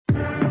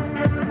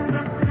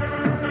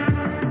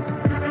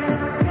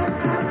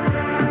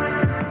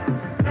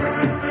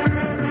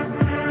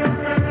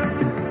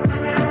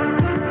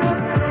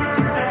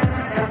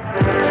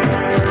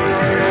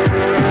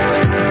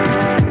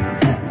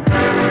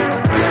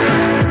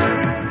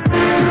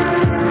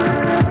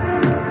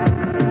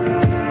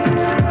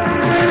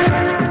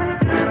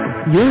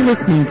You're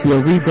listening to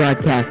a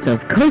rebroadcast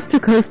of Coast to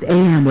Coast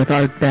AM with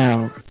Art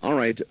Bell. All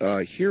right,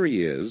 here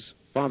he is,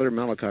 Father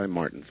Malachi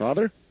Martin.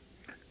 Father?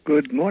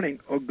 Good morning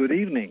or good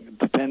evening,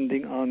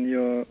 depending on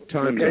your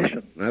time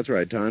location. Zone. That's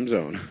right, time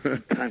zone.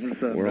 Time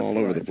zone. We're all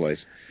over the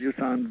place. You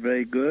sound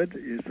very good.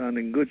 You sound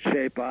in good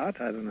shape,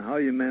 Art. I don't know how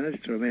you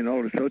manage to remain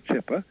always so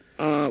chipper.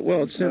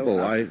 Well, it's simple.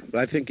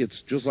 I think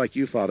it's just like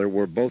you, Father.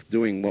 We're both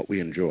doing what we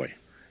enjoy.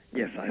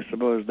 Yes, I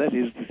suppose that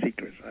is the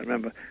secret. I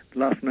remember the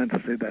last man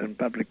to say that in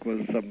public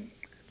was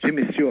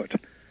Jimmy Stewart.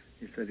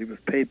 He said he was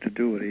paid to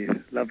do what he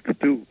loved to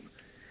do.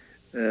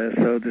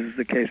 So this is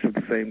the case of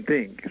the same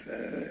thing,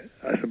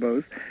 I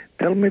suppose.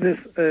 Tell me this,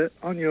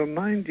 on your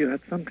mind you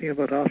had something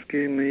about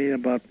asking me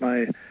about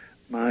my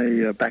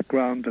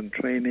background and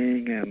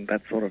training and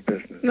that sort of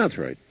business. That's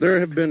right. There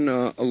have been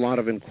a lot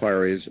of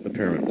inquiries,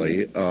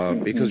 apparently,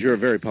 because you're a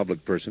very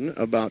public person,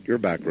 about your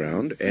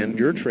background and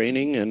your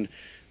training and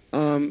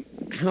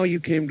how you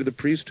came to the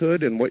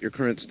priesthood and what your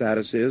current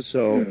status is.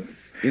 So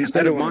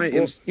instead of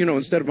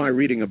my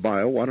reading a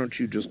bio, why don't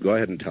you just go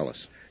ahead and tell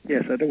us?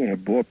 Yes, I don't want to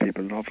bore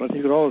people enough. You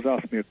could always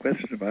ask me a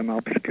question if I'm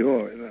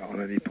obscure on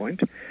any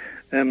point.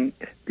 And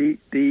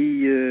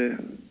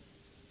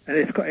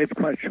it's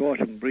quite short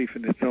and brief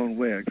in its own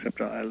way,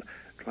 except I'll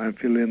try and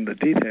fill in the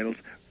details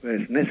where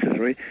it's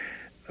necessary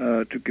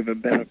to give a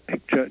better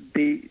picture.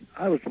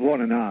 I was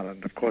born in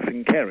Ireland, of course,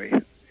 in Kerry,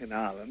 in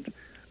Ireland,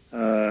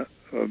 but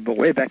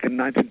way back in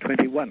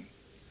 1921.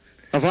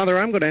 Father,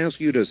 I'm going to ask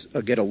you to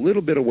get a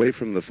little bit away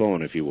from the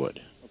phone, if you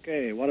would.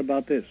 Okay, what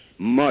about this?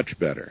 Much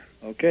better.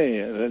 Okay,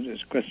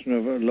 it's a question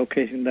of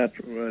locating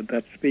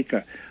that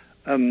speaker.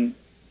 And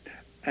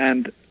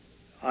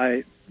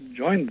I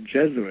joined the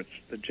Jesuits,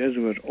 the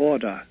Jesuit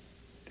order,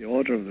 the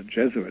order of the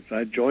Jesuits.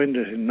 I joined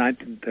it in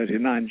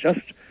 1939,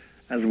 just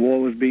as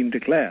war was being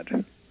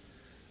declared.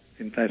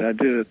 In fact, I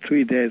did it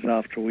 3 days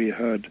after we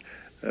heard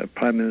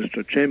Prime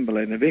Minister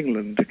Chamberlain of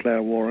England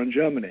declare war on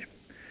Germany.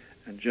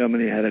 And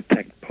Germany had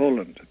attacked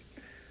Poland.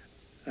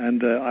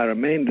 And I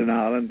remained in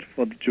Ireland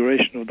for the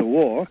duration of the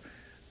war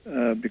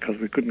because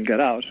we couldn't get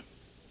out.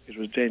 It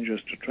was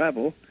dangerous to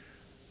travel.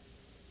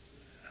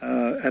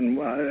 And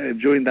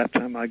during that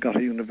time, I got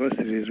a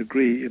university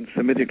degree in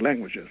Semitic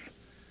languages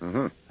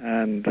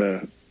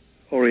and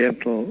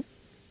Oriental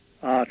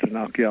art and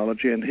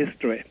archaeology and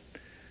history.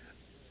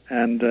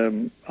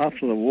 And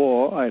after the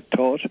war, I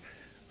taught.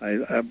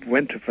 I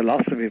went to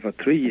philosophy for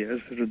 3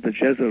 years. It was the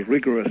Jesuit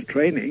rigorous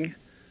training.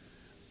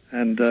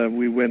 And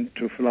we went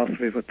to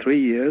philosophy for 3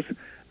 years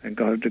and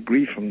got a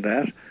degree from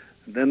that.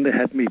 And then they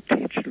had me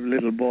teach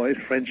little boys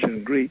French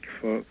and Greek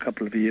for a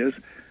couple of years.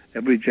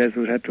 Every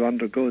Jesuit had to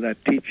undergo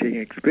that teaching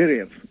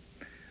experience.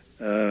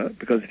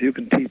 Because if you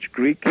can teach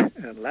Greek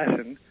and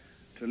Latin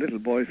to little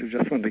boys who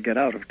just want to get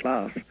out of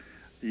class,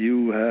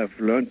 you have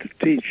learned to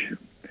teach.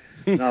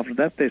 And after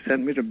that, they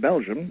sent me to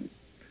Belgium,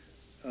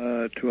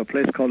 to a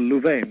place called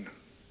Louvain,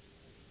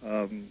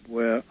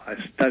 where I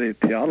studied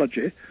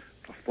theology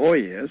for 4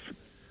 years.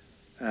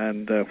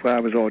 And where I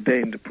was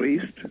ordained a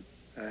priest,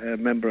 a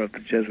member of the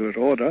Jesuit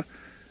order,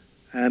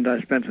 and I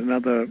spent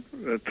another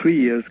 3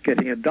 years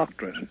getting a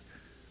doctorate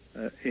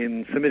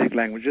in Semitic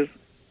languages,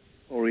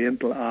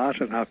 Oriental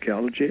art and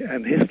archaeology,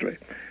 and history.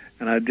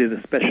 And I did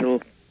a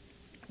special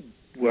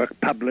work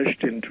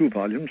published in 2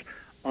 volumes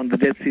on the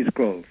Dead Sea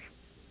Scrolls.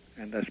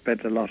 And I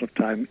spent a lot of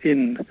time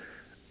in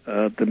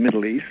the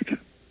Middle East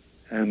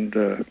and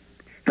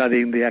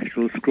studying the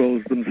actual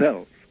scrolls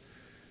themselves.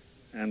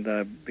 And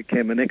I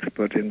became an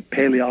expert in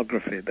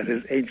paleography, that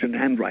is ancient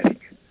handwriting.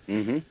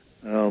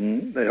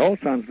 It all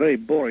sounds very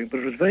boring, but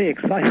it was very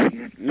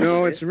exciting.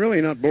 No, it's really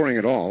not boring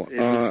at all.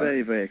 It was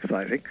very, very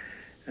exciting.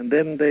 And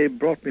then they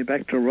brought me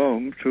back to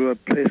Rome to a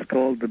place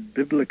called the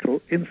Biblical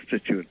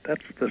Institute.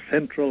 That's the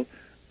central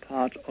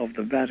part of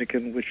the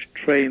Vatican which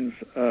trains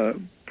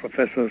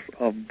professors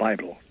of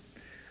Bible.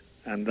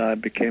 And I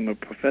became a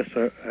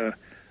professor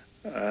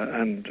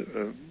and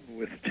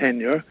with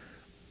tenure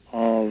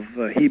of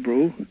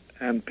Hebrew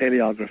and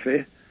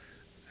paleography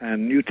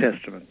and New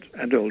Testament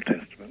and Old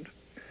Testament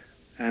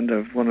and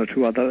of 1 or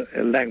 2 other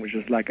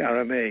languages like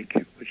Aramaic,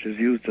 which is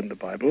used in the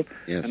Bible,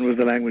 and was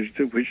the language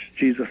to which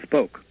Jesus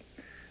spoke.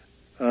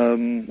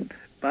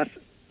 But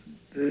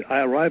I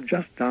arrived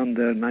just down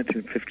there in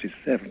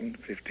 1957,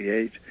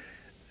 58,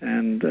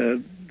 and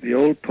the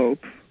old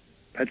Pope,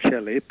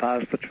 Pacelli,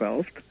 Pius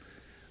XII,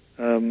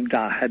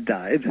 had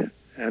died,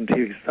 and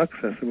his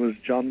successor was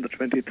John the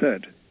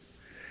 23rd.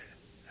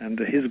 And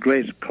his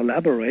great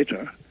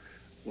collaborator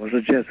was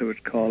a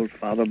Jesuit called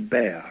Father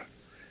Bear,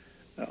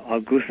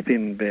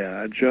 Augustin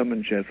Bear, a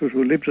German Jesuit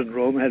who lived in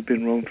Rome, had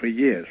been in Rome for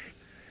years.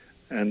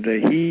 And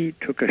he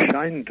took a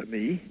shine to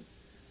me,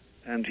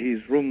 and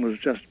his room was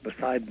just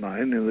beside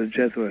mine in the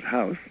Jesuit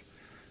house.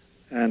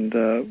 And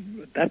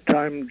at that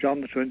time,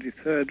 John the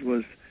 23rd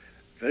was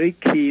very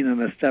keen on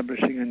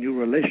establishing a new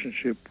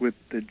relationship with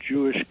the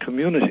Jewish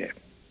community.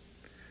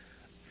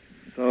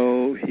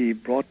 So he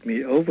brought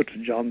me over to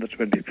John the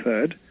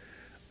 23rd,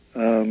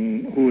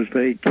 who was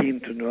very keen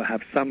to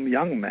have some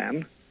young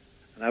man,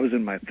 and I was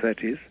in my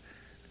 30s,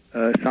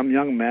 some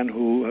young man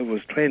who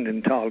was trained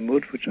in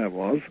Talmud, which I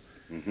was,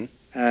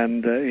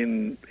 and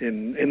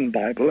in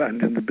Bible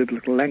and in the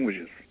biblical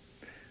languages,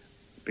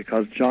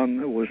 because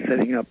John was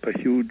setting up a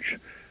huge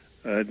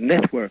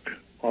network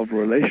of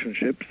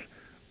relationships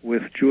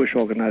with Jewish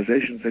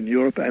organizations in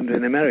Europe and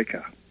in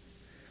America.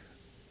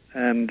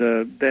 And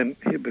then,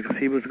 because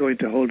he was going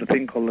to hold a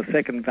thing called the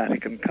Second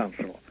Vatican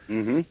Council,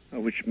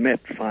 which met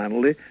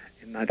finally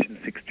in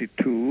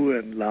 1962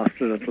 and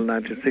lasted until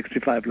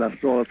 1965,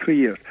 lasted all of 3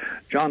 years.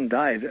 John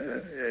died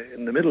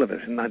in the middle of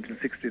it in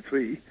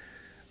 1963,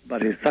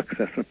 but his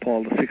successor,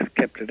 Paul VI,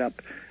 kept it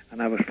up,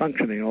 and I was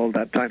functioning all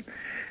that time.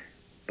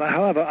 But,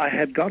 however, I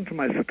had gone to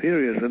my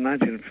superiors in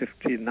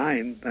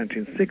 1959,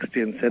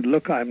 1960, and said,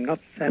 look, I'm not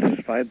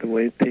satisfied the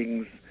way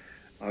things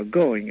are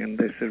going. And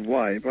they said,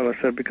 why? Well,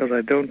 I said, because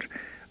I don't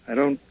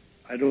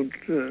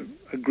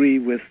agree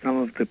with some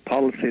of the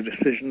policy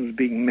decisions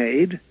being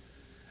made,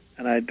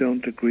 and I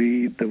don't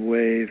agree the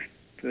way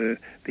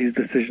these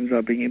decisions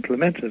are being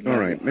implemented. All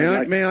right. May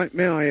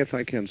I, if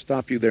I can,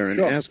 stop you there and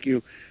ask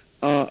you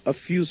a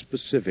few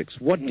specifics?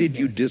 What did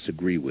you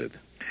disagree with?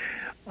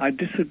 I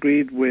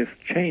disagreed with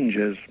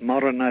changes,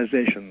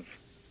 modernizations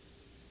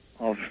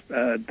of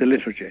the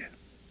liturgy.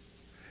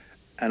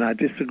 And I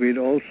disagreed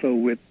also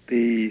with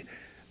the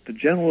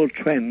general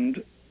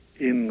trend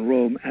in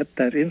Rome at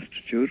that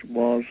institute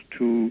was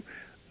to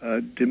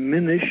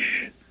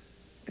diminish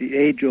the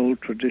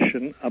age-old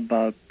tradition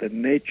about the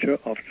nature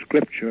of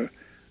Scripture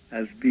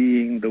as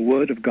being the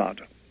Word of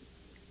God.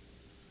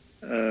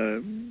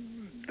 The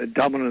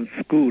dominant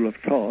school of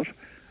thought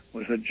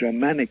was a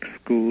Germanic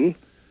school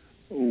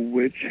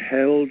which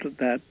held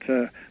that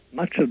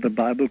much of the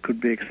Bible could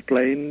be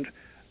explained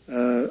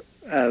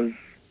as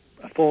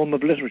a form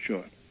of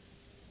literature,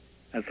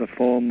 as a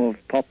form of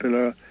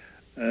popular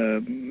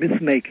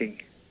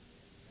myth-making.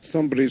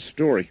 Somebody's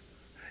story.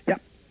 Yeah.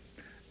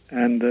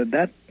 And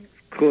that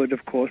could,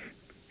 of course,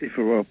 if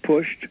it were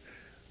pushed,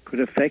 could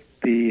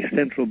affect the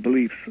central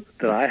beliefs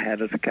that I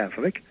had as a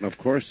Catholic. Of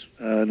course.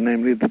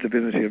 Namely the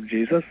divinity of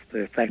Jesus,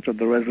 the fact of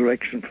the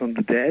resurrection from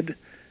the dead,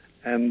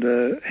 and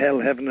hell,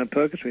 heaven, and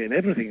purgatory, and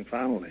everything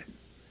finally.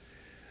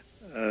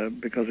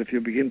 Because if you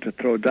begin to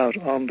throw doubt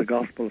on the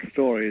gospel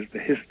stories, the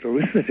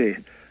historicity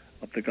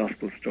of the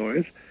gospel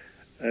stories,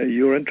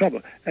 you're in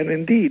trouble. And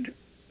indeed,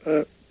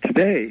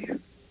 today,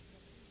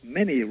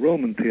 many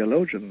Roman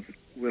theologians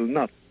will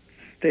not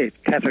state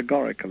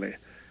categorically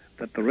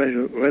that the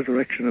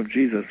resurrection of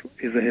Jesus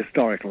is a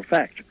historical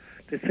fact.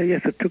 They say,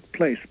 yes, it took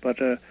place, but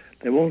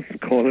they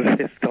won't call it a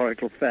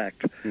historical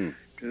fact.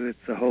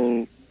 It's a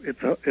whole...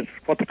 It's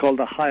what they call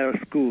the higher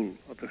school,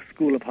 or the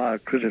school of higher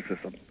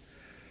criticism.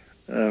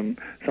 So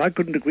I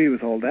couldn't agree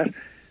with all that.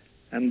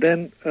 And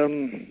then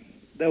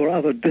there were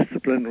other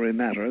disciplinary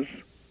matters,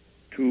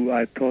 too.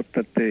 I thought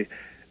that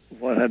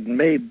what had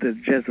made the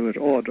Jesuit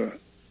order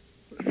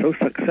so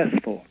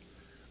successful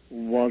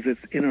was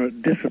its inner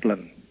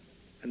discipline,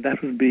 and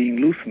that was being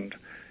loosened.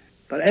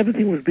 But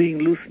everything was being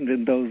loosened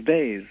in those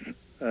days,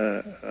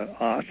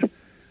 Art.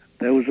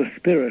 There was a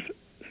spirit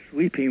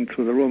sweeping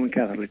through the Roman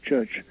Catholic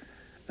Church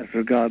as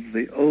regards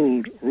the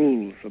old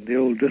rules and the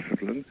old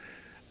discipline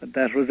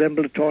that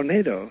resembled a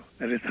tornado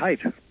at its height.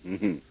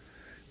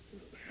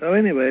 So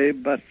anyway,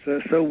 but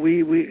so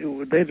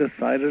they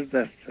decided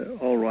that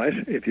all right,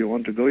 if you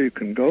want to go, you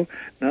can go.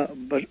 Now,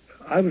 but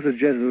I was a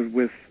Jesuit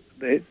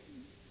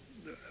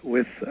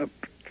with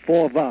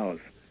 4 vows.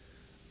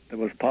 There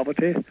was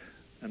poverty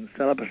and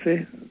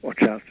celibacy, or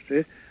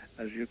chastity,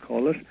 as you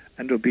call it,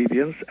 and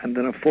obedience, and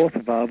then a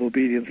 4th vow of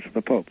obedience to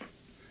the Pope.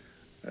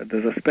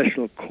 There's a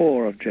special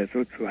corps of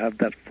Jesuits who have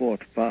that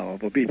 4th vow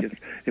of obedience.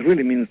 It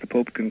really means the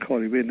Pope can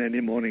call you in any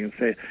morning and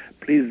say,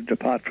 please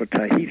depart for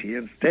Tahiti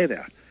and stay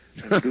there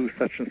and do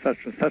such and such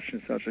and such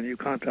and such, and you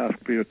can't ask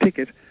for your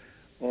ticket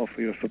or for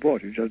your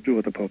support. You just do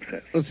what the Pope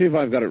says. Let's see if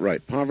I've got it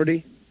right.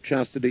 Poverty,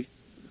 chastity,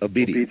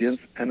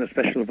 obedience, and a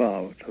special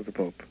vow to the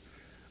Pope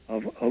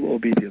of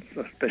obedience,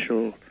 a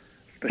special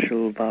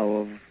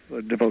vow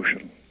of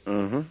devotion.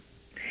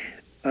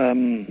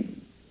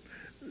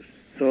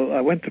 So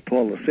I went to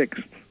Paul VI,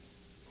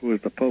 who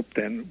was the Pope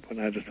then, when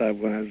I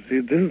decided,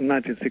 this is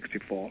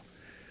 1964,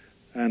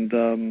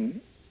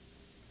 and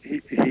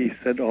he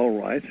said, all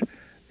right,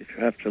 if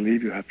you have to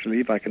leave, you have to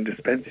leave. I can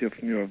dispense you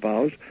from your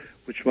vows.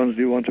 Which ones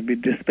do you want to be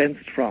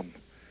dispensed from?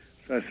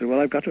 So I said,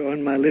 well, I've got to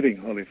earn my living,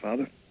 Holy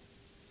Father,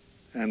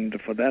 and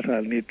for that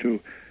I'll need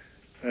to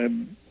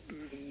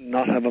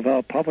not have a vow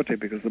of poverty,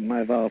 because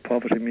my vow of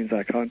poverty means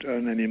I can't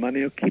earn any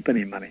money or keep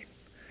any money.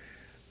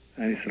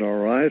 And he said, all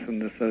right.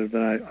 And so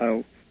then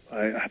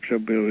I have to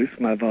release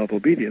my vow of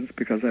obedience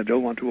because I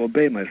don't want to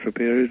obey my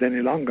superiors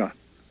any longer.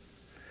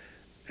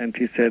 And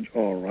he said,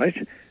 all right.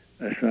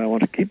 So I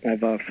want to keep my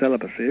vow of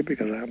celibacy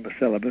because I am a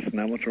celibate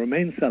and I want to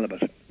remain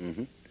celibate.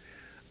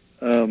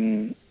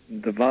 The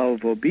vow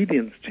of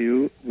obedience to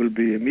you will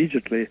be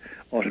immediately,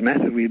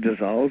 automatically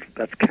dissolved.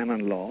 That's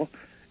canon law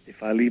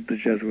if I leave the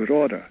Jesuit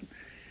order.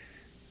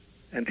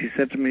 And he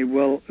said to me,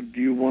 well, do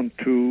you want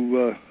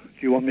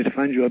me to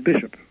find you a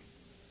bishop?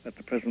 At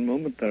the present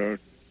moment, there are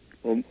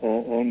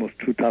almost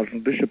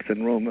 2,000 bishops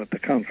in Rome at the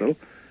council.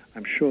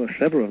 I'm sure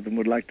several of them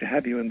would like to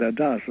have you in their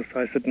diocese.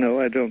 So I said, no,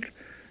 I don't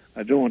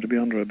want to be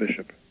under a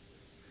bishop.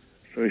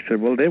 So he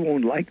said, well, they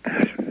won't like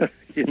that.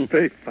 He's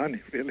very funny,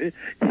 really.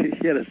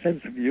 He had a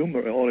sense of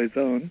humor all his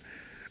own.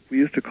 We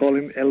used to call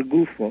him El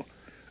Gufo,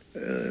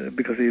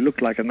 because he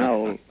looked like an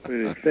owl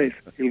with his face,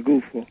 El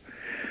Gufo.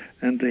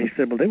 And he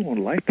said, well, they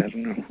won't like that.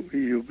 And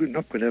you're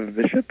not going to have a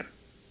bishop?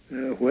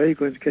 Where are you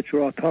going to get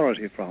your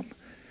authority from?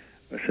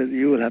 I said,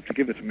 you will have to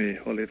give it to me,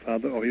 Holy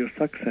Father, or your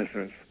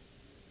successors,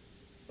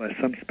 by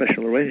some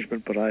special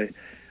arrangement. But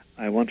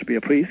I want to be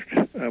a priest.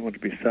 I want to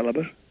be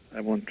celibate.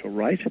 I want to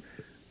write.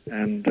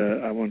 And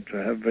I want to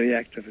have very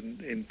active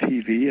in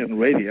TV and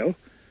radio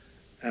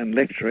and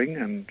lecturing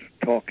and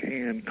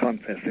talking and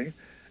confessing.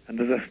 And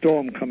there's a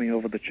storm coming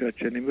over the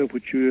church anyway,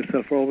 which you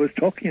yourself are always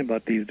talking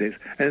about these days.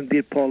 And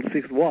indeed, Paul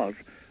VI was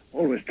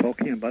always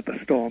talking about the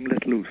storm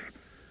let loose,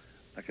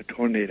 like a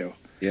tornado.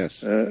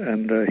 Yes.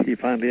 And he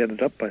finally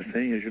ended up by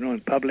saying, as you know,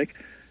 in public,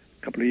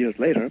 a couple of years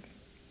later,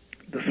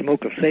 the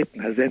smoke of Satan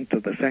has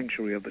entered the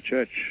sanctuary of the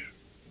church.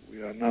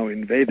 We are now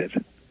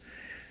invaded.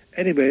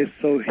 Anyway,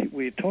 so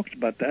we talked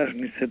about that,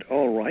 and he said,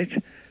 all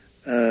right.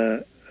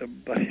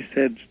 But he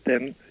said,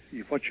 then,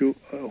 what you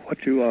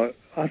are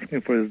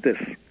asking for is this.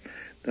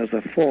 There's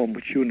a form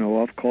which you know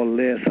of called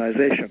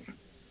laicization.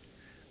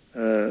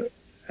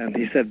 And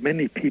he said,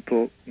 many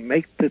people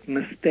make the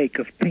mistake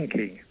of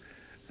thinking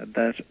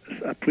that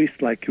a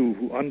priest like you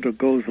who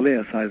undergoes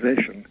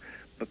laicization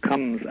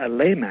becomes a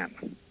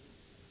layman.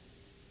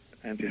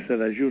 And he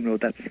said, as you know,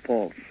 that's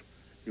false.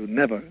 You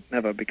never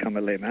become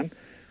a layman.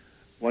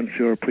 Once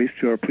you're a priest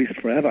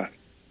forever.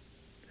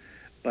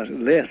 But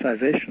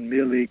laicization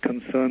merely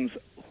concerns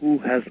who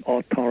has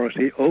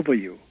authority over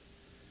you.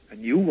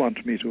 And you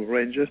want me to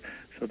arrange it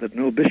so that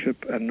no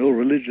bishop and no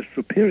religious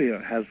superior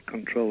has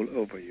control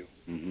over you.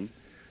 Mm-hmm.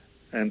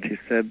 And he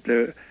said,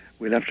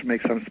 we'll have to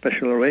make some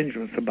special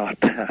arrangements about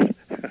that.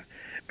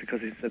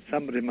 Because he said,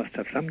 somebody must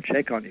have some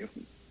check on you.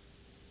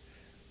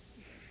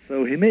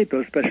 So he made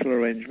those special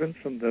arrangements,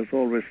 and there's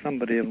always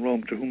somebody in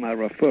Rome to whom I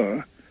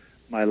refer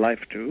my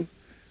life to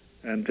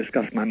and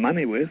discuss my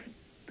money with.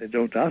 They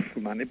don't ask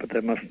for money, but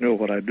they must know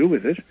what I do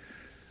with it.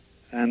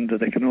 And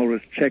they can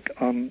always check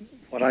on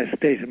what I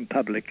state in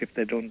public if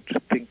they don't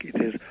think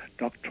it is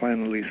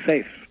doctrinally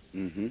safe.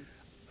 Mm-hmm.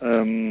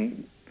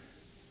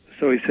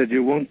 So he said,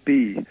 you won't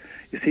be...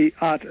 You see,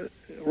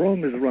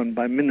 Rome is run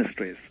by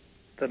ministries.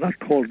 They're not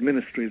called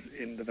ministries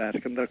in the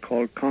Vatican. They're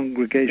called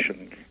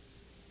congregations.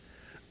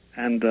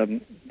 And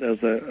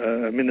there's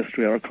a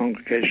ministry or a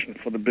congregation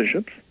for the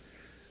bishops,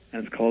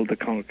 and it's called the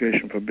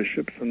Congregation for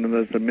Bishops. And then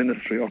there's a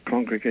ministry or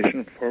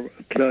congregation for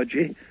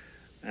clergy,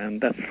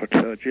 and that's for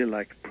clergy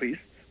like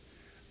priests,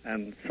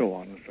 and so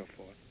on and so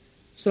forth.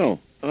 So,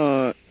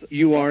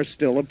 you are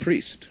still a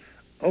priest.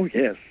 Oh,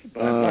 yes.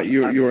 But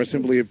you are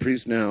simply a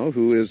priest now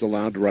who is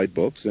allowed to write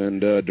books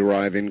and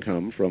derive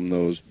income from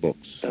those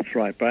books. That's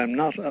right, but I'm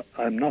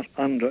not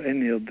under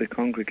any of the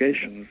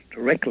congregations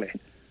directly,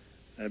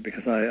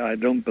 because I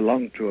don't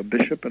belong to a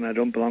bishop and I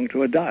don't belong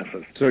to a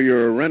diocese. So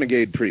you're a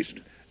renegade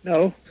priest.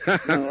 No.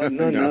 No. In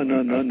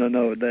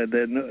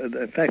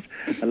fact,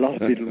 a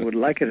lot of people would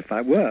like it if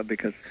I were,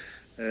 because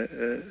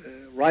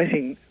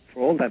writing for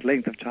all that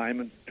length of time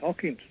and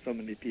talking to so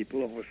many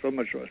people over so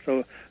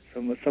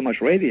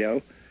much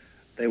radio,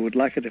 they would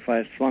like it if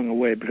I swung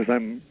away, because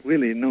I'm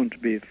really known to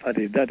be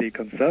fuddy-duddy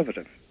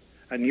conservative.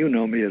 And you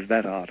know me as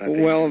that, Art, I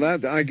think. Well,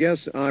 that I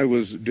guess I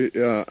was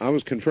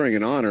conferring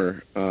an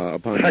honor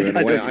upon you in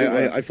a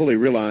way. I fully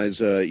realize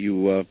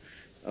you're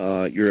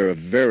a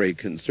very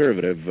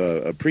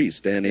conservative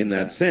priest, and in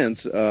that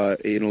sense,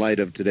 in light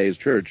of today's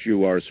church,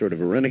 you are sort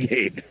of a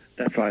renegade.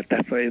 That's right.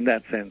 In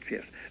that sense,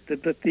 yes.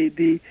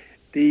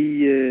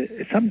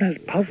 It sometimes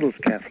puzzles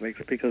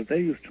Catholics, because they're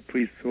used to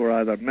priests who are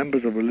either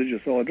members of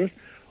religious orders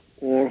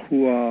or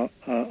who are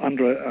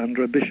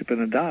under a bishop in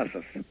a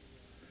diocese.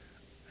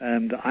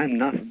 And I'm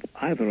not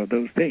either of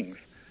those things.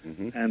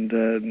 Mm-hmm. And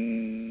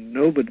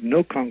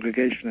no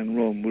congregation in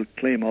Rome will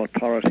claim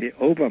authority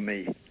over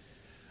me.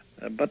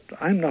 But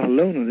I'm not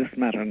alone in this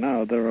matter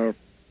now. There are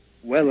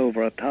well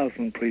over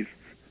 1,000 priests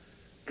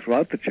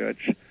throughout the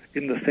church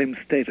in the same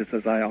status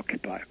as I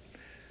occupy.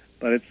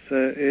 But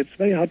it's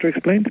very hard to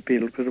explain to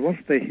people, because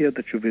once they hear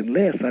that you've been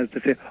laicized, they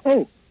say,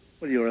 oh,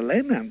 well, you're a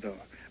layman, though.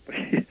 But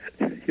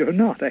you're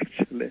not,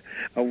 actually.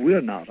 Or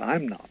we're not.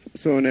 I'm not.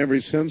 So in every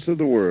sense of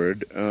the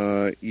word,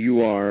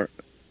 you are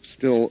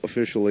still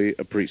officially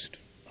a priest.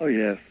 Oh,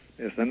 yes.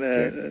 And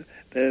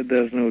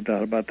there's no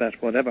doubt about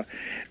that, whatever.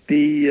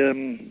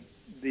 It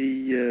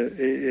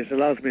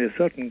allows me a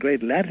certain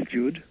great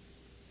latitude,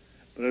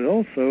 but it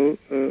also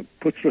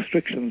puts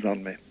restrictions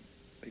on me,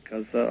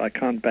 because I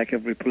can't back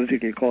every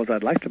political cause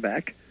I'd like to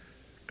back,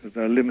 because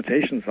there are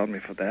limitations on me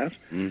for that.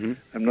 Mm-hmm.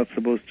 I'm not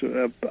supposed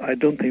to... I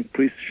don't think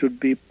priests should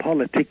be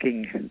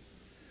politicking.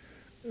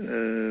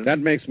 That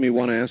makes me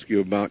want to ask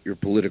you about your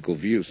political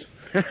views.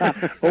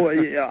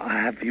 Yeah, I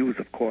have views,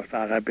 of course.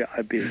 I'd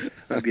be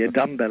a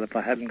dumbbell if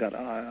I hadn't got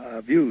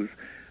views.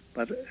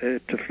 but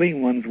to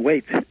fling one's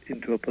weight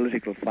into a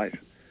political fight,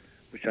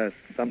 which I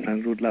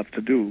sometimes would love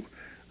to do,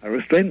 I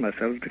restrain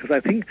myself because I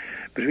think,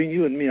 between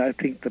you and me, I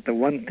think that the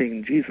one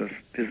thing Jesus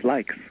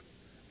dislikes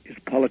is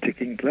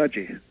politicking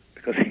clergy,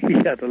 because he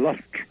had a lot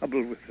of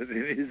trouble with it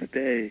in his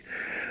day.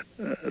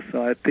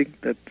 So I think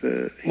that...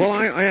 Well,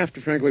 I have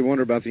to frankly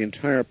wonder about the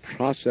entire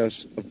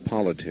process of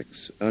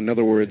politics. In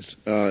other words,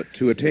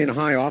 to attain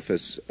high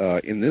office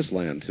in this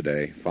land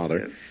today, Father,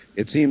 yes,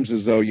 it seems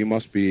as though you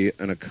must be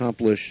an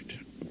accomplished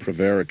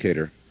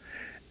prevaricator.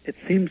 It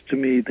seems to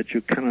me that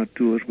you cannot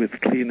do it with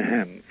clean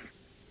hands.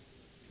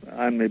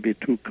 I may be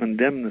too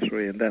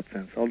condemnatory in that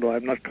sense, although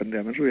I'm not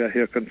condemnatory. I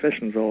hear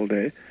confessions all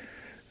day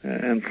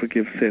and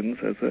forgive sins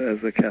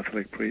as a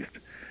Catholic priest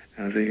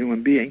and as a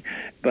human being.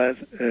 But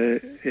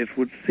it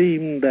would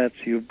seem that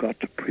you've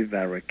got to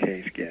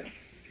prevaricate, yes.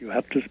 You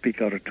have to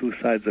speak out of two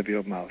sides of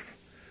your mouth.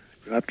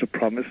 You have to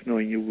promise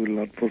knowing you will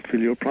not fulfill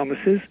your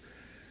promises,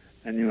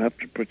 and you have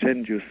to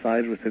pretend you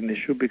side with an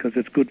issue because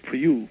it's good for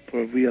you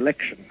for a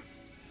re-election.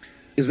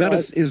 Is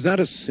that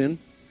a sin?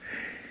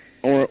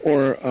 Or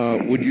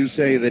would you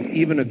say that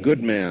even a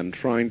good man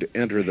trying to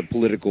enter the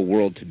political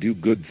world to do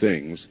good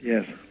things,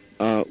 yes,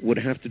 would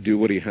have to do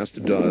what he has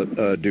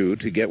to do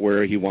to get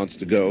where he wants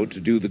to go, to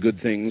do the good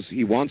things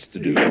he wants to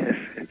do? Yes,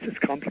 it's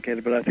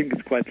complicated, but I think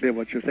it's quite clear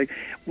what you're saying.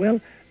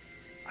 Well,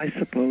 I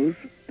suppose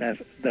that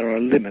there are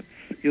limits,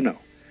 you know.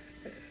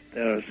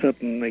 There are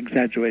certain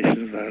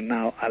exaggerations that are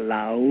now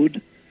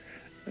allowed,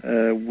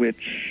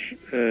 which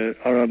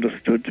are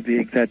understood to be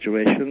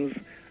exaggerations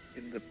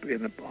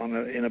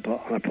on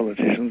a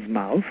politician's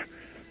mouth.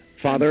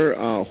 Father,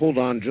 hold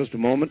on just a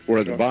moment. We're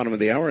at the bottom of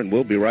the hour, and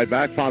we'll be right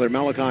back. Father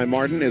Malachi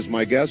Martin is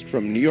my guest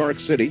from New York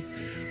City.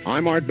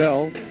 I'm Art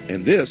Bell,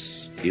 and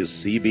this is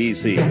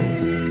CBC.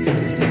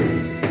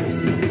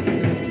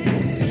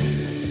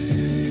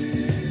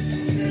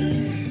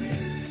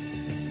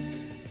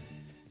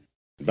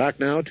 Back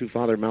now to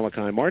Father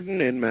Malachi Martin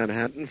in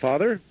Manhattan.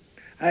 Father?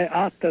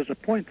 Art, there's a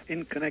point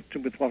in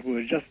connection with what we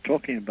were just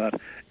talking about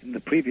in the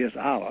previous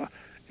hour,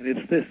 and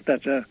it's this,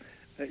 that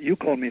you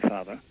call me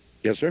Father.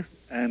 Yes, sir.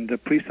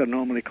 And priests are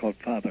normally called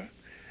Father.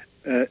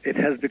 It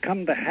has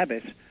become the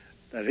habit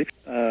that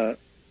if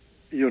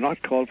you're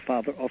not called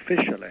Father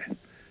officially,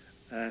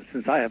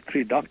 since I have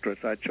 3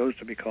 doctorates, I chose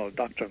to be called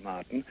Dr.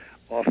 Martin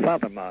or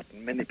Father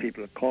Martin. Many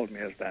people have called me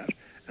as that,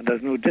 and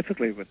there's no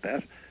difficulty with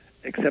that,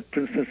 except,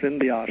 for instance, in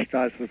the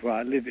Archdiocese where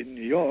I live in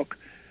New York,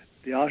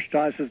 the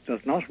Archdiocese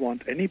does not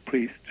want any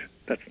priest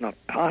that's not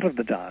part of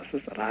the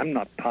diocese, and I'm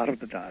not part of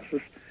the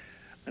diocese,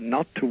 and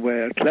not to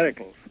wear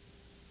clerical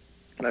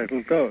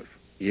clothes,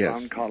 yes,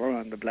 brown collar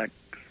and the black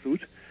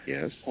suit,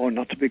 yes, or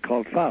not to be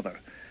called Father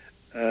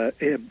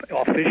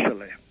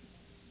officially.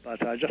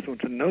 But I just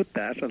want to note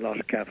that a lot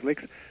of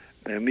Catholics,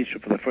 they meet you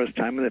for the first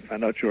time and they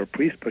find out you're a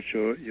priest, but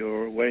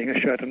you're wearing a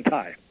shirt and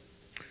tie.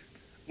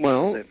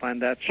 Well, they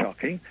find that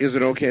shocking. Is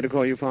it okay to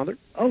call you Father?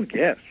 Oh,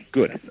 yes.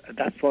 Good.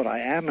 That's what I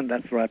am, and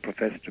that's what I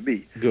profess to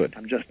be. Good.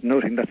 I'm just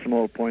noting that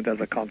small point as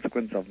a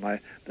consequence of the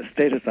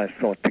status I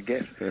sought to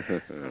get.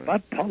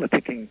 About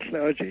politicking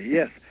clergy,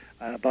 yes,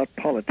 about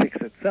politics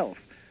itself.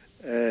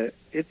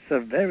 It's a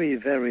very,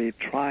 very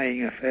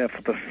trying affair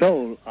for the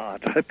soul,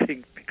 Art, I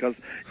think, because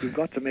you've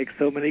got to make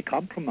so many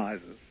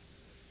compromises.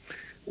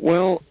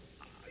 Well,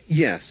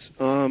 yes,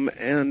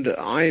 and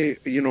I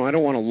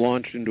don't want to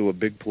launch into a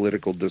big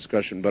political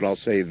discussion, but I'll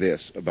say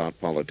this about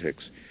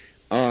politics.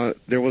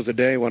 There was a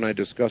day when I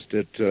discussed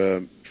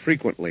it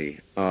frequently,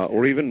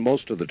 or even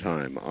most of the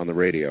time on the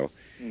radio.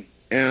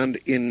 And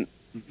in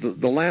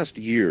the last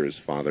years,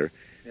 Father,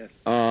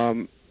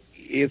 yes,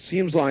 it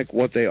seems like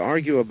what they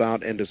argue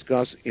about and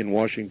discuss in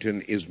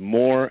Washington is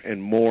more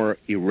and more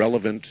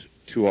irrelevant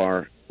to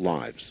our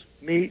lives.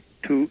 Me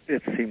too,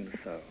 it seems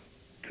so.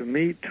 To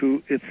me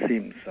too, it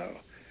seems so.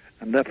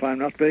 And therefore I'm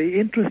not very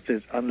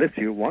interested, unless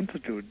you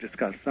wanted to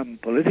discuss some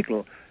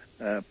political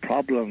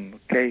problem,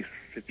 case,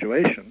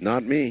 situation.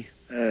 Not me.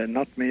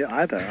 Not me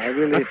either.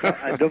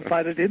 I don't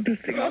find it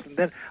interesting. And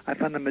then I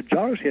find the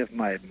majority of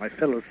my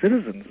fellow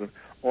citizens, of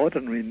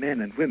ordinary men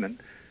and women,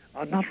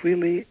 are not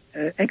really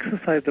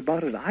exercised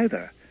about it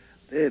either.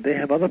 They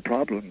have other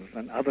problems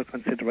and other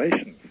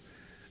considerations.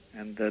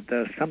 And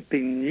there's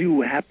something new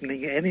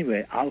happening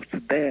anyway out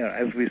there,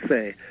 as we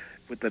say,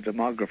 with the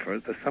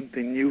demographers. There's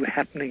something new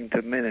happening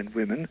to men and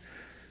women.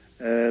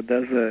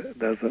 There's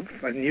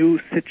a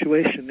new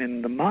situation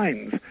in the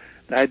minds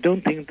that I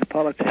don't think the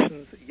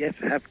politicians yet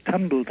have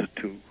tumbled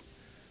to.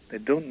 They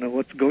don't know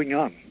what's going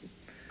on.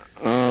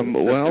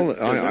 Well,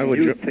 I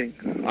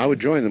would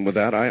join them with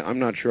that. I'm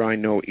not sure I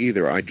know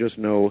either. I just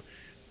know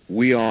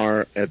we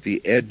are at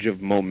the edge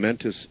of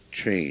momentous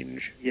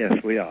change.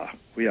 Yes, we are.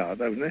 We are.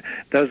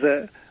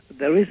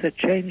 There is a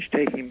change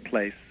taking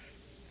place,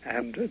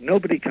 and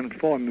nobody can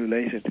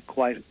formulate it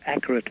quite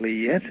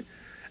accurately yet.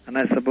 And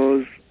I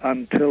suppose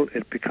until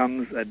it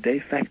becomes a de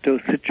facto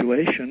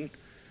situation,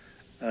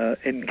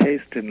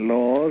 encased in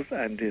laws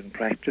and in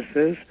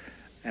practices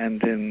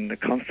and in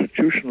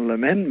constitutional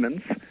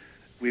amendments,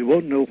 we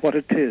won't know what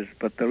it is.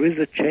 But there is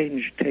a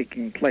change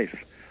taking place.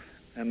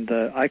 And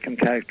I can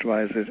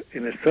characterize it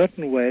in a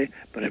certain way,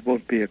 but it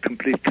won't be a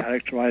complete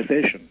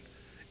characterization.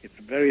 It's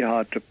very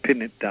hard to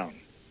pin it down.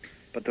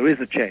 But there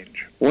is a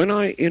change. When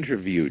I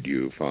interviewed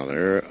you,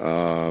 Father,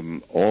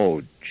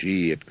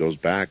 it goes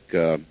back...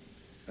 at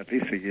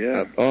least a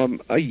year.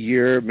 A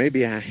year,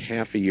 maybe a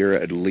half a year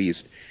at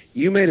least.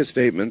 You made a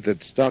statement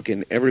that stuck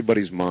in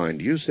everybody's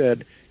mind. You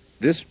said,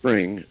 this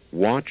spring,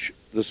 watch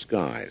the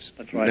skies.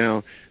 That's right.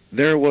 Now,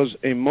 there was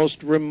a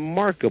most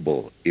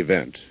remarkable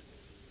event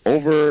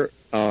over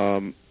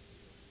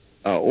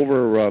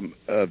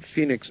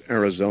Phoenix,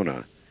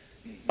 Arizona.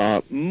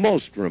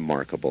 Most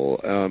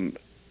remarkable.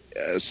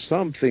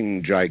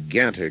 Something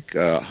gigantic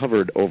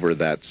hovered over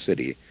that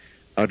city,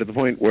 to the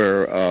point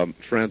where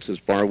Frances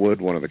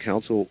Barwood, one of the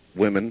council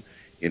women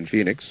in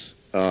Phoenix,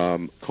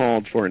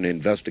 called for an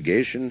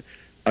investigation,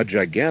 a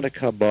gigantic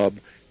hubbub.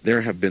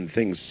 There have been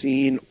things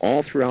seen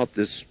all throughout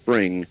this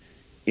spring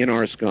in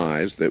our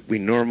skies that we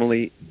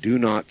normally do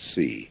not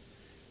see.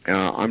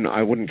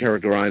 I wouldn't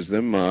characterize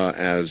them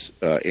as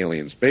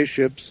alien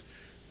spaceships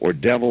or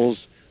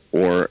devils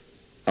or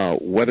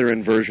weather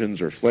inversions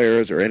or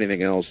flares or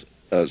anything else.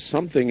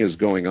 Something is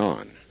going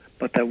on.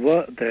 But there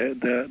were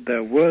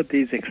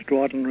these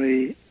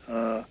extraordinary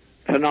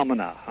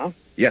phenomena, huh?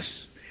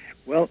 Yes.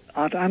 Well,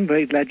 Art, I'm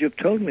very glad you've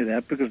told me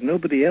that, because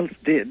nobody else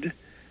did.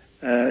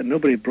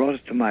 Nobody brought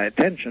it to my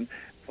attention.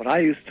 What I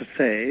used to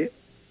say,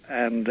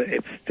 and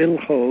it still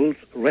holds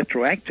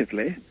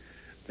retroactively,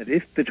 that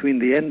if between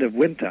the end of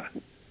winter,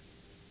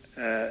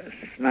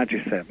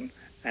 97,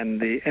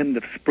 and the end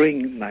of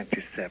spring,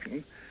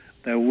 97,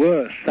 there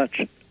were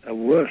such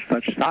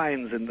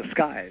signs in the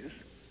skies,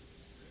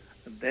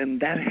 then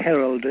that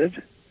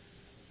heralded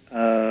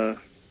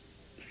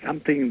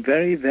something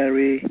very,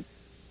 very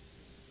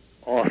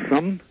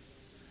awesome,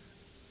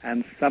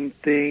 and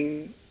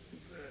something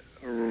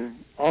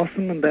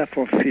awesome and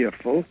therefore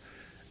fearful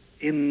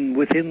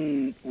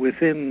within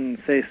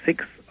say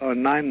 6 or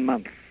 9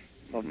 months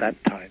of that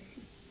time.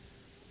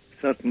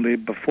 Certainly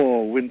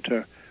before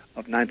winter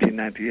of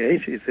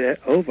 1998 is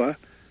over,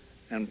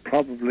 and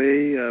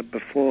probably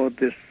before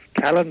this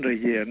calendar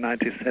year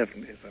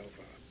 97 is over.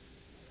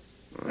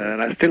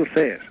 And I still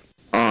say it.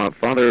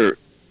 Father,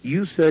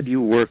 you said you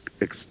worked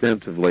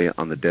extensively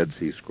on the Dead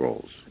Sea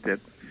Scrolls. I did.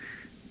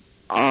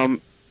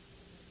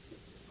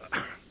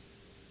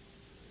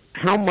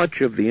 How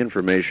much of the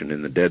information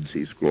in the Dead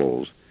Sea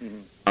Scrolls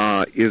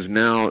is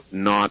now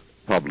not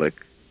public,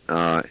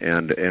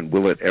 and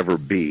will it ever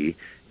be?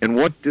 And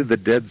what do the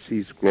Dead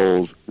Sea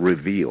Scrolls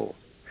reveal?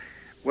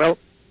 Well,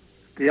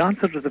 the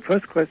answer to the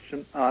first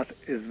question, Art,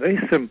 is very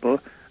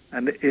simple,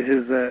 and it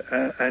is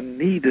a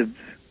needed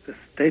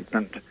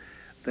statement.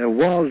 There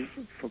was,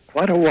 for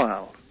quite a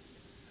while,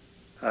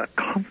 a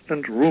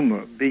constant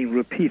rumor being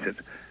repeated,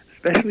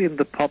 especially in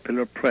the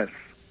popular press,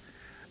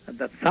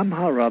 that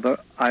somehow or other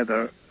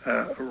either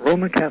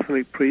Roman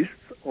Catholic priests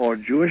or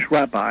Jewish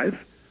rabbis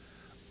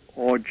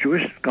or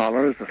Jewish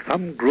scholars, or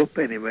some group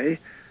anyway,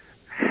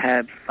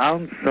 had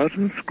found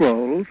certain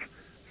scrolls,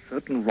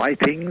 certain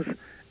writings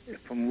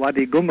from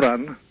Wadi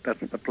Qumran,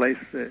 that's the place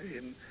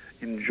in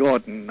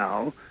Jordan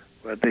now,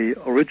 where the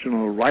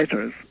original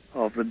writers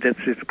of the Dead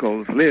Sea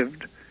Scrolls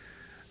lived,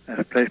 at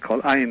a place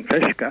called Ain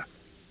Feshka,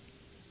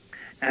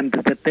 and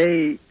that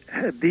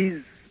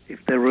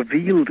if they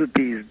revealed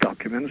these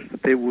documents,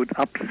 they would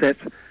upset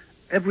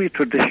every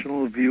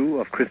traditional view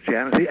of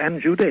Christianity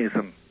and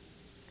Judaism.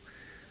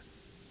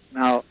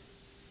 Now,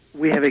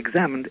 we have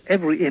examined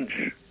every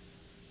inch.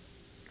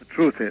 The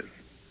truth is,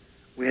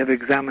 we have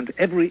examined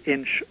every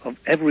inch of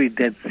every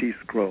Dead Sea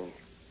Scroll.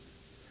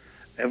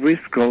 Every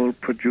scroll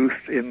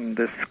produced in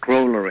the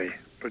scrollery,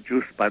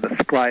 produced by the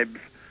scribes,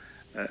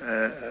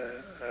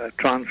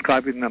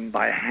 transcribing them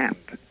by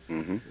hand.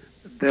 Mm-hmm.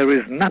 There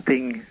is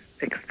nothing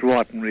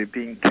extraordinary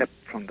being kept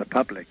from the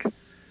public.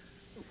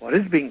 What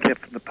is being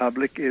kept from the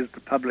public is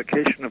the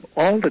publication of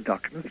all the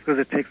documents, because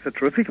it takes a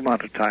terrific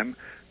amount of time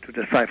to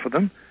decipher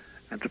them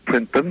and to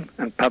print them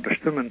and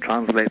publish them and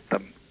translate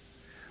them.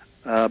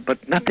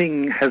 But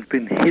nothing has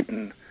been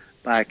hidden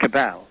by a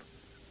cabal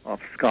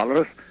of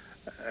scholars,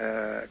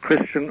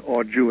 Christian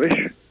or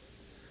Jewish,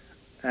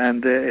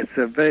 and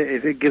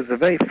it gives a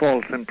very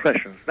false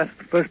impression. That's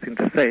the first thing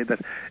to say,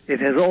 that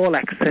it is all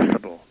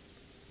accessible.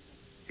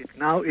 It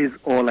now is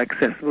all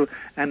accessible,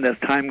 and as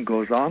time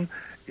goes on,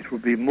 it will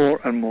be more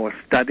and more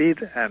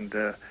studied and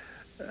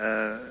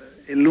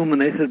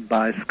illuminated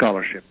by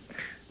scholarship.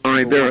 All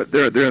right,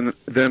 there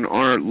then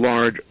are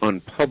large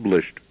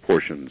unpublished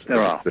portions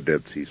of the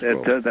Dead Sea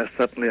Scrolls. There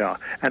certainly are.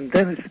 And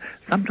then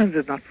sometimes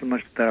it's not so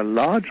much that they're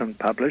large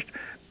unpublished,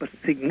 but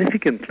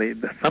significantly,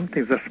 some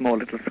things are small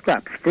little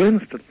scraps. For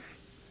instance,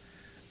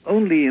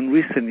 only in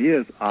recent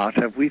years, Art,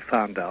 have we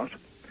found out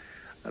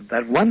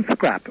that one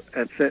scrap,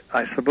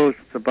 I suppose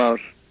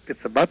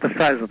it's about the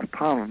size of the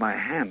palm of my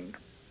hand,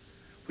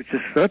 which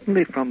is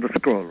certainly from the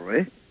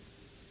scrollery,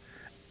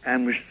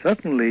 and which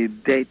certainly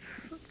dates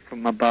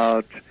from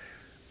about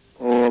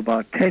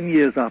 10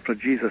 years after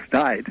Jesus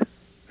died,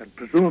 and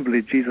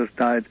presumably Jesus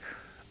died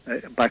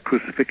by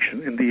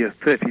crucifixion in the year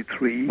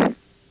 33.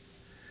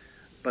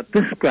 But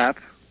this scrap,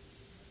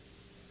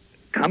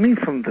 coming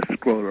from the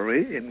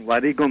scrollery in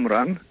Wadi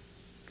Qumran,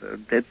 the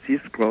Dead Sea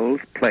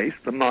Scrolls place,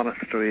 the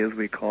monastery as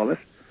we call it,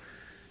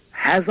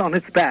 has on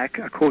its back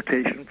a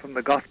quotation from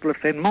the Gospel of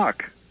St.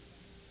 Mark.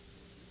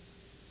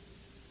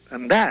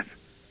 And that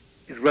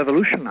is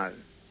revolutionary,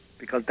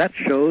 because that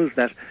shows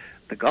that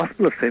the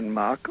Gospel of St.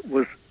 Mark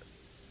was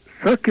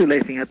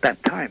circulating at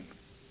that time.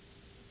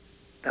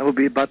 That would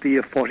be about the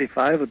year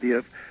 45 or the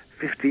year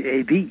 50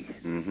 A.D.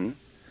 Mm-hmm.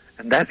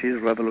 And that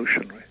is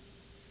revolutionary.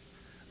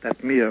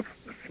 That mere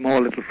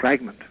small little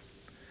fragment.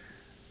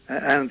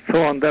 And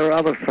so on. There are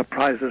other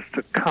surprises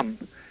to come.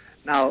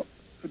 Now,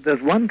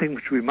 there's one thing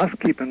which we must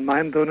keep in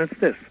mind, though, and it's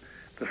this.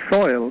 The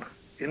soil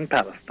in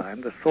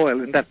Palestine, the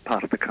soil in that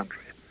part of the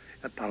country,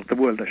 that part of the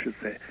world, I should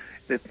say,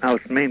 now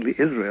it's mainly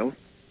Israel,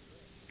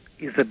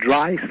 is a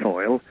dry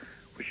soil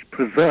which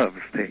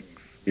preserves things.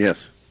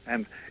 Yes.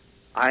 And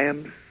I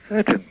am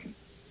certain,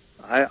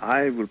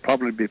 I will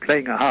probably be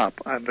playing a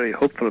harp. I'm very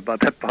hopeful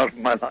about that part of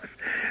my life,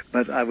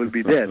 but I will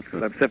be dead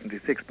because I'm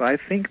 76. But I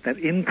think that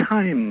in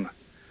time,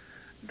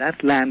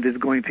 that land is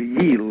going to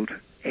yield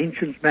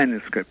ancient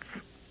manuscripts.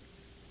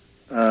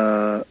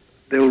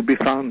 They will be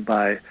found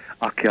by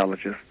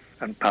archaeologists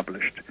and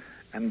published,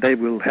 and they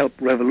will help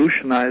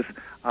revolutionize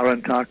our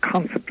entire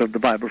concept of the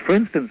Bible. For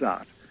instance,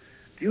 Art,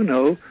 do you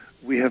know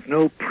we have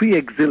no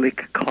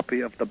pre-exilic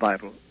copy of the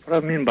Bible? What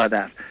do I mean by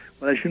that?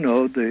 Well, as you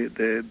know,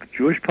 the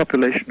Jewish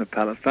population of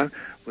Palestine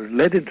was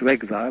led into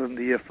exile in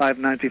the year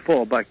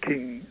 594 by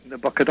King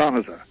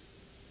Nebuchadnezzar.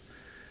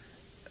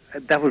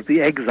 That was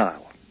the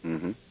exile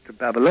to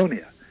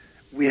Babylonia.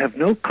 We have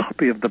no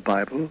copy of the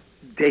Bible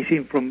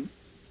dating from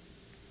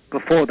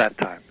before that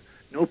time.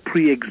 No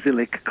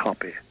pre-exilic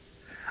copy.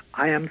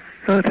 I am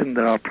certain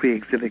there are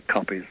pre-exilic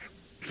copies.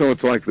 So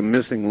it's like the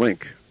missing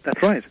link.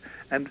 That's right.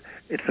 And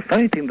it's a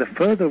funny thing, the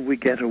further we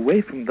get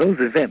away from those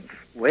events,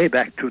 way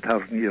back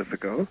 2,000 years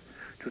ago,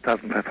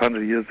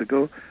 2,500 years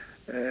ago,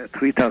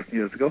 3,000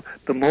 years ago,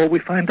 the more we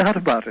find out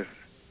about it.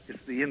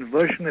 It's the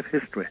inversion of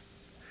history.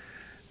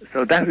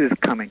 So that is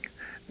coming.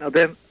 Now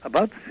then,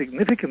 about the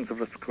significance of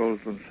the scrolls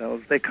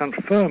themselves, they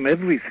confirm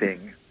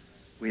everything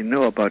we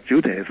know about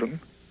Judaism.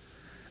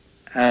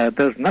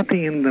 There's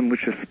nothing in them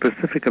which is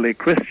specifically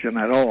Christian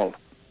at all.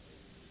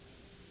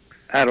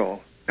 At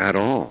all. At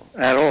all.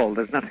 At all.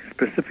 There's nothing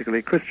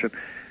specifically Christian.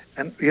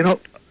 And, you know,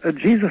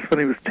 Jesus, when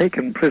he was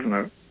taken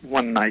prisoner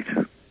one night,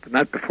 the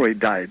night before he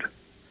died,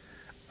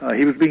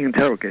 he was being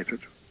interrogated.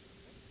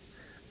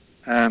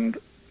 And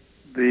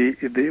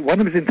one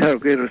of his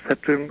interrogators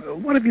said to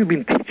him, "What have you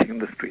been teaching in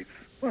the streets?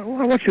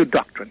 What's your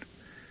doctrine?"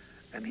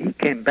 And he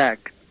came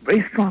back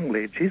very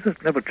strongly. Jesus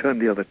never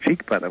turned the other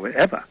cheek, by the way,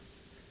 ever.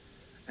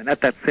 And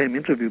at that same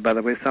interview, by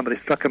the way, somebody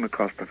struck him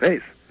across the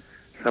face.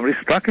 Somebody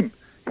struck him.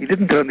 He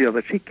didn't turn the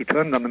other cheek. He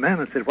turned on the man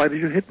and said, "Why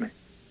did you hit me?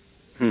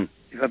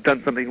 If I've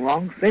done something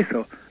wrong, say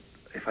so.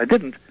 If I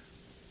didn't,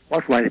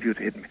 what right have you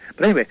to hit me?"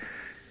 But anyway,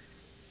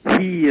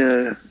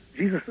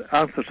 Jesus'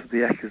 answer to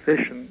the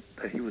accusation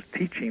that he was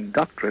teaching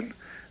doctrine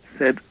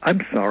said,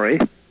 "I'm sorry,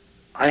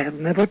 I have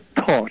never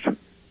taught."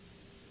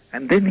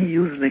 And then he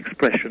used an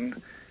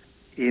expression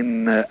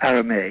in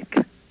Aramaic,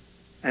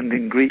 and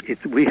in Greek,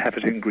 we have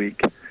it in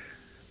Greek,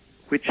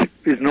 which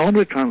is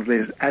normally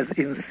translated as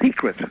 "in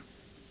secret."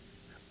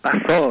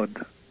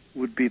 Basod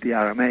would be the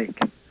Aramaic.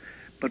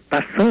 But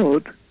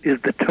basod is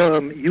the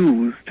term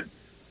used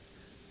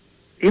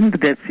in the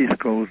Dead Sea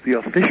Scrolls, the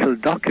official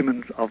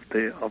documents of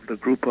the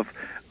group of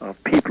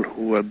people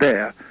who were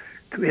there,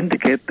 to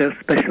indicate their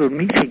special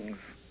meetings,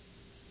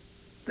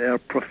 their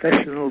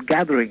professional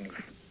gatherings.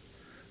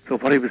 So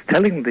what he was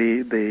telling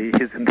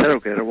his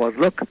interrogator was,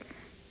 look,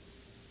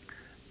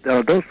 there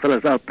are those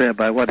fellows out there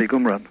by Wadi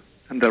Qumran,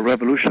 and they're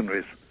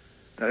revolutionaries,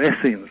 they're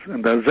Essenes,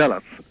 and they're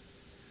zealots,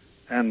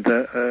 and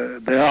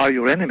they are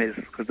your enemies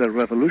because they're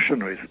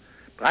revolutionaries.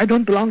 But I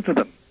don't belong to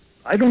them.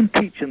 I don't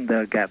teach in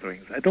their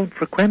gatherings. I don't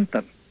frequent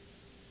them.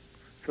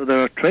 So there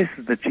are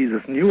traces that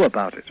Jesus knew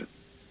about it,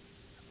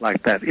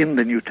 like that, in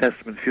the New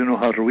Testament, if you know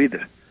how to read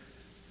it.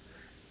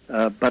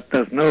 But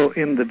there's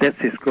in the Dead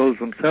Sea Scrolls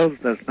themselves,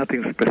 there's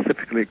nothing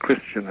specifically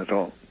Christian at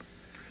all.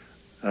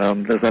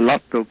 There's a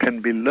lot, though,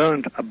 can be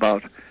learned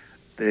about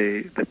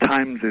the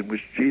times in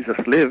which Jesus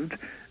lived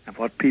and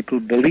what people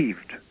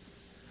believed.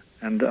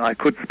 And I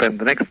could spend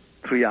the next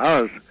 3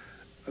 hours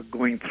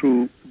going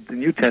through the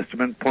New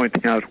Testament,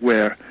 pointing out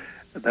where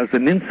there's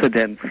an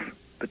incidence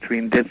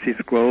between Dead Sea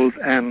Scrolls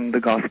and the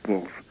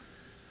Gospels.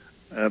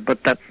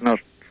 But that's not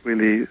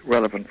really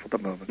relevant for the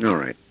moment. All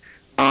right.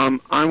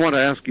 I want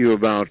to ask you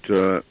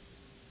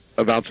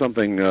about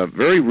something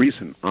very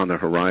recent on the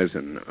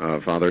horizon,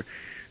 Father.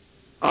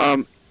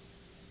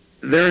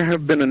 There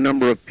have been a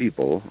number of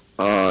people.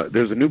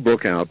 There's a new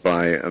book out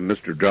by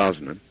Mr.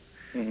 Drosnin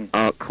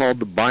called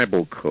The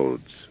Bible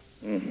Codes.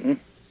 Mm-hmm.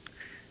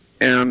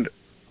 And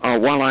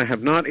while I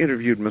have not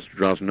interviewed Mr.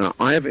 Drosnin,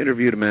 I have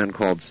interviewed a man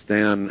called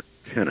Stan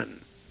Tenen.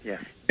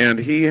 Yes. And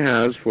he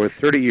has, for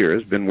 30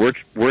 years, been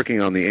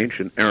working on the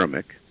ancient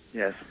Aramaic.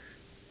 Yes.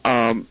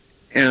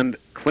 And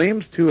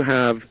claims to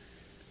have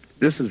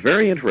this is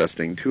very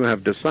interesting to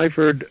have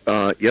deciphered,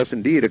 yes,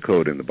 indeed, a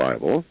code in the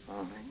Bible,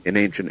 in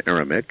ancient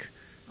Aramaic.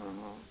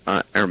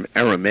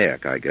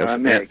 Aramaic, I guess.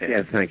 Aramaic,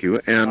 yes. Thank you.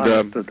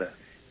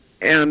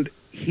 And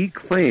he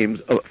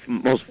claims a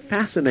most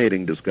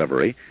fascinating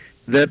discovery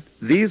that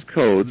these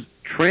codes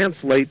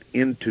translate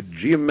into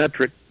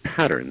geometric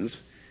patterns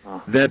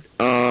that,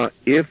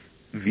 if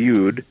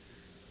viewed,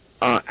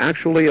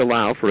 actually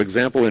allow, for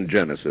example, in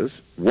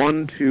Genesis,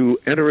 one to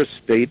enter a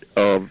state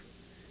of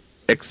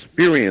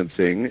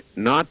experiencing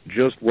not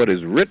just what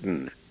is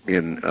written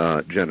in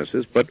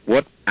Genesis, but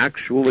what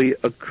actually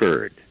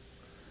occurred.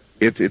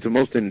 It's a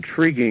most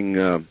intriguing...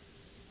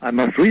 I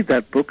must read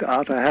that book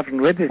out. I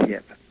haven't read it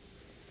yet.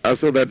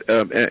 So that,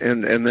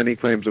 and then he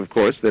claims, of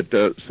course,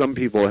 that some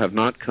people have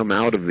not come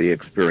out of the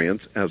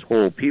experience as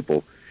whole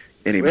people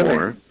anymore,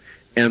 really?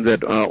 And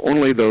that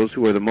only those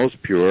who are the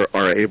most pure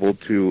are able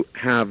to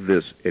have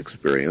this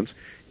experience.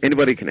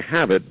 Anybody can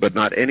have it, but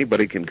not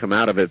anybody can come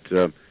out of it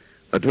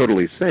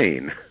totally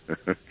sane.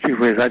 Gee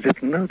whiz, I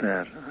didn't know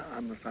that.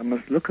 I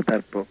must look at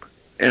that book.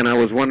 And I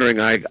was wondering,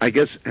 I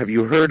guess, have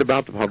you heard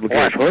about the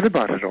publication? Oh, I've heard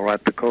about it, all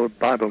right, the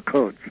Bible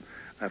codes.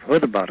 I've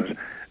heard about it.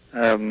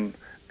 And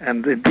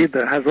indeed,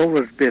 there has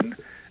always been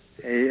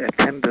a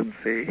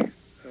tendency,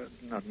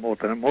 not more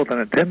than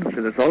a tendency,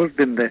 there's always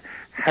been the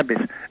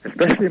habit,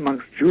 especially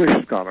amongst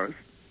Jewish scholars,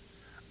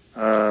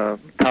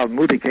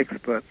 Talmudic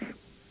experts,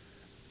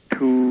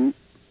 to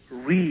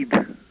read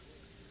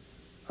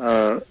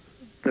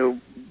the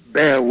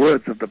bare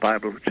words of the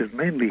Bible, which is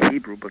mainly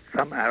Hebrew, but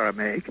some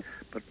Aramaic,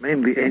 but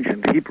mainly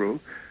ancient Hebrew,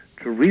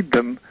 to read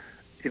them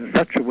in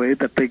such a way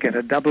that they get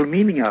a double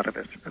meaning out of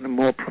it, and a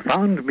more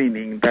profound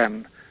meaning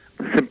than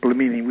the simple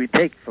meaning we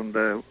take from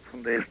the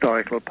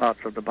historical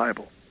parts of the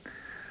Bible.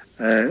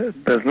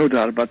 There's no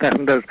doubt about that.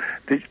 And there's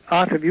the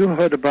art. Have you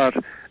heard about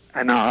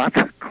an art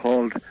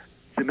called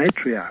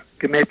gematria?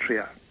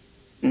 Gematria.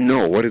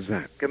 No. What is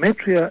that?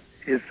 Gematria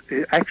is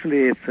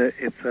actually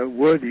it's a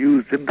word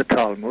used in the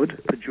Talmud,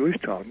 the Jewish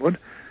Talmud,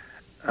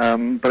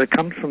 but it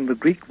comes from the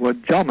Greek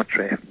word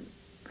geometry.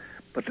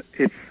 But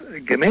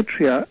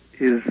gematria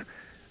is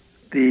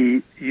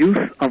the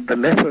use of the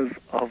letters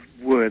of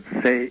words.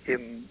 Say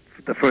in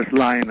the first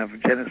line of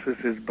Genesis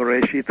is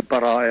Bereshit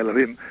bara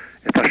Elohim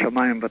et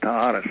hashamayim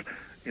v'ta'aretz.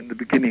 In the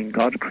beginning,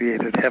 God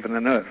created heaven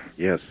and earth.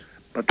 Yes.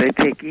 But they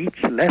take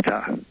each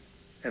letter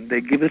and they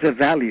give it a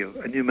value,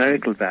 a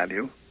numerical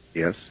value.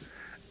 Yes.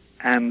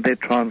 And they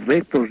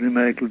translate those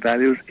numerical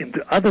values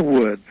into other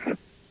words,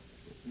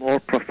 more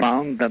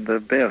profound than the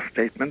bare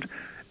statement,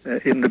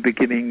 in the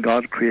beginning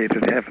God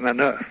created heaven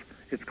and earth.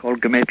 It's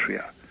called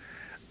gematria.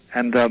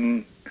 And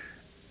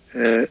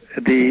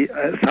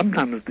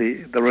sometimes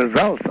the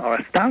results are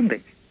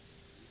astounding.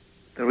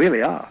 They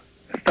really are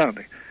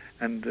astounding.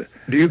 And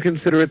do you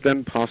consider it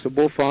then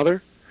possible,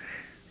 Father?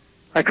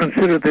 I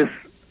consider this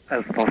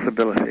as a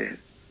possibility.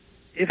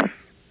 If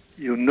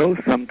you know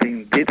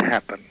something did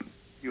happen,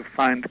 you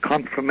find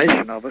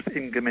confirmation of it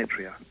in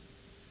gematria.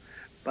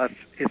 But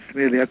it's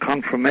merely a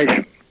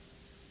confirmation.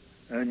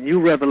 New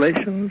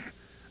revelations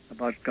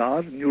about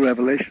God, new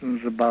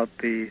revelations about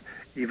the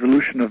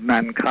evolution of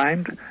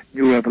mankind,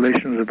 new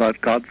revelations about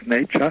God's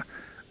nature,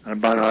 and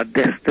about our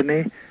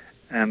destiny,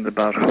 and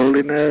about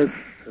holiness,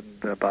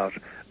 and about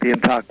the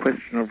entire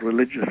question of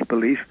religious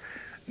belief.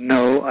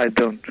 No, I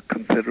don't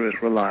consider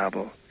it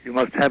reliable. You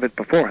must have it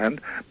beforehand,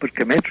 but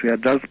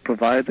gematria does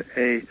provide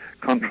a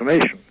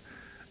confirmation.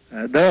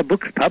 There are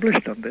books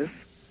published on this,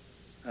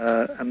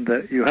 and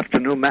you have to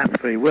know math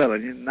very well,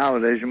 and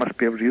nowadays you must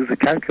be able to use a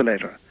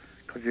calculator,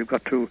 because you've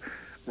got to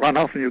run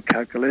off in your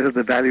calculator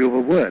the value of a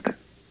word.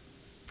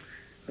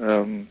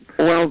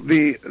 Well,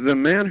 the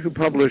man who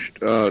published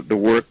the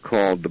work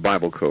called The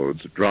Bible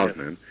Codes,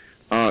 Drosnin,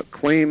 yes,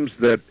 claims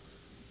that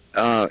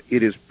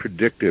it is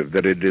predictive,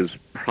 that it is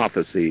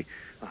prophecy.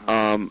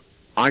 Uh-huh.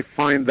 I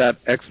find that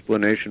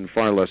explanation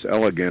far less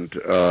elegant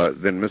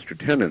than Mr.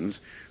 Tennant's,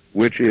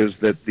 which is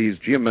that these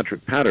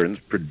geometric patterns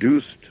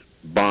produced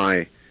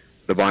by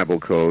the Bible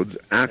codes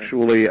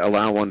actually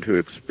allow one to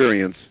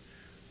experience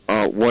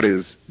what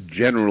is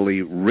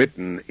generally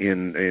written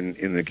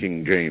in the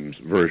King James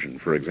Version,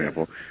 for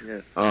example.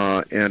 Yes.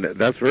 And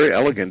that's a very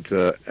elegant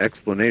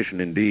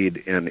explanation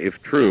indeed, and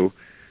if true,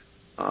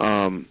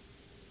 I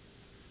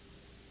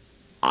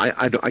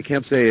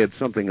can't say it's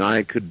something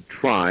I could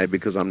try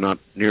because I'm not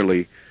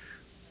nearly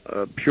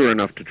pure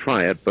enough to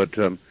try it, but...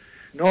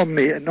 Nor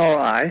me, nor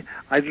I.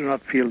 I do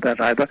not feel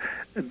that either.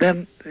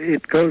 Then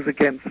it goes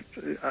against,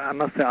 I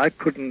must say, I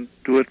couldn't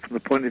do it from the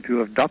point of view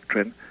of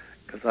doctrine,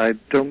 because I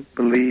don't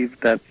believe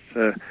that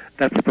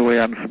that's the way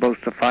I'm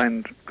supposed to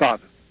find God.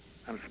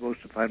 I'm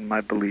supposed to find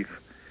my belief.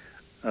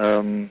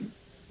 I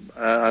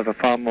have a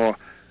far more,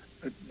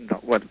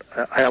 what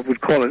I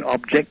would call it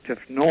objective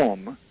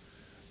norm.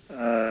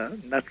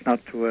 That's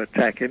not to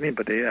attack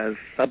anybody as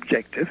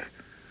subjective.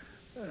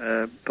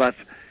 But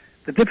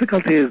the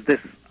difficulty is this,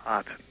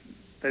 Art,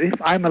 that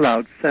if I'm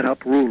allowed to set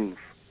up rules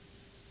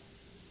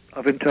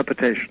of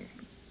interpretation,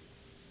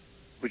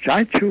 which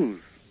I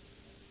choose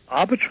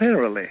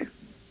arbitrarily,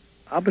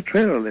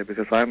 arbitrarily,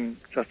 because I'm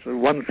just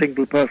one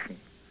single person.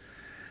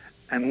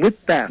 And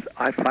with that,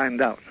 I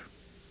find out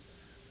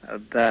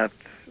that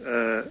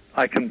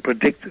I can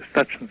predict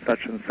such and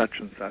such and such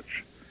and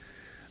such.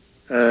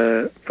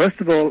 First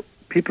of all,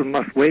 people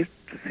must wait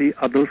to see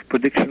are those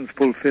predictions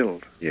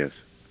fulfilled. Yes.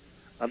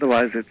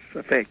 Otherwise, it's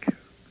a fake.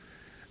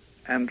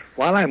 And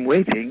while I'm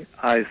waiting,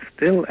 I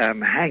still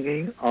am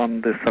hanging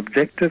on the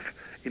subjective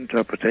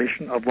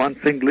interpretation of one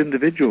single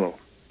individual.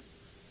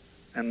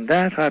 And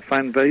that I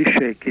find very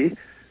shaky,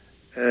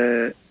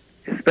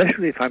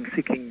 especially if I'm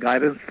seeking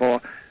guidance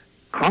for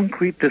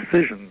concrete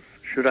decisions.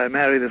 Should I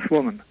marry this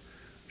woman?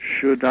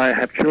 Should I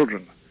have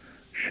children?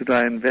 Should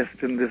I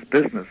invest in this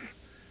business?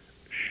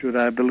 Should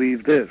I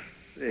believe this?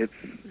 It's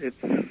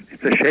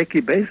a shaky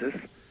basis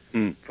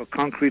for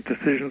concrete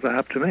decisions I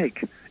have to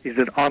make. Is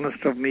it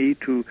honest of me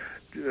to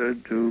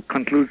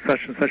conclude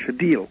such and such a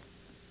deal?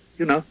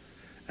 You know,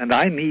 and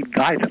I need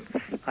guidance.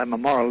 I'm a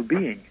moral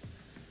being,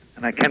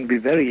 and I can be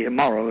very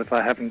immoral if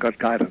I haven't got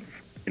guidance.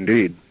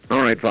 Indeed.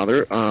 All right,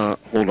 Father,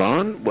 hold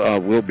on.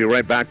 We'll be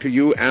right back to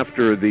you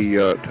after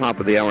the top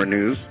of the hour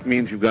news.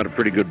 Means you've got a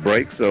pretty good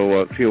break,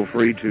 so feel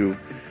free to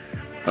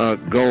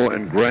go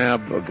and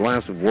grab a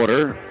glass of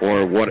water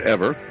or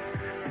whatever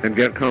and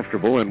get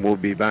comfortable, and we'll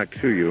be back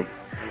to you.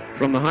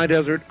 From the High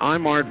Desert,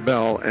 I'm Art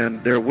Bell,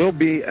 and there will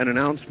be an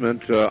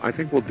announcement. I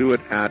think we'll do it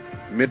at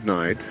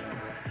midnight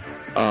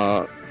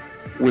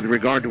with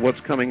regard to what's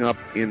coming up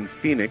in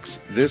Phoenix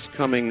this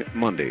coming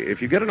Monday.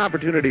 If you get an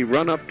opportunity,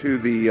 run up to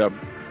the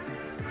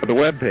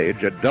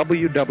webpage at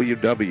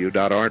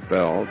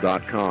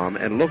www.artbell.com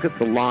and look at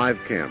the live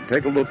cam.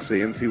 Take a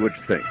look-see and see what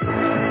you think.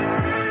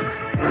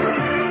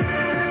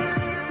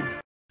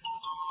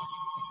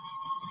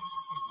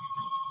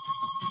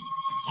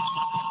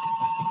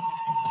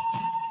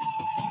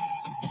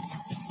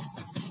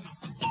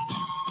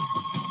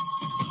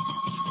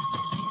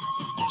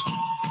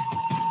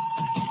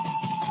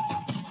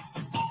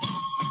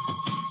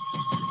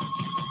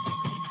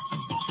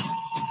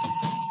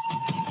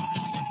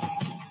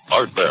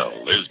 Art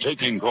Bell is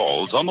taking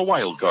calls on the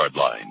wildcard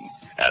line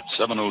at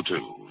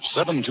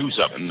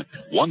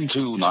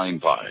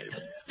 702-727-1295.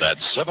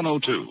 That's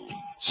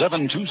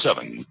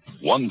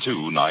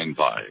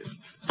 702-727-1295.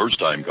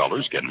 First-time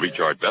callers can reach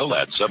Art Bell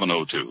at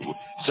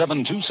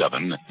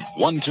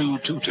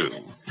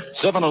 702-727-1222.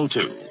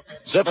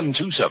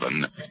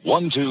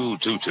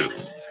 702-727-1222.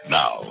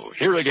 Now,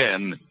 here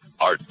again,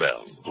 Art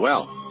Bell.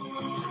 Well,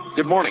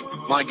 good morning.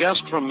 My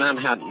guest from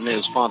Manhattan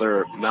is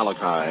Father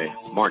Malachi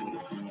Martin,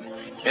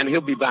 and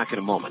he'll be back in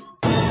a moment.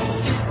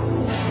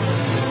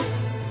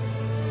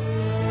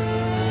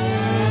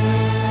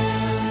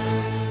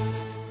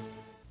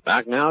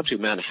 Back now to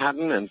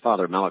Manhattan and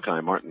Father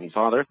Malachi Martin.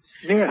 Father,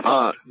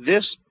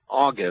 this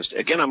August,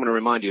 again, I'm going to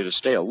remind you to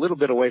stay a little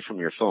bit away from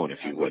your phone,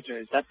 if you would.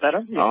 Is that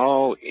better? Yes.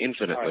 Oh,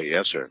 infinitely, right.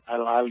 Yes, sir.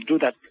 I'll do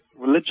that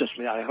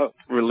religiously, I hope.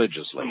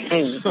 Religiously.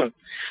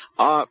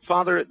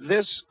 Father,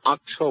 this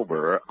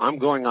October, I'm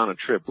going on a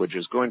trip which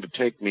is going to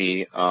take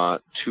me to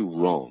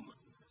Rome.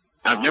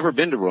 I've never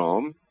been to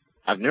Rome.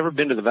 I've never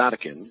been to the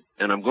Vatican,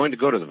 and I'm going to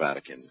go to the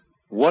Vatican.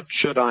 What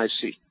should I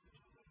see?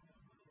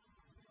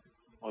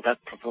 Well,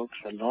 that provokes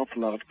an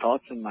awful lot of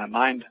thoughts in my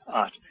mind,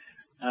 Art.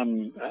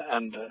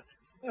 Entre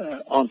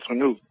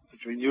nous,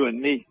 between you and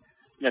me,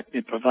 let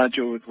me provide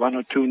you with one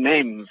or two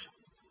names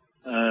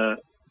to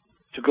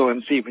go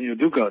and see when you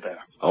do go there.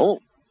 Oh.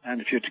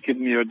 And if you're to give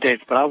me your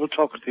dates, but I will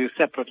talk to you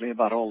separately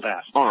about all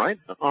that. All right.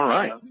 All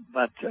right.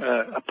 But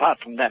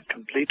apart from that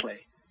completely,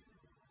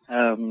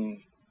 there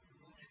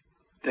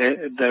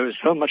is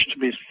so much to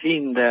be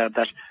seen there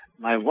that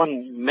my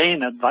one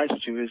main advice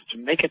to you is to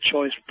make a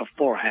choice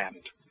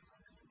beforehand,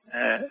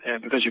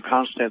 because you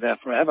can't stay there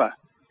forever.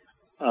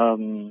 As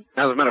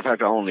a matter of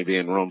fact, I'll only be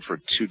in Rome for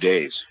 2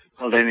 days.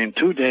 Well, then in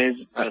 2 days,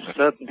 there are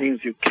certain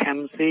things you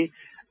can see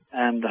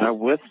and are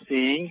worth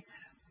seeing,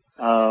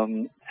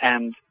 and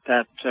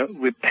that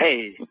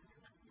repay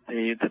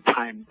the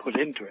time put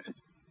into it.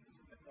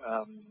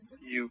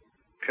 You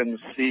can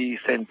see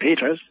St.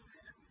 Peter's,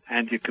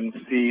 and you can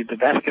see the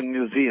Vatican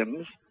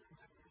museums,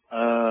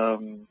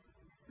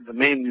 the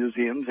main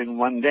museums, in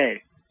 1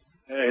 day,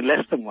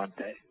 less than 1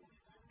 day,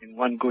 in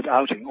one good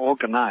outing,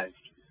 organized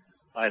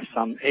by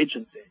some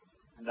agency.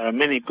 And there are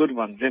many good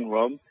ones in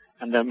Rome,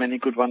 and there are many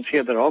good ones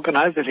here. They're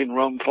organized it in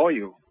Rome for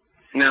you.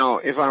 Now,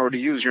 if I were to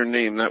use your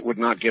name, that would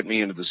not get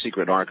me into the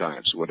secret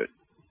archives, would it?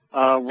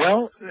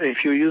 Well,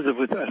 if you use it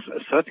with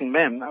certain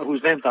men,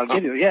 whose names I'll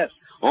give you, yes.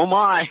 Oh,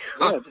 my.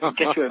 Good.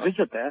 Get you a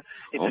visit there.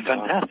 It's a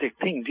fantastic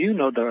thing. Do you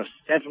know there are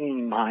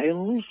 7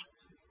 miles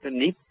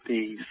beneath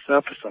the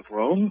surface of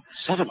Rome?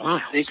 7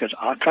 miles? Secret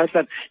archives.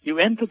 And you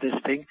enter this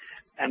thing,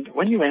 and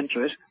when you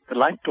enter it, the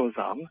light goes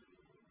on,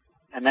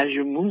 and as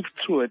you move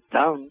through it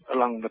down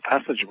along the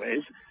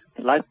passageways,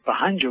 the light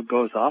behind you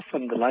goes off,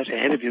 and the light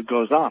ahead of you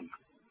goes on.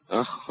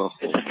 Oh,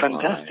 it's a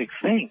fantastic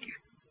thing.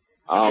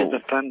 Oh. It's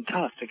a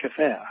fantastic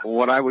affair.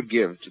 What I would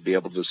give to be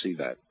able to see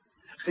that.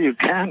 You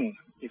can.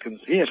 You can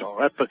see it all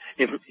right, but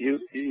if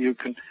you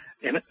can,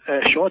 in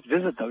a short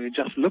visit though, you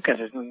just look at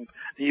it and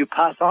you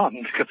pass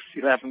on because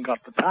you haven't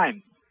got the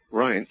time.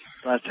 Right.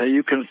 But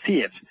you can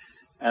see it.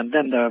 And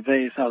then there are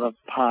various other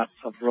parts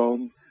of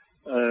Rome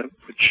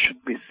which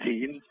should be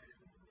seen.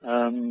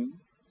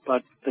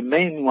 But the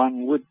main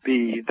one would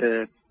be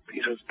the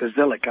Peter's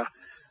Basilica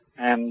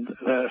and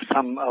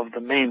some of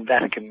the main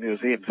Vatican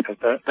museums, because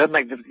they're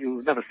magnificent.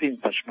 You've never seen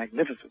such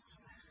magnificence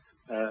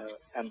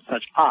and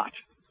such art.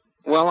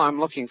 Well, I'm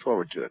looking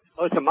forward to it.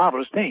 Oh, it's a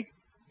marvelous thing.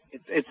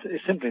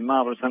 It's simply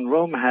marvelous. And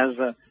Rome has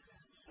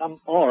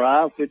some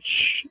aura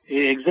which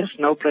exists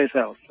no place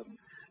else.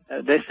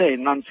 They say,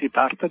 non si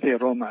parte di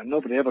Roma.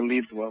 Nobody ever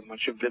leaves Rome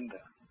once you've been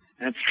there.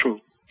 And it's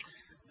true.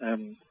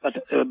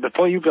 But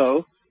before you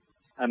go,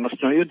 I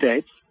must know your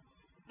dates.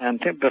 And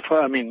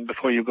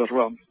before you go to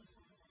Rome.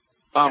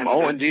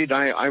 Indeed,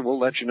 I will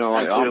let you know.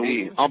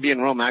 I'll be in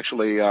Rome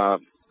actually. I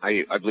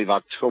believe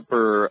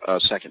October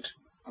 2nd.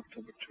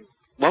 October 2.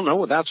 Well,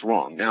 no, that's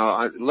wrong.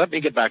 Now, let me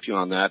get back to you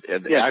on that.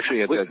 Yes,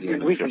 actually,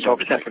 we can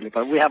talk separately,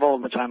 but we have all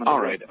the time. All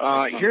right.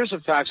 Here's the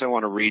facts I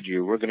want to read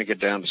you. We're going to get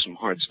down to some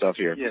hard stuff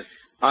here. Yes.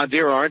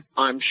 Dear Art,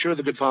 I'm sure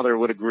the good father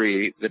would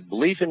agree that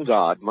belief in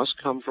God must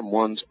come from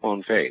one's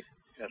own faith.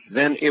 Yes.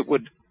 Then it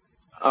would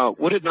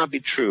it not be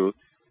true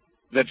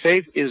that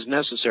faith is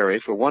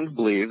necessary for one to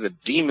believe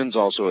that demons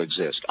also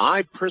exist?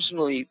 I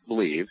personally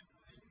believe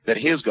that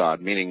his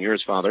God, meaning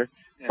yours, Father,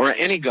 yes, or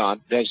any God,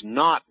 does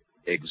not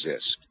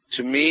exist.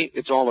 To me,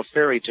 it's all a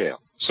fairy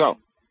tale. So,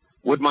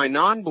 would my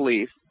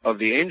non-belief of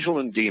the angel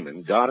and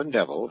demon, God and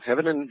devil,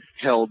 heaven and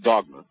hell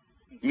dogma,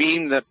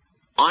 mean that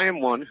I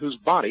am one whose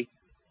body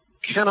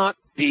cannot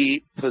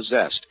be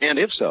possessed? And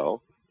if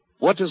so,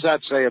 what does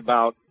that say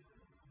about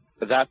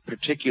that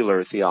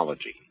particular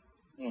theology?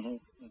 Mm-hmm.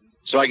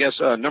 So I guess,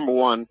 number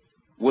one,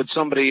 would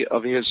somebody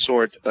of his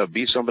sort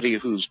be somebody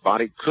whose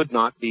body could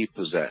not be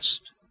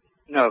possessed?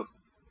 No,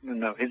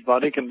 his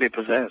body can be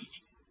possessed.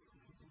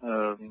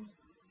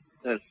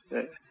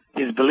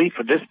 His belief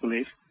or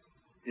disbelief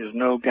is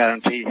no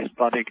guarantee his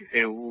body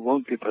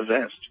won't be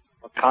possessed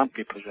or can't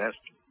be possessed.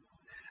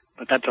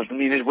 But that doesn't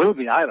mean it will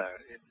be either.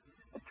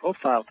 The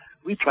profile,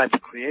 we tried to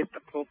create the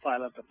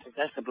profile of the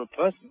possessible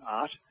person,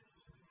 Art.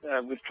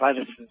 We've tried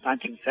it since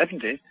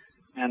 1970,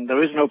 and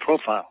there is no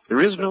profile.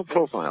 There is no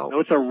profile. No,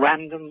 it's a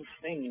random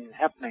thing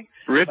happening.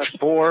 Rich,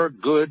 poor,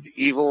 good,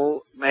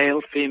 evil.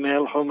 Male,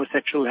 female,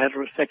 homosexual,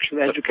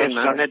 heterosexual, educated,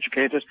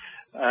 uneducated.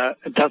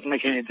 It doesn't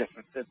make any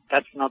difference.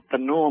 That's not the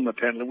norm,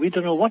 apparently. We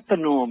don't know what the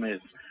norm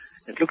is.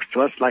 It looks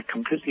to us like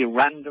completely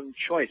random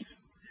choice.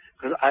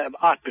 Because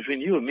Art, between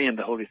you and me and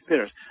the Holy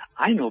Spirit,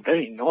 I know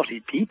very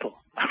naughty people.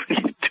 I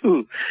really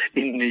do.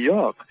 In New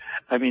York.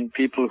 I mean,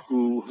 people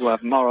who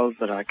have morals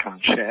that I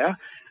can't share.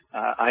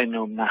 I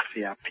know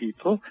mafia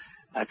people.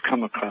 I've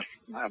come across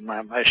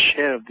my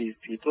share of these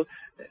people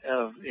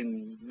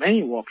in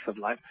many walks of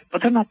life.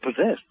 But they're not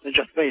possessed. They're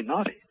just very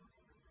naughty.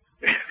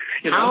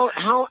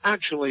 How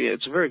actually,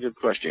 it's a very good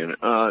question.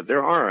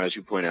 There are, as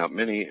you point out,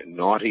 many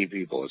naughty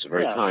people. It's a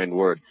very kind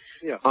word.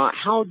 Yeah.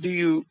 How do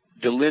you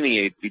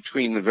delineate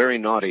between the very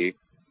naughty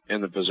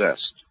and the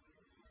possessed?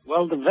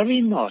 Well, the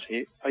very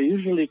naughty are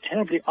usually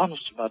terribly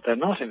honest about their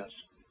naughtiness.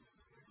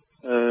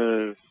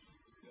 A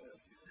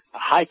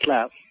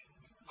high-class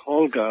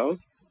call girl,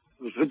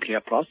 who's simply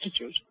a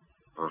prostitute,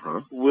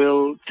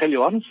 will tell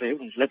you honestly,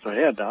 when she lets her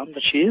hair down,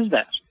 that she is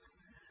that.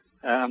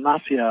 A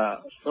mafia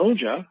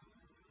soldier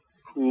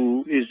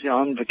who is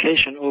on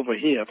vacation over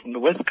here from the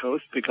West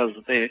Coast because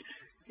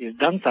he's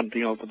done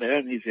something over there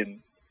and he's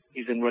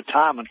in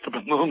retirement for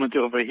the moment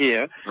over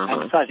here.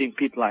 I'm citing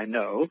people I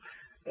know.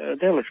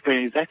 They'll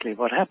explain exactly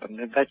what happened.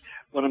 In fact,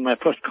 one of my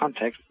first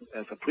contacts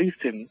as a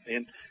priest in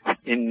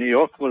New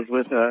York was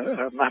with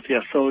a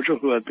mafia soldier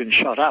who had been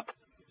shot up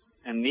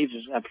and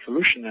needed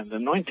absolution and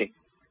anointing.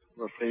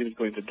 We're afraid he was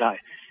going to die.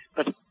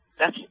 But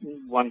that's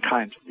one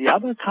kind. The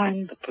other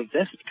kind, the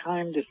possessed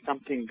kind, is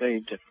something very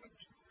different.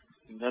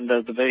 And then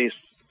there's the various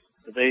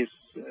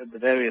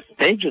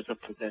stages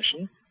of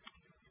possession.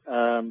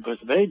 But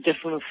it's a very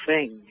different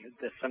thing.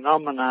 The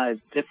phenomena is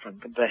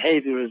different. The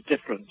behavior is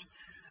different.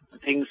 The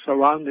things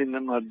surrounding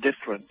them are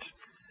different.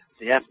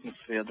 The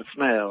atmosphere, the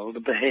smell, the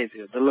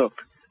behavior, the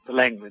look, the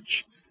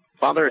language.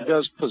 Father,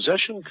 does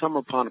possession come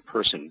upon a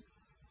person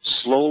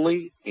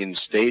slowly, in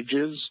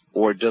stages,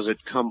 or does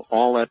it come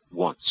all at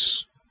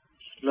once?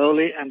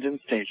 Slowly and in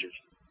stages.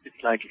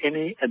 It's like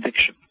any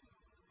addiction.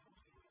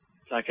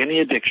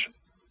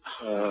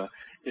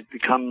 It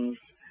becomes,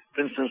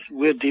 for instance,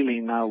 we're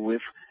dealing now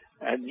with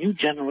a new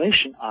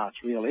generation art,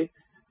 really.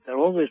 They're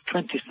always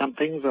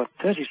 20-somethings or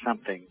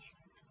 30-somethings.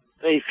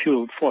 Very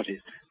few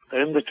 40s.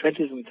 They're in the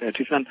 20s and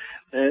 30s, and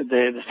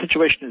the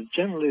situation is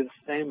generally the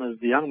same as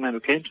the young man who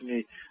came to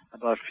me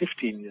about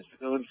 15 years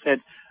ago and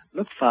said,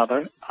 "Look,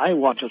 Father, I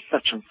wanted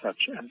such and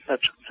such and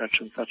such and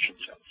such and such and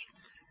such."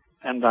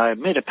 And I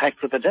made a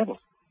pact with the devil.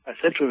 I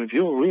said to him, "If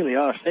you really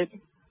are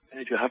Satan,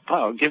 and if you have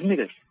power, give me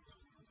this."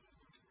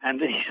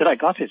 And he said, "I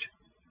got it."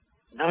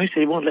 Now he said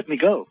he won't let me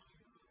go.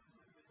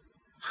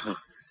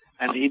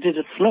 And he did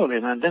it slowly,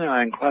 and then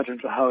I inquired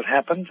into how it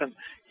happened, and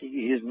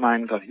his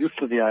mind got used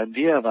to the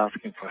idea of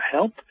asking for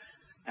help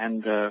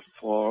and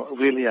for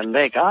really a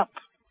leg up.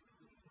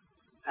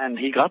 And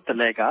he got the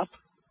leg up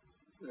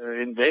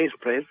in various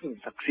places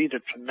and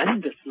succeeded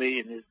tremendously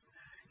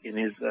in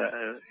his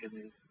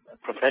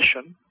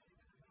profession.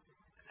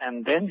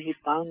 And then he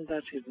found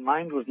that his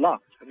mind was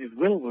locked and his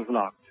will was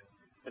locked,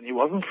 and he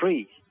wasn't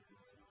free.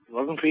 He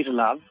wasn't free to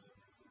love.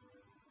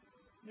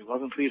 He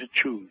wasn't free to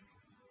choose.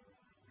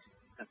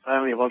 And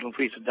finally, he wasn't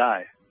free to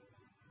die.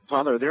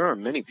 Father, there are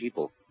many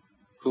people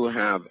who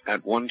have,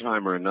 at one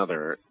time or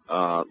another,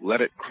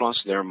 let it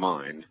cross their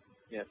mind.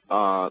 Yes.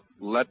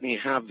 Let me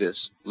have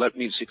this. Let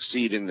me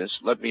succeed in this.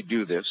 Let me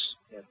do this.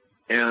 Yes.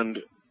 And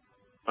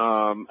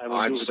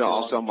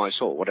I'll sell my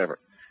soul, whatever.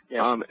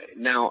 Yes.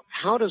 Now,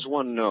 how does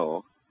one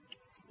know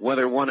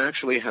whether one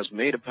actually has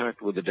made a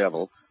pact with the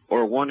devil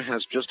or one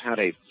has just had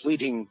a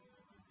fleeting,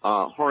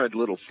 horrid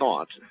little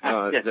thought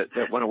yes.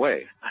 that went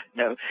away?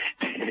 No,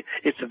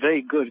 it's a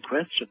very good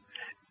question.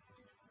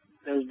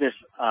 There's this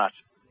art,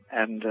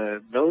 and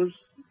those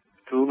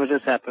to whom it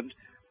has happened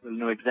will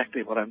know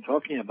exactly what I'm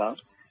talking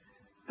about.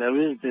 There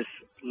is this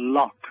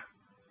lock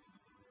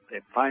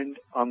they find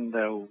on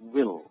their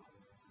will,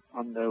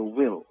 and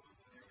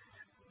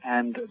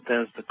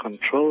there's the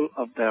control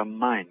of their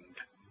mind,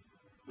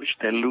 which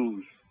they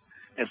lose.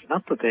 It's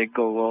not that they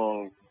go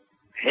all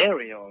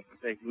hairy or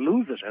that they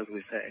lose it, as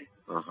we say,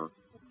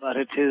 but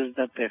it is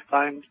that they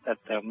find that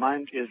their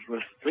mind is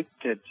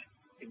restricted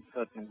in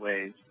certain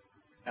ways,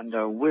 and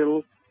their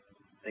will,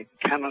 they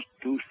cannot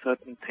do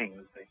certain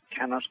things. They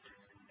cannot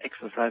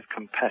exercise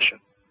compassion.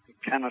 They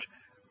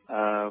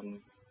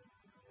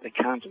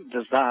can't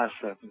desire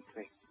certain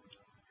things.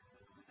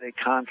 They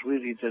can't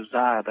really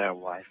desire their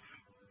wife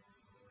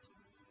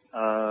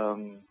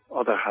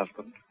or their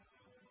husband,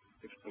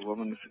 if the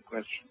woman is in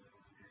question.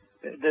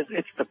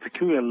 It's the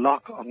peculiar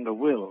lock on the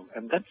will,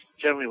 and that's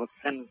generally what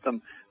sends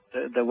them,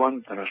 the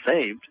ones that are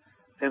saved,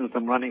 sends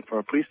them running for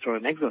a priest or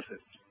an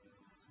exorcist.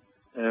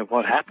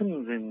 What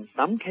happens in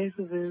some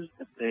cases is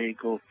that they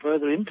go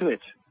further into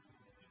it,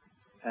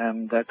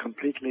 and they're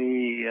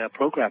completely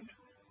programmed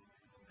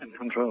and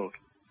controlled.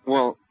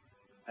 Well,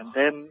 and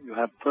then you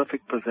have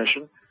perfect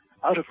possession,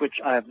 out of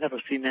which I have never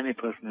seen any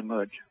person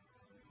emerge.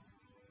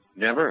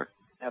 Never?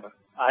 Never.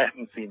 I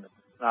haven't seen it.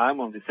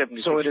 I'm only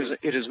 76. So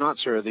it is not,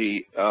 sir,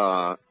 the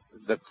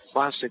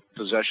classic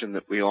possession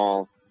that we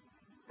all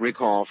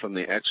recall from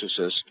The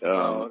Exorcist.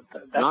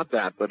 Not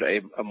that, but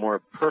a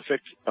more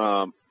perfect...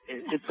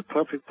 It's a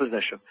perfect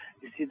possession.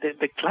 You see,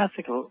 the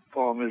classical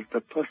form is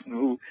the person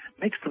who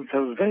makes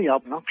themselves very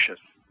obnoxious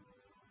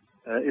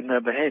in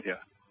their behavior.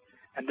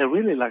 And they're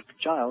really like the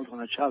child. When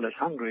a child is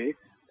hungry,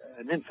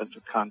 an infant who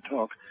can't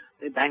talk,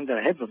 they bang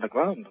their heads on the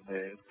ground.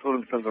 They throw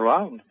themselves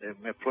around. They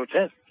may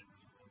protest.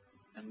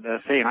 And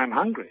they're saying, I'm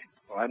hungry,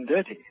 or I'm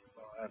dirty,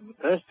 or I'm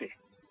thirsty.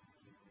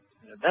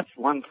 That's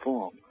one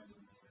form.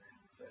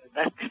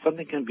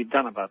 Something can be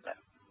done about that.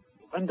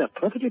 When they're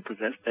perfectly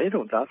possessed, they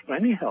don't ask for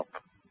any help.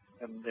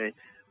 And they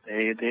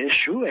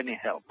eschew any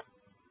help.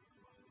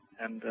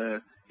 And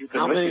you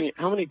can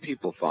how many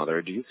people,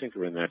 Father, do you think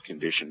are in that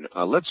condition?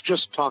 Let's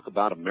just talk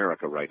about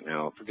America right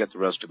now. Forget the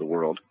rest of the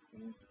world.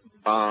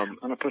 On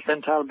a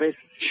percentile basis?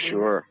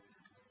 Sure.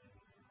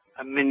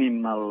 A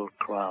minimal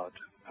crowd,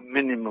 a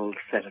minimal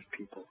set of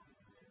people.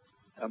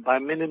 By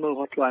minimal,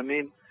 what do I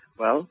mean?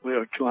 Well, we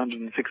are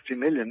 260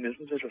 million,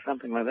 isn't it, or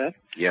something like that?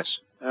 Yes.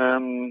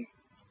 I'm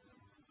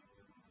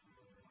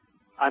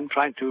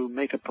trying to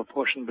make a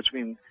proportion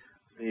between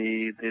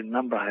the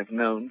number I've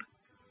known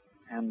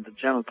and the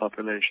general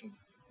population.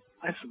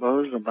 I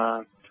suppose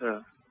about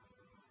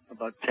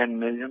 10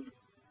 million.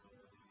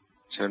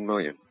 10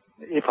 million.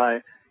 If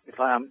I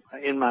am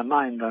in my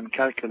mind, I'm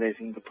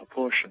calculating the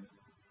proportion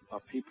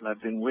of people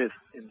I've been with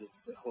in this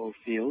whole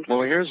field.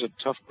 Well, here's a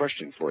tough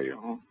question for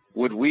you.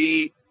 Would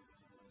we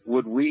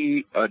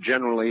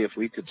generally, if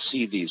we could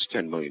see these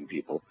 10 million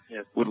people,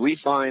 yes, would we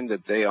find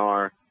that they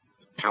are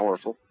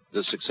powerful,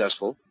 the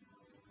successful,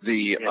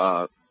 the...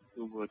 Yes,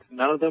 we would.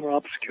 None of them are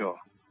obscure.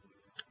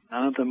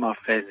 None of them are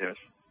failures.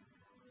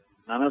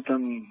 None of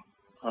them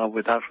are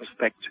without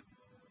respect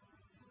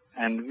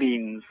and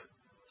means.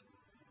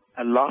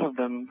 A lot of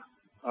them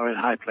are in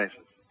high places.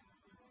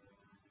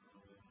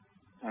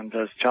 And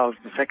as Charles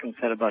II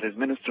said about his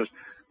ministers,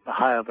 the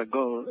higher they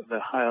go, the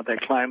higher they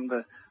climb,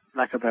 the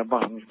blacker their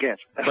bottoms get.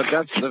 But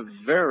that's the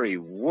very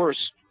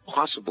worst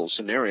possible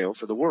scenario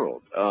for the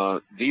world.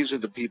 These are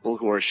the people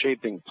who are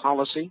shaping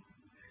policy.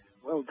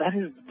 Well, that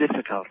is the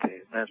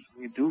difficulty, that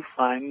we do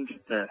find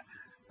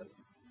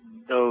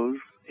those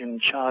in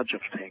charge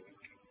of things.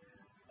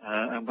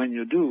 And when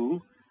you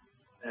do,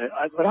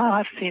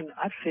 I've seen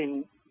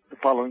the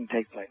following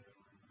take place.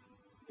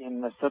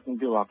 In a certain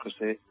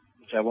bureaucracy,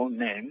 which I won't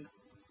name,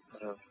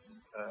 but a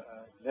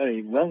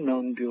very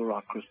well-known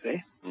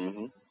bureaucracy,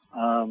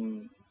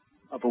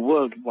 of a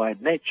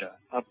worldwide nature,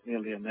 not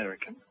merely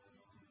American.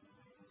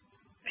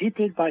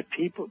 People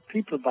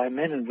by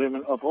men and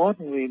women of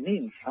ordinary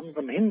means, some of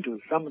them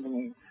Hindus, some of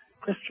them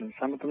Christians,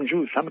 some of them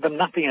Jews, some of them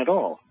nothing at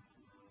all.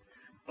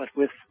 but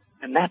with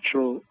a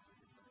natural,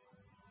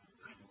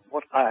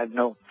 what I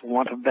know, for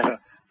want of a better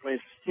phrase,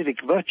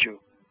 civic virtue.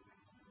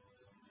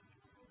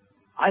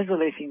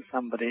 Isolating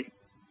somebody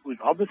who is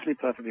obviously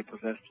perfectly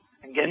possessed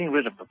and getting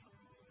rid of them.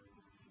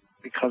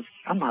 Because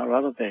somehow or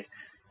other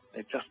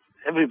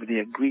everybody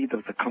agreed, there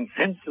was a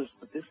consensus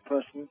that this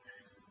person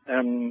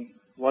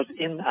was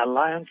in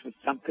alliance with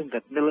something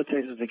that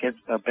militated against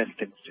their best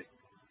instinct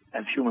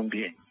as human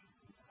beings.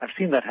 I've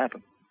seen that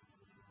happen.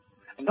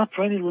 And not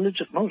for any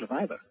religious motive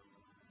either.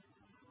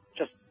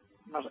 Just,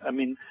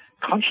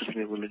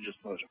 consciously religious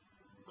motive.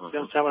 Do you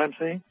understand what I'm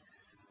saying?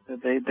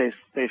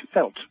 They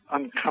felt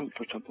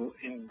uncomfortable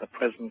in the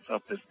presence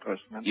of this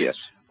person. And yes.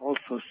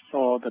 Also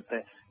saw that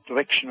the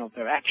direction of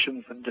their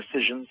actions and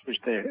decisions,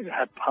 which they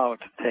had power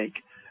to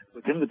take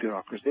within the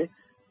bureaucracy,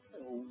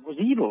 was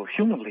evil,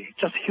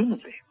 just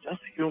humanly.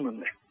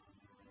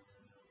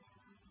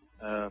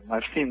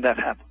 I've seen that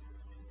happen.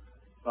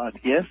 But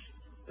yes,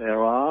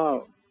 there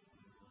are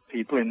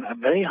people in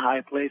very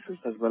high places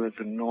as well as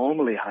in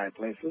normally high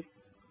places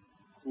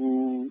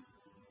who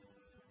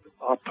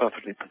are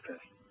perfectly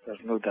possessed.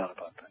 There's no doubt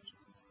about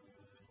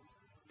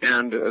that.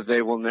 And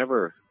they will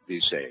never be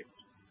saved.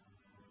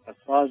 As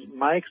far as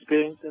my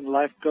experience in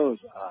life goes,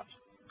 Art,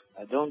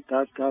 I don't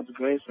doubt God's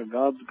grace or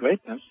God's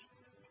greatness,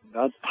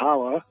 God's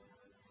power,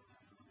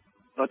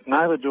 but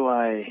neither do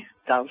I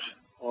doubt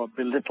or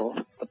belittle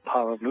the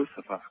power of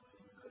Lucifer.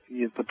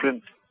 He is the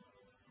prince.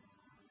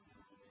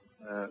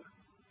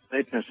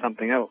 Satan is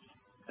something else.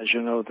 As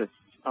you know, that's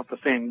not the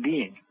same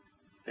being.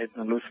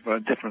 Satan and Lucifer are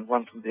different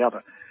one from the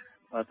other.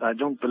 But I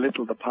don't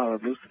belittle the power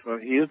of Lucifer.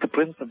 He is the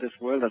prince of this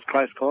world, as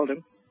Christ called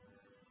him.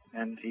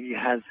 And he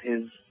has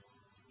his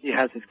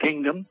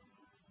kingdom.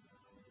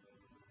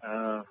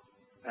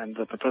 And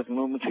at the present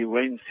moment, he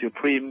reigns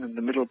supreme in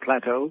the middle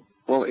plateau.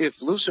 Well, if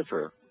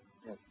Lucifer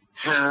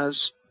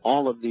has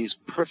all of these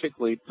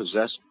perfectly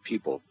possessed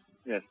people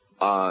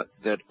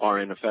that are,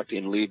 in effect,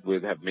 in league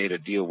with, have made a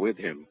deal with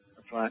him,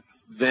 that's right,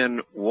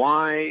 then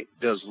why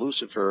does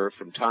Lucifer,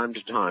 from time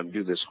to time,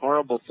 do this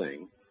horrible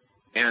thing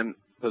and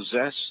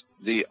possess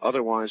the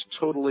otherwise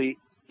totally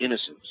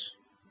innocents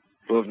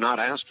who have not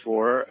asked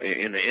for,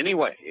 in any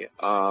way,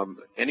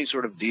 any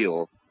sort of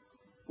deal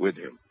with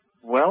him?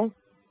 Well,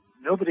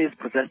 nobody is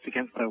possessed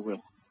against their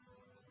will.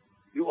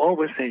 You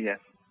always say yes.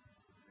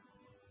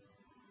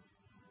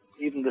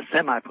 Even the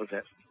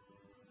semi-possessed,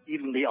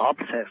 even the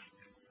obsessed,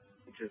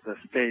 which is the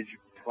stage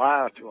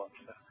prior to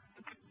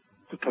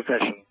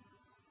possession,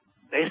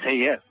 they say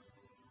yes.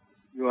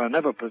 You are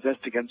never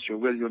possessed against your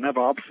will. You're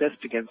never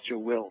obsessed against your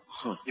will.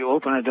 You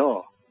open a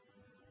door.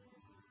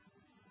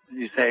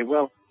 And you say,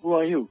 well, who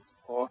are you?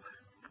 Or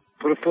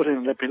put a foot in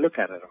and let me look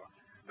at it.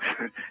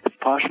 Or it's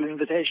partial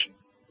invitation.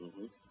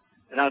 Mm-hmm.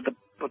 Now,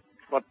 but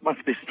what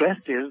must be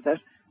stressed is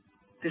that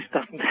this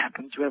doesn't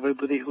happen to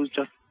everybody who's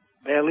just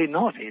barely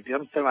naughty. Do you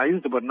understand? I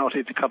use the word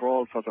naughty to cover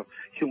all sorts of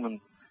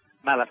human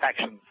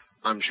malefactions.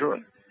 I'm sure.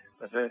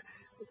 But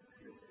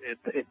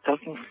it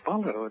doesn't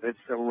follow. It's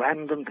a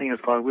random thing as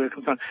far as we're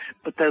concerned.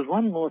 But there's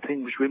one more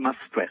thing which we must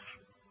stress.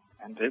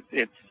 And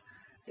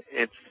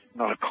it's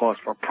not a cause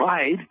for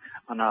pride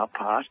on our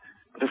part,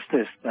 but it's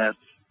this, that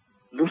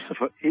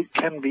Lucifer, it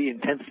can be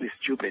intensely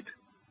stupid,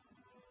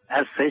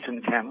 as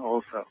Satan can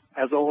also,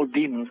 as all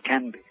demons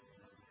can be.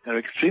 They're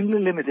extremely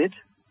limited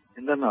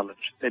in their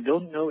knowledge. They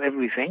don't know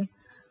everything.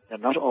 They're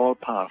not all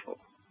powerful.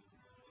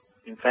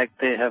 In fact,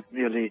 they have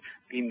merely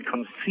been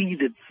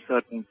conceded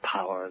certain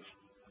powers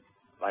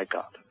by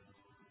God.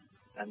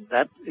 And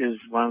that is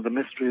one of the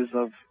mysteries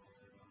of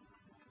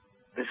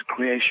this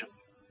creation,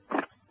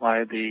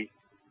 why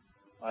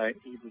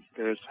evil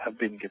spirits have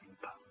been given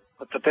power.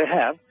 But that they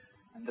have,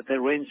 and that they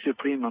reign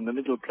supreme on the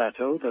middle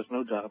plateau, there's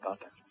no doubt about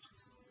that.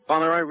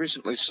 Father, I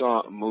recently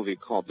saw a movie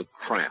called The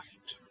Craft.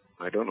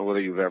 I don't know whether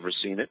you've ever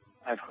seen it.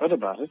 I've heard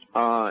about it.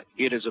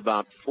 It is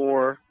about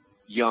 4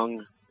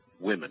 young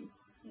women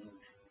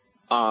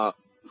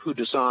who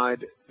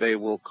decide they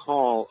will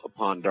call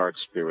upon dark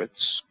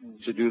spirits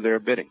to do their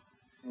bidding.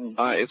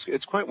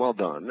 It's quite well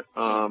done,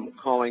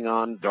 calling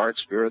on dark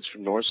spirits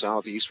from north,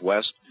 south, east,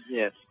 west.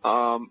 Yes.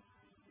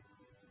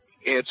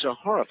 It's a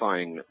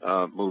horrifying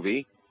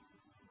movie.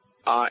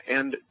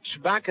 And to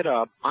back it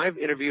up, I've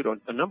interviewed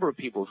a number of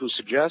people who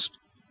suggest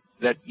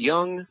that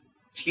young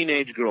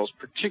teenage girls,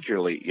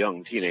 particularly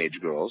young teenage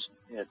girls,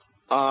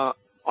 are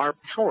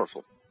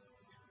powerful.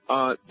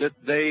 That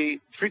they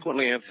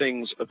frequently have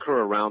things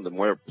occur around them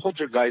where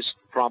poltergeist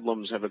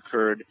problems have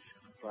occurred.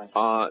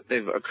 Right.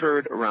 They've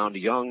occurred around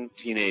young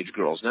teenage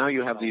girls. Now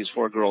you have these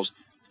 4 girls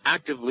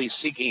actively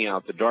seeking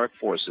out the dark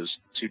forces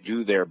to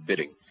do their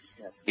bidding.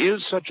 Yes.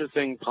 Is such a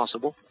thing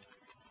possible?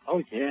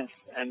 Oh, yes,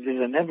 and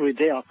it's an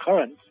everyday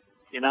occurrence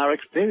in our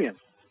experience.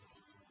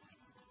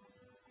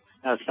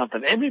 Now, it's not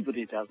that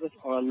everybody does it,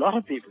 or a lot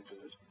of people do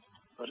it,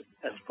 but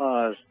as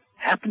far as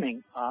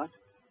happening art,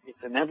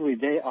 it's an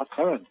everyday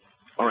occurrence.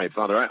 All right,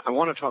 Father, I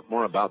want to talk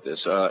more about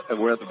this.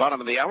 We're at the bottom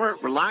of the hour.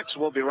 Relax.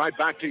 We'll be right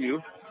back to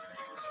you.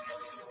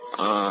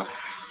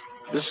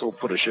 This will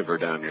put a shiver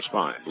down your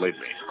spine, believe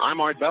me.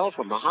 I'm Art Bell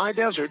from the high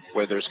desert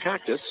where there's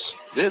cactus.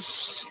 This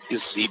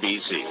is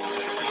CBC.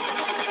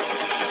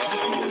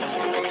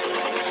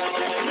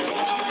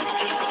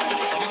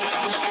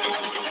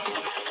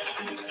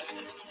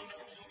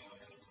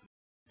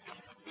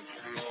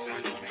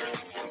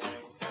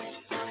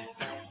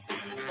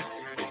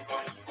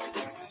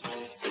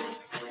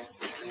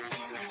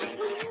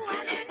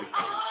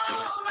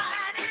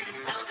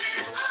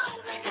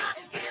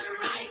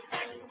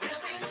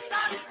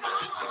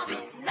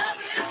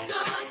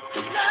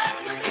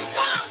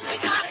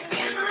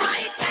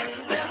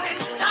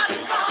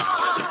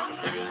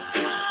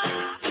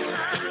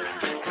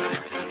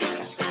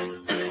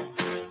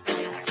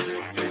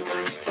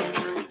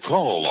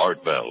 Call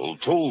Art Bell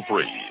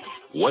toll-free,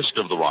 west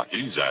of the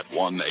Rockies at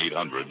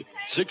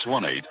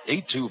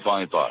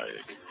 1-800-618-8255.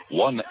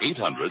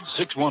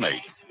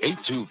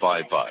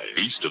 1-800-618-8255.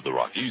 East of the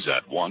Rockies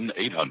at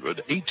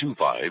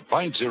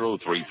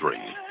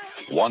 1-800-825-5033.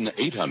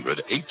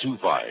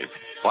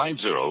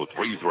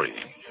 1-800-825-5033.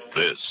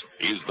 This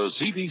is the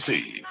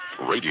CBC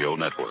Radio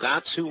Network.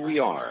 That's who we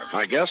are.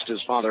 My guest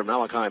is Father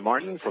Malachi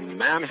Martin from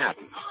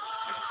Manhattan.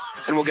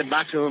 And we'll get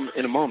back to him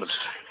in a moment.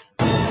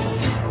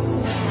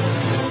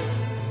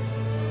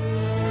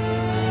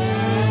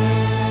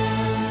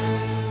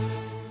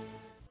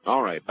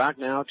 All right, back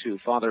now to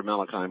Father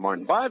Malachi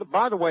Martin.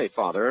 By the way,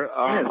 Father,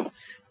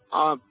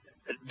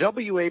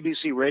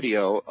 WABC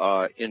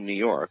Radio in New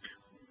York,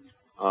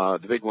 the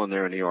big one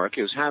there in New York,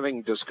 is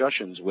having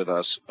discussions with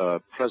us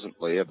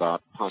presently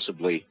about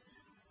possibly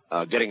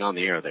getting on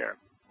the air there,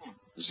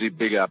 the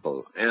Big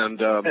Apple. And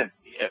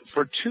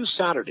for 2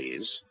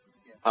 Saturdays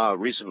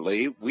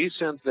recently, we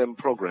sent them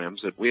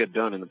programs that we had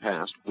done in the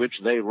past, which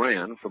they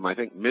ran from, I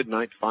think,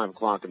 midnight to 5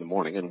 o'clock in the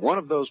morning. And one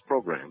of those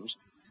programs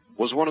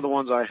was one of the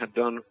ones I had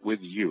done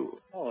with you.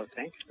 Oh,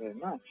 thank you very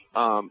much.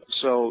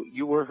 So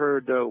you were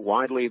heard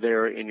widely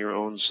there in your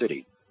own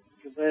city.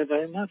 Thank you very,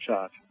 very much,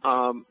 Art.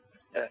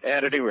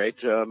 At any rate,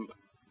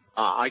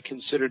 I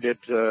considered it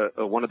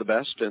one of the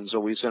best, and so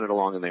we sent it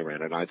along and they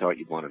ran it, and I thought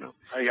you'd want to know.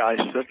 I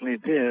certainly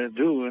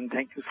do, and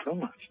thank you so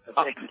much.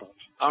 That's excellent.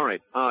 All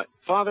right.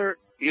 Father,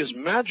 is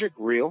magic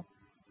real?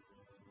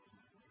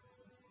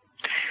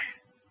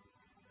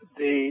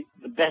 The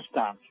best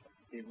answer,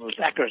 the most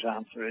accurate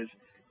answer is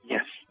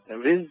yes.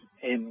 There is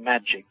a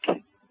magic.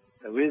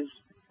 There is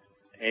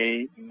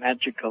a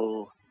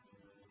magical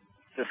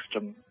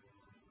system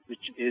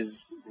which is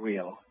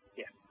real.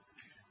 Yes.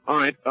 All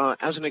right.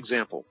 As an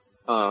example,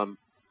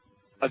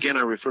 again,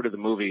 I refer to the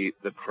movie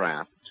The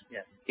Craft.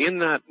 Yes. In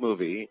that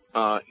movie,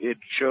 it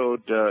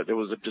showed there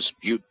was a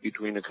dispute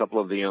between a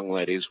couple of the young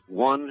ladies.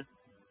 One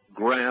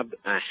grabbed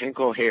a hank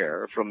of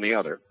hair from the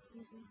other,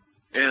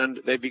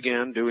 and they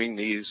began doing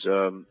these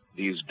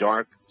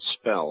dark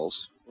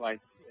spells. Right.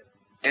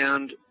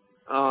 And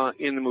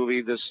in the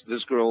movie,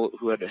 this girl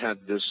who had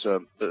this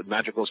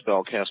magical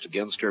spell cast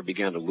against her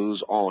began to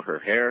lose all her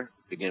hair,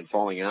 began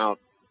falling out.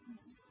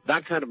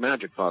 That kind of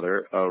magic,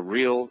 Father,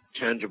 real,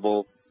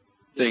 tangible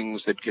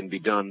things that can be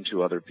done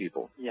to other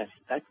people. Yes,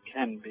 that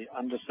can be,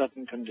 under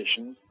certain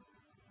conditions,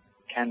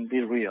 can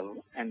be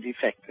real and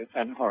effective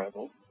and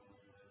horrible.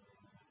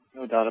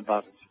 No doubt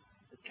about it.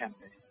 It can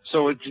be.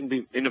 So it can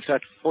be, in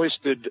effect,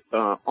 foisted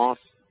off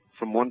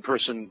from one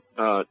person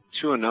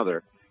to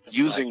another.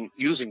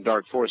 Using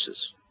dark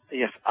forces.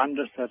 Yes,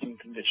 under certain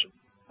conditions.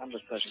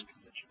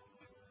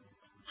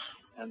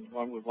 And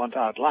one would want to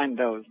outline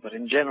those, but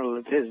in general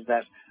it is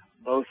that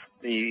both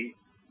the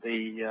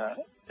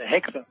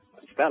hexer, the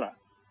speller,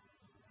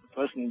 the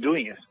person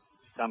doing it,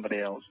 somebody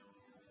else,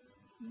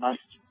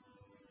 must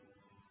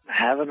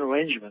have an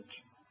arrangement,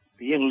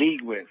 be in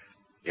league with,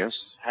 yes,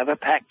 have a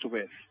pact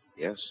with,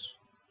 yes,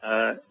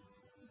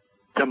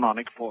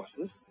 demonic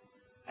forces,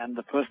 and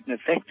the person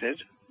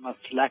affected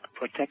must lack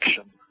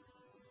protection.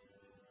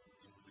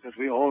 Because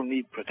we all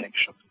need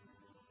protection.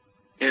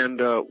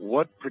 And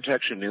what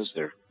protection is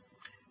there?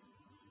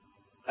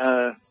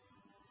 To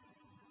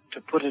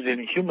put it in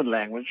human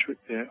language,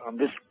 on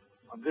this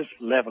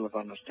level of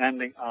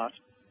understanding, Art,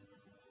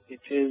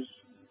 it is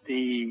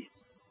the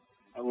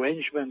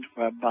arrangement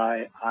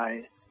whereby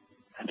I,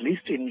 at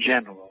least in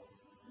general,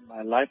 in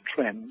my life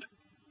trend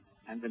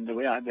and in the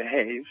way I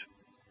behave,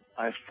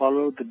 I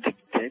follow the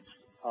dictates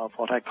of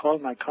what I call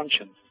my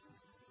conscience,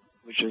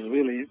 which is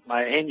really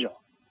my angel.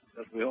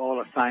 Because we're all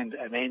assigned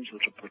an angel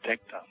to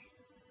protect us.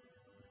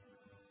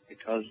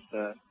 Because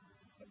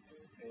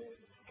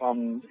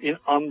on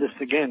this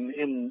again,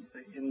 in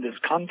this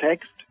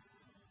context,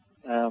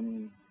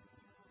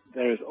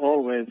 there is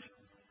always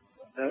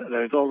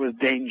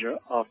danger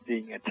of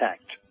being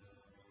attacked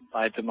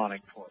by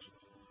demonic forces,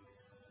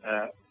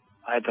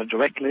 either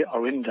directly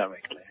or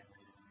indirectly.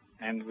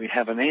 And we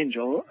have an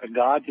angel, a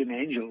guardian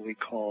angel, we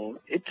call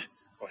it,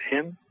 or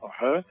him, or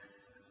her.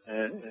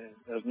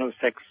 There's no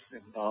sex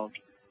involved.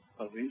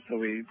 So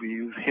we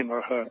use him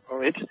or her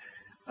or it.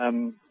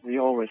 We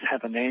always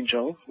have an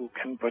angel who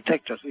can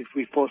protect us. If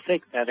we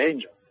forsake that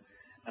angel,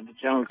 and the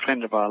general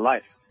trend of our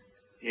life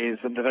is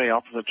in the very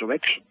opposite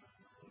direction,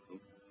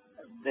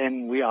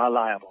 then we are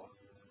liable.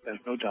 There's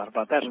no doubt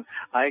about that. And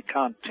I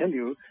can't tell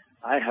you,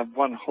 I have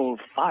one whole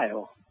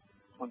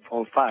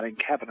filing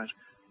cabinet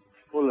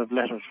full of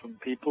letters from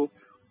people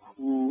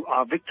who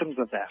are victims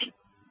of that.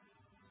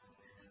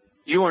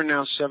 You are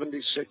now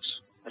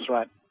 76? That's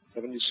right.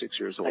 76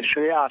 years old.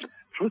 Actually,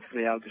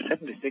 truthfully, I'll be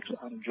 76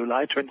 on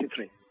July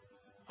 23.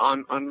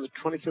 On the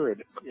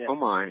 23rd? Yes. Oh,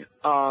 my.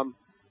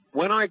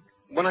 When I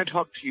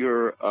talked to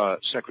your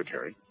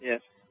secretary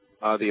yes.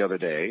 The other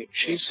day,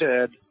 she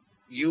said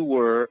you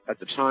were, at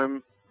the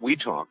time we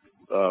talked,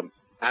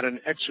 at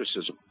an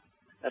exorcism.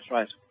 That's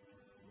right.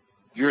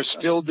 You're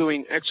still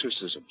doing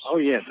exorcisms? Oh,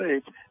 yes.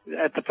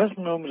 At the present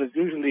moment, it's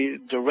usually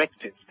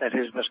directed. That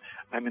is, that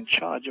I'm in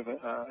charge of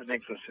an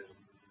exorcism.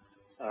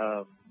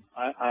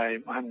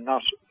 I'm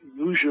not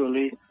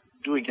usually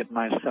doing it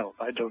myself.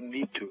 I don't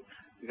need to,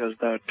 because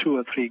there are 2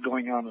 or 3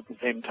 going on at the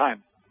same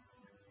time.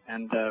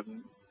 And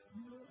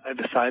I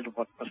decide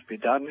what must be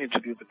done,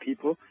 interview the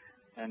people,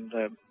 and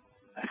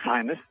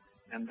assign it,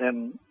 and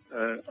then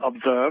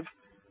observe,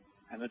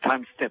 and at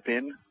times step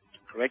in to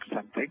correct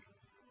something.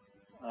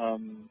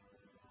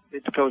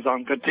 It goes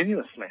on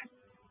continuously,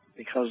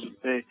 because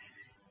they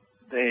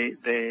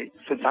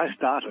since I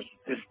started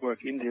this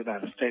work in the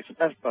United States,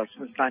 that's about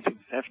since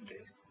 1970,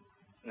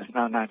 and it's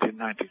now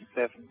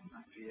 1997,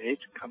 98,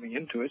 coming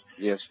into it.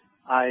 Yes.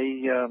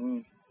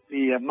 The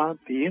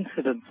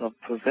incidence of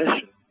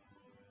possession,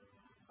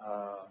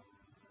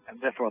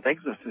 and therefore of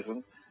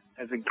exorcism,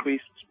 has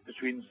increased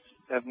between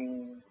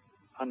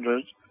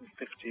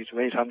 750 to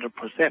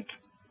 800%.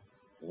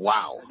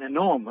 Wow. An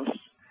enormous,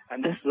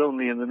 and this is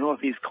only in the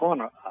northeast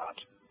corner,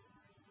 Art.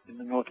 In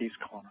the northeast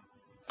corner.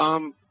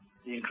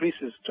 The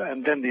increases,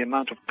 and then the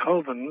amount of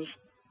covens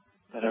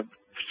that have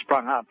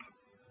sprung up,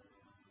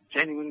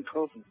 genuine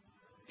covens.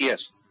 Yes.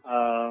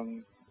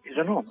 Is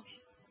enormous.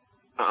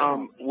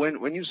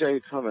 When you say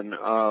coven,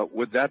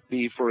 would that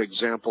be, for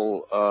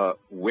example,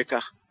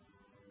 Wicca?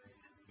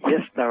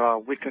 Yes, there are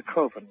Wicca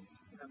covens.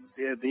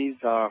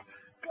 These are,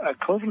 a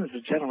coven is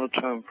a general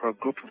term for a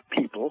group of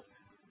people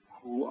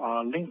who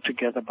are linked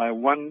together by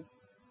one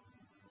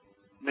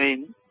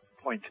main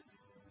point: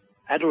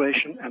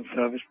 adoration and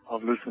service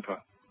of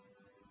Lucifer.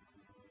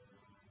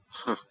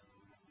 Huh.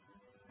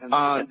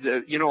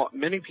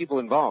 Many people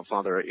involved,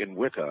 Father, in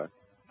Wicca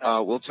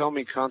will tell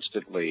me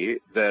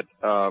constantly that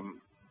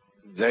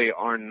they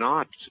are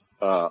not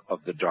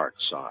of the dark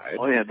side.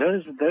 Oh yeah, there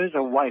is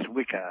a white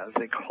Wicca, as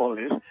they call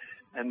it,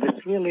 and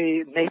it's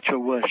really nature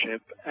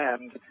worship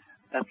and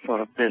that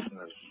sort of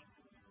business.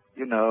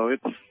 You know,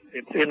 it's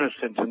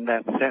innocent in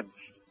that sense.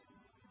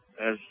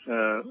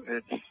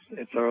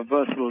 It's a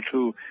reversal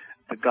to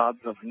the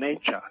gods of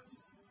nature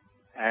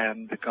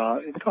and the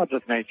gods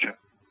of nature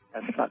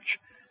as such,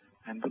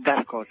 and that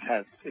of course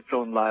has its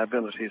own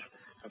liabilities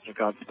as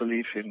regards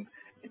belief in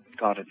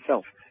God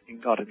itself,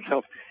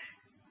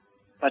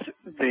 But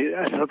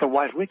the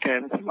white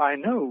Wicca, I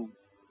know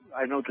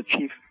the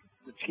chief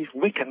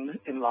Wiccan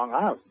in Long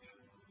Island.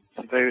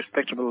 She's a very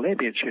respectable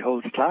lady, and she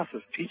holds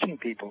classes teaching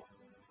people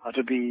how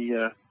to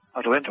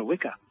enter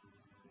Wicca,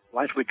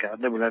 white Wicca.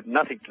 They will have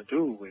nothing to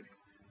do with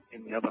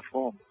any other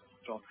form.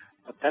 So,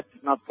 but that's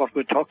not what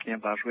we're talking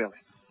about, really.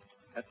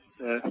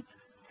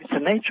 It's a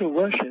nature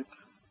worship,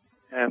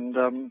 and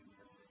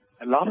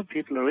a lot of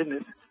people are in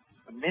it.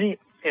 Many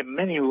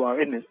who are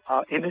in it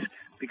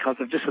because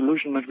of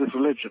disillusionment with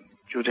religion,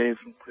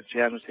 Judaism,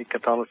 Christianity,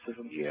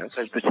 Catholicism, yes.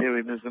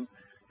 Presbyterianism.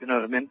 You know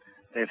what I mean?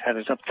 They've had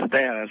it up to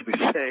there, as we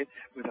say,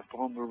 with a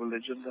form of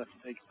religion that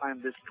they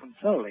find this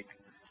consoling.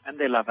 And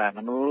they love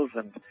animals,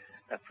 and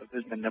that's what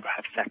they never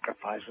have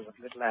sacrifices of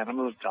little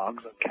animals,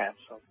 dogs or cats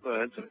or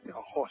birds or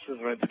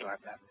horses or anything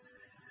like that.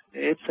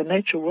 It's a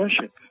nature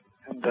worship,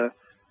 and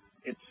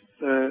you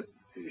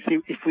see,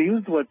 if we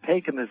use the word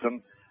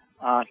paganism,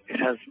 it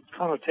has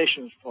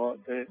connotations for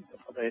the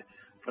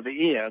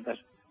ear that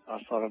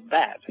are sort of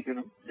bad. You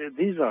know,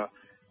 these are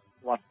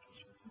what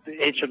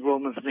the ancient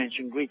Romans and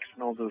ancient Greeks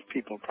and all those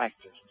people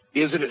practiced.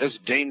 Is it as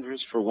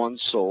dangerous for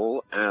one's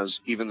soul as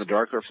even the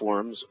darker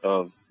forms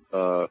of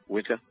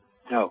Wicca?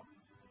 No,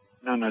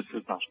 it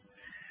is not.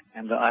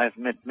 And I've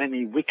met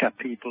many Wicca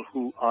people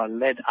who are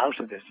led out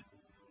of it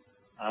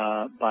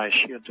by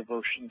sheer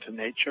devotion to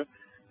nature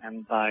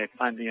and by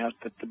finding out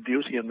that the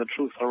beauty and the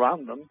truth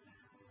around them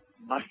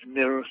must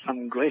mirror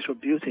some greater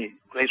beauty,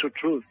 greater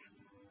truth,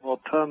 more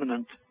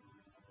permanent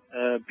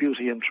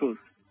beauty and truth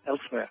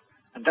elsewhere.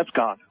 And that's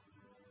God.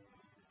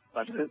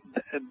 But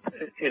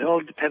it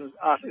all depends.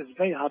 It's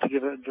very hard to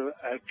give an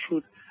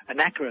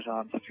accurate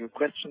answer to your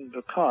question,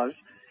 because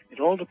it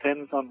all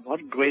depends on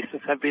what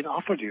graces have been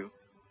offered you.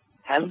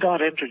 Has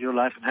God entered your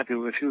life and have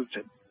you refused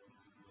Him?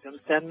 You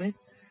understand me?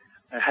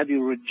 Have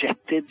you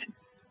rejected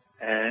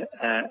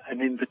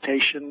an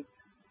invitation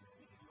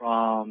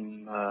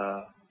from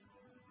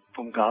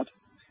God?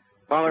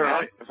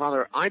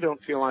 Father, I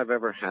don't feel I've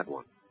ever had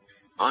one.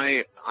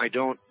 I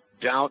don't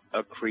doubt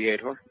a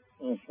creator.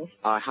 Mm-hmm.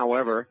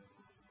 However,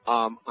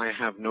 I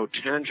have no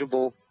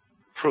tangible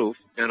proof,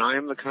 and I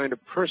am the kind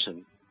of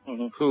person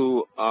mm-hmm.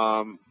 who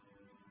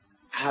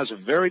has a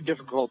very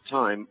difficult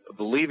time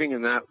believing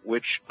in that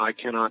which I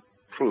cannot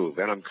prove,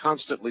 and I'm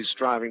constantly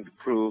striving to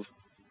prove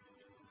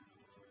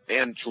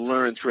and to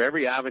learn through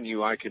every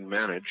avenue I can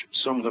manage,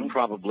 some of them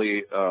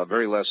probably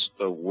very less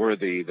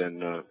worthy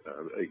than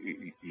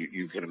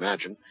you can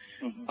imagine.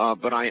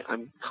 But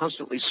I'm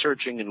constantly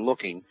searching and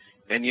looking,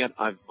 and yet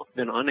I've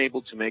been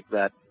unable to make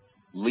that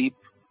leap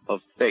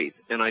of faith.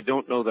 And I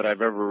don't know that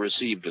I've ever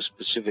received a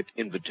specific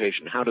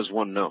invitation. How does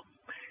one know?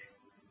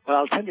 Well,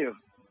 I'll tell you.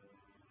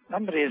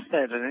 Somebody has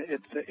said, and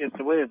it's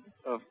a way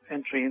of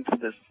entering into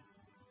this.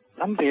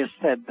 Somebody has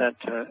said that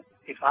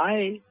if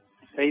I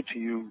say to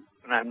you,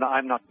 and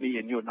I'm not me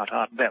and you're not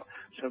Art Bell,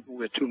 so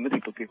we're two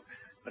mythical people,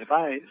 but if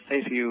I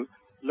say to you,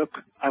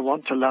 look, I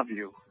want to love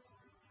you,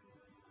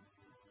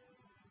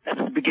 that's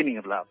the beginning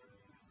of love.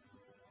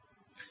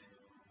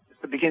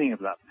 It's the beginning of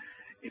love.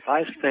 If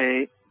I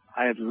say,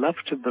 I'd love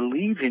to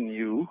believe in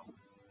you,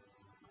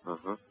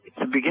 it's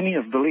the beginning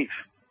of belief.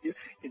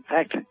 In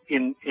fact,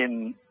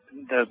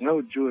 there's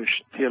no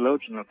Jewish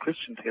theologian or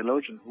Christian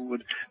theologian who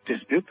would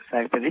dispute the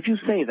fact that if you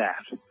say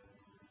that,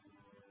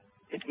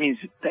 it means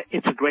that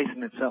it's a grace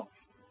in itself.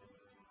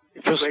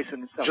 It's a grace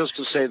in itself. Just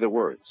to say the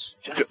words.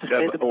 Just to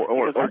say the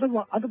words.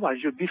 Because otherwise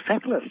you'd be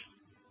feckless.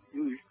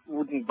 You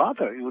wouldn't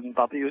bother. You wouldn't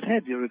bother your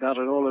head. You regard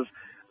it all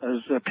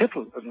as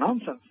piffle, as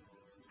nonsense,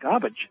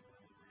 garbage.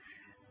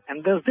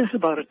 And there's this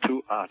about it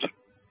too, Art.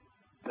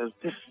 There's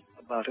this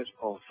about it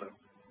also.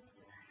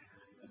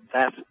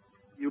 That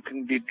you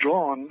can be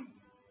drawn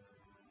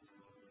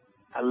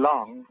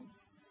along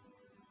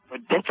for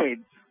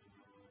decades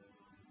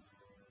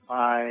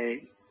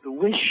by the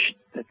wish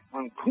that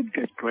one could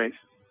get grace,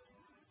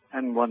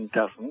 and one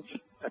doesn't,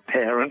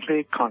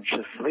 apparently,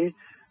 consciously,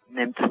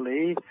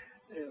 mentally,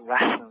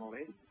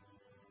 rationally.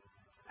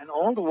 And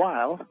all the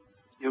while,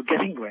 you're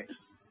getting grace.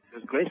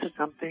 Because grace is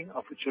something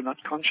of which you're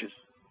not conscious.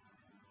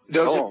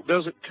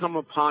 Does it come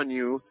upon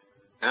you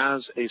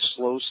as a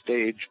slow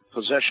stage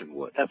possession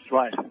would? That's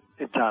right.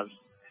 It does.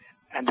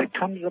 And it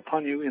comes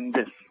upon you in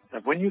this,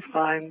 that when you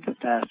find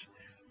that,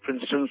 for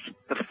instance,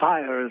 the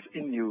fire is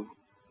in you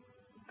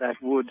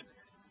that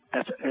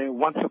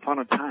once upon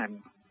a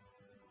time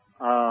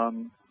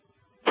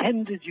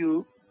tended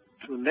you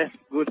to less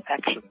good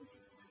actions,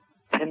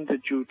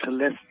 tended you to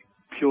less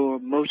pure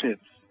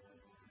motives,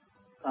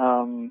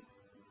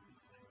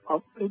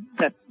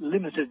 that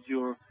limited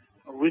your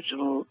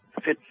original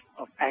fits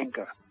of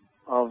anger,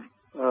 of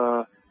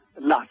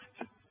lust,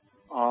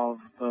 of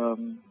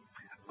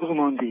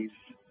gourmandise,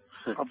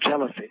 of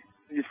jealousy.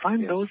 You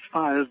find those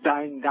fires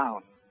dying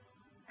down,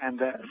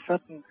 and a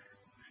certain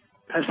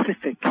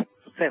pacific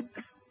sense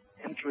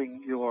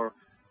entering your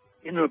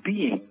inner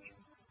being,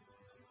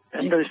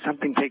 then there is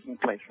something taking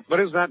place. But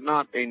is that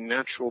not a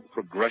natural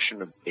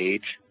progression of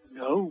age?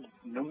 No.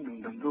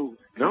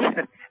 No?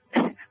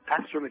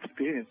 Pastoral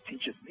experience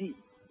teaches me,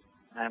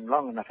 and I'm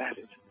long enough at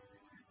it,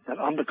 that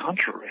on the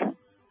contrary,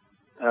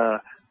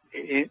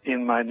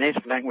 in my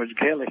native language,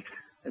 Gaelic,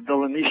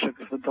 Dolanishak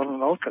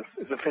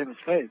is a famous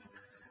phrase.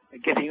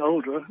 Getting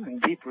older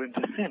and deeper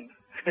into sin.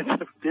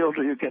 The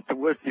older you get, the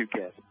worse you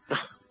get.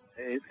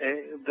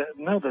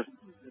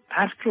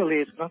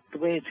 Pastorally, it's not the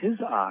way it is,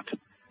 Art.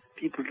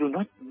 People do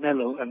not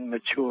mellow and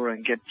mature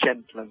and get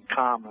gentle and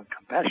calm and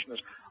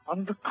compassionate.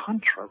 On the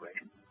contrary,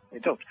 they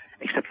don't.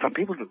 Except some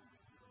people do.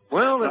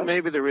 Well, then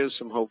maybe there is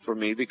some hope for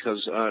me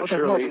because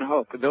surely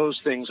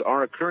those things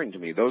are occurring to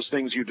me. Those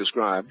things you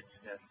described,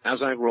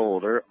 as I grow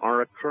older,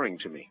 are occurring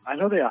to me. I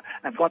know they are.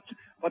 And what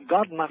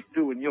God must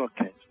do in your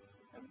case,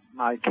 in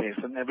my case,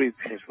 in every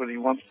case when he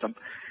wants them,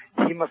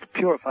 he must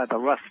purify the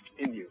rust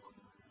in you.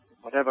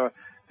 Whatever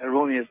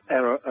erroneous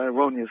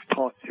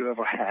thoughts you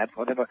ever had,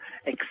 whatever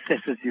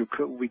excesses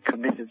we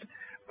committed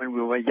when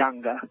we were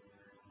younger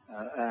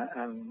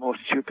and more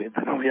stupid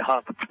than we are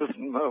at the present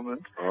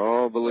moment.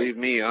 Oh, believe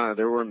me,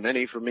 there were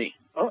many for me.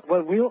 Oh,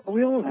 well,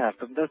 we all have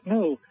them. There's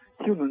no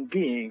human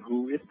being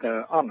who, if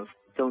they're honest,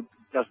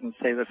 doesn't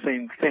say the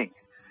same thing.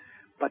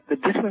 But the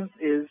difference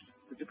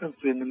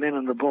between the men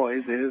and the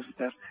boys is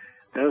that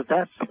there's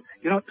that,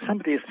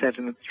 somebody has said,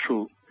 and it's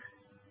true,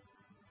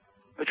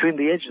 between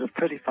the ages of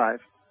 35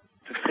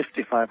 to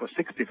 55 or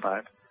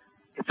 65,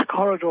 it's a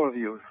corridor of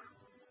youth.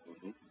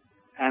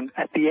 And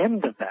at the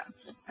end of that,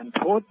 and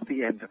towards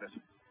the end of it,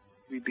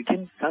 we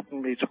begin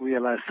suddenly to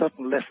realize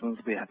certain lessons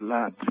we had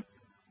learned,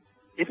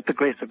 if the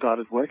grace of God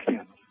is working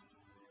on us.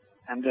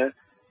 And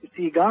you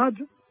see, God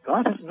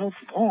has no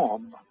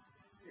form.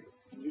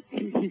 You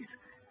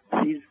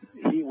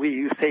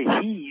say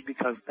he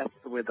because that's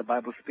the way the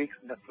Bible speaks,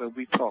 and that's the way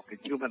we talk in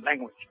human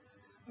language.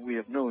 We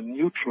have no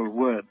neutral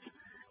words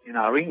in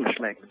our English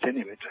language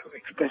anyway to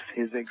express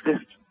his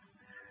existence.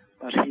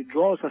 But he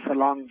draws us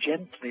along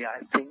gently,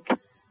 I think,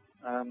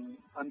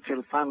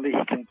 until finally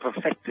he can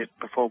perfect it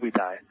before we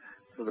die.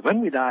 So that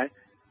when we die,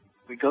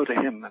 we go to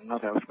him and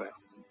not elsewhere.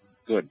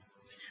 Good.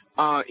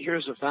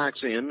 Here's a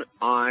fax in.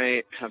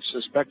 I have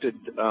suspected,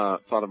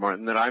 Father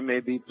Martin, that I may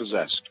be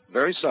possessed,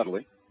 very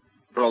subtly,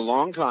 for a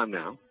long time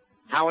now.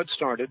 How it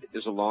started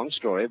is a long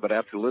story, but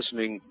after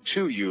listening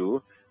to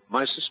you,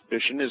 my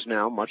suspicion is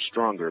now much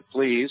stronger.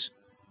 Please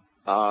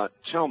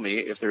tell me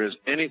if there is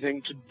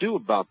anything to do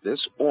about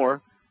this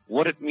or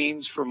what it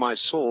means for my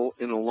soul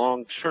in the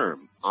long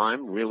term.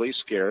 I'm really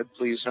scared.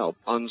 Please help.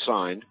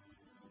 Unsigned,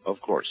 of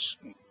course.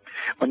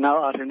 But now,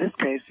 Art, in this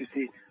case, you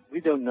see,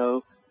 we don't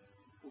know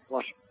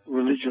what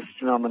religious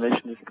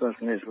denomination this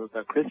person is, whether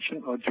they're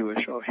Christian or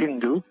Jewish or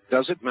Hindu.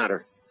 Does it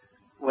matter?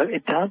 Well,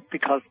 it does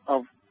because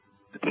of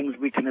the things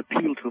we can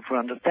appeal to for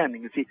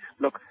understanding. You see,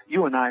 look,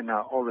 you and I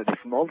now already,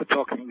 from all the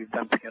talking we've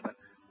done together,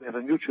 we have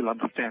a mutual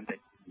understanding.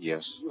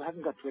 Yes. You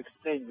haven't got to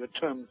explain your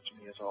terms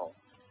to me at all.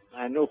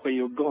 I know where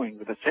you're going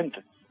with a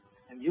sentence,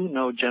 and you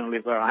know generally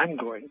where I'm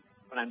going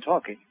when I'm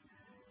talking.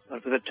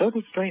 But with a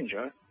total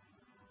stranger,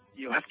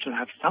 you have to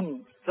have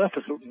some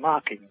surface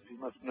markings. You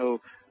must know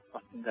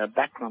what their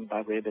background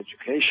by way of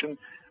education,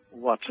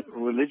 what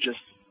religious,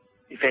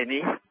 if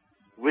any,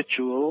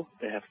 ritual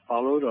they have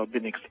followed or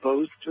been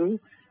exposed to,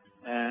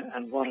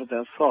 and what are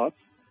their thoughts,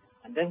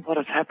 and then what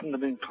has happened to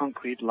them in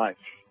concrete life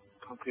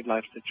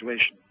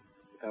situations,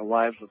 with their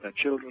wives or their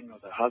children or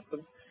their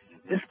husbands.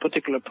 This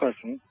particular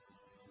person,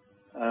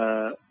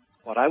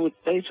 what I would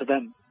say to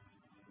them,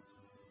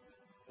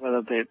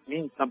 whether they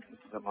mean something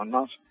to them or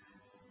not,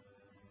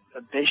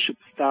 that they should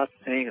start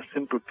saying a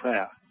simple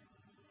prayer.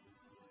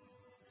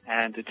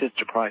 And it is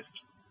to Christ.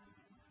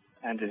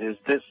 And it is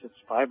this, it's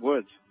 5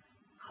 words.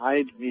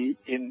 Hide me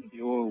in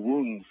your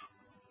wounds.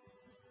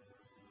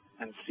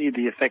 And see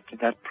the effect of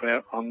that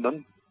prayer on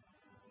them.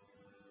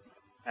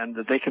 And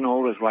that they can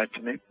always write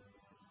to me,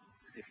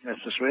 if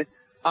necessary.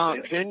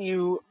 Can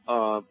you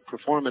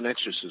perform an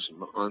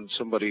exorcism on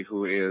somebody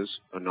who is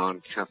a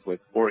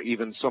non-Catholic or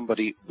even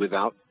somebody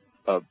without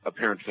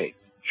apparent faith?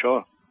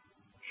 Sure.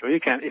 Sure you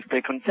can, if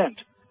they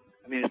consent.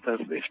 I mean, if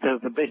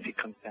there's a basic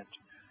consent.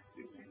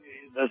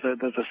 There's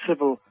a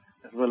civil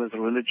as well as a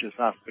religious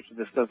aspect of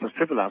this. There's a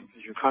civil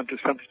aspect. You can't do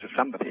something to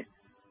somebody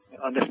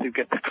unless you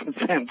get the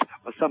consent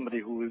of somebody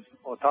who is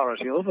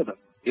authority over them.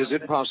 Is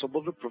it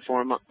possible to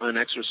perform an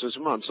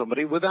exorcism on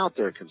somebody without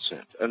their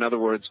consent? In other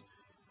words,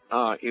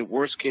 in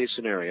worst case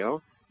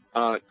scenario,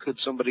 could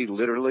somebody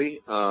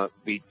literally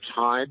be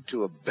tied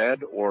to a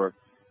bed or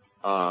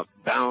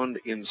bound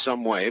in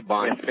some way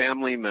by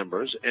family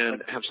members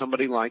and have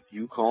somebody like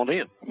you called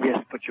in?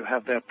 Yes, but you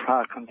have their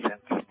prior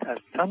consent. At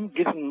some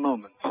given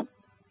moment,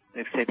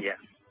 they've said yes.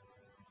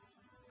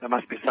 There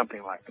must be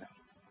something like that.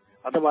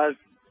 Otherwise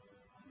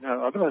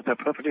they're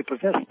perfectly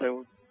possessed.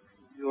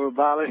 You're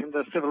violating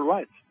their civil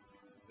rights.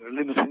 You're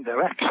limiting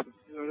their actions.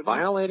 You know what I mean?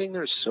 Violating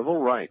their civil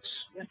rights.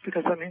 Yes,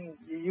 because, I mean,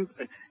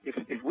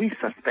 if we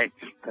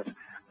suspect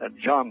that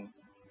John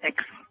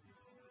X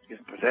is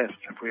possessed,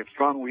 if we have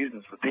strong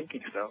reasons for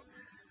thinking so,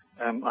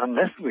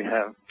 unless we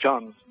have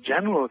John's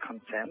general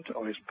consent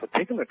or his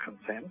particular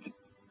consent,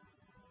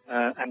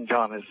 and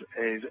John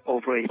is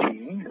over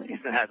 18,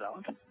 he's an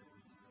adult,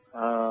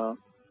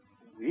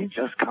 we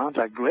just can't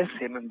aggress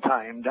him and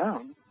tie him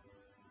down.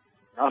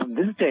 Not in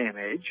this day and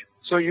age.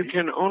 So you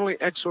can only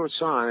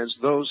exorcise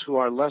those who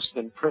are less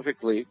than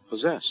perfectly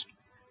possessed.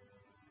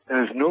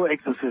 There is no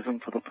exorcism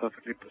for the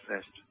perfectly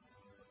possessed.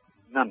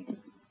 None.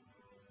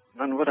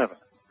 None whatever.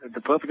 If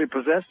they're perfectly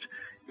possessed,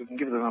 you can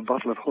give them a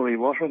bottle of holy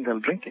water and they'll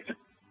drink it.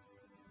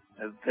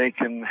 They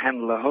can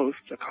handle a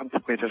host, a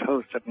consecrated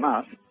host at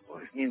Mass, well,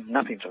 it means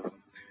nothing to them.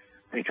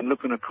 They can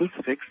look on a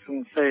crucifix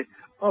and say,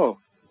 oh,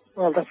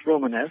 well, that's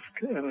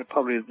Romanesque, and it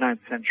probably is 9th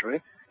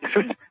century.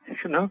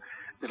 You know,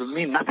 it'll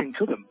mean nothing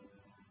to them.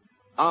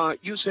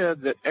 You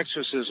said that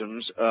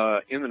exorcisms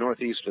in the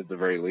Northeast, at the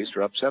very least,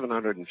 are up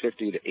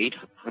 750 to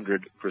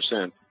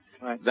 800%.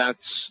 Right.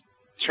 That's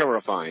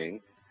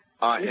terrifying.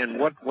 And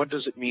what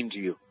does it mean to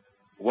you?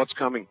 What's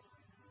coming?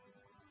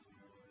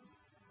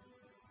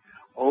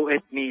 Oh,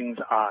 it means,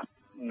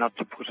 not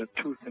to put a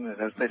tooth in it,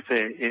 as they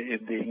say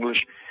in the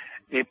English,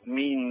 it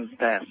means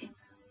that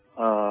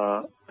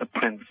the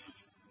prince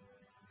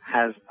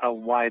has a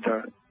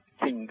wider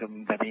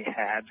kingdom than he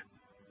had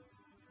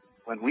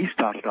when we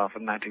started off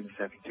in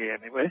 1970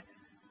 anyway.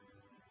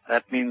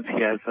 That means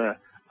he has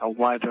a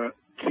wider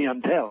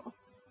clientele.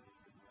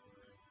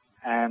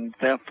 And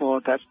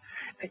therefore that,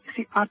 you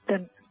see, Art,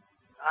 then,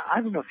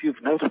 I don't know if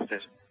you've noticed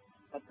it,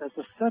 but there's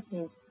a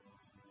certain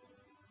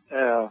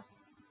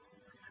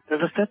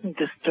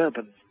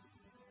disturbance,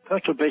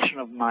 perturbation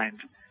of mind,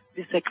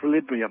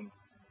 disequilibrium,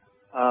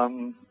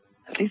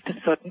 at least a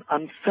certain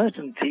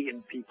uncertainty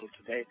in people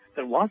today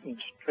that wasn't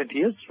 20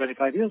 years,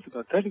 25 years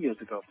ago, 30 years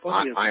ago,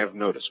 40 years ago. I have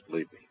noticed,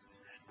 believe me.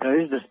 There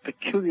is this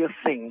peculiar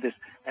thing,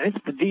 and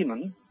it's the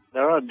demon.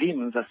 There are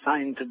demons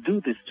assigned to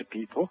do this to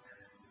people,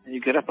 and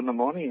you get up in the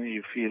morning and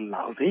you feel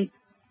lousy,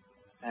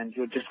 and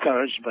you're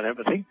discouraged about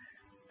everything,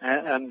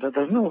 and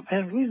there's no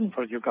apparent reason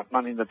for it. You've got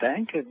money in the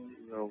bank, and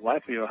your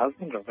wife or your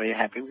husband are very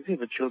happy with you.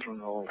 The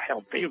children are all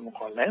healthy, more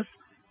or less,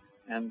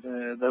 and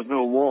there's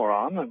no war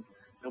on, and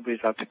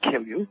nobody's out to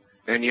kill you.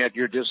 And yet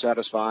you're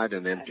dissatisfied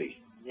and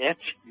empty. And yet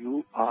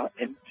you are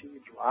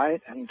empty, dry,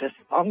 and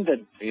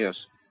despondent.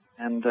 Yes.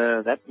 And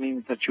that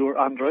means that you're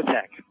under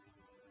attack.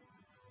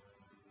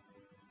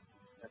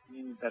 That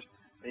means that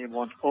they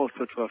want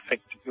also to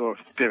affect your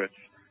spirits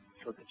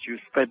so that you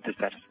spread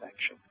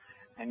dissatisfaction.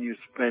 and you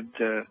spread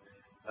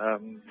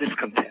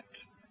discontent,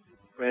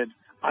 spread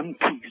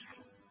unpeace.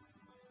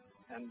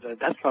 And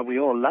that's why we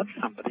all love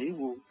somebody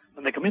who,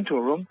 when they come into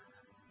a room,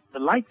 the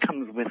light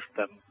comes with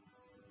them.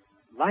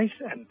 Light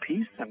and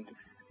peace and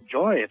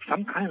joy of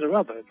some kind or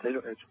other.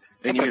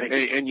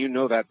 And you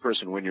know that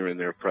person when you're in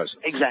their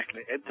presence.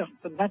 Exactly.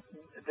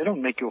 They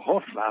don't make you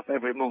horse laugh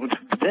every moment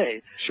of the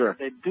day. Sure.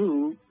 They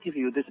do give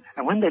you this,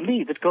 and when they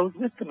leave, it goes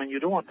with them, and you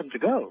don't want them to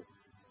go.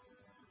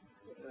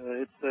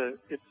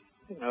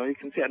 You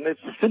can see, and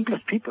it's the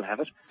simplest people have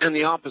it. And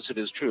the opposite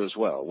is true as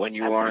well. When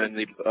you are in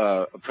the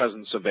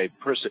presence of a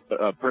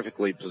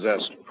perfectly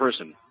possessed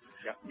person,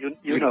 yeah,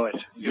 you know it.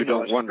 You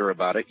don't wonder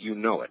about it. You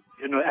know it.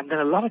 You know, and then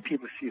a lot of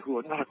people see who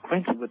are not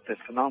acquainted with this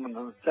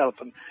phenomenon itself.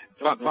 And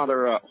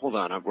Father, hold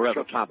on. We're at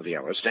the top of the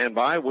hour. Stand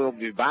by. We'll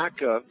be back.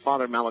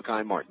 Father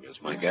Malachi Martin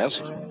is my guest.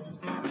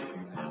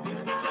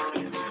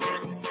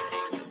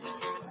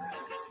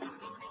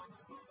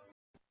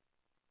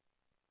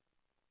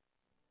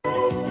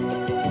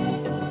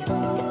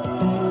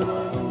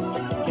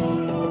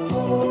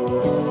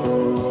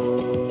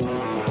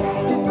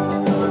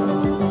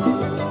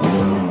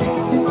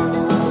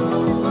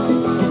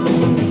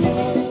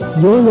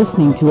 You're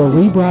listening to a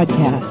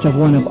rebroadcast of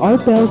one of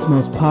Art Bell's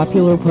most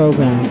popular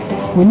programs.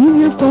 When you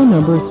hear phone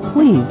numbers,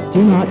 please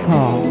do not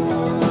call.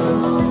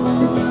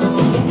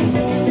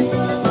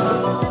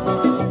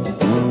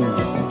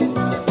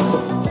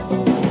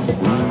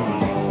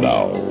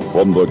 Now,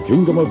 from the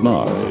Kingdom of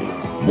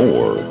Nye,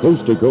 more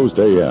Coast to Coast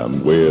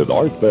AM with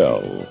Art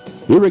Bell.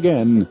 Here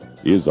again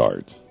is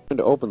Art. I'm going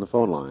to open the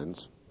phone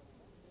lines,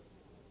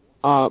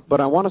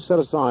 but I want to set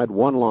aside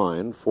one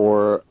line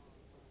for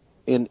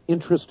an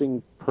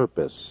interesting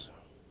purpose.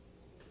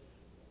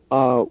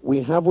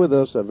 We have with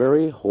us a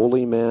very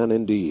holy man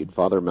indeed,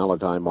 Father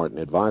Malachi Martin,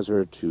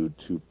 advisor to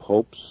two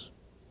popes.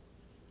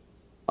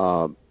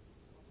 And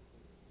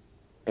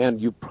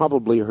you've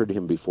probably heard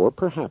him before,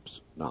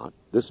 perhaps not.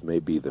 This may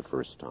be the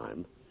first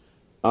time.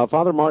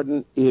 Father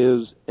Martin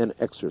is an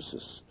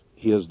exorcist.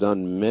 He has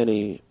done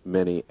many,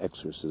 many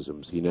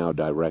exorcisms. He now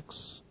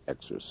directs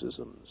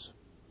exorcisms.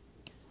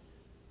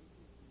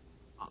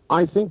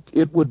 I think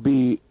it would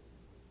be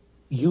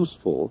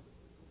useful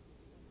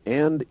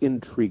and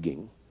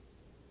intriguing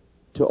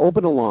to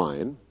open a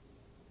line,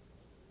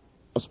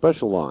 a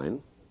special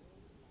line,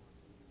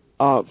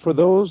 for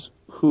those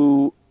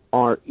who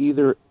are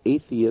either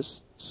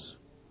atheists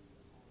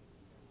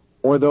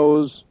or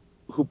those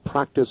who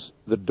practice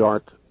the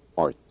dark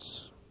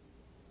arts.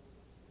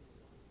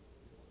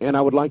 And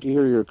I would like to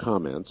hear your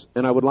comments,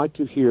 and I would like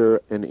to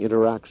hear an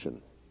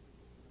interaction.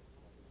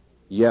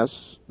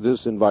 Yes,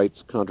 this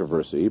invites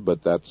controversy,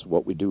 but that's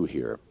what we do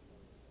here.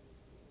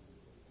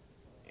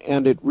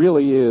 And it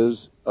really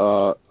is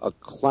a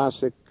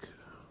classic.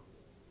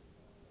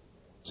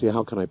 See,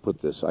 how can I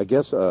put this? I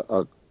guess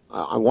I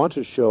want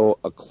to show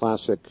a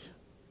classic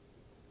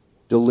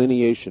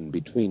delineation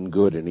between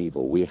good and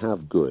evil. We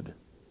have good,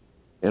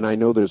 and I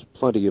know there's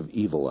plenty of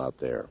evil out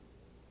there.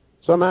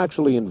 So I'm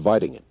actually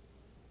inviting it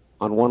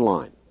on one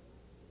line.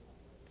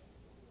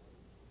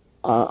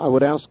 I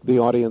would ask the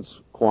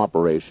audience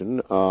cooperation.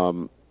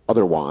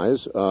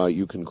 Otherwise,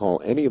 you can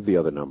call any of the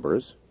other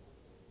numbers.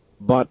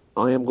 But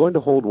I am going to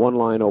hold one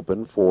line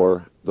open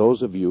for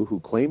those of you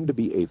who claim to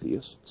be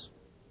atheists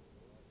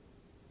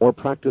or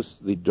practice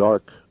the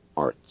dark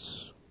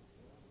arts.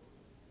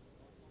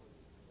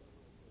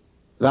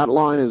 That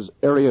line is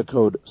area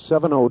code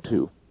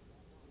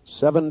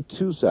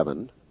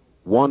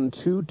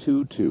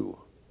 702-727-1222.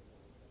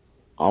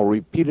 I'll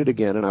repeat it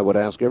again, and I would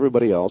ask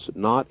everybody else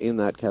not in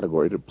that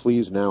category to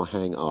please now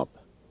hang up.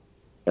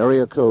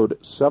 Area code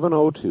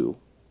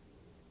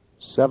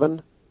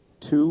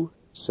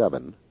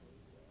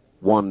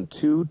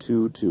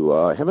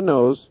 702-727-1222. Heaven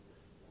knows,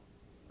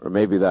 or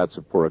maybe that's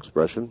a poor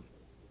expression,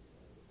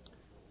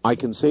 I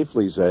can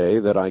safely say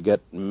that I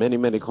get many,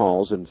 many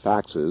calls and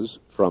faxes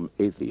from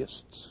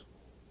atheists.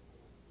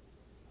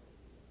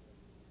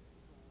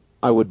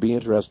 I would be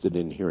interested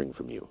in hearing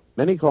from you.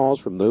 Many calls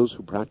from those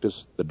who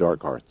practice the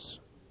dark arts,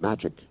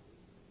 magic,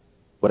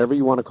 whatever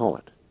you want to call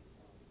it.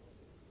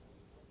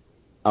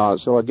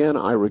 So again,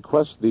 I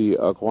request the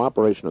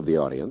cooperation of the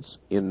audience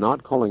in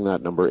not calling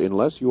that number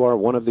unless you are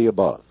one of the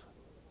above.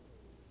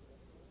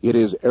 It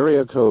is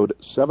area code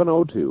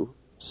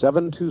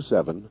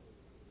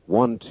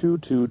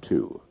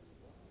 702-727-1222.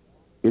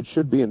 It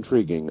should be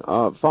intriguing.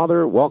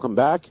 Father, welcome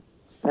back.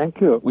 Thank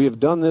you. We have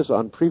done this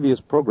on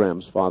previous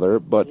programs, Father,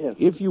 but yes.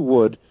 If you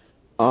would,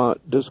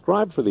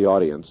 describe for the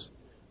audience,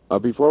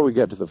 before we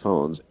get to the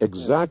phones,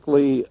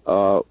 exactly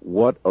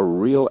what a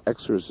real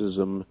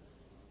exorcism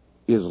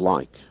is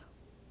like.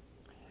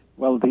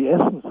 Well, the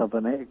essence of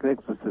an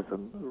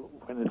exorcism,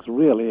 when it's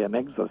really an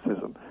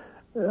exorcism,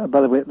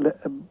 by the way,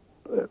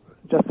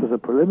 just as a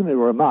preliminary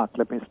remark,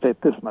 let me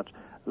state this much.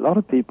 A lot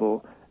of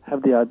people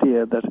have the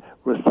idea that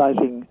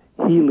reciting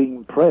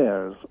healing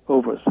prayers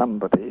over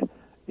somebody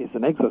is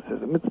an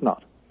exorcism. It's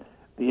not.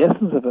 The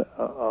essence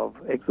of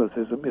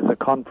exorcism is a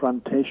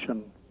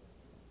confrontation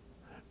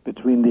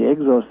between the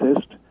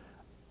exorcist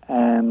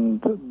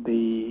and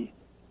the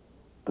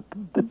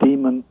the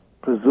demon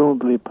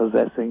presumably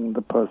possessing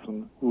the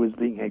person who is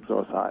being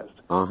exorcised.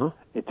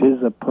 It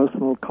is a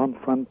personal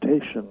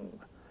confrontation.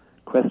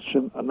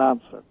 Question and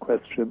answer,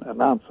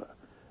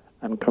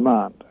 and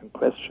command, and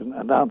question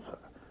and answer.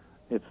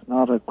 It's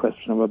not a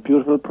question of a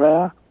beautiful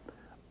prayer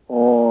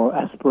or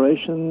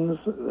aspirations.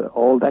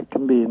 All that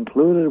can be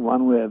included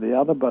one way or the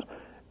other, but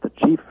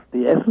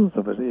the essence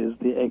of it is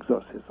the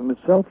exorcism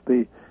itself,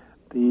 the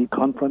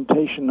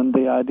confrontation. And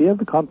the idea of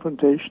the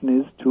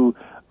confrontation is to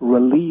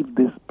relieve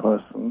this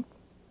person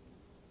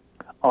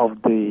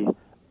of the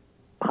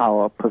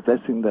power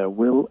possessing their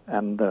will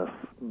and their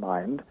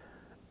mind,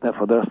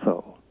 therefore their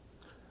soul.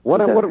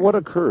 What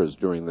occurs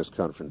during this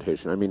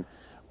confrontation? I mean,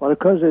 what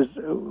occurs is,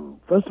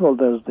 first of all,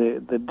 there's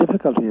the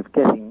difficulty of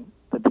getting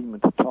the demon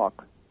to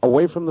talk.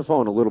 Away from the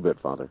phone a little bit,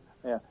 Father.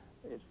 Yeah,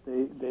 it's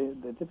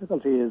the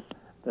difficulty is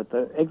that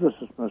the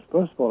exorcist must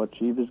first of all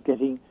achieve is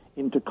getting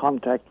into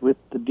contact with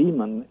the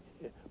demon,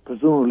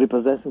 presumably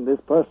possessing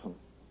this person.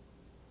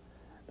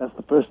 That's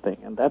the first thing,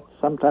 and that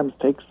sometimes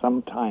takes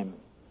some time.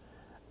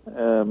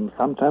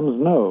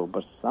 Sometimes no,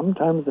 but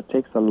sometimes it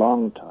takes a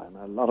long time.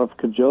 A lot of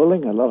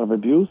cajoling, a lot of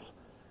abuse,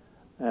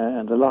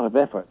 and a lot of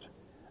effort.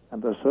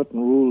 And there are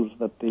certain rules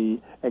that the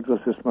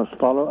exorcist must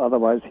follow,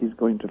 otherwise he's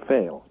going to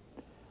fail.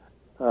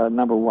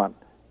 Number one,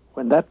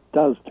 when that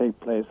does take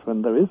place,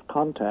 when there is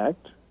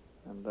contact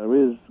and there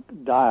is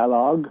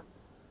dialogue,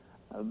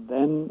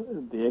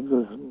 then the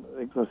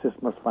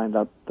exorcist must find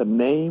out the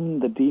name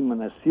the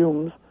demon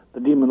assumes. The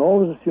demon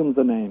always assumes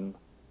the name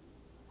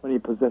when he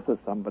possesses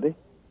somebody,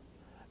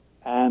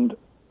 and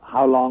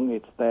how long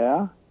it's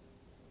there,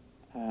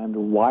 and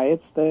why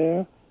it's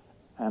there,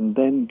 and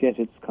then get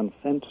its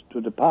consent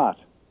to depart.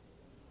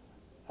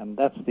 And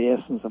that's the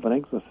essence of an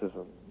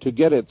exorcism. To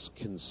get its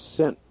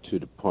consent to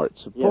depart.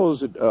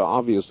 Suppose it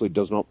obviously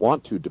does not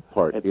want to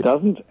depart. It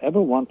doesn't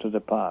ever want to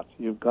depart.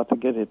 You've got to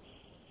get its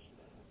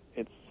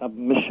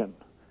submission.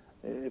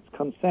 Its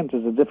consent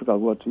is a difficult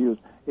word to use.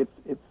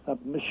 It's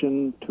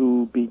submission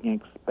to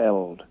being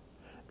expelled.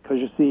 Because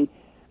you see,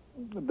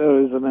 there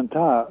is an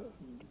entire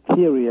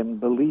theory and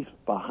belief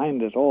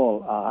behind it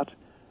all, Art.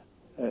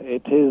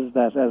 It is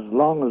that as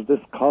long as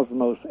this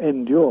cosmos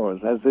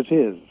endures as it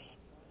is,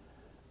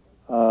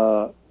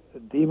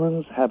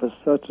 demons have a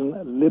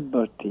certain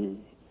liberty,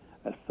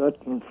 a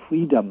certain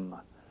freedom,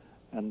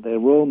 and they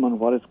roam on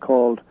what is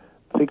called,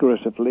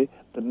 figuratively,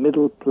 the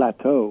middle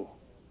plateau.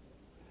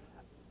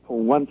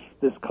 Once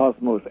this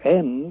cosmos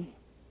ends,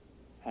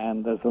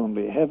 and there's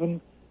only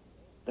heaven,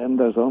 then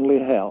there's only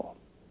hell,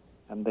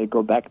 and they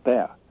go back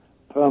there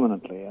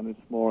permanently, and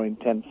it's more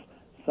intense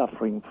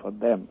suffering for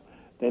them.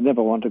 They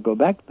never want to go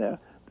back there.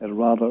 They'd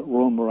rather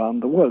roam around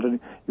the world. And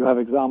you have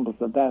examples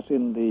of that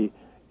in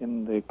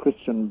the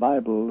Christian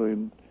Bible,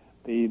 in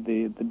the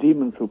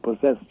demons who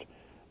possessed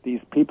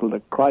these people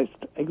that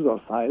Christ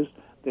exorcised.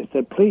 They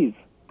said, please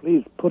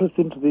put us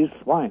into these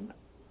swine.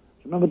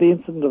 Remember the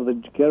incident of the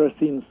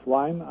Gerasene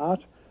swine,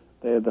 Art?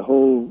 It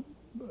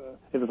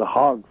was a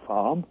hog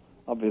farm,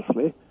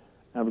 obviously,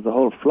 and it was a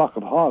whole flock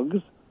of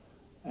hogs,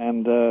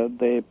 and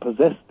they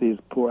possessed these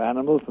poor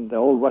animals, and they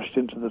all rushed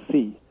into the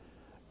sea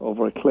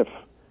over a cliff.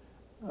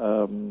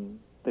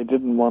 They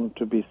didn't want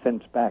to be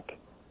sent back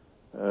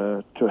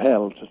to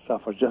hell to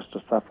suffer, just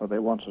to suffer. They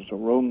wanted to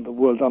roam the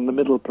world on the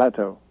middle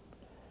plateau.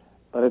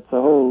 But it's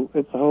a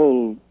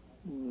whole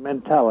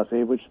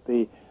mentality which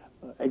the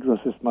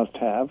exorcist must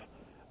have,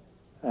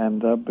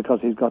 and because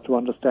he's got to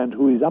understand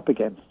who he's up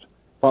against.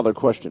 Father,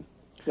 question.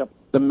 Yep.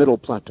 The middle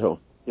plateau.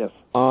 Yes.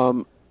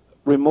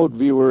 Remote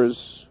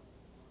viewers,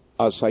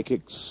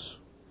 psychics,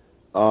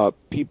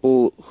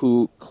 people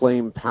who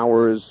claim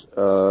powers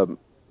and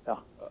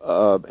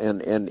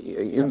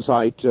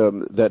insight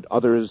that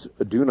others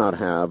do not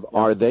have,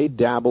 are they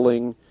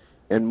dabbling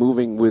and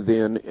moving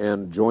within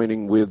and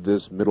joining with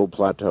this middle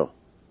plateau?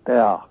 They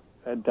are.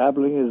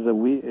 Dabbling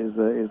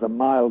is a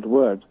mild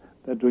word.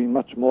 They're doing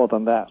much more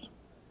than that.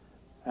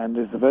 And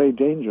it's a very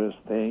dangerous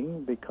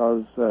thing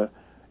because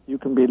you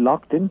can be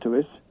locked into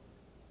it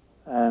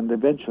and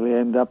eventually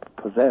end up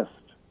possessed,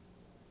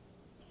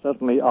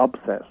 certainly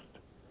obsessed.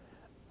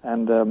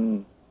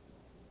 And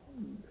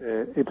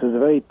it is a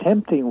very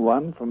tempting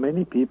one for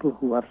many people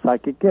who have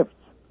psychic gifts.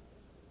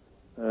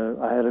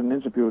 I had an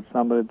interview with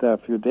somebody there a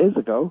few days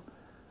ago,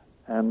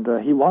 and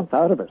he wants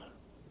out of it.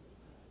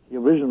 He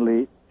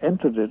originally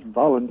entered it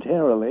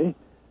voluntarily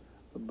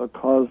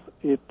because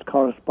it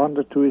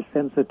corresponded to his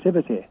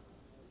sensitivity,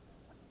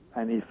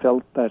 and he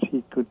felt that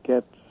he could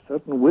get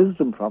certain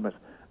wisdom from it.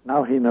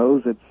 Now he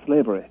knows it's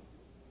slavery,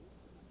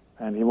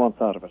 and he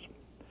wants out of it.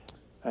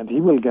 And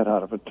he will get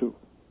out of it, too.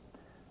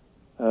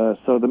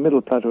 So the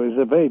middle plateau is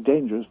a very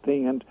dangerous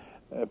thing, and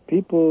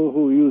people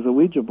who use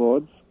Ouija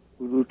boards,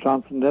 who do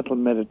transcendental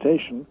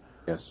meditation,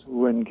 yes,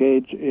 who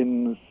engage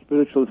in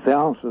spiritual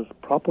seances,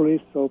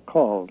 properly so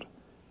called,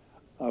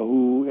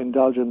 who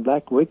indulge in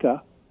black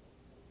Wicca,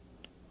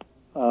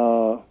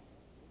 or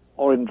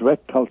in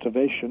direct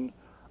cultivation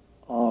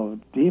of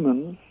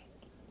demons,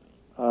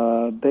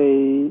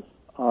 they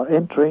are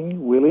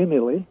entering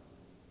willy-nilly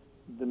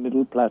the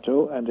middle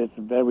plateau, and it's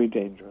very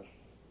dangerous.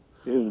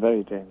 It is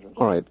very dangerous.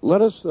 All right,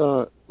 let us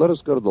go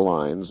to the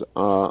lines.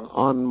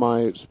 On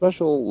my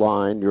special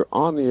line, you're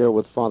on the air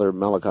with Father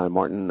Malachi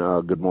Martin.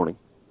 Good morning.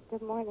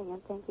 Good morning,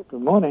 and thank you for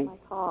Good morning. taking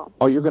my call.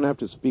 Oh, you're going to have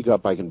to speak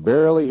up. I can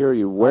barely hear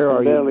you. Where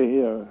are you? Barely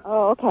hear.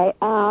 Oh, okay.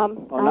 I'm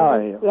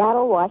in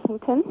Seattle,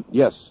 Washington.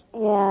 Yes.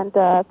 And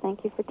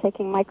thank you for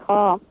taking my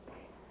call.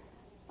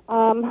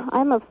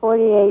 I'm a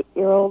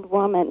 48-year-old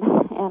woman,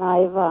 and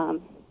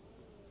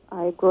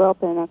I grew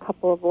up in a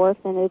couple of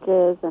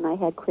orphanages, and I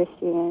had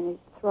Christianity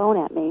thrown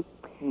at me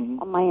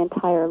my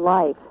entire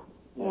life.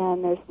 Yeah.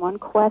 And there's one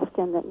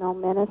question that no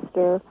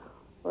minister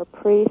or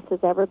priest has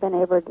ever been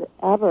able to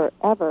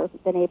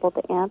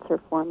answer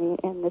for me,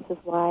 and this is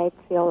why I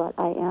feel that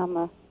I am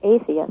an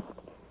atheist.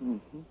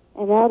 Mm-hmm.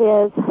 And that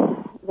is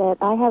that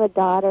I have a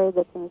daughter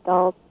that's an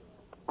adult.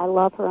 I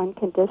love her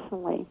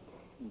unconditionally.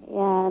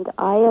 And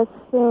I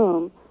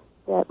assume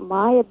that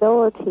my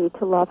ability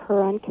to love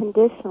her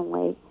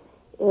unconditionally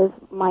is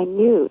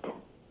minute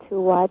to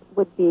what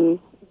would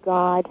be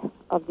God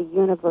of the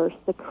universe,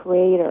 the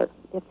creator,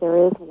 if there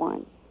is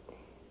one.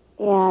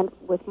 And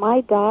with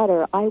my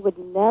daughter, I would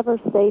never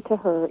say to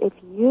her, if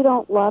you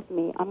don't love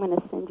me, I'm going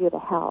to send you to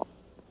hell.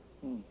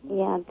 Mm-hmm.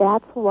 And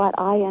that's what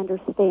I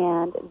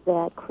understand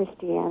that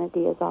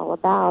Christianity is all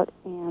about,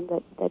 and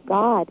that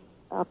God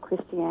of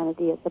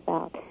Christianity is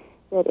about.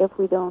 That if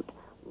we don't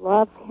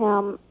love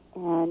him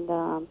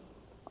and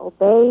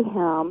obey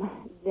him,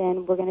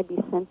 then we're going to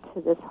be sent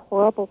to this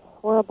horrible,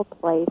 horrible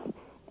place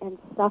and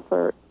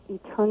suffer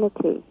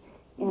eternity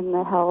in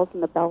the hells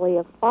and the belly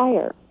of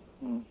fire.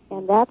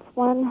 And that's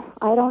when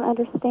I don't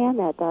understand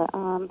that,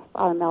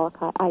 Father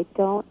Malachi. I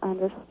don't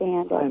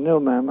understand it. I know,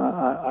 ma'am.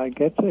 I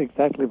get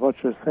exactly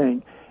what you're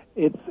saying.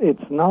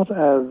 It's not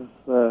as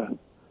and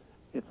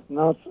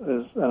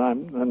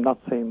I'm not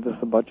saying this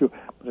about you,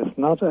 but it's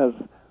not as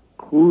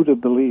crude a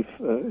belief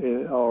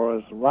or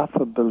as rough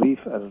a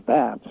belief as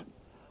that.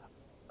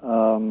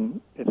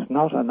 It's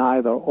not an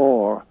either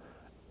or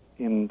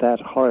in that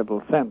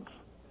horrible sense.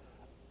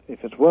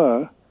 If it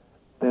were,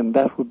 then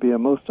that would be a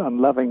most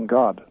unloving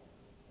God.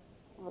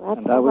 Well,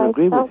 and I would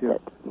agree with you.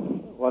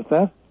 What's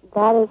that?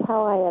 That is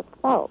how I have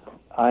felt.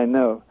 I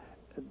know,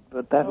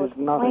 but that is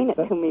not. Explain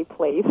it to me,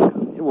 please.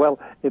 Well,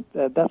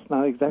 that's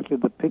not exactly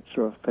the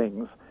picture of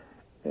things.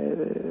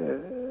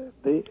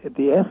 The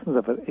essence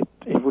of it,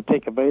 it would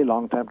take a very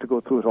long time to go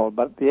through it all.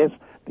 But the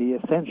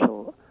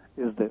essential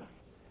is this: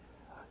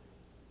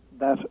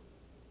 that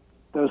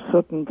there are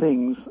certain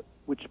things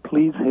which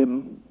please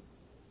him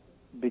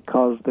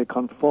because they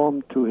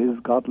conform to his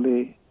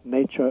godly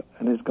nature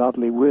and his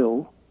godly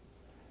will.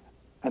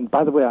 And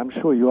by the way, I'm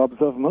sure you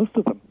observe most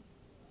of them.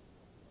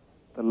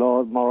 The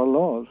moral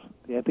laws,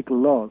 the ethical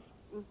laws,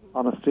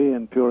 honesty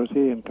and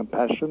purity and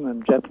compassion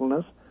and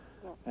gentleness,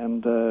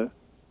 and,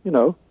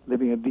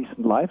 living a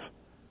decent life,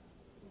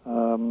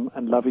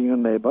 and loving your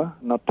neighbor,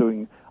 not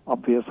doing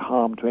obvious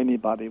harm to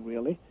anybody,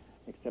 really,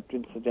 except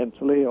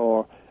incidentally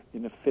or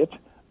in a fit,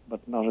 but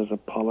not as a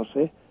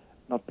policy,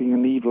 not being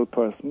an evil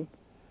person.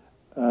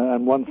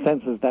 And one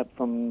senses that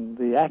from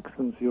the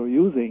accents you're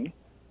using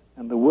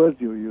and the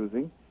words you're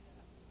using.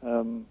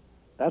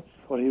 That's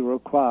what he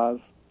requires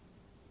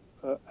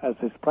as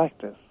his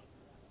practice.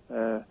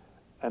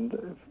 And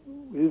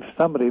if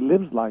somebody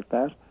lives like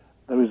that,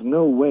 there is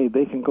no way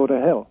they can go to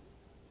hell.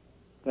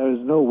 There is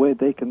no way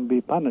they can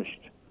be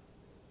punished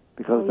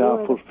because they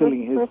are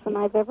fulfilling his... You're the first person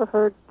I've ever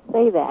heard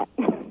say that.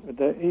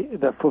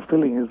 They're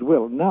fulfilling his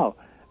will. Now,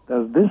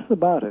 there's this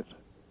about it,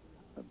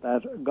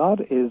 that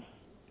God is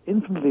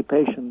infinitely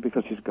patient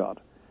because he's God,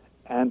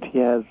 and he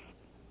has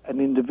an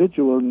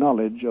individual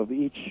knowledge of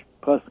each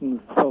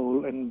person's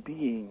soul and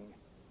being.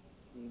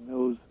 He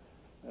knows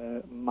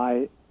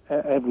my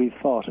every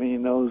thought, and he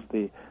knows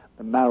the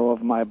marrow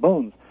of my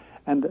bones.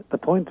 And the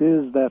point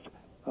is that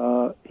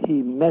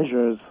he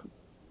measures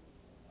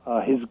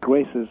his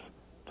graces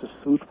to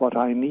suit what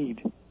I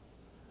need.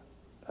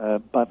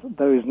 But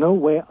there is no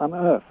way on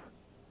earth,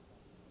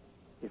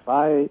 if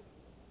I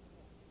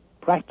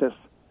practice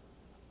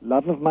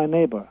love of my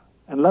neighbor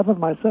and love of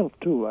myself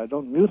too, I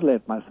don't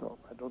mutilate myself,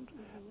 I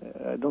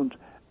don't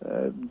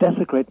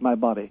desecrate my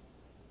body,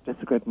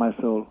 desecrate my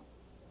soul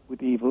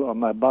with evil or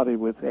my body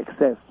with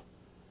excess,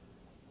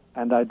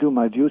 and I do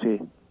my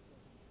duty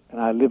and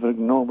I live a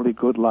normally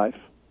good life,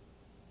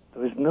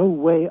 there is no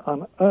way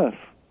on earth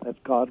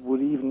that God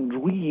would even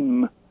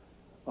dream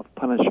of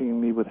punishing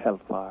me with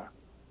hellfire.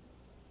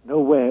 No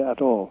way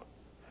at all.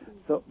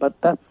 So, but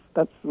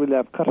that's really,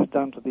 I've cut it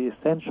down to the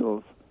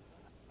essentials,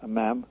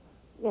 ma'am.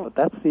 Yes. But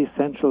that's the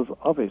essentials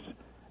of it.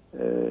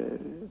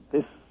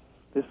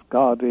 This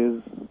God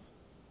is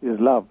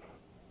love.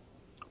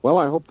 Well,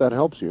 I hope that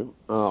helps you.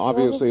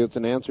 Obviously, it's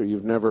an answer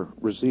you've never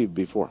received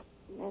before.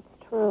 That's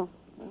true.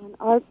 And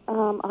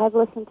I've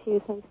listened to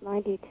you since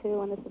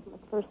 '92, and this is the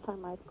first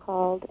time I've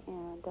called,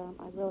 and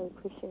I really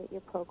appreciate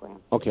your program.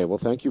 Okay, well,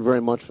 thank you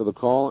very much for the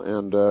call,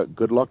 and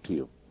good luck to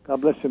you.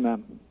 God bless you,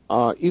 ma'am.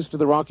 East of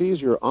the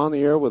Rockies, you're on the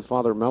air with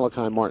Father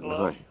Malachi Martin.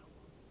 Hello? Hi.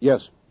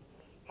 Yes.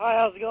 Hi,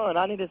 how's it going?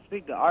 I need to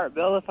speak to Art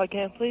Bell if I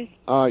can, please.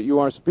 You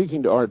are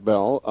speaking to Art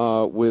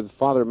Bell with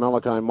Father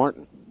Malachi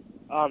Martin.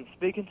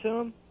 Speaking to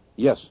him?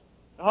 Yes.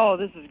 Oh,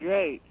 this is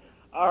great.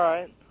 All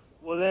right.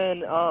 Well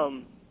then,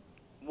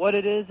 what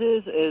it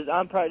is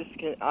I'm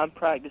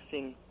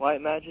practicing white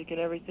magic and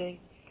everything,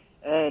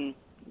 and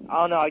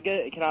I don't know. I get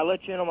it. Can I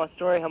let you in on my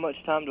story? How much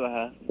time do I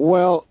have?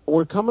 Well,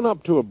 we're coming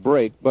up to a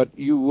break, but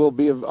you will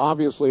be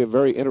obviously a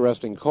very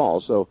interesting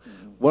call. So,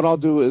 what I'll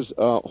do is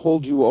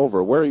hold you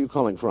over. Where are you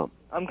calling from?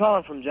 I'm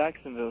calling from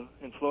Jacksonville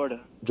in Florida.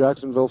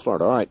 Jacksonville,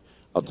 Florida. All right.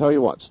 I'll tell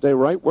you what. Stay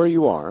right where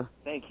you are.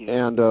 Thank you.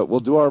 And we'll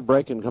do our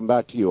break and come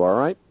back to you. All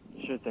right?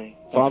 Sure thing.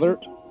 Father,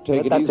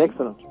 take it easy. That's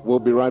excellent. We'll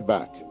be right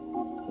back.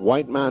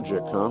 White magic,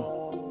 huh?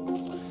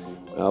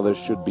 Well, this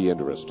should be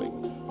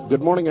interesting.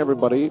 Good morning,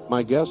 everybody.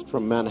 My guest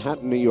from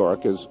Manhattan, New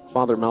York, is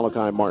Father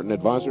Malachi Martin,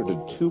 advisor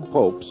to 2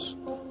 popes,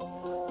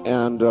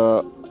 and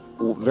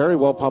very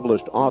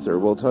well-published author.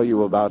 We'll tell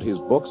you about his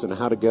books and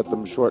how to get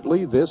them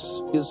shortly. This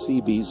is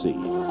CBC.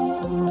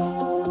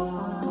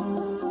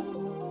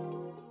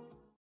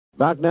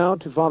 Back now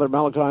to Father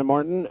Malachi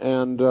Martin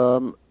and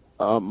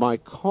my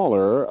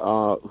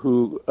caller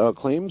who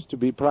claims to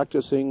be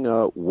practicing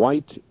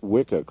white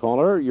Wicca.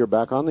 Caller, you're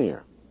back on the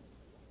air.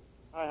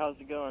 Hi, how's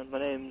it going? My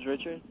name's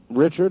Richard.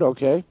 Richard,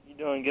 okay. You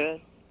doing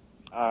good?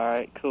 All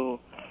right, cool.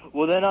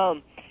 Well then,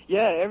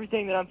 yeah,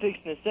 everything that I'm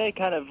fixing to say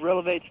kind of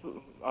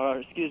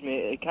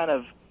it kind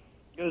of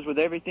goes with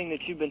everything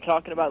that you've been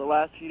talking about the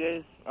last few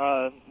days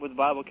with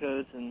Bible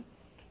codes and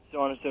so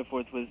on and so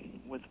forth with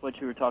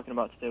what you were talking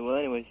about today. Well,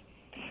 anyways,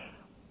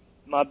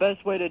 my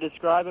best way to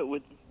describe it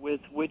with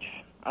which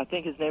I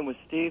think his name was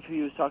Steve, who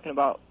he was talking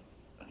about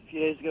a few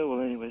days ago.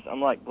 Well, anyways,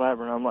 I'm like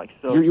blabbering. I'm like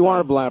so. You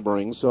are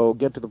blabbering, so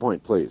get to the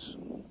point, please.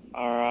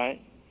 All right.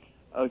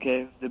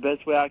 Okay. The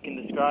best way I can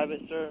describe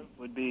it, sir,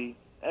 would be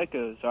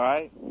echoes. All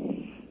right.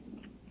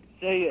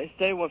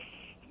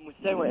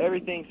 Say when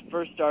everything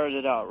first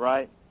started out,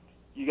 right?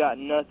 You got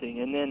nothing,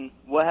 and then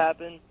what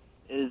happened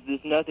is this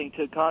nothing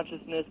took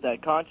consciousness.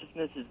 That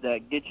consciousness is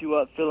that gets you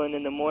up feeling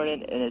in the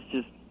morning, and it's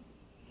just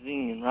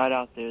zinging right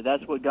out there.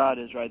 That's what God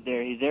is right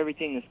there. He's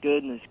everything that's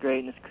good and that's great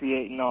and that's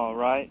creating all,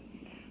 right?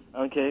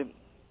 Okay.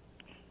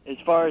 As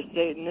far as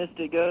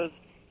Satanistic goes,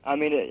 I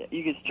mean,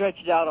 you can stretch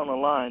it out on a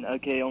line.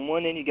 Okay, on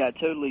one end you got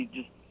totally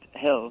just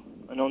hell,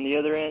 and on the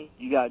other end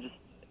you got just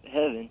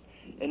heaven.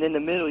 And in the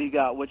middle you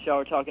got what y'all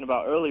were talking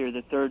about earlier,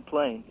 the third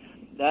plane.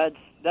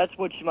 That's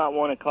what you might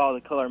want to call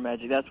the color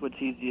magic. That's what's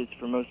easiest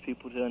for most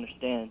people to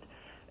understand.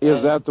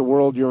 Is that the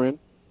world you're in?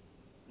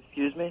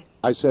 Excuse me?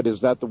 I said,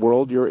 is that the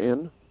world you're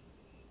in?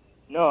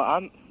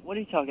 No, what are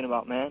you talking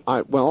about, man?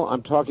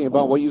 I'm talking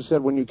about what you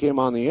said when you came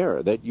on the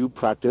air, that you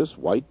practice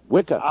white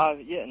Wicca.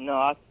 Yeah, no,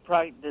 I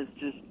practice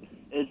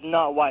it's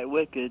not white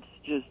Wicca, it's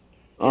just...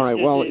 All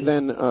right,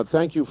 then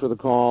thank you for the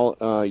call.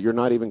 You're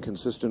not even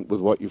consistent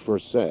with what you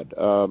first said.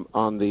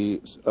 On the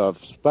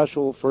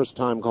special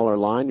first-time caller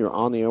line, you're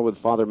on the air with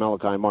Father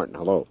Malachi Martin.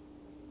 Hello.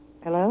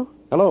 Hello?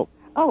 Hello.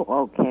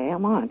 Oh, okay,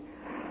 I'm on.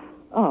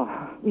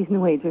 Oh, these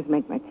New Agers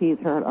make my teeth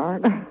hurt,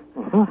 Art.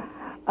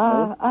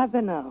 I've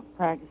been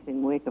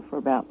practicing Wicca for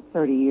about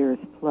 30 years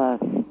plus,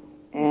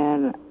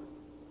 and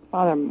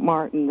Father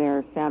Martin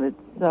there sounded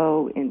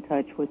so in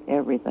touch with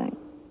everything.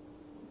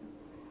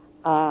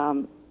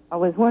 I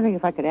was wondering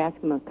if I could ask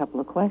him a couple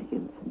of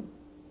questions.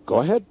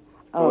 Go ahead.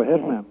 Go ahead,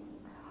 ma'am.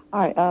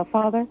 All right,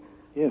 Father?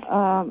 Yes.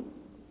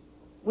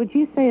 Would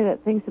you say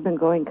that things have been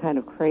going kind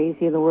of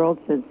crazy in the world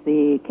since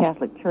the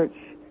Catholic Church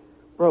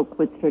broke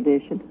with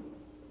tradition?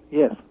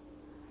 Yes.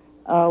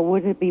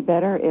 Would it be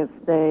better if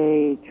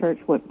the Church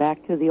went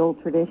back to the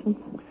old traditions?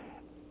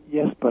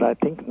 Yes, but I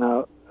think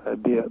now,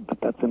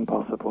 that's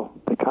impossible.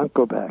 They can't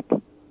go back,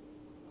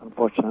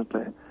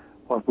 unfortunately.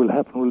 What will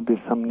happen will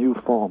be some new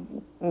form.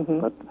 Mm-hmm.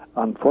 But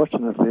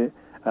unfortunately,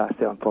 I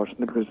say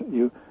unfortunately because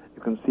you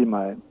can see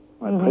my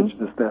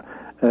prejudice there.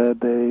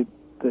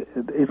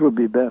 It would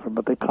be better,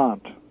 but they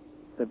can't.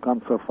 They've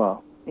gone so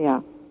far. Yeah.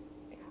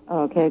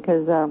 Okay,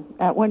 because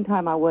at one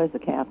time I was a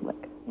Catholic.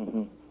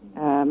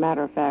 Mm-hmm.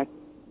 Matter of fact,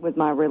 with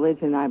my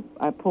religion,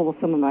 I pull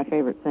some of my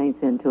favorite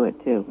saints into it,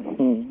 too. Because,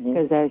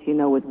 mm-hmm. As you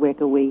know, with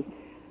Wicca, we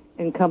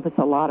encompass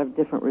a lot of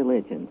different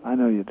religions. I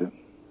know you do.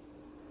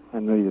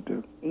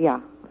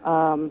 Yeah.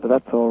 But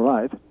that's all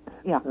right.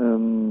 Yeah.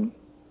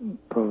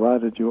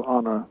 Provided you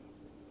honor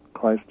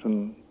Christ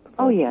and...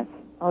 Oh, yes.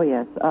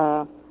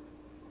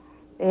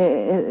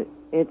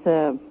 It's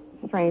a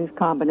strange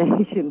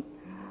combination,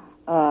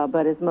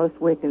 but as most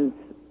Wiccans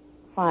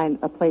find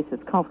a place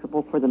that's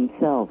comfortable for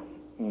themselves.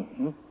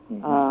 Mm-hmm.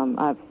 Mm-hmm.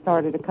 I've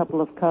started a couple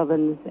of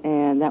covens,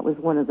 and that was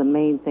one of the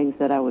main things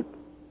that I would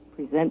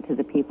present to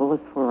the people was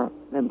for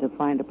them to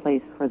find a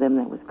place for them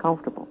that was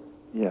comfortable.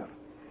 Yeah.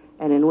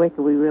 And in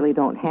Wicca, we really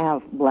don't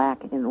have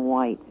black and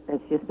white.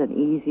 That's just an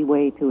easy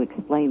way to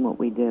explain what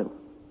we do.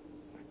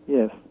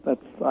 Yes,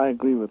 I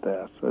agree with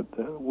that.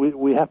 But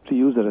we have to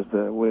use it as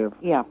a way of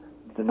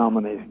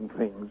denominating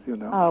things, you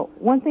know.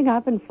 One thing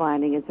I've been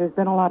finding is there's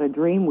been a lot of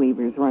dream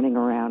weavers running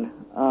around.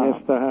 Yes,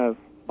 there have.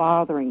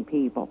 Bothering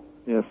people.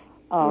 Yes,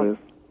 there is.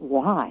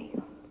 Why?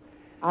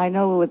 I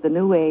know with the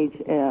New Age,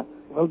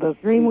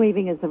 dream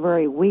weaving is a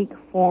very weak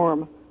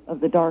form of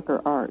the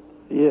darker arts.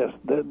 Yes,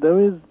 there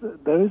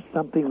is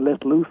something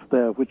let loose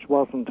there which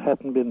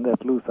hadn't been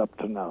let loose up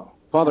to now.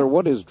 Father,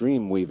 what is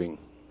dream weaving?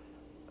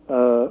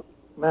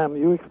 Ma'am,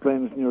 you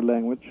explain it in your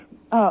language.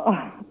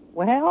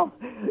 Well,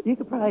 you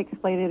could probably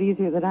explain it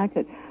easier than I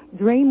could.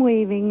 Dream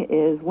weaving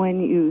is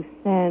when you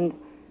send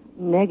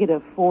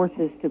negative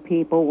forces to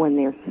people when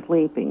they're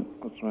sleeping.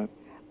 That's right.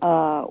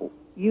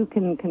 You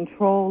can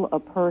control a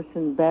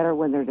person better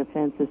when their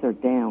defenses are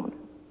down.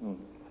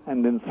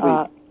 And in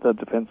sleep, the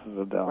defenses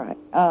are down.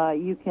 Right.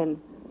 You can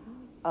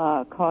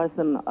cause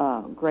them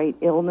great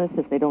illness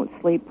if they don't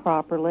sleep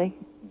properly.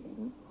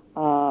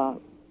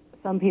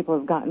 Some people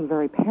have gotten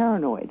very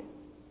paranoid.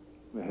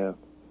 We have.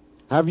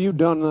 Have you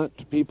done that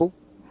to people?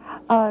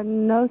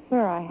 No,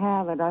 sir, I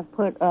haven't. I've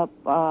put up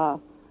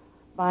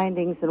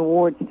bindings and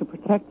wards to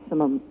protect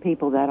some of the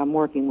people that I'm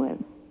working with.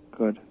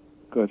 Good.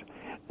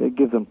 It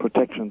gives them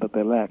protection that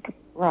they lack.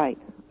 Right.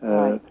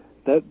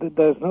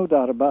 There's no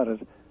doubt about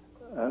it,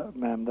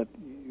 ma'am, that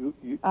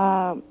you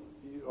are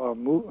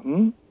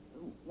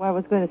What I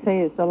was going to say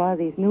is a lot of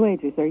these New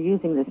Agers are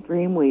using this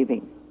dream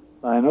weaving.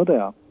 I know they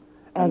are.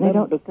 And they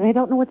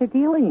don't know what they're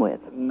dealing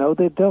with. No,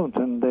 they don't,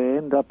 and they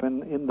end up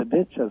in the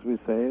ditch, as we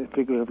say,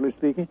 figuratively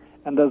speaking.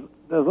 And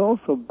there's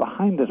also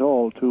behind it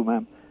all, too,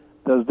 ma'am,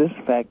 there's this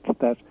fact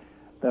that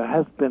there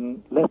has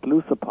been let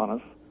loose upon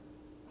us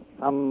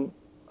some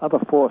other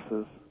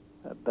forces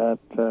that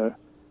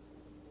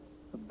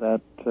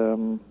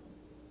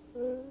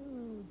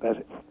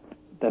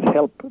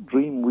help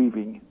dream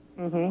weaving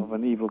of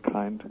an evil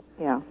kind.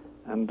 Yeah.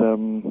 And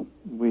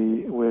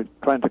we're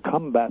trying to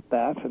combat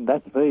that, and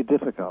that's very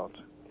difficult.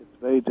 It's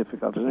very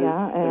difficult. And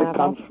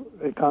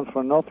it accounts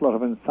for an awful lot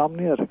of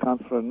insomnia. It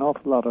accounts for an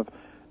awful lot of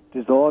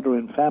disorder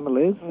in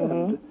families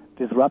and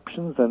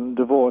disruptions and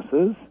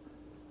divorces.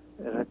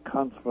 It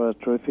accounts for a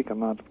terrific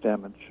amount of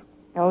damage.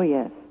 Oh,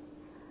 yes.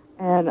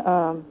 And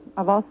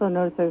I've also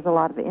noticed there's a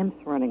lot of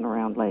imps running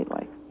around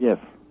lately. Yes.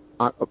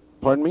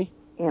 Pardon me?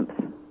 Imps.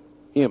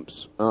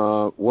 Imps.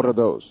 What are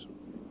those?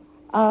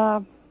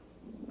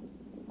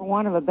 For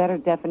want of a better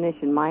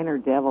definition, minor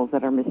devils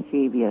that are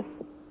mischievous.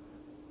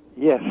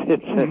 Yes,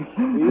 that's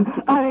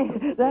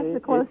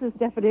the closest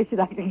definition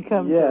I can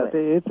come to. Yeah,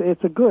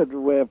 it's a good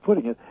way of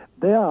putting it.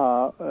 They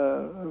are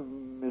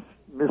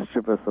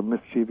mischievous or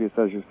mischievous,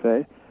 as you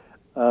say.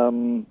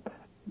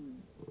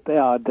 They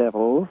are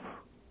devils.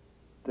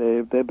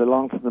 They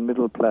belong to the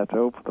middle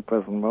plateau for the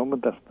present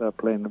moment. That's their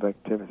plane of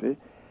activity.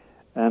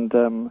 And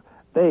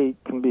they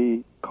can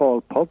be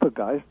called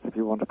poltergeists, if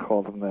you want to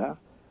call them that.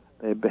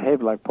 They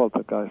behave like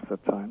poltergeists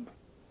at times.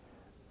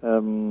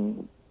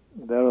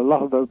 There are a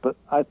lot of those, but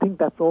I think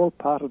that's all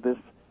part of this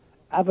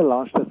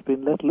avalanche that's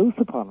been let loose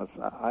upon us.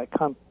 I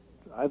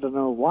don't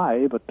know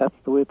why, but that's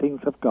the way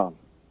things have gone.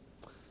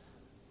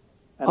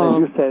 And as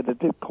you said, it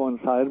did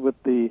coincide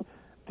with the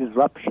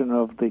disruption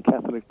of the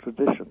Catholic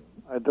tradition.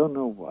 I don't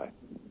know why.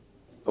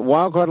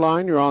 Wildcard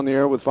Line, you're on the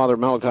air with Father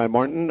Malachi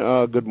Martin.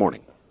 Good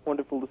morning.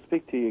 Wonderful to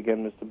speak to you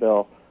again, Mr.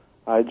 Bell.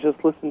 I just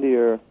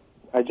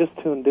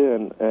tuned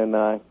in, and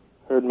I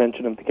heard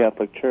mention of the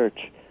Catholic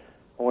Church.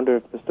 I wonder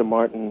if Mr.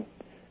 Martin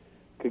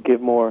could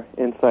give more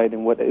insight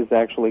in what is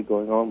actually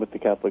going on with the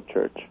Catholic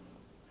Church.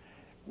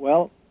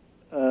 Well,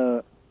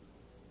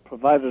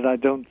 provided I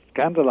don't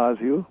scandalize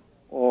you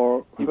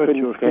or hurt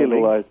your feelings.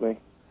 Scandalize me.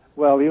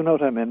 Well, you know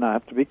what I mean. I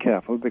have to be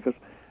careful because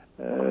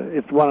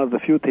it's one of the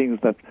few things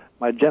that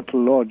my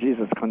gentle Lord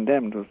Jesus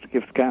condemned was to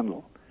give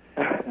scandal.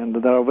 And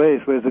there are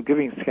ways of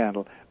giving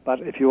scandal.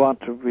 But if you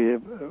want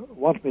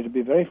me to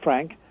be very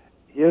frank,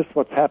 here's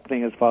what's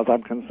happening as far as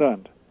I'm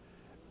concerned.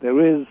 There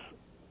is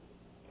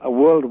a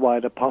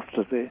worldwide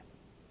apostasy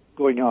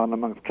going on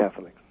amongst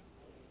Catholics.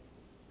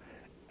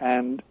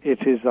 And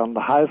it is on the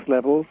highest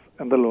levels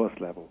and the lowest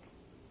levels.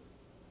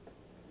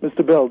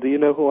 Mr. Bell, do you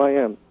know who I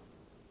am?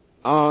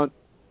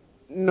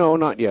 No,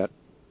 not yet.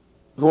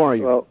 Who are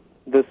you? Well,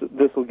 this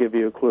will give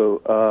you a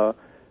clue.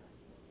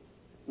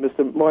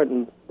 Mr.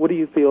 Martin, what do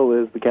you feel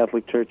is the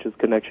Catholic Church's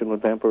connection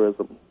with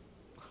vampirism?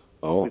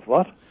 Oh. With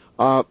what?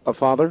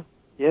 Father?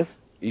 Yes?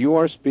 You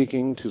are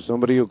speaking to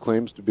somebody who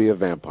claims to be a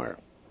vampire.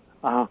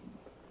 Uh-huh.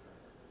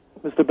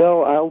 Mr.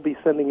 Bell, I'll be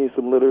sending you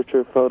some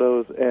literature,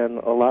 photos, and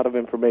a lot of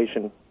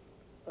information.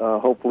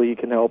 Hopefully you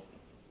can help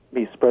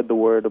me spread the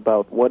word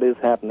about what is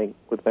happening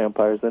with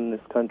vampires in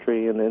this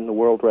country and in the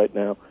world right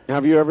now.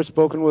 Have you ever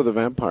spoken with a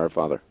vampire,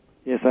 Father?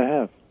 Yes, I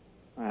have.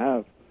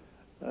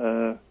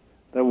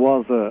 There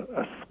was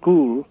a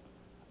school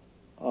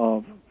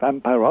of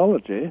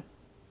vampirology,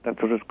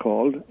 that's what it's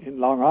called, in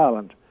Long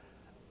Island.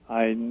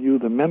 I knew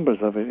the members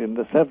of it in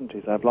the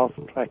 70s. I've lost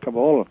track of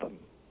all of them.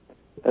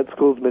 That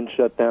school's been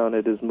shut down.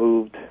 It has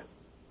moved.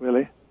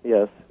 Really?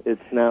 Yes.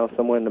 It's now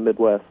somewhere in the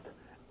Midwest.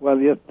 Well,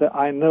 yes,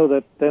 I know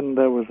that then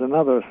there was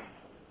another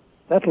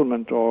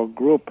settlement or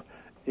group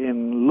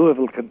in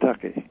Louisville,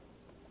 Kentucky.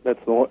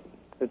 That's the one.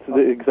 It's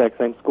the exact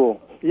same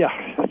school. Yeah,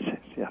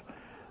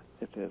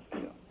 it is.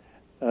 Yeah.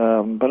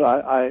 But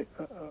I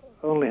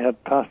only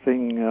had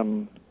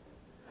passing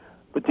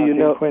But do you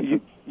know,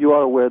 you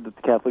are aware that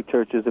the Catholic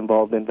Church is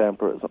involved in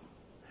vampirism?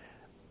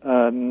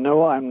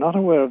 No, I'm not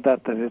aware of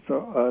that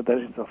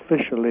it's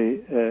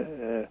officially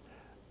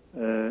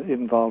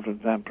involved in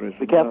vampirism.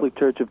 The Catholic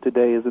Church of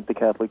today isn't the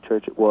Catholic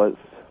Church it was,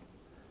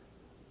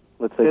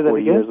 let's say,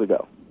 40 years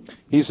ago.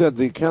 He said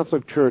the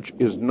Catholic Church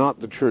is not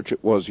the church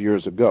it was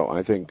years ago,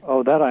 I think.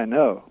 Oh, that I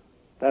know.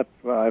 That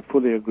I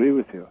fully agree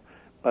with you.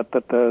 But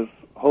that there's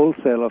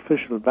wholesale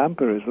official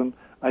vampirism,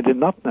 I did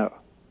not know.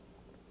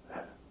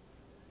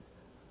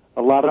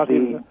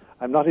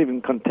 I'm not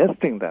even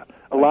contesting that.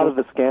 A lot of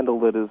the scandal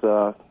that is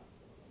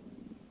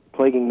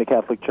plaguing the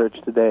Catholic Church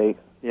today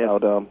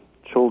about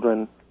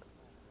children,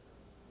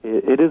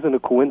 it isn't a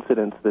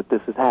coincidence that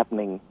this is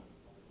happening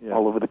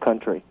all over the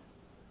country.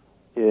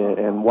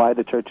 And why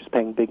the church is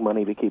paying big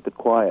money to keep it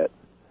quiet.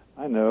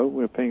 I know,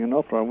 we're paying an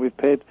awful lot. We've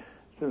paid,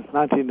 since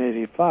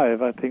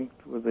 1985, I think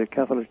the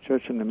Catholic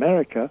Church in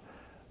America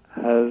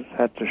has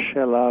had to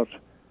shell out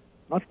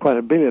not quite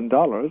 $1 billion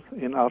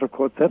in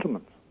out-of-court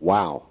settlements.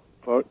 Wow.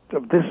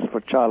 This is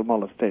for child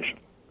molestation.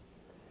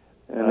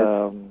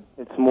 And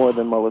it's more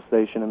than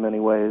molestation in many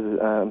ways.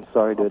 I'm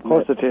sorry to admit.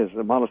 Of course it is.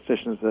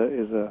 Molestation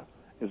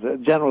is a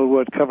general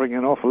word covering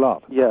an awful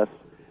lot. Yes.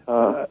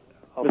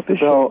 Mr.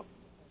 Bell,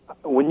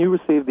 when you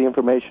receive the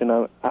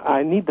information,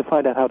 I need to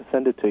find out how to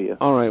send it to you.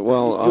 All right,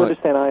 well... You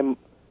understand I'm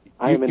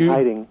in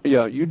hiding.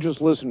 Yeah, you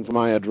just listen for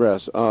my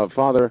address.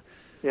 Father...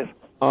 Yes?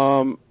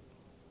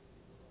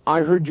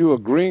 I heard you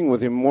agreeing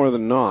with him more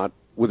than not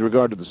with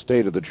regard to the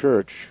state of the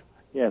church.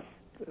 Yes.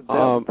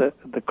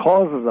 The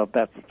causes of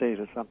that state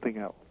is something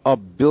else.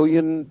 $1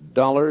 billion,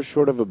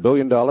 short of $1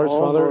 billion,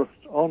 Father?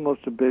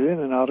 Almost $1 billion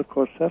in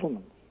out-of-court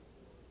settlements.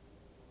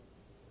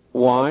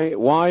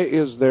 Why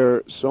is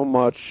there so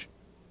much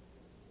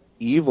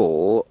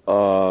evil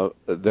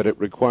that it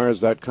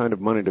requires that kind of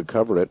money to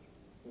cover it?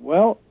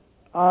 Well,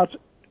 Art,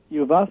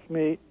 you've asked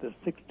me the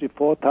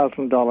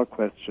 $64,000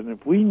 question.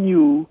 If we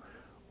knew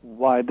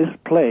why this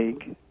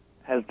plague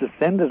has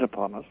descended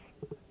upon us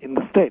in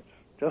the States,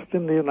 just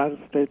in the United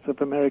States of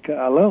America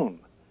alone,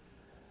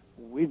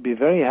 we'd be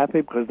very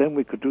happy because then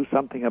we could do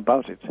something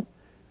about it.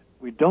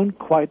 We don't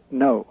quite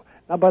know.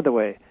 Now, by the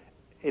way,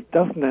 it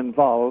doesn't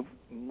involve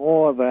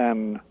more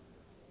than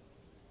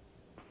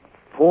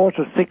 4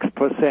 to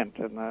 6%,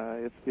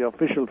 and it's the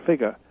official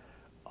figure,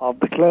 of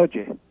the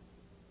clergy.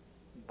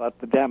 But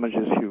the damage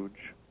is huge.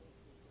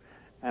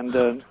 And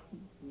the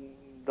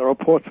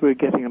reports we're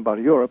getting about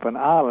Europe and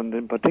Ireland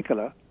in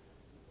particular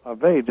are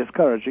very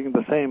discouraging.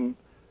 The same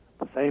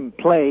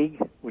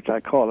plague, which I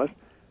call it,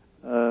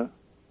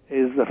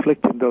 is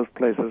afflicting those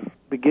places,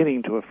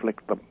 beginning to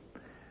afflict them.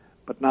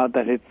 But now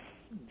that it's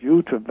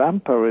due to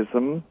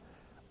vampirism,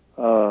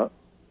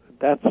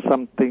 that's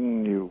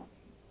something new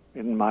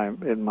in my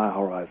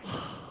horizon.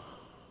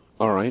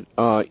 All right.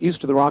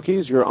 East of the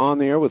Rockies, you're on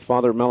the air with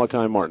Father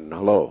Malachi Martin.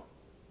 Hello.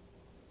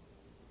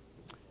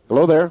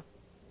 Hello there.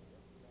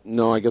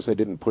 No, I guess I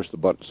didn't push the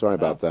button. Sorry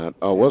about that.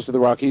 West of the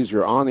Rockies,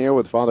 you're on the air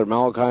with Father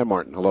Malachi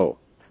Martin. Hello.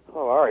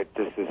 Oh, all right.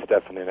 This is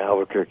Stephen in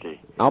Albuquerque.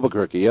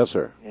 Albuquerque, yes,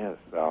 sir. Yes,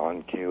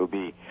 on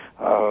KOB.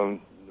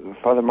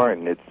 Father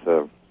Martin,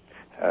 it's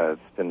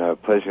been a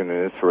pleasure and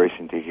an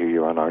inspiration to hear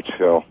you on our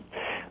show.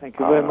 Thank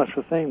you very much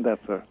for saying that,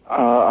 sir.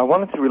 I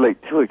wanted to relate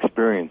two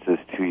experiences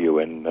to you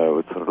and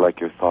would sort of like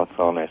your thoughts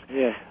on it.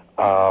 Yes.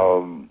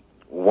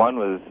 One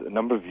was a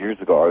number of years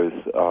ago. I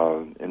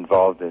was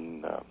involved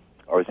in,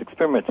 I was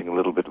experimenting a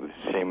little bit with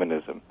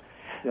shamanism.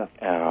 Yeah.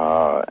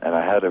 And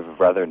I had a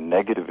rather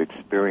negative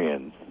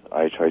experience.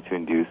 I tried to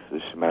induce a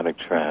shamanic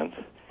trance.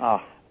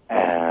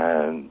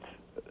 And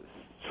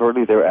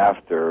shortly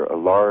thereafter, a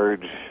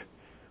large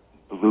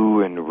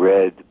blue and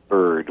red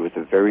bird with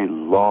a very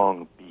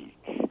long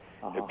beak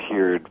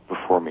appeared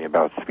before me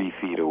about 3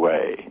 feet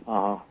away.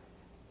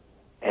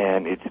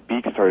 And its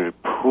beak started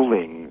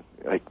pulling,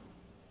 like,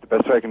 the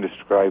best way I can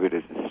describe it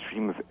is a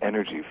stream of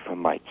energy from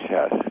my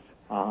chest.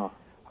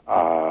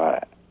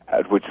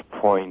 At which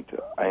point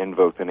I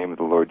invoked the name of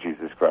the Lord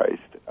Jesus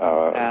Christ.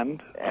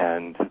 And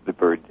the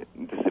bird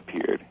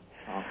disappeared.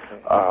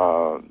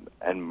 Okay.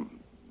 And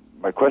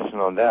my question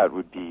on that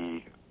would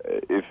be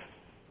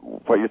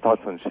what your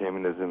thoughts on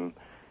shamanism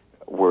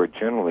were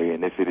generally,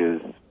 and if it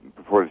is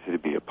purported to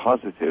be a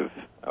positive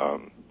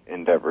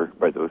endeavor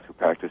by those who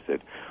practice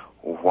it,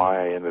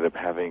 why I ended up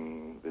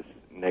having this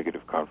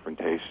negative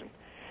confrontation.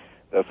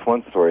 That's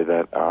one story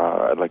that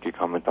I'd like to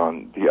comment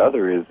on. The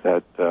other is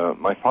that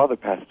my father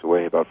passed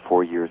away about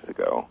 4 years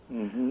ago,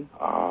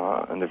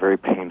 under very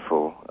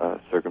painful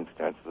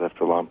circumstances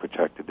after a long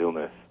protracted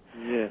illness.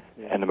 Yes.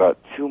 And about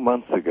 2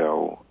 months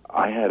ago,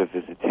 I had a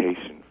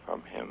visitation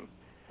from him.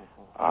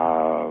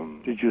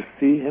 Did you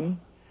see him?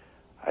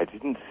 I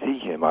didn't see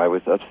him. I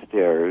was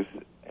upstairs,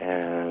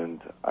 and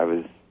I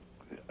was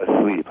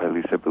asleep. At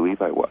least I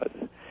believe I was.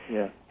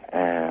 Yeah.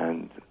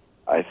 And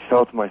I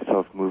felt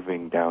myself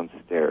moving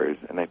downstairs,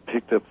 and I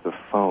picked up the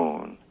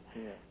phone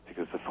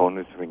because the phone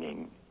was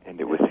ringing, and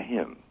it was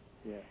him.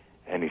 Yeah.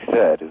 And he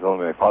said, as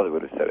only my father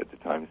would have said at the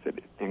time, he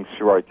said, things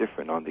sure are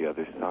different on the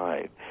other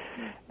side.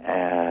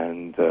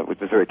 and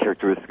which is very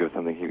characteristic of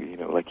something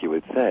like he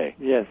would say.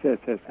 Yes.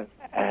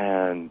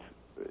 And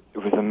it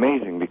was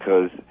amazing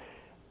because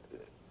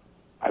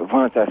I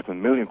wanted to ask him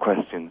a million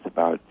questions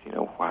about,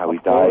 how he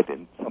died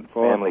and some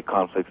family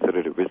conflicts that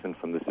had arisen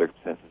from the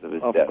circumstances of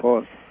his death. Of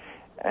course.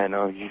 And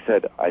he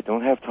said, I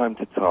don't have time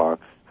to talk,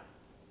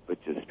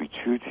 but just be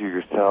true to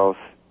yourself,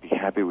 be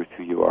happy with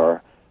who you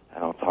are,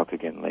 and I'll talk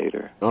again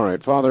later. All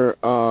right, Father,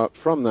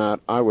 from that,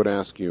 I would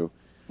ask you,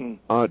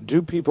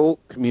 do people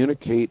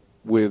communicate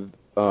with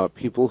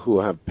people who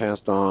have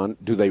passed on?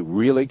 Do they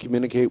really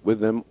communicate with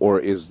them, or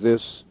is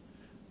this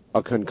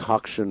a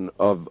concoction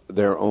of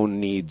their own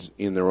needs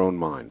in their own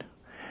mind?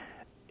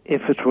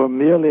 If it were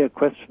merely a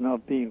question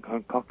of being a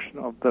concoction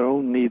of their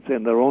own needs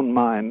in their own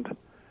mind,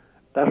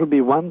 that would be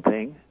one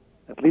thing.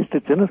 At least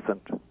it's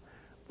innocent.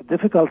 The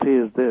difficulty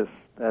is this,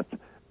 that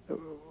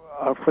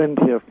our friend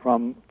here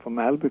from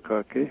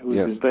Albuquerque, who's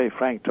been very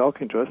frank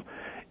talking to us,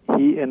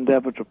 he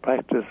endeavored to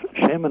practice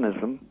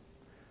shamanism,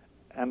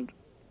 and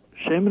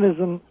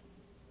shamanism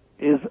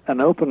is an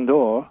open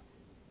door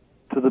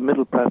to the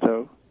middle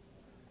plateau,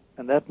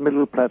 and that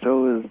middle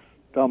plateau is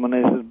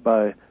dominated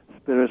by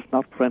spirits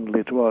not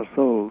friendly to our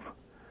souls,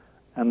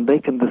 and they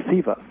can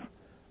deceive us,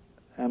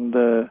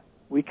 and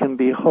we can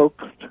be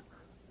hoaxed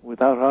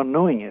without our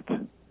knowing it.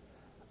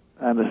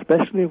 And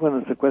especially when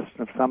it's a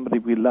question of somebody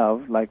we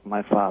love, like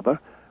my father,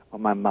 or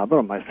my mother,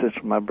 or my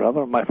sister, or my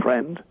brother, or my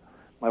friend,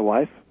 my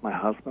wife, my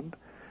husband,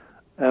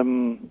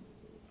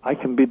 I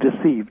can be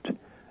deceived.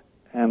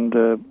 And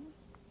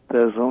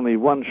there's only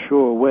one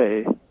sure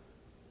way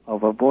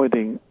of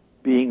avoiding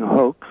being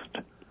hoaxed,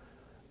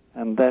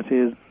 and that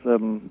is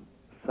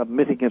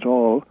submitting it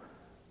all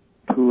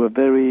to a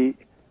very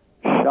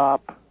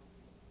sharp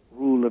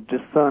rule of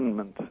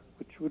discernment,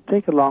 which would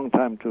take a long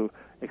time to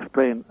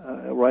explain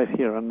right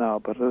here and now,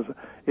 but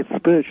it's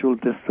spiritual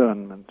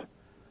discernment,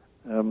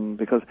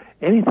 because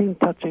anything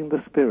touching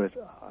the spirit,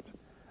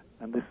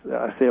 and this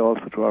I say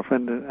also to our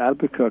friend in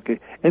Albuquerque,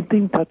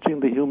 anything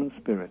touching the human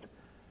spirit,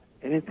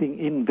 anything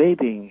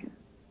invading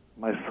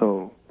my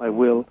soul, my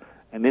will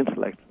and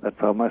intellect, that's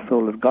how my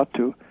soul has got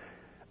to,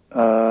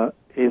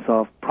 is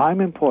of prime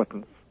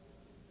importance,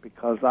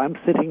 because I'm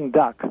sitting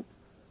duck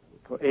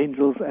for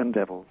angels and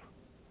devils,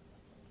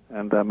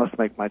 and I must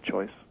make my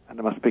choice, and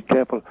I must be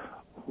careful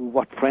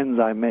what friends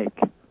I make.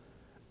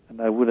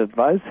 And I would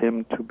advise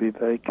him to be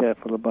very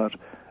careful about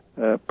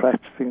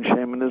practicing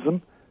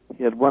shamanism.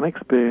 He had one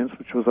experience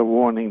which was a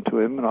warning to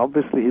him, and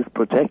obviously he's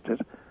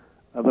protected.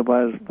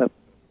 Otherwise,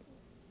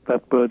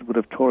 that bird would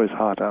have tore his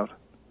heart out.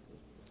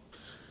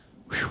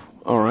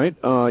 All right.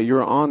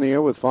 You're on the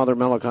air with Father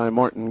Malachi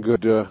Martin.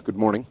 Good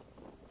morning.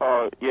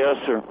 Yes,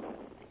 sir.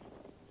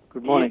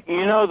 Good morning.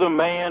 You know the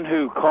man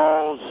who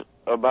calls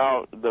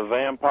about the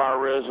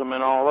vampirism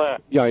and all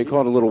that? Yeah, he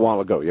called a little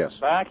while ago, yes.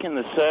 Back in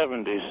the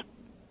 70s,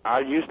 I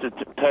used to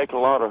take a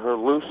lot of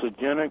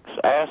hallucinogenics,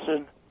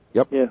 acid.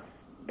 Yep. Yeah.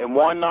 And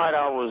one night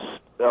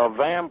a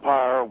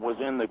vampire was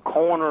in the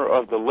corner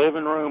of the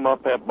living room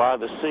up by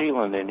the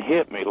ceiling and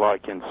hit me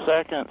like in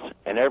seconds.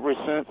 And ever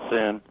since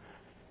then,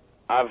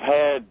 I've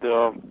had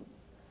a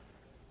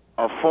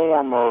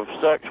form of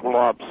sexual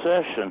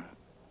obsession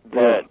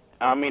that,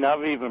 I mean,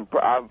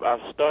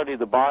 I've studied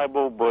the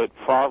Bible, but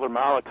Father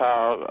Malachi,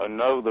 I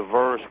know the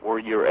verse where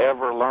you're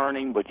ever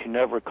learning, but you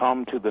never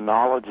come to the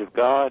knowledge of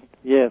God.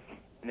 Yes.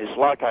 And it's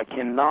like I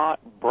cannot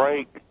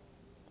break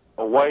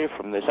away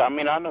from this. I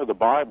mean, I know the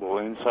Bible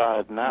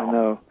inside and out. I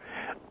know.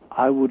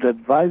 I would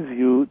advise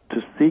you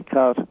to seek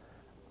out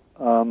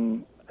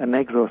an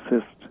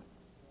exorcist,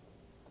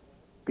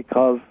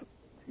 because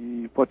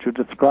what you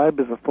describe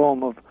is a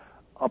form of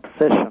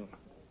obsession,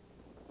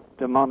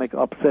 demonic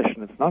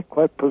obsession. It's not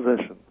quite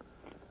possession.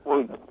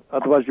 Well,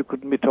 otherwise you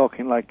couldn't be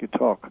talking like you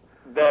talk.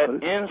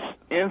 That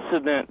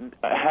incident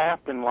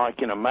happened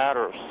like in a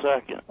matter of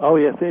seconds. Oh,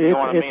 yes. You know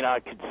what I mean? I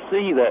could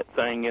see that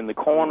thing in the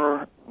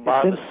corner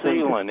by the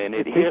ceiling, and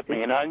it hit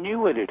me, and I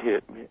knew it had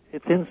hit me.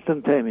 It's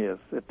instantaneous.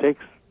 It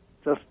takes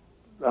just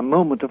a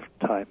moment of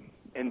time.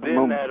 And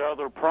then that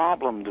other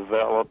problem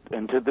developed,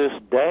 and to this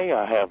day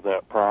I have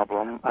that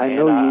problem. I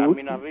know I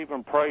mean, I've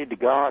even prayed to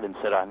God and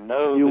said, I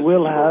know you this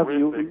will is have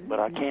horrific, but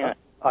I can't.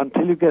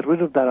 Until you get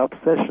rid of that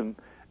obsession,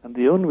 and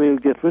the only way you'll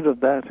get rid of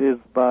that is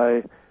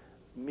by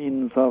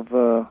means of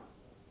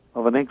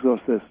an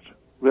exorcist,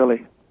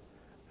 really.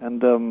 And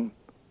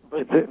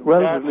but it's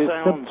relatively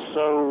that sounds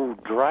so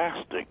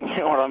drastic. You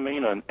know what I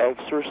mean? An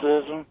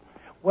exorcism?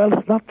 Well,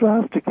 it's not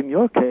drastic in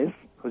your case,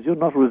 because you're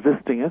not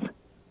resisting it.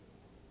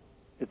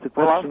 It's a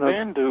question Well, I've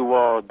been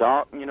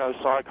to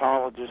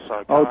psychologists,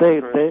 psychiatrists. Oh,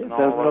 there's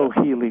no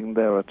healing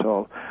there at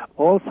all.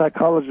 All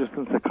psychologists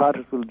and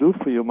psychiatrists will do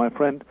for you, my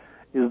friend,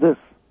 is this: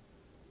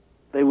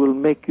 they will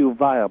make you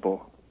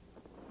viable.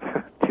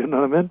 Do you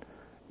know what I mean?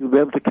 You'll be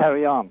able to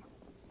carry on.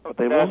 But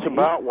they That's won't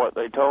about what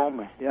they told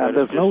me. Yeah,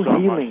 there's no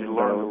healing. You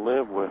learn to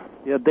live with.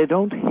 Yeah, they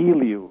don't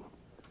heal you.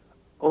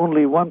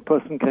 Only one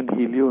person can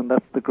heal you, and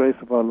that's the grace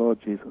of our Lord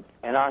Jesus.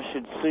 And I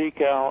should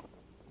seek out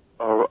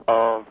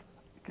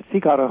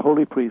Seek out a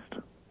holy priest.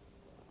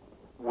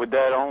 Would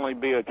that only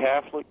be a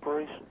Catholic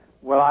priest?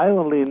 Well, I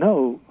only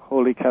know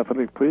holy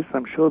Catholic priests.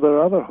 I'm sure there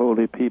are other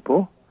holy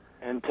people.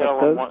 And tell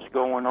them what's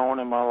going on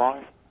in my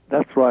life?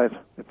 That's right.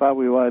 If I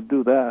were you, I'd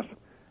do that.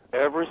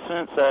 Ever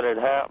since that had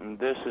happened,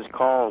 this has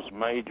caused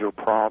major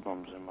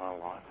problems in my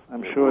life.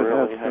 I'm sure it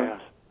really has.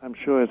 I'm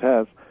sure it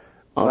has.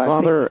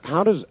 Father,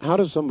 how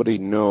does somebody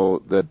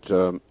know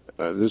that,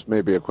 this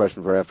may be a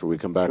question for after we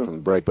come back from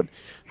the break, but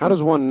how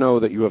does one know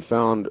that you have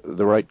found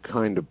the right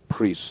kind of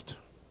priest?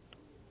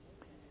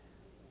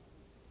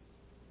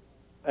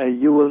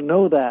 You will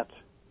know that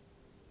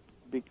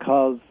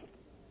because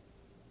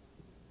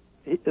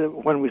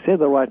when we say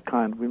the right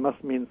kind, we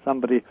must mean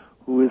somebody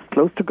who is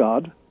close to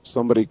God.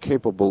 Somebody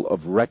capable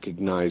of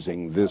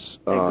recognizing this.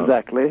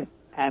 Exactly,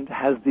 and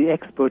has the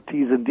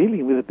expertise in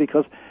dealing with it,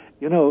 because,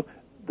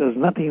 there's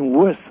nothing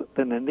worse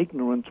than an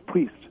ignorant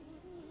priest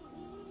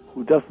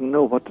who doesn't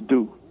know what to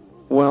do.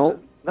 Well,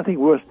 nothing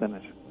worse than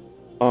it.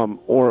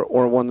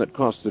 Or one that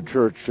costs the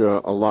church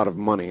a lot of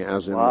money,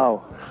 as in...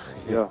 Wow.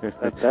 Yeah,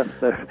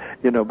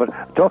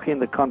 but talking in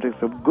the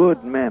context of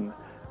good men,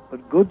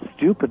 but good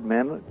stupid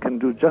men can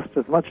do just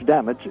as much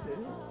damage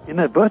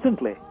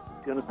inadvertently.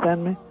 Do you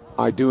understand me?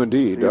 I do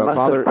indeed. So you must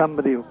Father, have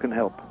somebody who can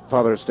help.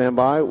 Father, stand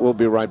by. We'll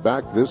be right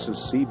back. This is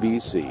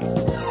CBC.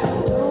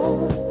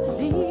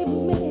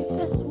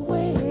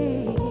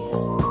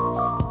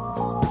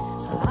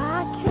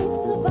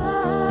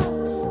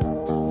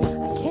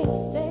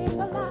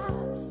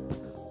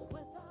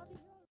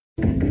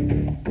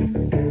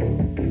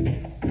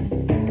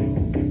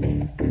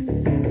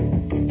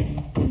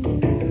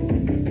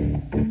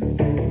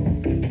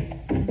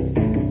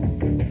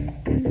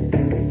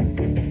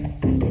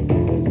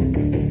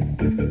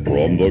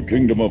 From the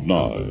Kingdom of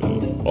Nod,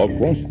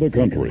 across the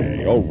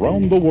country,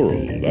 around the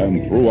world,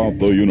 and throughout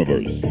the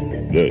universe,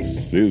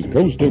 this is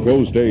Coast to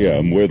Coast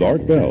AM with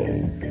Art Bell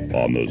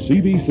on the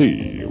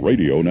CBC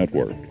Radio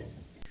Network.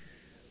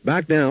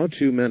 Back now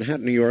to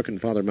Manhattan, New York, and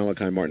Father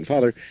Malachi Martin.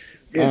 Father,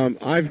 yes.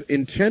 I've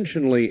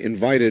intentionally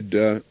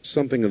invited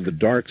something of the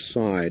dark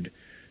side,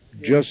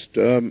 just,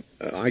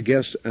 I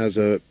guess, as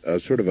a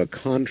sort of a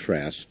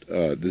contrast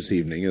this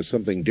evening, as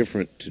something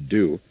different to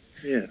do.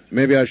 Yes.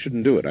 Maybe I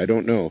shouldn't do it. I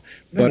don't know.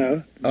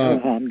 No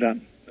harm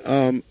done.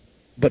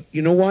 But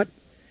you know what?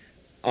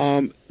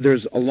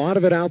 There's a lot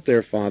of it out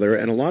there, Father,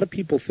 and a lot of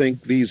people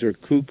think these are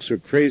kooks or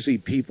crazy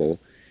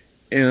people,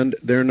 and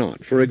they're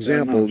not. For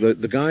example,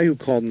 the guy who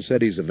called and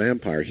said he's a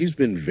vampire, he's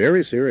been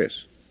very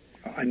serious.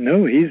 I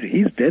know.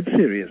 He's dead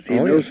serious. He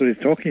knows what he's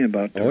talking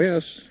about. Oh,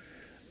 yes.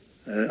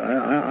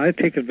 I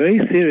take it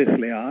very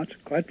seriously, Art,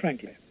 quite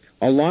frankly.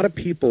 A lot of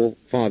people,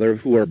 Father,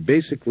 who are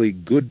basically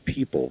good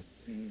people,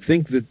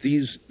 think that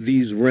these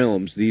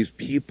realms, these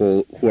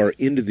people who are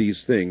into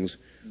these things,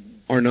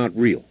 are not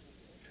real.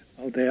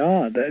 Oh, they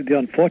are. The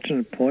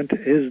unfortunate point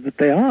is that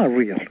they are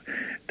real.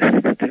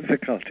 That's the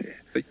difficulty.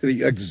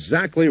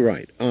 Exactly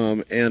right.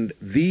 And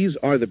these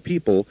are the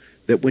people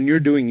that when you're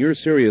doing your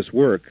serious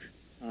work,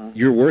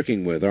 you're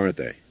working with, aren't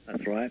they?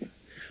 That's right.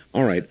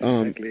 All right.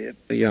 That's exactly it.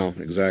 Yeah,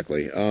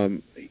 exactly.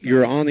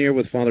 You're on the air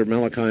with Father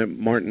Malachi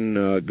Martin.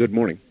 Good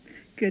morning.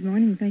 Good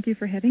morning. Thank you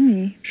for having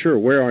me. Sure.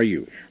 Where are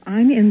you?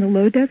 I'm in the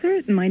low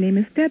desert, and my name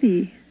is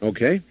Debbie.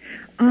 Okay.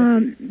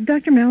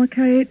 Dr.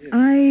 Malachi,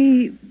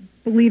 I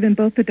believe in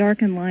both the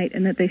dark and light,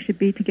 and that they should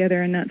be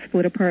together and not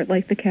split apart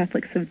like the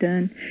Catholics have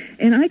done.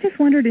 And I just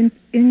wondered, in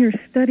your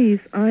studies,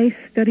 I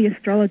study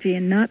astrology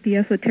and not the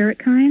esoteric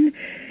kind,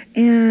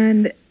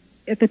 and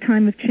at the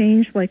time of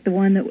change, like the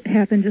one that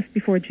happened just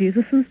before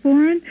Jesus was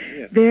born,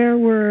 there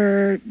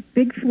were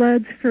big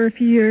floods for a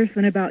few years,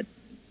 and about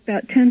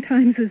 10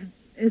 times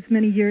as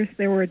many years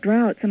there were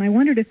droughts, and I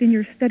wondered if in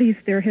your studies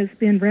there has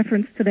been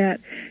reference to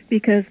that,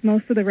 because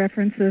most of the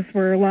references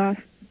were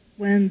lost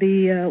when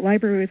the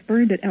library was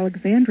burned at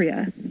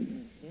Alexandria.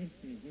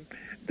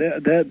 There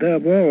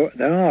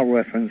are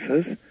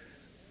references.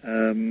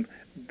 There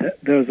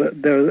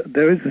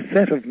is a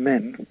set of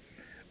men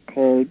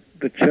called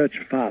the Church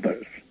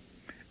Fathers,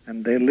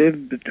 and they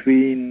lived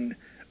between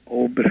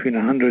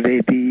 100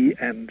 AD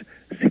and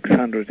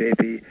 600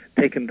 AD,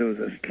 taken those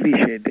as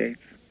cliché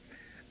dates.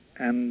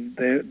 And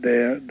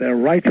their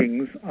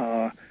writings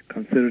are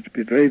considered to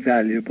be very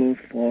valuable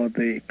for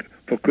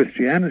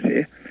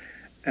Christianity,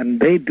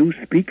 and they do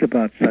speak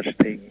about such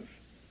things.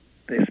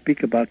 They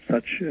speak about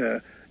such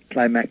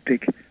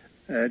climatic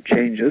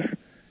changes,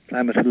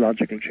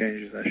 climatological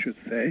changes, I should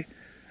say,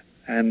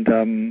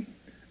 and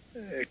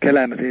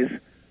calamities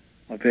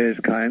of various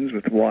kinds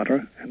with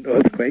water and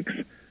earthquakes,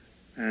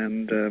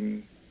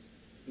 and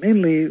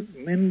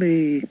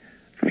mainly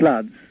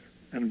floods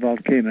and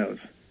volcanoes.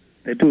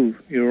 They do.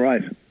 You're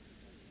right.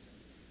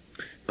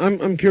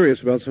 I'm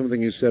curious about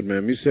something you said,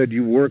 ma'am. You said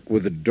you work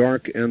with the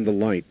dark and the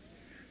light.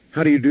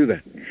 How do you do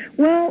that?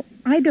 Well,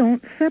 I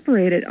don't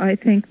separate it. I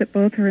think that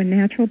both are a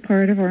natural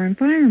part of our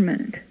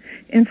environment.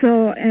 And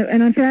so,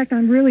 and in fact,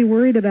 I'm really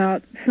worried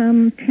about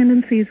some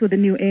tendencies with the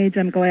New Age.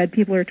 I'm glad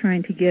people are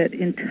trying to get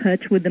in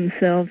touch with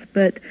themselves.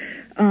 But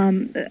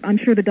I'm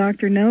sure the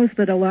doctor knows,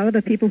 but a lot of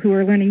the people who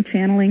are learning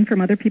channeling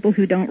from other people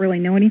who don't really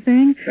know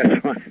anything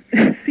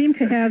seem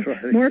to have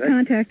more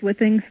contact with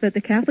things that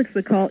the Catholics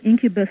would call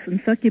incubus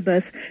and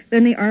succubus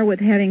than they are with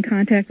having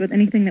contact with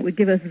anything that would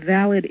give us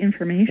valid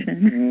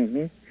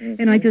information.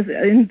 And I just,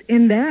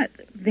 in that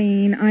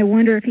vein, I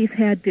wonder if he's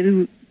had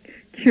to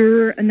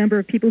cure a number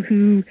of people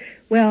who,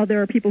 well,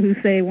 there are people who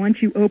say once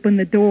you open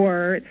the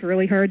door, it's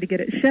really hard to get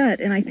it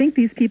shut. And I think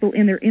these people,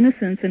 in their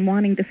innocence and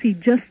wanting to see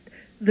just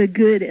the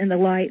good and the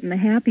light and the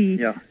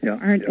happy,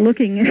 aren't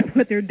looking at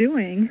what they're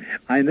doing.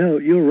 I know,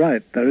 you're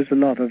right. There is a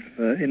lot of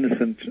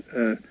innocent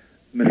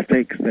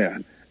mistakes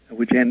there,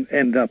 which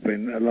end up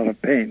in a lot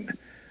of pain.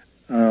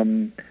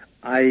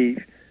 I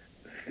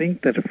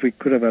think that if we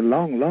could have a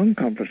long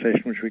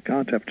conversation, which we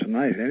can't have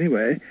tonight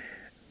anyway,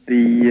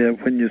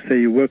 when you say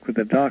you work with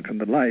the dark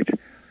and the light,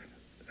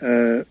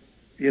 those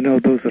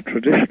are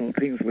traditional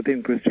things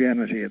within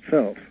Christianity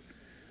itself.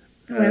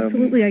 Oh,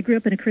 absolutely. I grew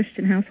up in a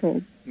Christian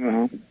household.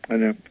 I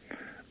know.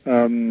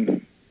 By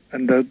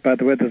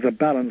the way, there's a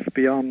balance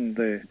beyond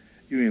the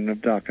union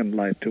of dark and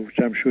light, to which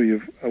I'm sure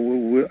you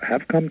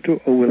have come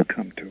to or will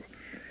come to.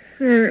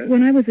 Sir,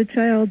 when I was a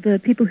child, the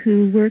people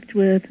who worked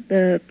with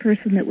the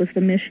person that was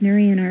the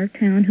missionary in our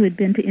town who had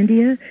been to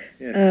India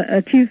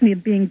accused me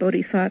of being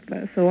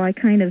bodhisattva. So I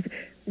kind of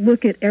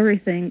look at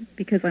everything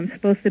because I'm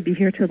supposed to be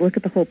here to look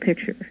at the whole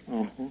picture.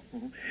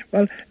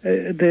 Well,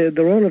 the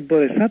role of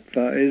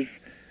bodhisattva is,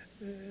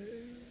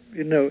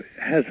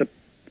 has a,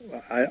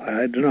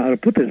 I don't know how to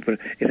put this, but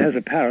it has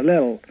a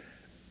parallel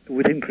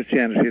within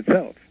Christianity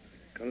itself.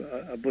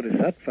 A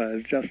bodhisattva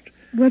is just...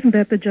 Wasn't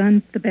that the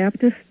John the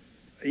Baptist?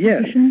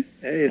 Yes,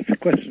 it's a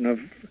question of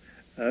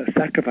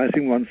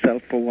sacrificing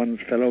oneself for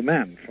one's fellow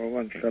man, for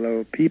one's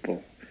fellow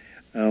people.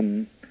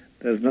 There's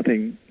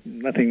nothing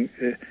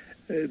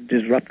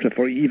disruptive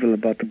or evil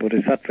about the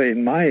bodhisattva,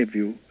 in my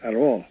view, at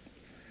all.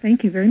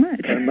 Thank you very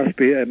much.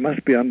 It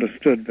must be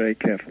understood very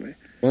carefully.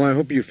 Well, I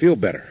hope you feel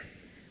better.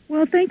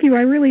 Well, thank you.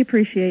 I really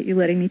appreciate you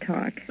letting me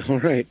talk. All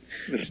right.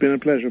 It's been a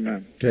pleasure,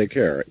 ma'am. Take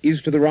care.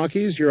 East of the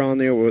Rockies, you're on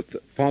there with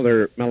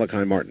Father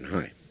Malachi Martin.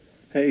 Hi.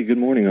 Hey, good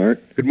morning,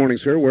 Art. Good morning,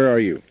 sir. Where are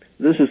you?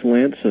 This is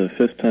Lance, a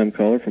fifth-time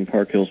caller from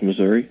Park Hills,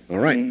 Missouri. All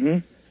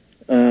right.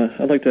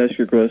 I'd like to ask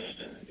your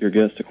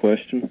guest a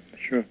question.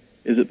 Sure.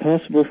 Is it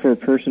possible for a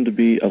person to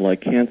be a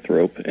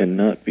lycanthrope and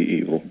not be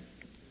evil?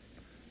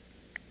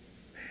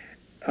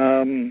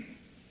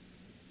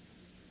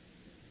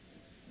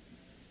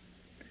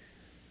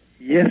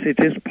 Yes, it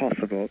is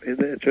possible.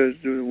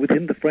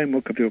 Within the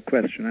framework of your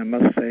question, I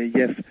must say,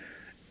 yes,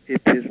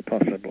 it is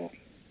possible.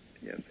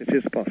 Yes, it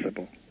is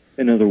possible.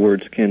 In other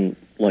words, can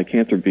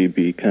lycanthropy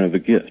be kind of a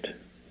gift?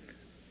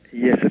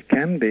 Yes, it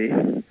can be.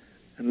 And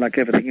like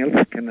everything else,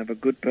 it can have a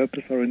good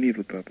purpose or an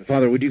evil purpose.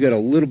 Father, would you get a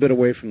little bit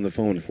away from the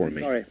phone for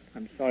me?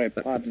 I'm sorry,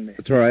 pardon me.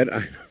 It's all right.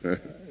 I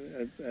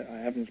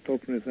haven't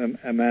spoken with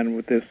a man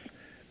with this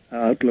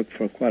outlook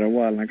for quite a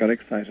while, and I got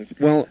excited.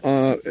 Well,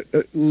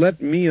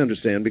 let me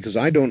understand, because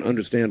I don't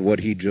understand what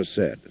he just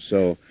said.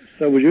 So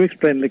would you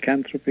explain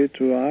lycanthropy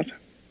to Art?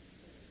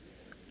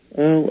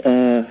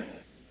 Well,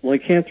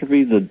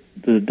 lycanthropy,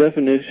 the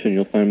definition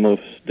you'll find in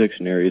most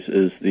dictionaries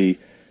is the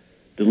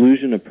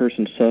delusion a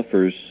person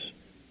suffers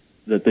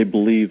that they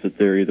believe that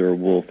they're either a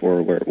wolf or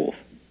a werewolf.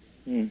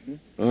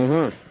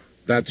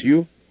 That's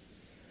you?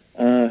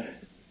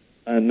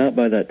 Not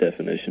by that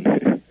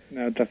definition.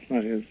 No, that's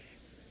not his.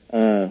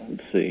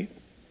 Let's see.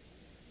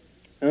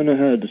 I don't know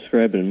how to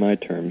describe it in my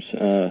terms.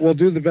 Well,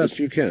 do the best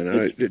you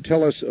can.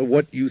 Tell us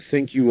what you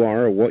think you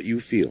are or what you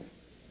feel.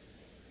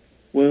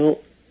 Well,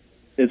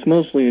 it's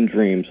mostly in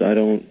dreams. I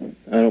don't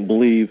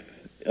believe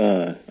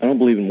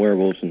in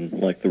werewolves in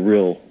like the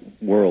real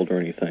world or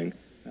anything.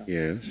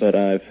 Yes. But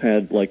I've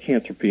had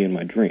lycanthropy in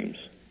my dreams.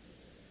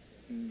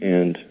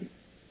 And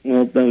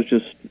well, that was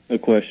just a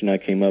question I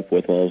came up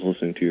with while I was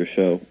listening to your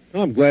show.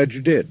 Oh, I'm glad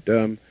you did.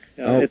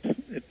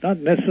 It's not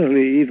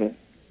necessarily evil,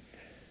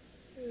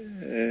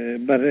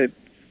 but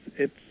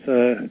it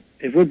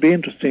would be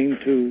interesting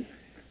to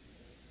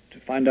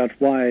find out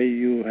why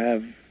you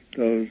have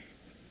those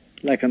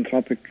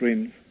lycanthropic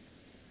dreams.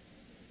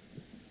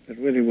 It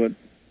really would.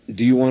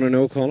 Do you want to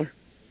know, caller?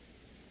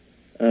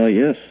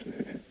 Yes,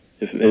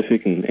 if he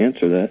can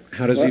answer that.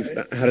 How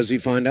does he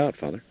find out,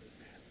 Father?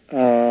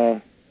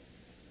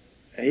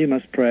 He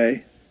must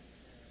pray,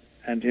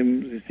 and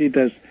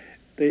does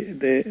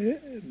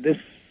this.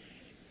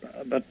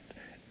 But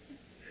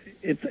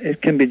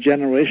it can be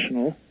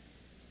generational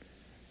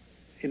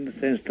in the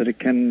sense that it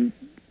can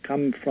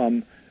come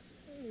from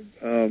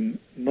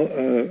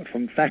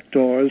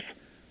factors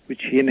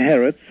which he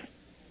inherits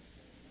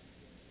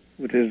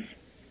with his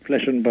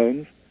flesh and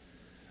bones.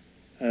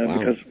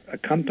 Because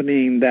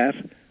accompanying that,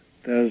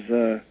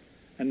 there's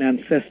an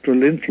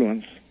ancestral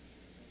influence,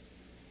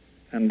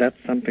 and that's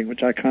something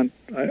which I can't,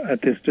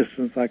 at this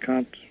distance, I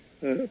can't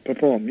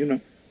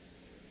perform.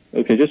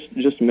 Okay,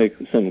 just to make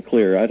something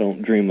clear, I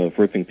don't dream of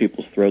ripping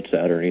people's throats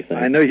out or anything.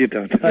 I know you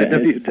don't.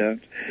 You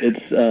don't.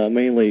 It's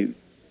mainly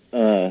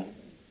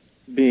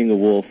being a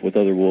wolf with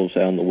other wolves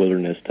out in the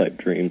wilderness type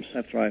dreams.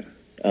 That's right.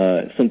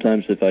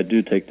 sometimes if I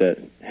do take that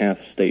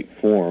half-state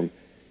form,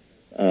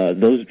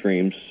 those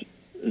dreams,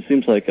 it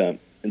seems like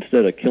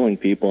instead of killing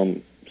people,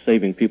 I'm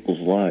saving people's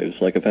lives.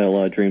 Like I've had a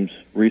lot of dreams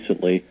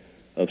recently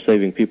of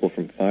saving people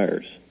from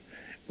fires.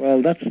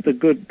 Well, that's the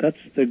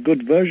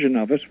good version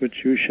of it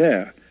which you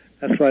share.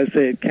 That's why I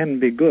say it can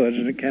be good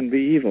and it can be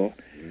evil.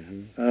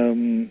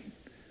 Mm-hmm.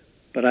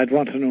 But I'd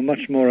want to know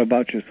much more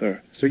about you,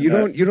 sir. So you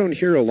don't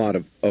hear a lot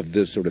of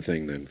this sort of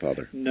thing, then,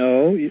 Father?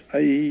 No,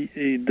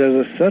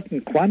 there's a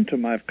certain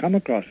quantum. I've come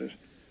across it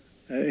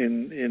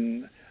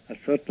in a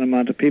certain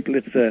amount of people.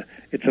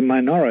 It's a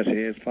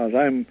minority as far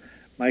as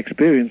my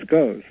experience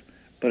goes.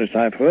 But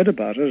I've heard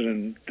about it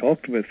and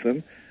talked with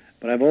them.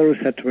 But I've always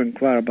had to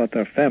inquire about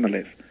their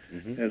families.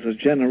 Mm-hmm. There's a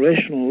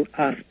generational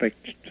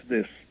aspect to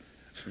this,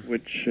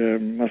 which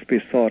must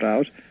be sought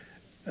out.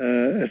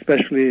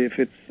 Especially if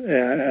it's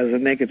as a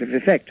negative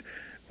effect.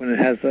 When it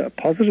has a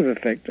positive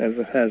effect, as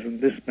it has in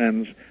this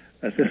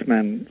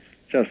man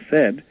just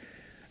said,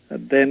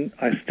 then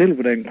I still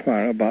would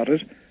inquire about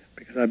it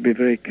because I'd be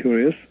very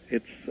curious.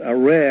 It's a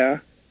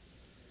rare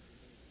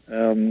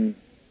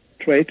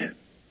trait.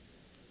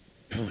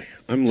 Boy,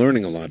 I'm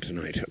learning a lot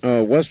tonight.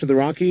 West of the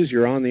Rockies,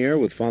 you're on the air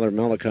with Father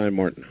Malachi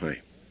Martin. Hi.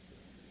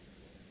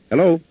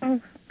 Hello. Oh,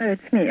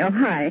 it's me. Oh,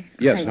 hi.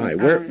 Yes, hi.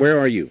 Where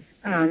are you?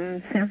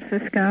 San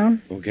Francisco.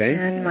 Okay.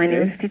 And my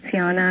name is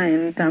Tiziana,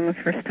 and I'm a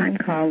first-time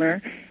caller,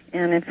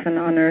 and it's an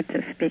honor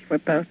to speak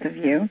with both of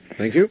you.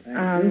 Thank you.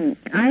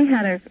 I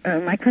had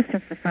my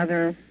question for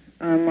Father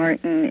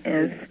Martin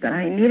is that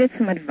I needed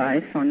some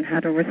advice on how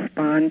to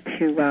respond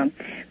to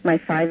my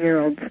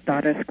 5-year-old's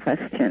daughter's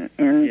question,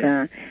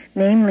 and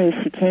namely,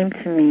 she came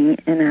to me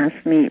and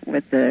asked me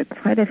with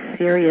quite a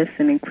serious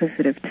and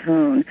inquisitive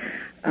tone,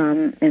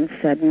 and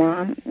said,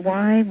 "Mom,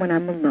 why, when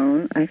I'm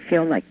alone, I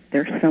feel like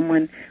there's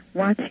someone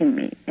watching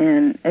me?"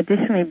 And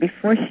additionally,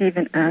 before she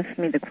even asked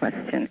me the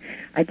question,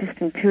 I just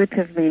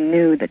intuitively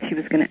knew that she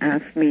was going to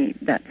ask me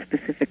that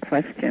specific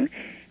question.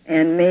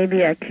 And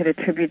maybe I could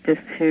attribute this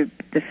to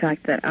the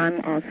fact that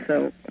I'm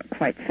also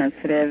quite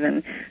sensitive,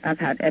 and I've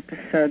had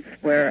episodes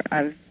where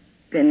I've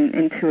been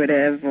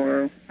intuitive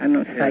or, I don't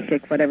know,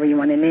 psychic, whatever you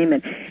want to name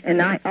it.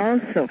 And I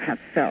also have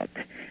felt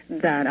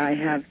that I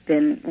have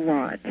been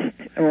watched,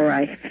 or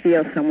I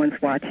feel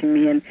someone's watching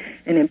me, and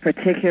in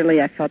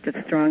particularly I felt it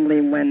strongly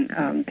when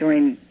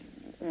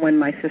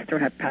my sister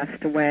had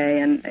passed away,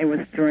 and it was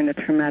during a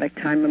traumatic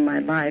time in my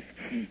life.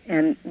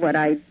 And what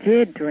I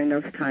did during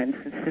those times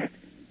is just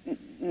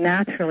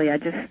naturally I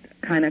just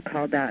kind of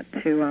called out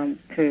to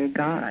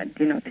God,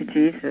 to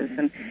Jesus,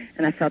 and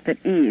I felt at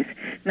ease.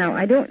 Now,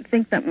 I don't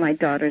think that my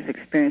daughter's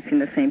experiencing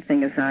the same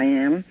thing as I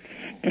am.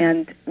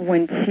 And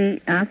when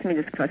she asked me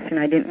this question,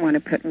 I didn't want to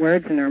put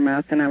words in her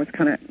mouth, and I was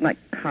kind of like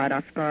caught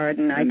off guard,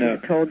 and I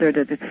just told her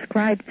to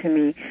describe to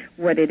me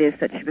what it is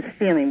that she was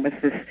feeling. Was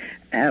this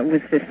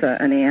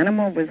an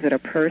animal? Was it a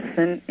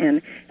person?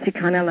 And she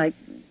kind of like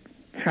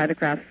tried to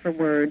grasp for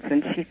words,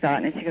 and she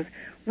thought, and she goes,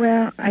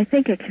 "Well, I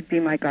think it could be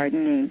my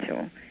guardian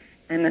angel."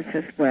 And I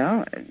says,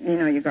 "Well,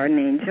 your guardian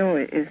angel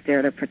is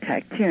there to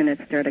protect you, and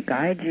it's there to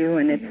guide you,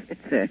 and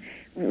it's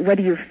what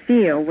do you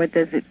feel?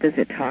 Does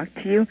it talk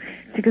to you?"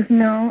 She goes,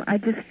 "No, I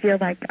just feel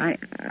like I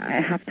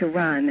have to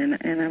run,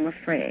 and I'm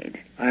afraid."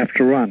 I have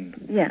to run?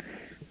 Yes.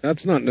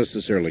 That's not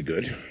necessarily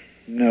good.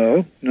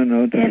 No,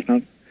 that's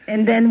not.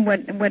 And then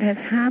what has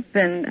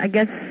happened, I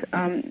guess,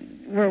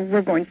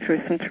 we're going through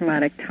some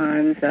traumatic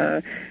times.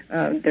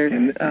 There's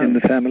in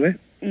the family?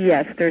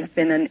 Yes, there's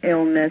been an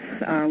illness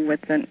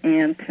with an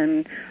aunt,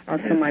 and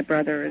also my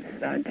brother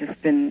has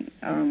just been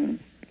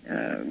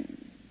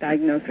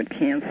diagnosed with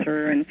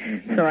cancer, and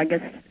so I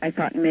guess I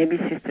thought maybe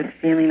she's just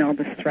feeling all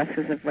the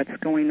stresses of what's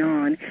going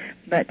on.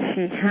 But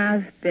she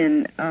has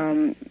been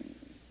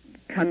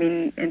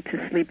coming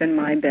into sleep in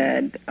my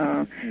bed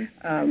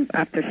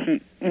after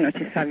she's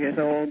 5 years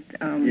old,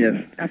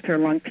 after a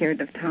long period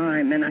of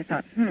time, and I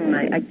thought,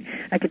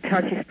 I could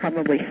tell she's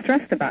probably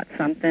stressed about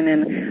something,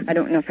 and I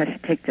don't know if I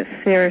should take this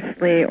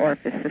seriously, or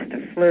if it's just a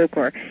fluke,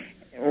 or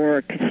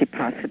could she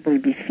possibly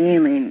be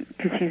feeling,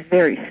 because she's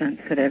very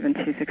sensitive and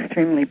she's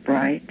extremely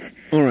bright.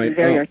 All right.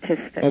 Very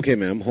artistic. Okay,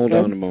 ma'am, hold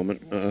on a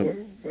moment.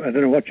 I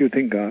don't know what you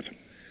think, God.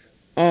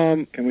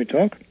 Can we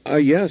talk?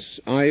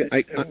 Yes.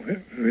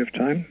 We have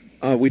time?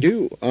 We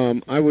do.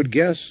 I would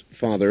guess,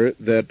 Father,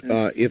 that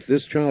if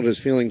this child is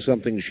feeling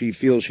something she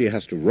feels she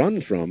has to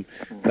run from,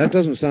 that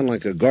doesn't sound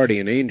like a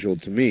guardian angel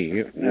to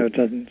me. No, it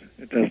doesn't.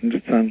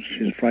 It sounds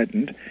she's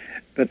frightened.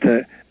 But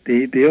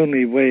the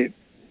only way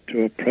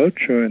to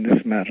approach her in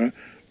this matter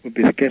would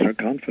be to get her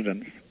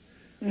confidence.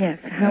 Yes.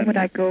 How would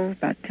I go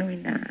about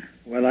doing that?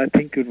 Well, I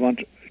think you'd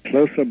want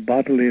closer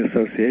bodily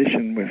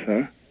association with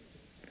her,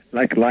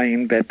 like lying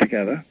in bed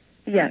together.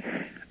 Yes.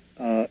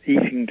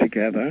 Eating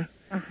together.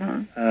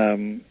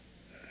 And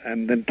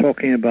then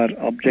talking about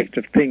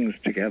objective things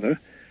together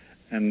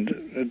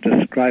and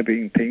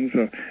describing things,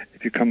 or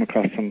if you come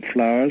across some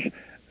flowers,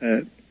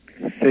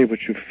 say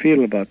what you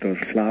feel about those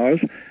flowers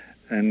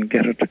and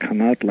get her to come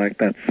out like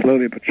that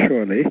slowly but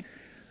surely.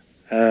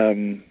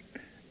 Then,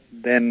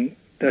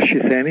 does she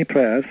say any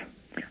prayers?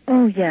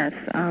 Oh, yes.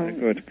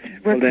 Good.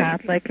 We're Well, then,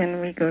 Catholic,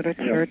 and we go to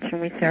church,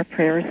 and we say our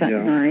prayers at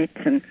Yeah. night.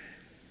 And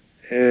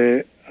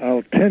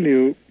I'll tell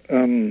you,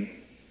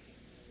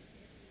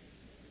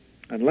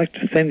 I'd like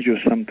to send you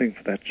something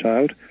for that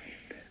child,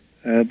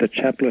 the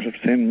chaplet of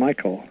St.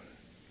 Michael.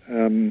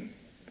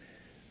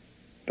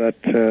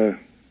 But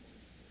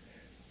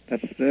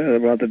that's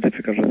rather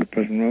difficult at the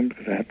present moment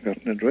because I haven't got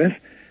an address,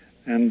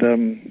 and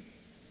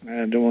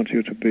I don't want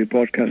you to be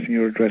broadcasting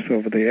your address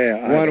over the air.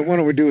 Why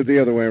don't we do it the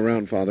other way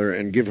around, Father,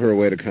 and give her a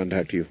way to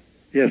contact you?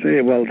 Yes,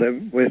 well,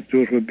 the way to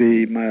do it would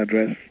be my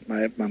address.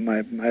 My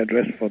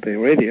address for the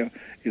radio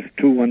is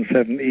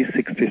 217 East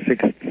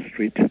 66th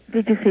Street.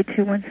 Did you say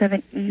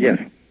 217 East? Yes.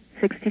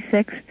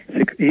 66th?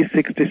 East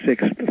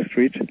 66th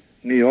Street,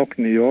 New York,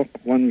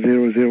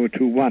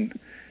 10021.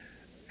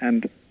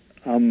 And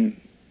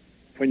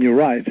when you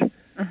write,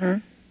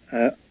 I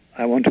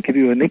want to give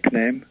you a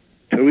nickname,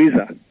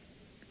 Teresa.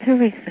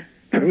 Teresa.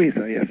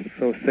 Teresa, yes.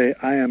 So say,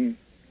 I am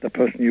the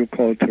person you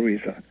call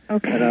Teresa.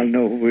 Okay. And I'll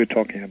know who we're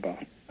talking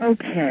about.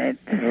 Okay.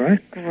 All right?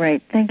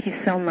 Great. Thank you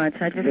so much.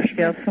 I just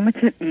feel so much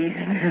at ease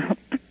now.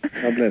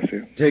 God bless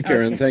you. Take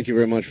care, and thank you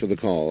very much for the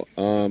call.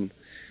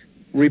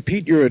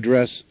 Repeat your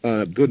address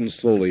good and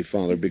slowly,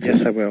 Father, because...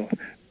 Yes, I will.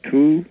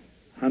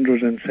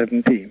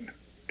 217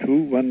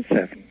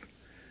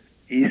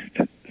 East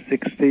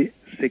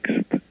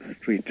 66th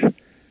Street,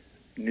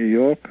 New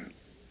York,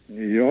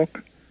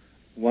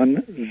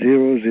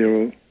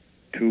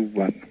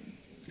 10021.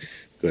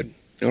 Good.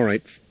 All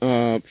right.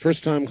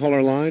 First-time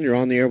caller line. You're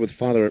on the air with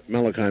Father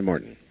Malachi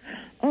Martin.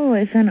 Oh,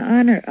 it's an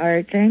honor,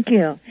 Art. Thank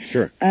you.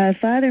 Sure.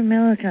 Father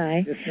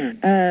Malachi,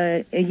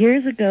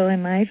 years ago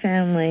in my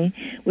family,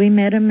 we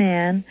met a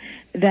man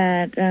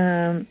that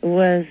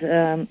was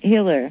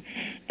healer,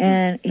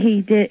 and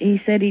he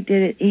said he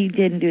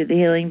didn't do the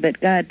healing, but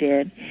God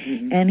did,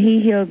 and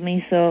he healed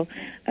me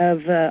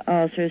of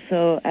ulcers,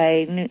 so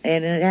I knew,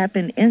 and it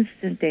happened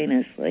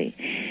instantaneously.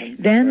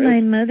 Then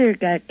my mother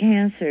got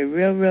cancer,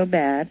 real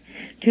bad,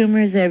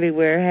 tumors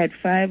everywhere, had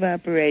 5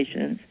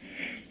 operations.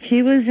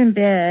 She was in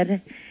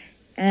bed,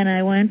 and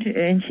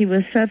and she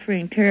was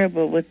suffering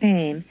terrible with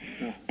pain,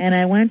 and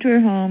I went to her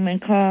home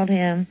and called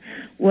him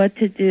what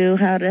to do,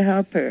 how to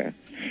help her.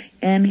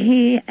 And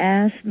he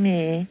asked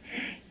me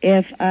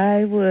if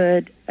I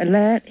would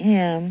let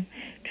him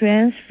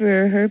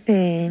transfer her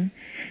pain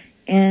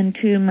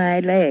into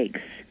my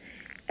legs,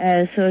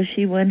 so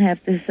she wouldn't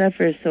have to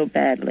suffer so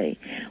badly.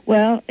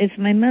 Well, it's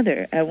my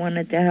mother. I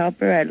wanted to help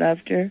her. I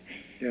loved her.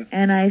 Yeah.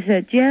 And I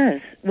said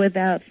yes,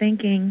 without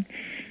thinking.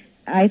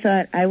 I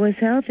thought I was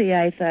healthy.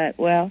 I thought,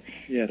 well,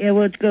 it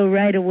would go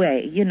right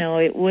away. You know,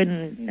 it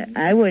wouldn't,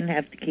 I wouldn't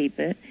have to keep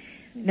it.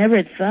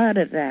 Never thought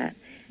of that.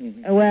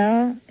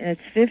 Well,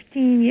 it's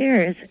 15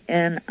 years,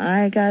 and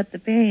I got the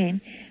pain.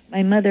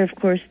 My mother, of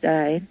course,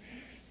 died.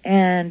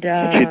 And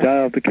did she die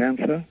of the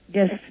cancer?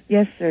 Yes,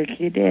 sir,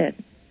 she did.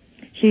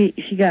 She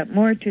got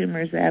more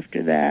tumors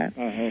after that,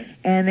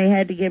 and they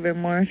had to give her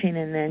morphine,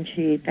 and then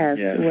she passed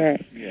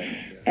away.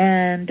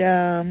 And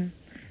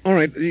all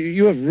right,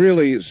 you have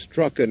really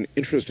struck an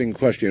interesting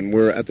question.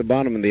 We're at the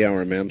bottom of the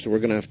hour, ma'am, so we're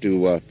going to have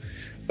to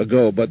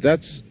go. But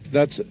is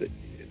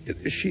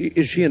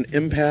she an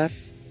empath?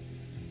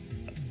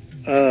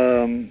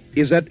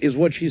 Is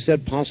what she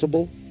said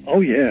possible?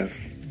 Oh yes,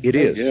 it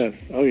is. Yes,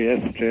 oh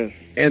yes, it is.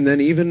 And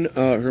then even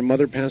her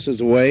mother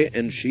passes away,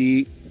 and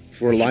she,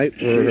 for her life,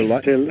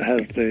 still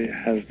has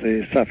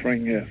the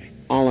suffering. Yes.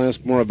 I'll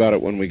ask more about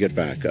it when we get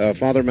back.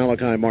 Father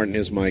Malachi Martin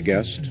is my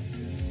guest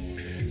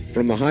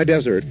from the high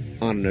desert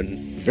on a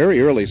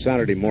very early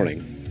Saturday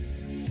morning.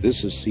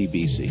 This is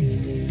CBC.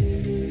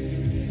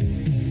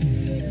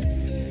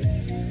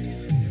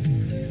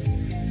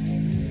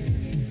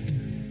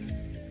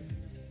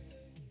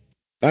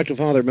 Back to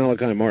Father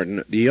Malachi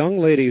Martin. The young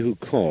lady who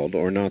called,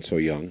 or not so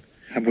young...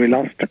 Have we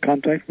lost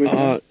contact with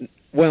her?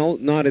 Well,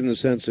 not in the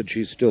sense that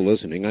she's still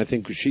listening. I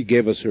think she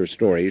gave us her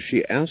story.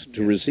 She asked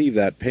to receive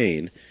that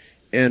pain,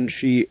 and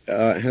she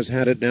has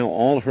had it now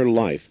all her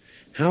life.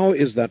 How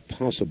is that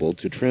possible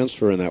to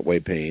transfer in that way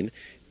pain,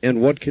 and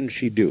what can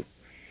she do?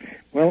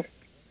 Well,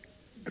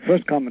 the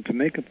first comment to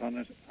make upon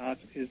it, Art,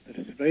 is that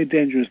it's a very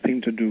dangerous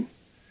thing to do.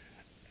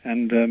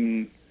 And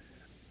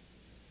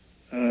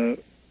the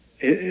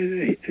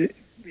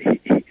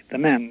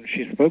man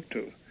she spoke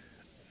to,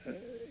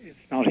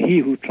 it's not he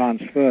who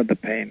transferred the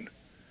pain.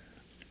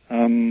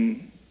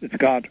 It's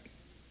God.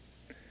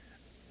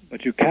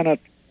 But you cannot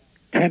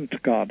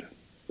tempt God.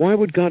 Why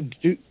would God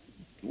do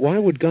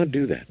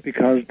that?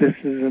 Because this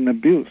is an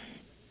abuse.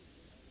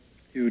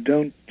 He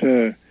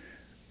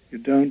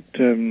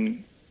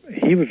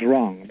was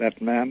wrong,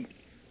 that man,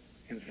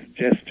 in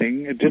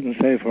suggesting, it didn't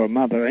say for a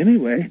mother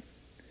anyway,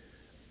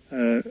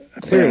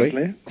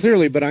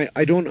 Clearly, but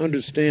I don't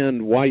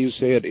understand why you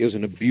say it is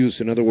an abuse.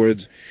 In other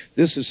words,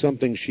 this is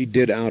something she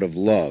did out of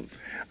love.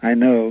 I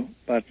know,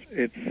 but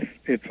it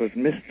was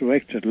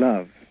misdirected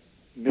love,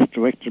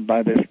 misdirected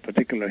by this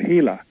particular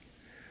healer.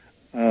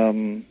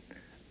 And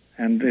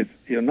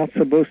you're not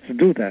supposed to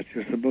do that.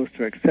 You're supposed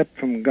to accept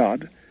from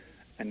God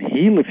and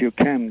heal if you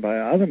can by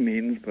other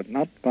means, but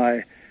not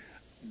by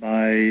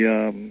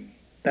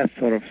that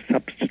sort of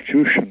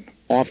substitution.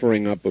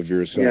 Offering up of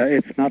yourself. Yeah,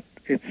 it's not.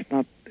 It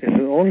has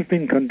always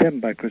been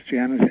condemned by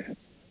Christianity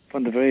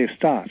from the very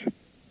start,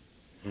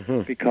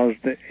 because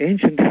the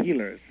ancient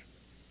healers,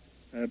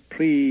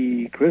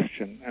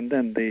 pre-Christian, and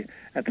then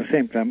at the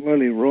same time,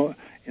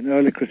 in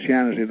early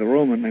Christianity, the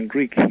Roman and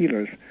Greek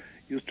healers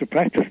used to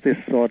practice this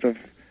sort of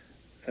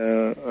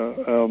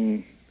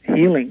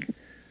healing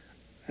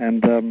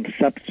and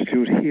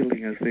substitute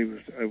healing, as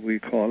we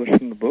call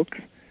it in the books,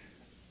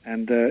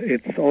 and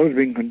it's always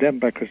been condemned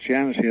by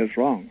Christianity as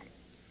wrong.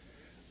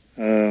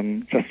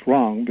 Just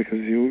wrong, because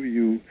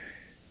you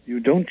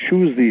don't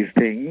choose these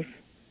things.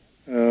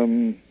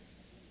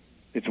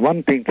 It's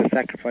one thing to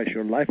sacrifice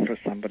your life for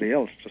somebody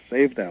else, to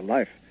save their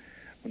life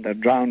when they're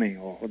drowning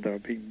or when they're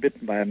being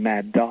bitten by a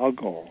mad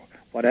dog or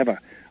whatever,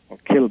 or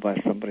killed by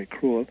somebody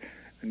cruel,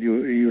 and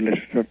you let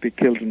yourself be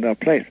killed in their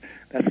place.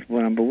 That's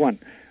number one.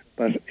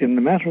 But in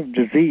the matter of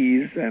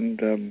disease, and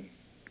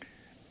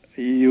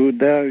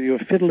you're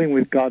fiddling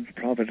with God's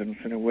providence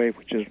in a way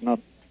which is not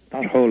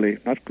holy,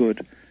 not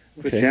good.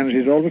 Okay. Christianity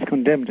has always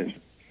condemned it,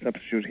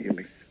 substitute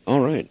healing.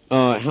 All right.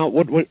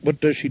 What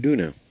does she do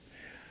now?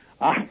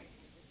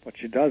 What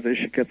she does is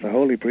she gets a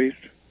holy priest,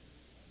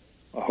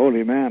 a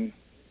holy man,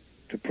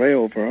 to pray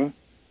over her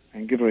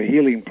and give her a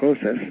healing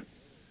process.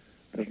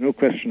 There's no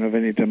question of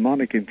any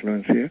demonic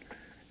influence here.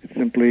 It's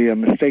simply a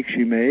mistake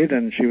she made,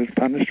 and she was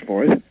punished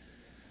for it.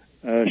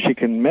 She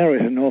can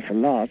merit an awful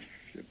lot,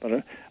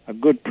 but a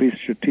good priest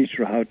should teach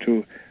her how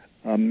to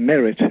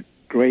merit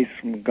grace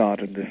from God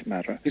in this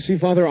matter. You see,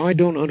 Father, I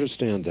don't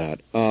understand that.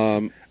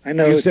 I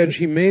know. You said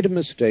she made a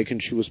mistake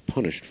and she was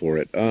punished for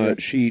it.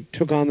 She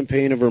took on the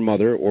pain of her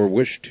mother, or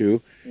wished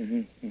to,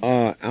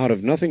 out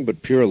of nothing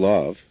but pure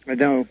love. I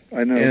know.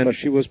 And but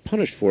she was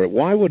punished for it.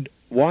 Why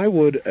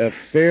would a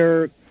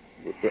fair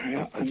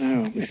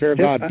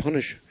God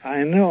punish?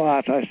 I know,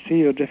 Art. I see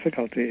your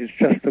difficulty. It's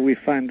just that we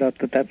find out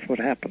that that's what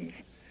happens.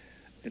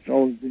 It's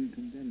always been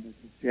condemned by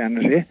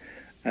Christianity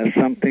as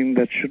something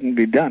that shouldn't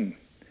be done.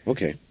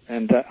 Okay.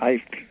 And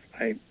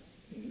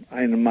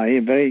my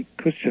very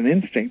Christian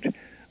instinct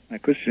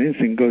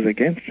goes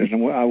against it.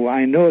 And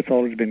I know it's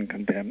always been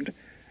condemned.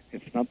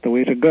 It's not the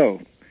way to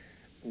go.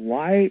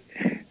 Why?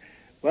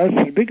 Well,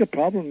 the bigger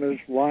problem is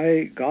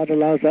why God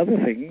allows other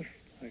things,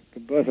 like the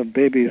birth of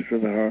babies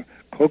that are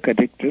coke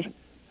addicted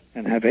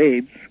and have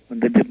AIDS when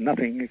they did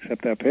nothing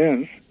except their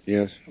parents.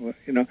 Yes.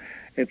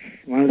 It's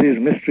one of these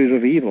mysteries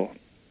of evil.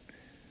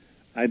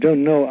 I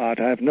don't know, Art.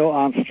 I have no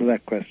answer to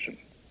that question.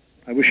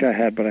 I wish I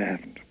had, but I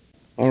haven't.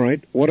 All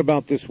right. What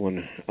about this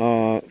one?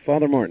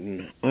 Father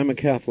Martin, I'm a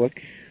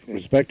Catholic. Yes.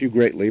 Respect you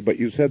greatly, but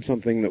you said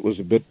something that was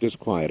a bit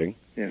disquieting.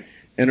 Yes.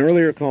 An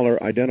earlier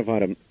caller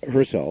identified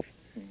herself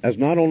as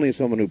not only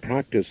someone who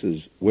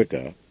practices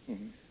Wicca,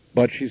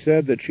 but she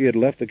said that she had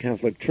left the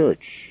Catholic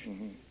Church.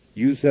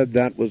 You said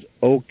that was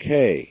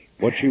okay.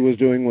 What she was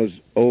doing was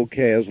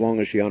okay as long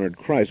as she honored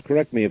Christ.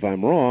 Correct me if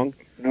I'm wrong.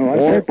 No, I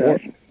said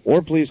that.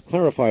 Or please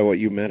clarify what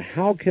you meant.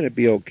 How can it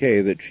be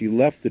okay that she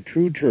left the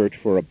true church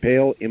for a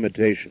pale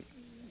imitation?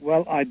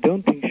 Well, I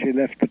don't think she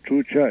left the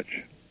true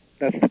church.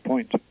 That's the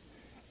point.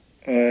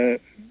 From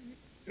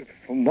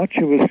what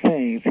she was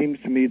saying, it seems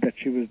to me that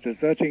she was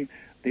deserting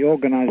the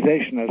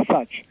organization as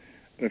such.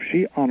 But if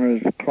she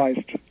honors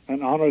Christ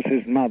and honors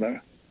his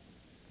mother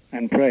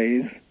and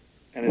prays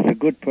and is a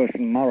good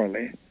person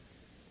morally,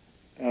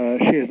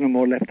 she has no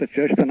more left the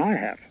church than I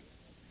have.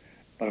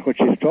 But what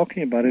she's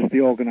talking about is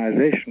the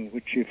organization,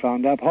 which she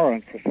found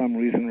abhorrent for some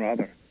reason or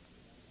other.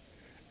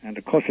 And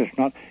of course it's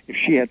not, if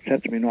she had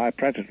said to me, no, I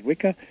practice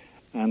Wicca,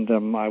 and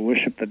I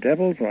worship the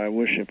devils, or I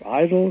worship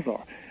idols,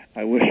 or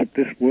I worship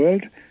this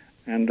world,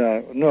 and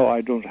no,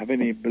 I don't have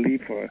any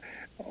belief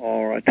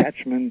or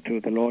attachment to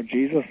the Lord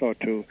Jesus, or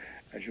to,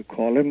 as you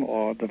call him,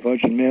 or the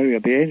Virgin Mary, or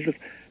the angels,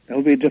 that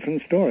will be a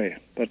different story.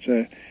 But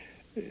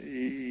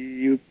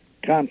you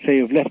can't say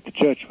you've left the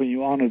church when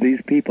you honor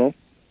these people,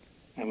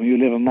 and when you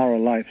live a moral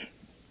life.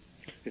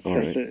 It's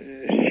all just,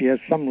 right. She has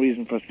some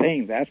reason for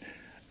saying that.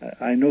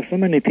 I know so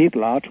many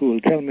people out who will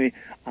tell me,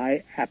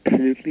 I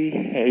absolutely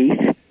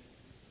hate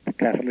the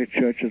Catholic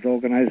Church's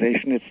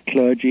organization, its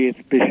clergy, its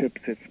bishops,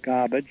 its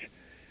garbage.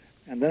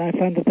 And then I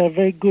find that they're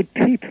very good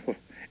people.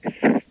 It's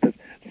just that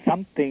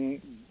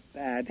something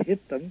bad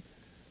hit them.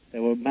 They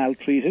were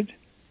maltreated,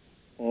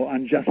 or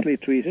unjustly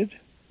treated,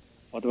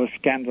 or they were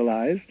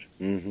scandalized.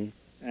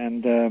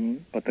 And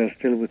but they're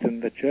still within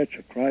the Church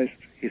of Christ.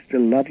 He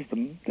still loves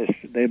them.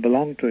 They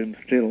belong to him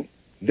still.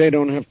 They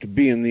don't have to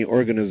be in the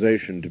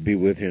organization to be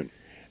with him.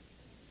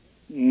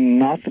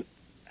 Not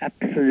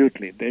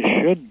absolutely. They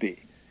should be.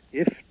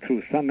 If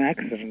through some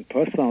accident,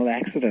 personal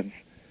accidents,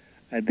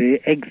 they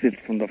exit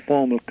from the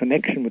formal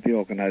connection with the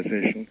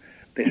organization,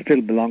 they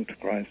still belong to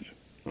Christ.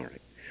 All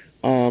right.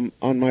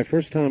 On my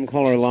first-time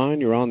caller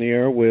line, you're on the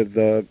air with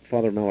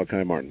Father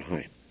Malachi Martin.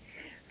 Hi.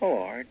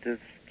 Hello, Art. This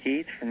is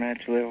Keith from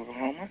Atchison,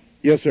 Oklahoma.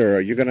 Yes, sir.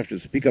 You're going to have to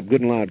speak up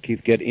good and loud,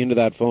 Keith. Get into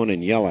that phone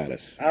and yell at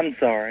us. I'm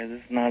sorry. This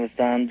is not a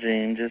sound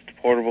gene, just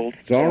a portable.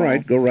 It's all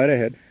right. Go right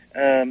ahead.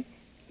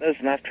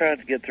 Listen, I've tried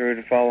to get through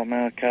to follow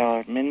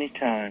Malachi many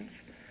times.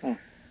 Oh.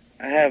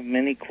 I have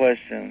many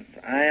questions.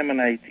 I am an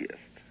atheist.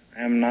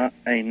 I am not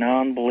a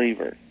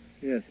non-believer.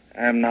 Yes.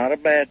 I am not a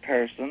bad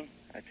person.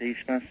 I teach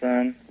my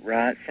son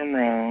right from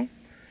wrong.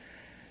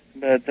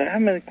 But I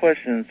have many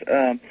questions.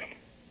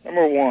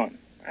 Number one,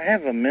 I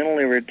have a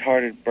mentally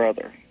retarded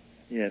brother.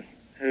 Yes.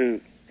 Who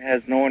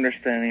has no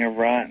understanding of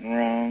right and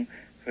wrong,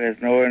 who has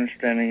no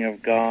understanding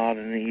of God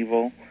and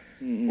evil.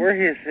 Mm-hmm.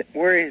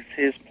 Where is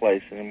his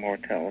place in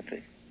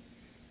immortality?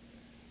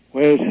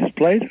 Where is his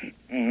place?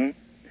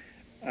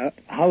 Mm-hmm.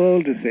 How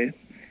old is he?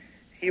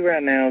 He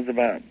right now is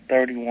about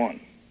 31.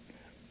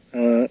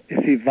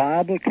 Is he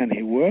viable? Can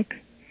he work?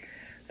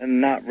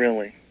 Not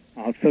really.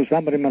 So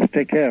somebody must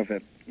take care of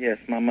him. Yes,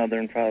 my mother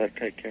and father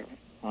take care of him.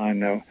 I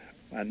know.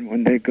 And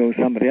when they go,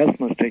 somebody else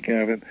must take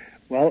care of him.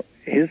 Well,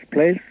 his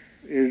place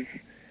is,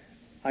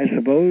 I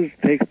suppose,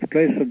 takes the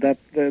place of that.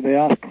 They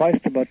asked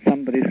Christ about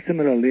somebody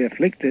similarly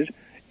afflicted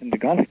in the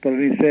gospel,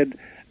 and he said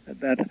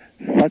that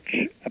such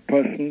a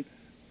person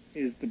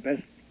is the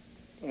best,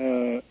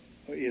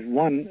 is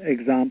one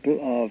example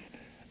of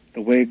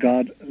the way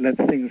God lets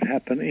things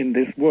happen in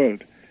this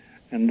world.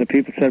 And the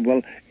people said,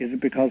 well, is it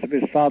because of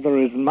his father or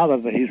his mother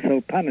that he's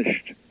so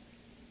punished?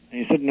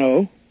 And he said,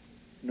 no.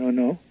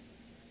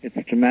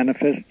 It's to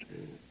manifest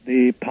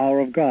the power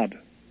of God.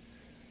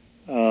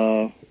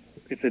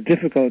 It's a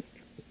difficult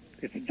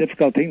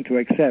thing to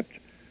accept,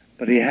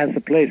 but he has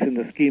a place in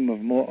the scheme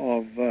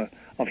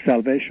of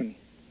salvation.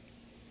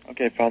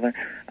 Okay, Father.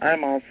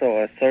 I'm also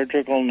a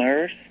surgical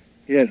nurse.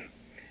 Yes.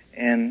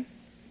 And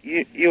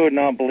you would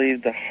not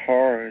believe the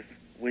horrors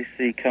we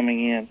see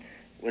coming in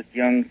with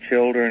young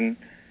children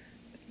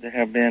that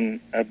have been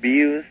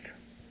abused.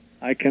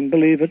 I can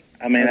believe it.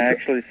 I mean, I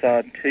actually saw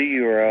a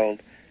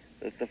 2-year-old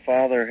that the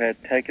father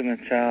had taken the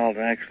child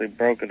and actually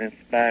broken its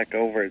back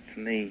over its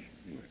knee.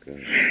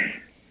 Okay.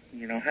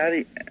 You know, how do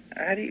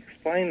you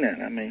explain that?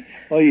 I mean,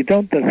 well, you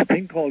don't. There's a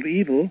thing called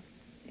evil.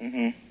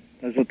 Mm-hmm.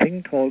 There's a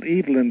thing called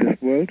evil in this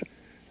world,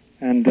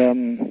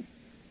 and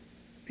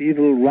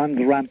evil runs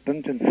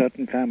rampant in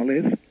certain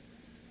families,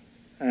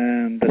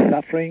 and the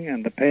suffering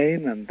and the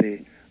pain and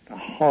the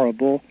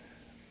horrible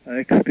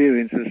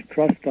experiences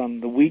thrust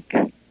on the weak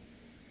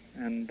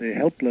and the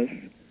helpless.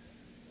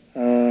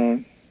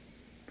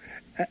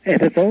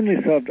 It has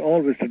only served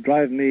always to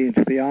drive me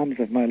into the arms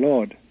of my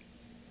Lord,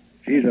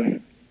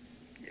 Jesus,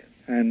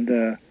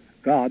 and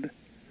God.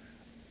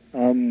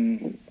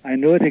 I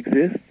know it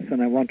exists,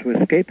 and I want to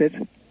escape it,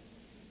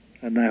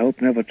 and I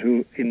hope never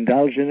to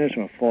indulge in it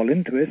or fall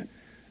into it,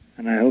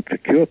 and I hope to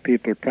cure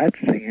people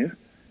practicing it,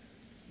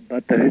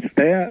 but that it's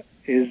there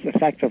is a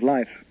fact of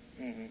life.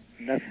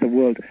 Mm-hmm. That's the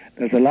world.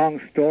 There's a long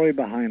story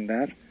behind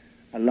that,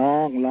 a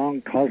long,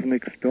 long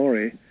cosmic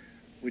story,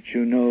 which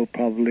you know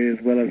probably as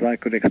well as I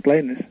could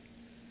explain it.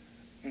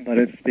 But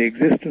it's the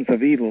existence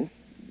of evil.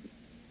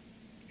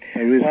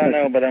 Well, I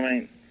know, but I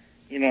mean,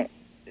 you know,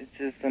 it's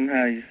just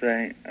somehow you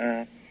say,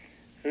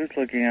 who's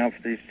looking out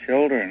for these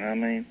children? I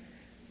mean,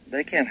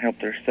 they can't help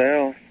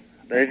themselves.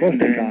 They didn't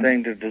do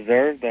anything to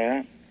deserve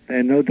that.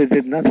 They know they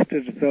did nothing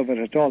to deserve it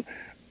at all.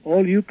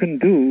 All you can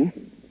do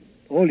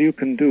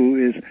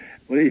is,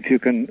 well, if you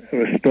can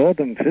restore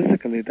them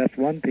physically, that's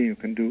one thing you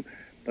can do.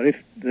 But if,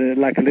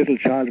 like a little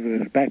child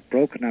with his back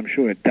broken, I'm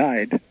sure it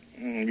died.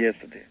 Yes,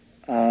 it did.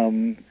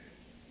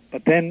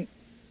 But then,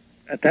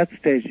 at that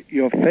stage,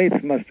 your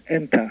faith must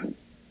enter,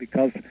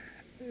 because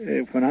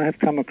when I have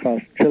come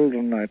across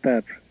children like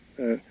that,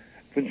 for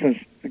instance,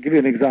 to give you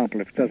an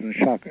example, if it doesn't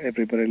shock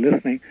everybody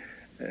listening,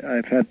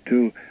 I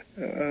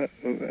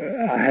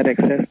had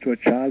access to a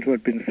child who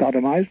had been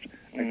sodomized,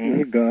 a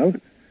little girl,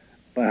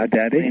 by her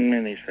daddy. I've seen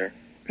many, sir.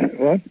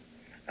 What?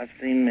 I've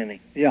seen many.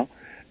 Yeah.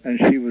 And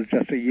she was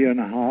just a year and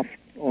a half,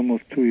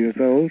 almost 2 years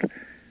old,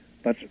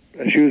 but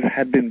she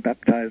had been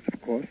baptized,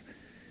 of course.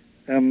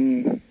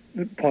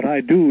 What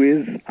I do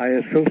is I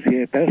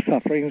associate their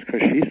sufferings,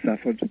 because she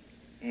suffered.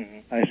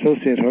 Mm-hmm. I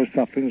associate her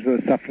sufferings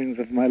with the sufferings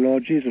of my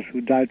Lord Jesus,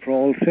 who died for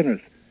all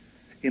sinners,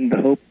 in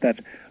the hope that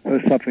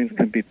her sufferings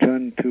can be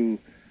turned to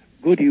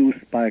good use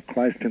by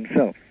Christ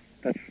himself.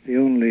 That's the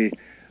only...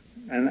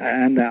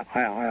 And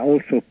I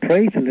also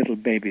pray to little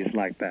babies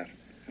like that.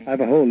 I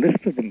have a whole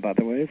list of them, by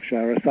the way, which I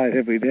recite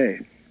every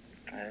day.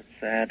 That's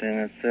sad in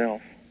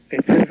itself.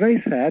 It is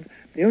very sad.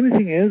 The only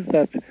thing is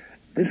that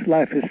this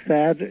life is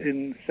sad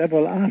in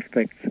several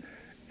aspects,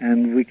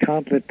 and we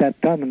can't let that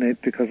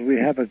dominate, because we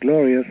have a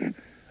glorious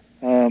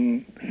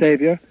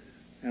Savior,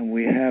 and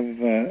we have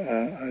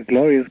a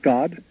glorious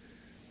God,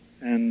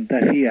 and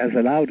that he has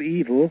allowed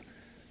evil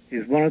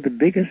is one of the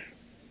biggest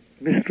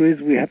mysteries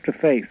we have to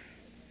face.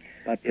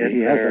 But yes,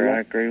 sir, I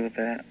agree with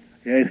that.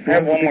 Yeah, I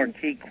have one more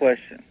key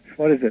question.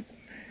 What is it?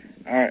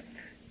 All right.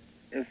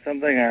 It's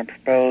something I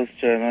proposed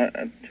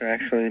to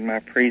actually my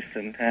priest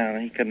in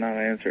town. He could not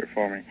answer it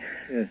for me.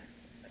 Yes.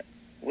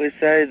 We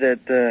say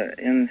that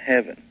in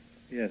heaven,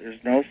 yes,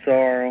 there's no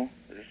sorrow,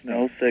 there's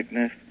no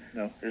sickness,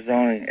 there's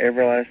only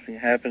everlasting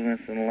happiness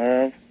and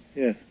love.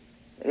 Yes.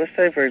 Let's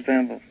say, for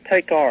example,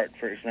 take art,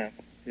 for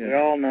example. Yes. We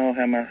all know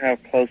how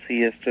close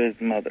he is to his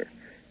mother,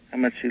 how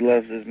much he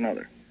loves his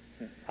mother.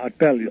 Art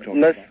Bell, you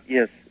talking about?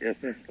 Yes.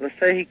 Let's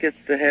say he gets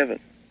to heaven.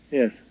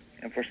 Yes.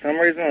 And for some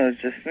reason,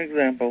 it's just an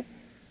example,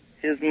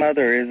 his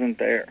mother isn't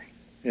there.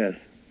 Yes.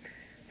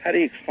 How do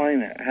you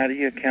explain that? How do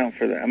you account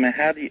for that? I mean,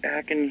 how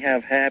can you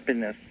have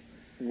happiness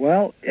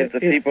if the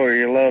people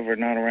you love are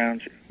not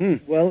around you?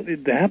 Well,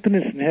 the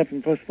happiness in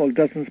heaven, first of all,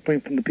 doesn't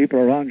spring from the people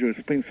around you. It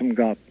springs from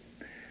God.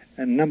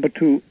 And number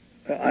two,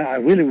 I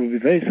really would be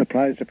very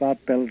surprised if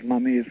Art Bell's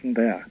mommy isn't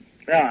there.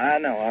 No, I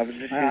know. I was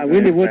just. I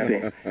really would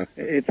be.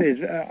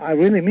 I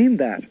really mean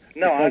that.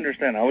 No, I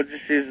understand. I was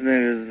just using it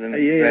as an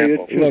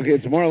example. Look,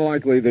 it's more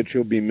likely that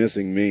you'll be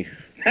missing me.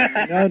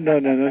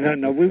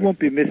 No. We won't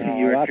be missing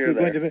you, Art.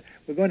 We're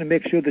We're going to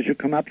make sure that you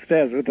come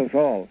upstairs with us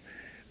all.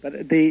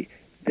 But the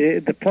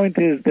point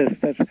is this: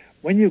 that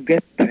when you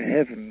get to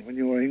heaven, when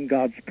you are in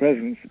God's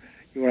presence,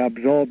 you are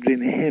absorbed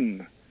in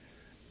Him,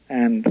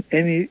 and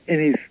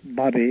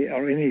anybody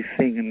or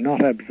anything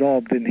not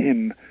absorbed in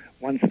Him,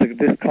 once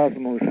this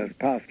cosmos has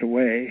passed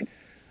away,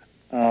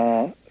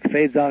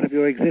 fades out of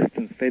your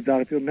existence, fades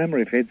out of your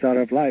memory, fades out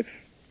of life.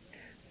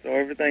 So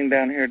everything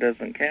down here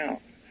doesn't count.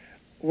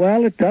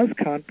 Well, it does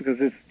count because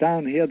it's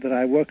down here that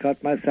I work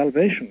out my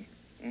salvation.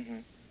 Mm-hmm.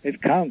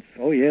 It counts.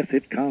 Oh, yes,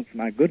 it counts.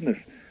 My goodness.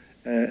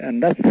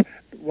 And that's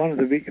one of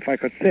the big, if I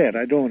could say it,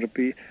 I don't want to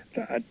be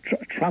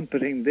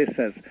trumpeting this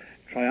as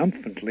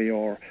triumphantly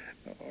or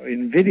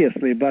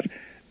invidiously, but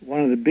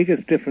one of the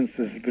biggest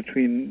differences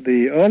between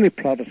the early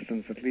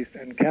Protestants, at least,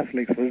 and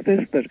Catholics was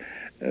this, that,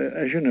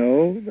 as you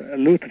know,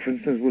 Luther, for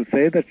instance, will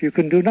say that you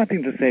can do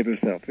nothing to save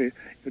yourself. You're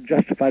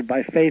justified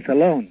by faith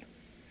alone.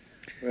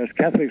 Whereas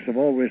Catholics have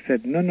always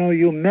said, no,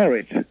 you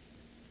merit.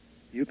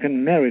 You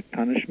can merit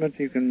punishment,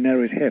 you can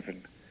merit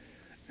heaven.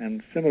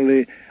 And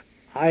similarly,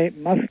 I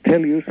must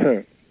tell you,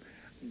 sir,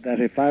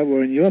 that if I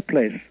were in your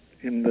place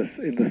in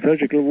the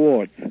surgical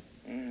wards,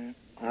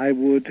 I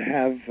would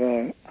have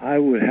a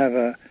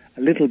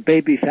little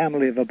baby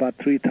family of about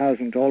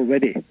 3,000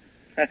 already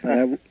that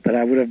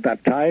I would have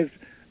baptized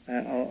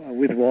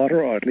with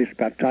water, or at least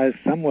baptized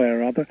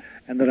somewhere or other,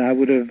 and that I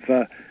would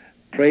have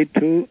prayed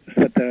to,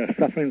 so that their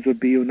sufferings would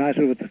be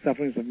united with the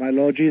sufferings of my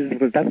Lord Jesus,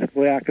 because that's the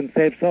way I can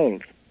save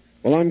souls.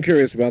 Well, I'm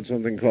curious about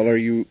something, caller.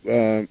 You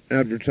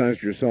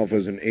advertised yourself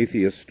as an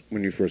atheist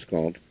when you first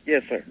called.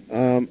 Yes, sir.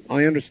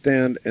 I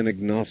understand an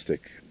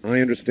agnostic. I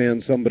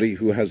understand somebody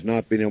who has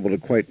not been able to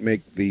quite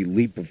make the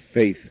leap of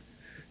faith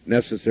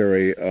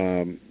necessary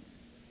to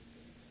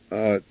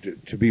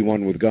be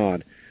one with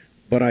God.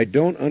 But I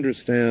don't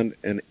understand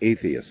an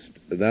atheist.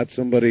 That's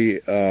somebody,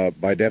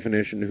 by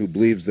definition, who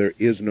believes there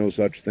is no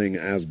such thing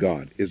as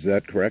God. Is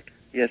that correct?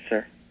 Yes,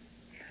 sir.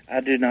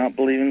 I do not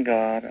believe in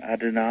God. I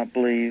do not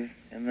believe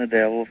in the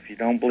devil. If you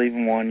don't believe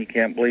in one, you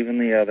can't believe in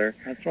the other.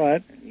 That's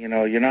right. You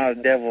know, you're not a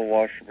devil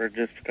worshiper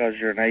just because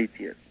you're an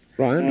atheist.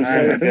 Right.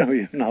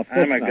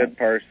 I'm a good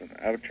person.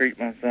 I would treat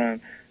my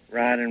son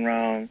right and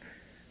wrong.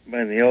 But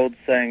in the old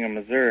saying of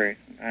Missouri,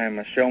 I am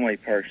a show-me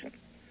person.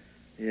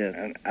 Yes.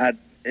 And I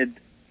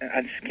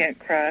just can't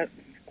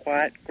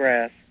quite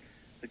grasp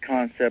the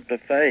concept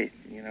of faith.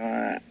 You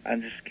know, I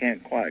just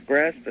can't quite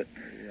grasp it.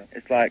 Yeah.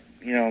 It's like,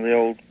 you know, the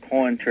old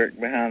coin trick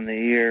behind the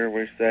ear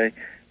where you say,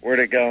 where'd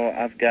it go?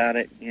 I've got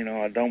it. You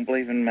know, I don't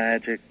believe in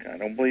magic. I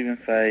don't believe in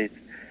faith.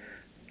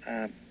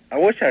 I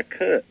wish I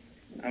could.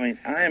 I mean,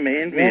 I am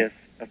envious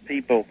of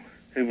people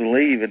who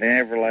believe in an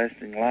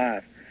everlasting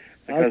life.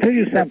 I'll tell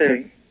you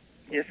something.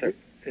 Yes, sir.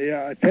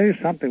 Yeah, I'll tell you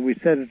something. We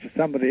said it to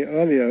somebody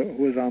earlier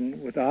who was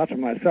on with Art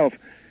and myself.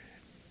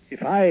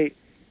 If I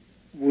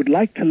would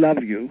like to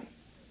love you,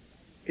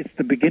 it's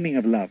the beginning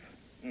of love.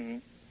 Mm-hmm.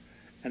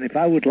 And if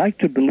I would like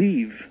to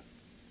believe,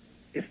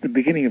 it's the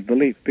beginning of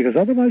belief. Because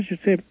otherwise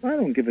you'd say, I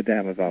don't give a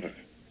damn about it.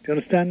 Do you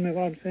understand me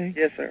what I'm saying?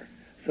 Yes, sir.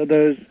 So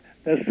there's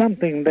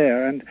something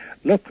there. And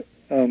look,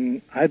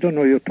 I don't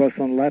know your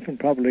personal life, and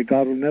probably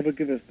God will never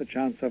give us the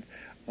chance of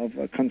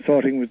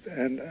consorting with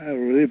and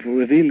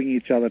revealing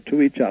each other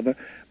to each other.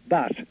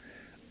 But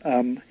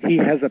He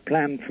has a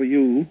plan for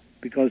you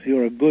because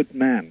you're a good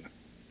man.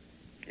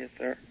 Yes,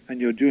 sir.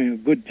 And you're doing a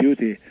good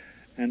duty.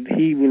 And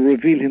He will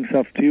reveal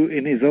Himself to you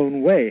in His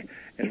own way.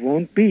 It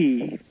won't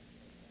be,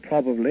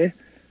 probably,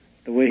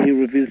 the way He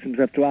reveals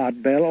Himself to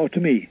Art Bell or to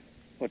me,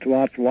 or to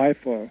Art's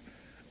wife or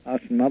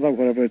Art's mother,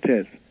 whatever it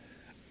is.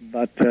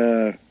 But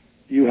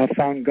you have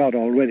found God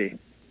already.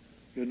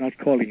 You're not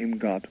calling Him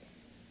God.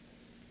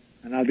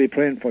 And I'll be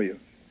praying for you.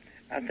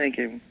 I thank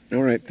you.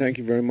 All right. Thank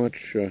you very much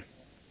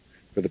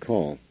for the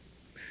call.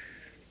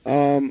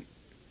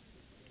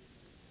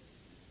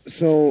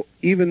 So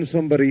even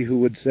somebody who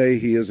would say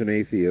he is an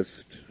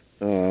atheist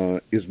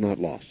is not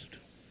lost.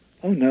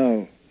 Oh,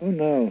 no.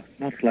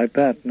 Not like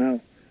that, no.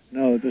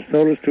 No, the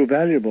soul is too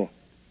valuable.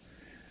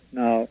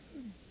 Now,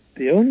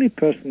 the only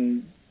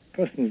persons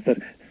that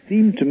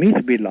seem to me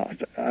to be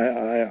lost,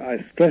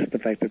 I stress the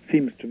fact that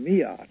seems to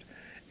me, Art,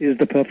 is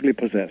the perfectly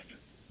possessed.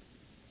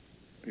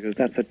 Because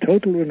that's a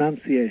total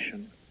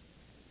renunciation,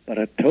 but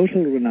a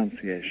total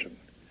renunciation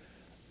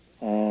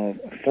of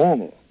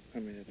formal. I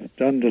mean, it's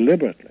done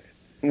deliberately.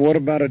 What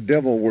about a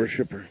devil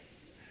worshiper?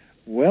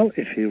 Well,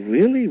 if he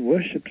really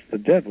worships the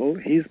devil,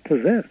 he's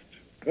possessed,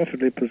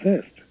 perfectly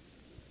possessed.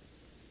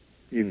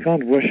 You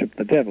can't worship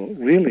the devil,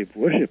 really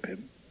worship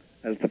him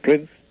as the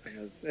prince,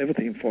 as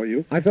everything for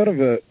you. I thought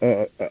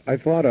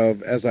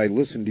of, as I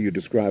listened to you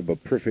describe a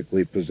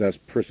perfectly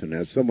possessed person,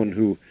 as someone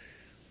who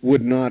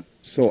would not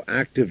so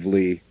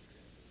actively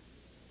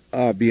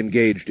be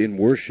engaged in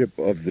worship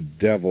of the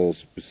devil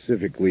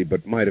specifically,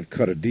 but might have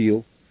cut a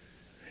deal.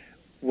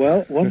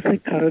 Well, once they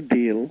cut a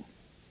deal,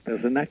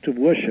 there's an act of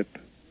worship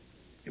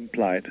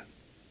implied,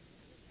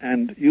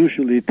 and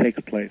usually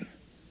takes place.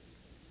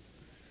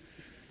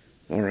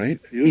 All right.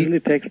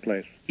 Usually takes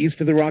place. East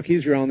of the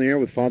Rockies, you're on the air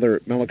with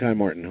Father Malachi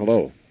Martin.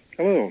 Hello.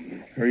 Hello.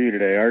 How are you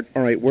today, Art?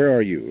 All right, where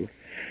are you?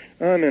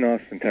 I'm in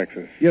Austin,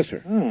 Texas. Yes,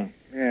 sir. Oh.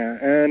 Yeah,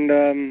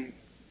 and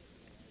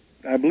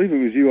I believe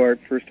it was you, Art,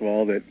 first of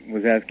all, that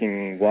was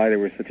asking why there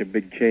was such a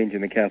big change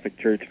in the Catholic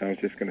Church, and I was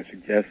just going to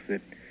suggest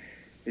that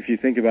if you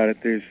think about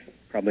it, there's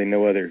probably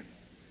no other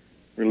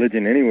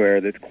religion anywhere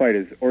that's quite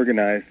as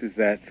organized as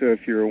that. So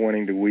if you're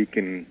wanting to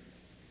weaken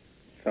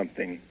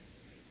something,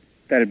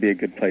 that'd be a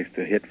good place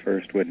to hit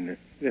first, wouldn't it?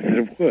 Yes,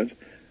 it would.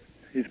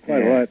 He's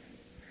quite right.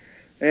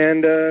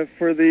 And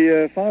for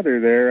the father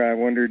there, I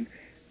wondered,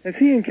 has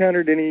he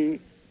encountered any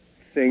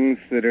things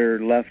that are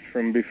left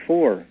from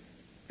before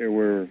there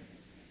were,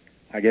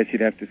 I guess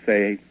you'd have to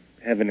say,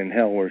 heaven and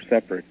hell were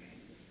separate?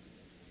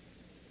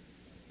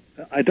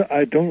 I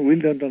don't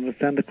really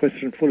understand the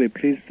question fully.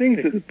 Please.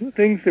 Things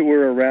that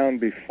were around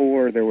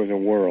before there was a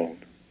world.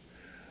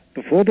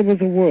 Before there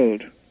was a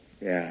world?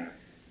 Yeah.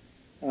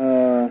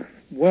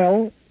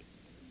 Well,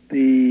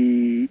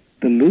 the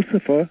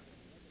Lucifer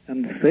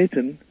and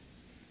Satan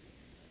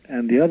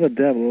and the other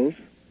devils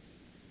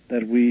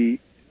that we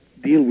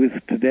deal with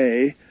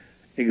today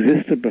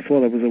existed before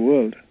there was a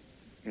world.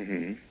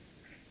 Mm-hmm.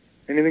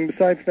 Anything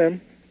besides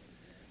them?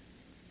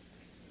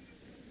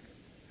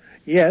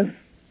 Yes.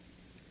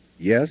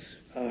 Yes?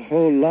 A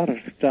whole lot of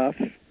stuff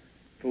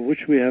for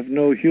which we have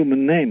no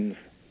human names.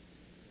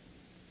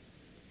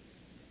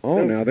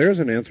 Oh, now there's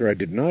an answer I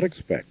did not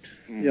expect.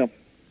 Yep.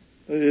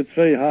 It's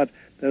very hard.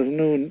 There's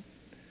no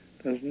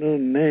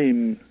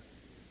name.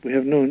 We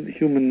have no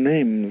human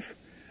names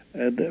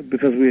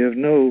because we have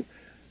no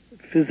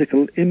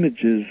physical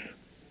images.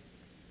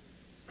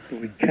 So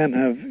we can't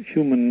have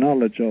human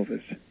knowledge of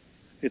it.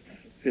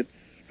 It's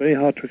very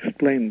hard to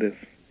explain this.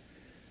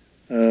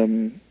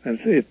 And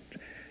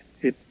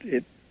it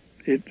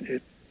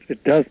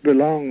does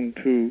belong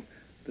to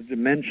the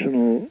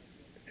dimensional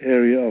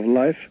area of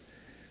life,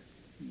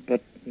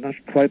 but not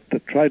quite the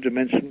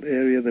tridimensional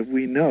area that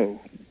we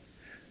know.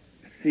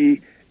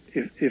 See,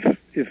 if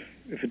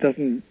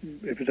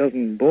it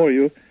doesn't bore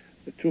you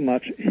too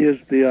much, here's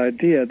the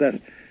idea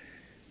that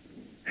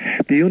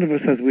the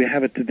universe as we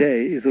have it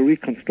today is a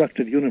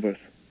reconstructed universe.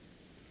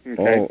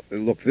 Okay. Oh,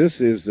 look,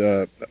 this is.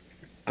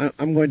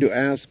 I'm going to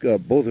ask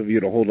both of you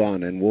to hold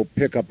on, and we'll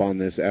pick up on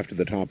this after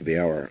the top of the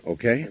hour.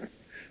 Okay?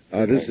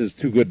 This is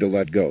too good to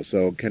let go.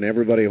 So, can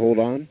everybody hold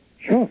on?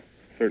 Sure.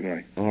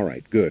 Certainly. All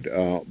right, good.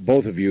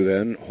 Both of you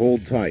then,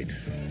 hold tight.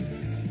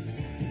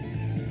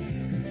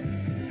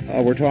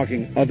 We're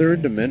talking other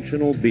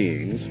dimensional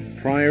beings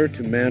prior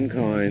to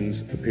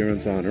mankind's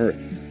appearance on Earth.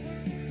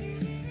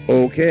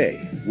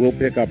 Okay, we'll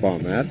pick up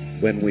on that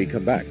when we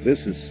come back.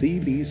 This is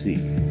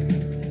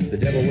CBC. The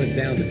devil went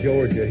down to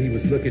Georgia. He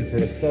was looking for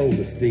a soul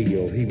to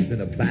steal. He was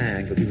in a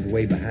bind because he was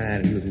way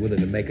behind and he was willing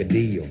to make a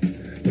deal.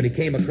 When he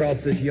came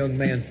across this young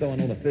man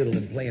sewing on a fiddle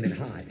and playing it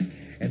hot,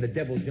 and the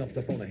devil jumped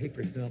up on a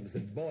hickory stump and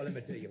said, "Boy, let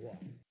me tell you what."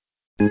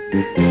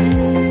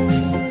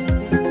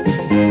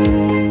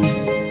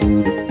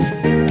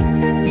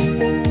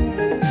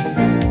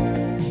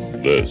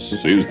 This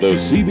is the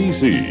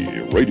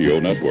CBC Radio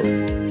Network.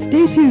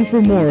 Stay tuned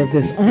for more of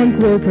this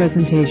encore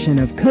presentation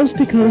of Coast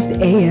to Coast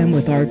AM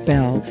with Art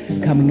Bell,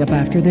 coming up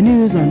after the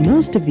news on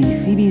most of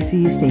these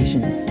CBC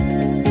stations.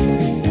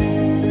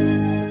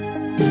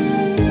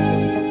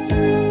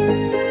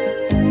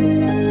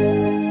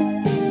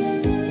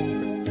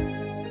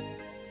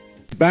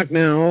 Back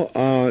now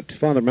to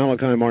Father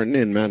Malachi Martin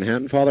in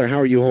Manhattan. Father, how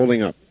are you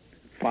holding up?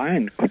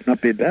 Fine. Could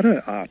not be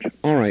better, Art.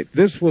 All right.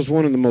 This was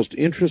one of the most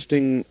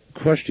interesting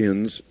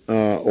questions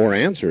or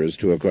answers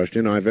to a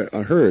question I've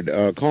heard.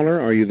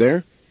 Caller, are you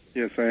there?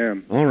 Yes, I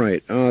am. All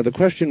right. The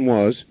question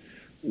was,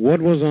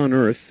 what was on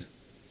Earth,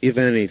 if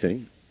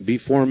anything,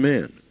 before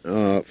man?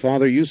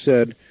 Father, you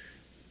said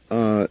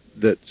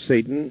that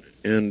Satan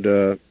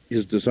and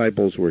his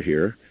disciples were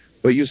here,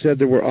 but you said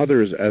there were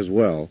others as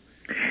well.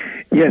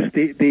 Yes,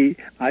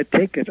 I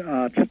take it,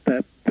 Art,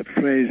 that the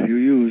phrase you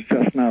used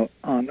just now,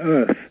 on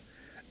Earth,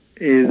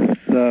 is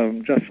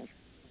just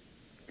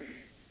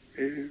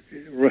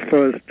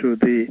refers to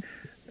the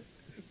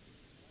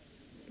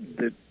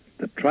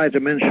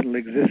tridimensional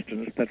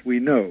existence that we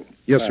know.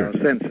 Yes, by sir. Our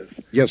senses.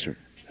 Yes, sir.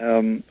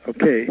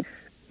 Okay.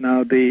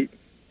 Now,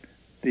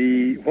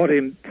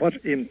 what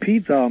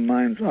impedes our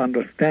minds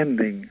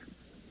understanding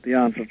the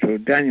answer to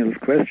Daniel's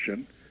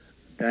question,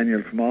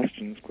 Daniel from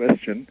Austin's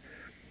question,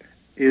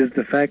 is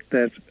the fact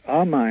that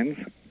our minds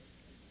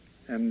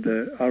and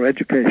our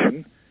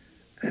education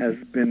has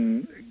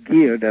been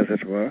geared, as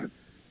it were,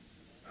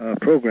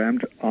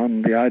 programmed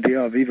on the idea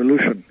of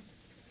evolution,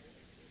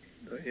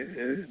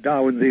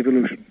 Darwin's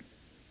evolution,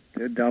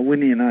 the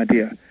Darwinian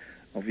idea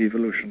of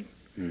evolution.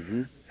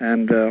 Mm-hmm.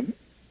 And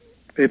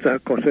it's,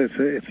 of course,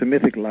 it's a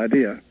mythical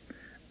idea,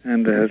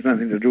 and it has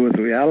nothing to do with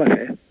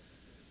reality,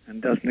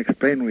 and doesn't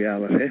explain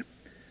reality.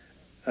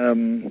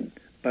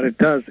 But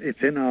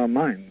it's in our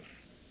minds,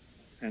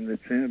 and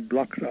it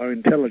blocks our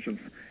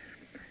intelligence.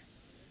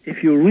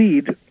 If you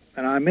read,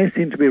 and I may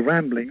seem to be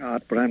rambling,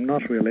 Art, but I'm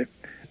not really,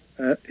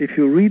 if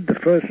you read the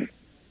first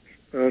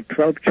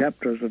 12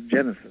 chapters of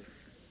Genesis,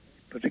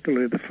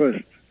 particularly the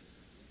first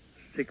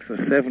 6 or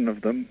 7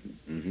 of them,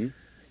 mm-hmm.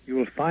 you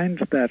will find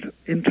that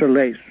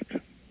interlaced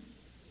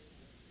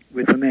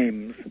with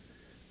names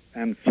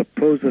and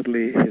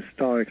supposedly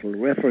historical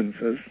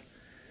references,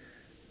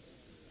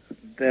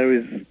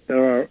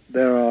 there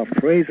are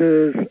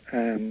phrases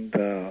and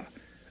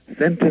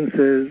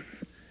sentences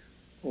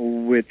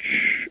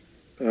which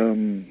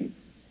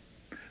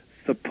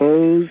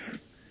suppose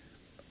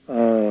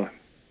the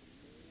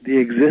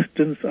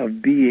existence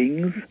of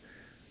beings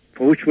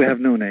for which we have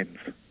no names.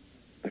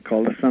 They're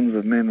called the sons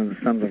of men and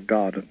the sons of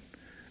God,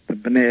 the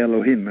Bnei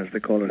Elohim, as they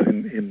call it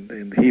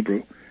in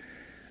Hebrew,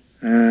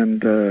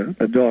 and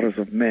the daughters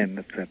of men,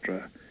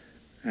 etc.,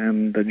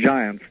 and the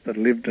giants that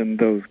lived in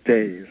those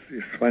days.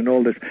 You find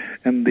all this,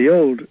 and the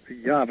old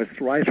Yahwist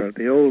writer,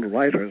 the old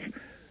writers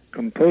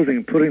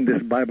composing, putting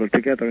this Bible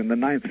together in the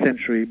 9th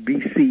century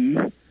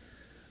BC,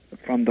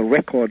 from the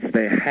records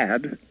they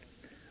had,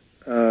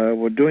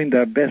 were doing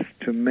their best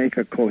to make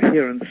a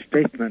coherent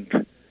statement,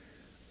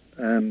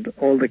 and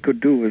all they could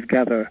do was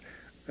gather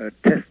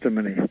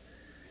testimony.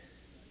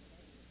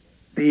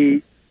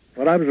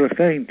 What I was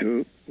referring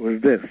to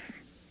was this,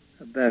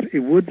 that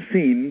it would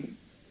seem,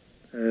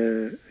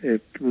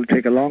 it will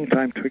take a long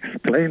time to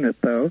explain it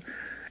though,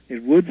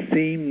 it would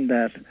seem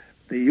that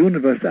the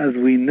universe as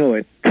we know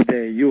it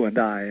today, you and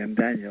I and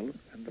Daniel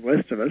and the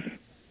rest of us,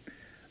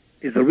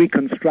 is a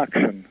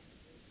reconstruction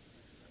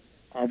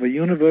of a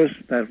universe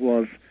that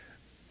was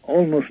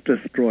almost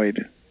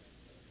destroyed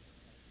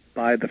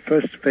by the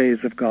first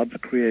phase of God's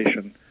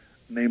creation,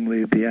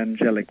 namely the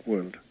angelic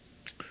world.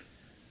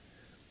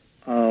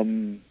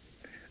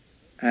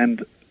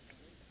 And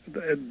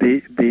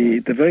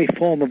the very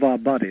form of our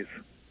bodies,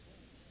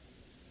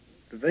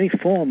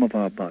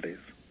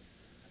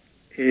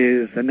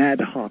 is an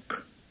ad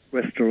hoc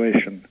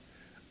restoration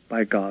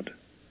by God.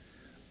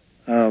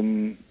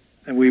 And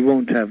we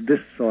won't have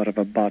this sort of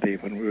a body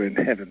when we're in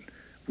heaven.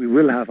 We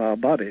will have our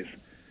bodies,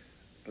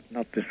 but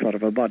not this sort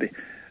of a body.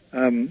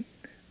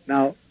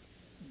 Now,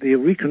 the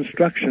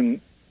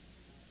reconstruction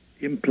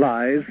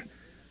implies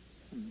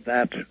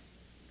that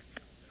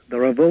the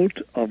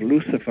revolt of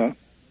Lucifer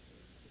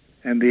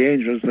and the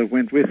angels that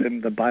went with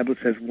him, the Bible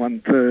says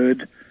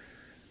 1/3,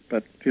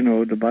 but,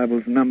 the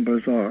Bible's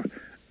numbers are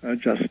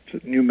just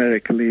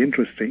numerically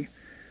interesting.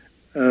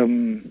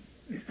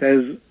 It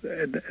says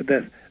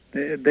that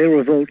they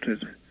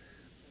revolted,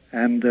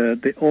 and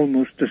they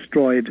almost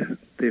destroyed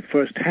the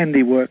first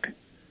handiwork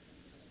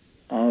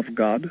of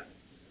God,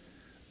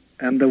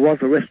 and there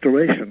was a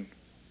restoration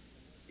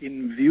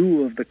in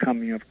view of the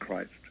coming of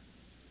Christ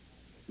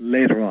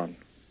later on,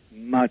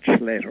 much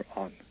later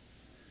on.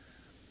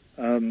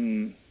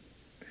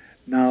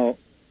 Now,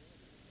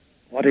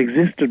 what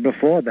existed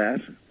before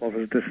that, what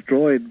was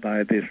destroyed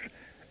by this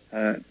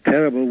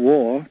terrible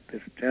war,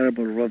 this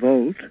terrible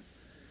revolt,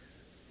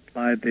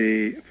 by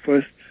the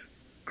first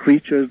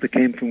creatures that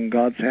came from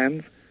God's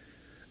hands,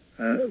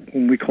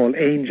 whom we call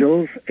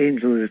angels.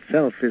 Angel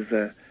itself is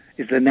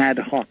an ad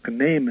hoc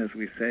name, as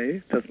we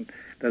say.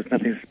 There's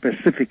nothing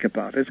specific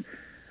about it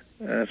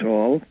at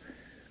all.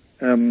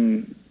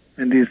 And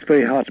it's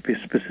very hard to be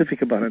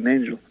specific about an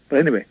angel. But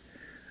anyway,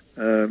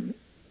 the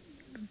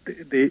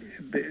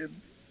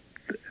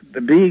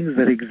beings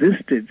that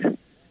existed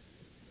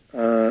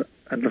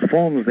and the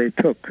forms they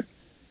took,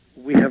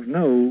 we have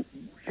no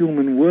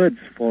human words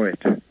for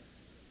it.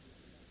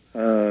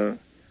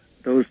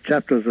 Those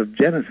chapters of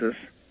Genesis,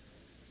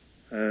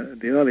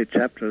 the early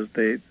chapters,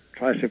 they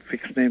try to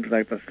fix names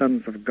like the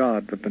sons of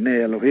God, the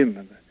Bnei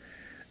Elohim,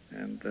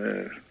 and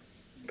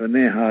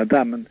Bnei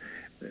Ha'adam, and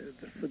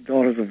the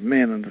daughters of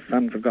men, and the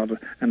sons of God,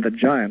 and the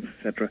giants,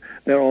 etc.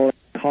 They're all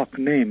hoc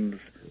names.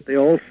 They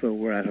also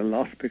were at a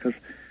loss because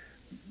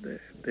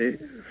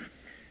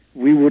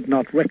we would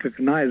not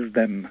recognize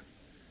them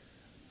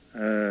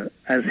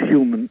as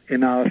human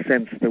in our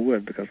sense of the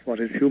word, because what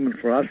is human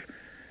for us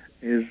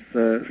is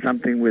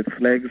something with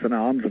legs and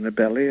arms and a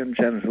belly and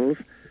genitals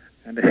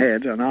and a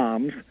head and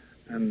arms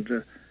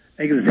and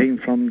exiting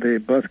from the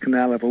birth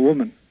canal of a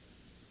woman.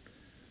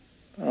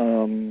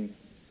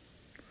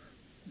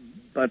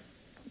 But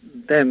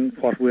then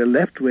what we're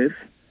left with,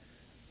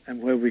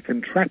 and where we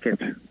can track it,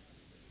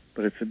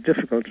 but it's a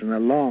difficult and a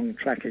long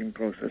tracking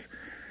process,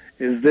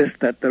 is this,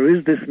 that there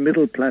is this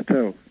middle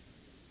plateau,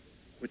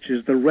 which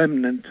is the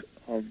remnant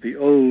of the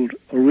old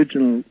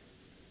original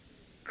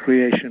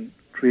creation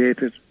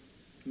created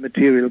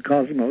material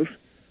cosmos,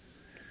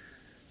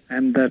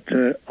 and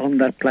that on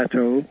that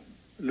plateau,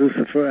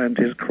 Lucifer and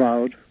his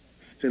crowd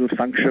still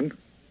function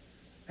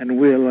and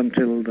will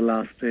until the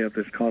last day of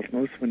this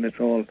cosmos, when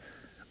it's all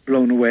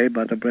blown away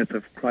by the breath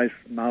of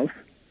Christ's mouth,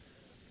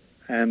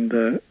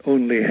 and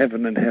only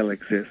heaven and hell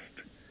exist.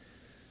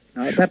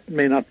 Now, that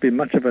may not be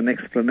much of an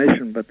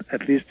explanation, but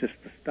at least it's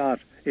the start.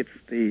 It's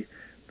the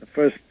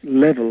first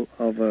level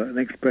of an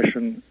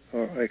expression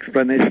or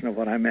explanation of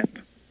what I meant.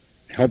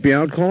 Help you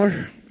out,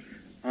 caller?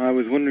 I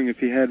was wondering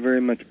if you had very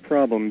much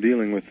problem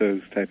dealing with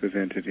those type of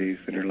entities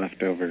that are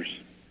leftovers.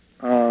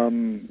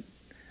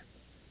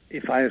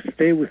 If I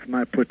stay with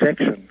my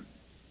protection,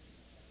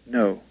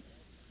 no.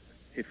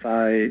 If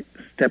I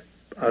step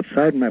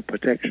outside my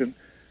protection,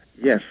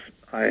 yes,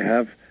 I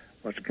have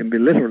what can be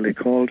literally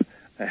called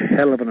a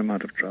hell of an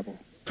amount of trouble.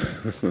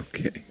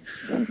 Okay.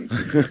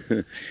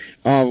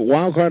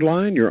 Wildcard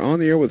line, you're on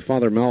the air with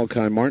Father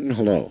Malachi Martin.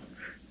 Hello.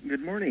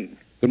 Good morning.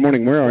 Good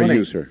morning. Where are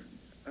you, sir?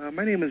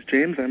 My name is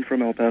James. I'm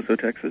from El Paso,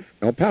 Texas.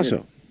 El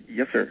Paso?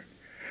 Yes, sir.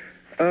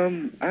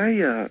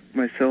 I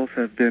myself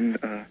have been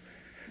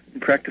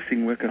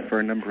practicing Wicca for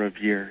a number of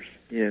years.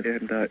 Yes.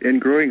 And in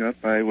growing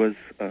up, I was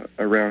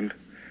around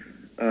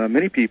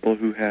many people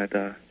who had,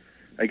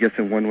 I guess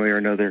in one way or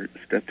another,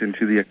 stepped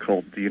into the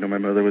occult. You know, my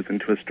mother was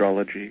into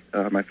astrology.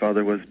 My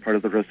father was part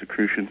of the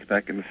Rosicrucians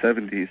back in the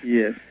 70s.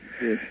 Yes,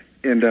 yes.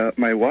 And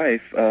my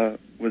wife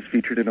was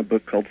featured in a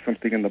book called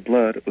Something in the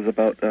Blood. It was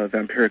about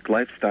vampiric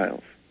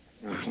lifestyles.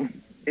 Uh-huh.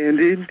 And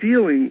in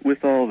dealing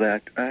with all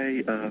that,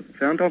 I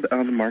found on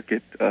the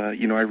market, I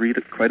read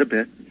it quite a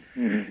bit,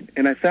 mm-hmm.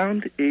 and I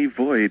found a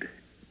void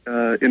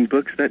in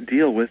books that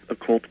deal with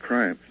occult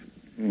crimes.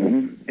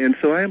 Mm-hmm. And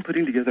so I am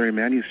putting together a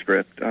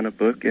manuscript on a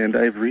book, and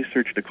I've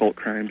researched occult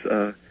crimes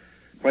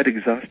quite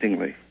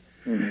exhaustingly.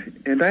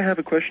 Mm-hmm. And I have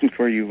a question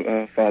for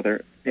you,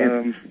 Father.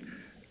 Yes.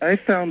 I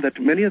found that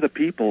many of the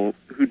people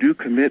who do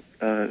commit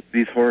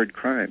these horrid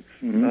crimes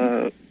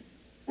mm-hmm.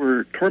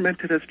 Were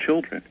tormented as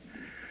children.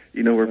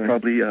 You know, were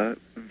probably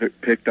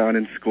picked on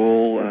in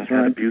school, had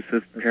right.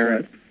 abusive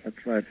parents.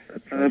 That's right.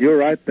 You're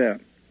right there.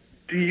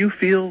 Do you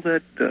feel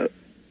that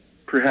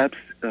perhaps,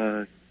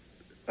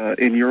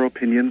 in your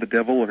opinion, the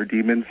devil or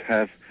demons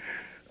have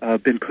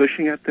been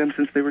pushing at them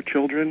since they were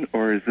children,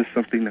 or is this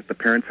something that the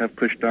parents have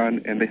pushed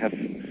on and they have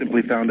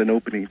simply found an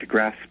opening to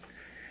grasp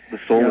the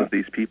soul of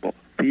these people?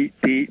 The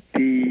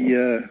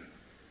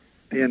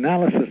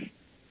analysis,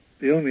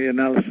 the only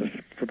analysis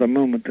for the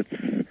moment that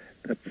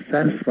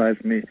satisfies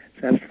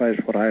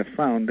what I have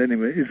found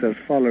anyway, is as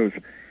follows.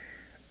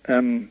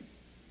 You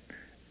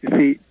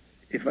see,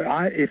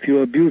 if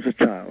you abuse a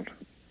child,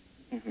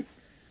 mm-hmm.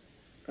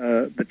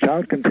 The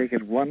child can take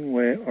it one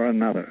way or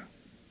another.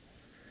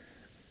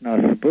 Now,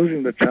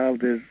 supposing the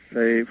child is,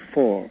 say,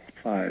 4,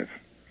 5,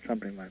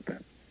 something like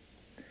that,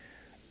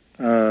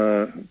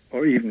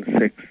 or even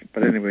 6,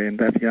 but anyway, in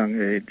that young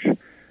age,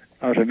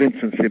 out of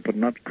infancy, but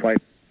not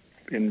quite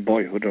in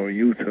boyhood or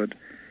youthhood,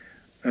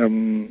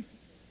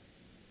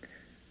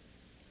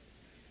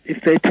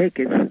 if they take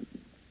it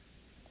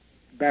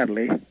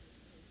badly,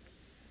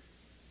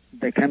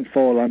 they can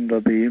fall under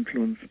the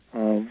influence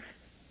of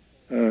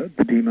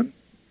the demon.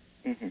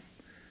 Mm-hmm.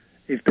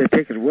 If they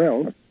take it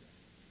well,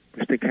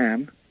 which they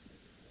can,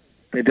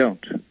 they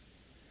don't.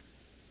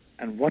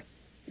 And what's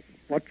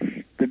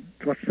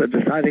the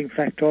deciding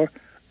factor?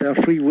 Their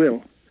free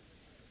will.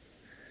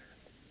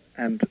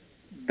 And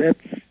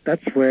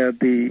that's where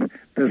there's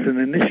an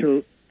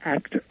initial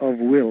act of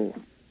will.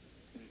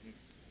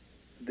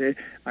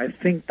 I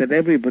think that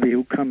everybody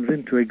who comes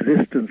into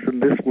existence in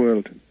this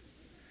world,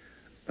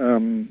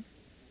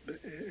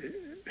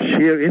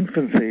 sheer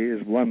infancy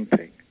is one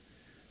thing,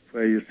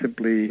 where you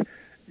simply,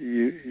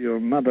 your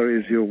mother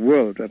is your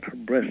world, and her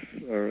breasts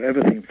are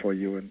everything for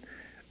you,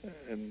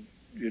 and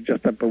you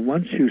just. But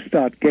once you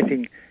start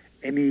getting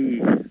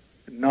any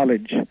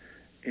knowledge,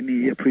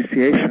 any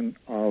appreciation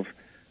of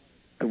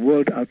the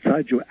world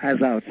outside you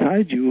as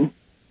outside you,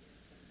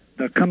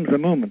 there comes a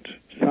moment,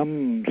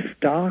 some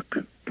stark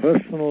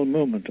personal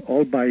moment,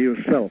 all by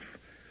yourself,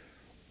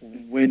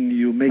 when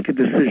you make a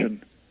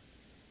decision.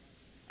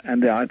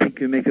 And I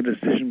think you make a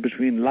decision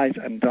between light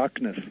and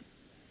darkness.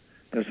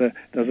 There's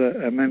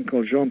a man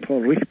called Jean-Paul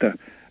Richter,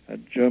 a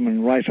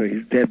German writer.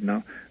 He's dead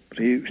now, but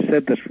he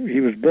said that he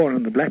was born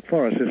in the Black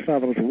Forest. His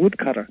father was a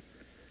woodcutter,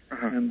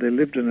 and they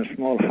lived in a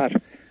small hut.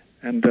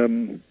 And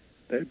there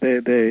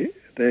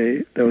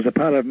was a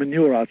pile of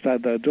manure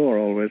outside their door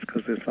always,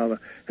 because his father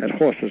had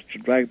horses to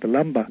drag the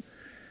lumber.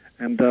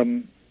 And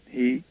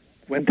he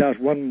went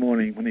out one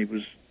morning when he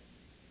was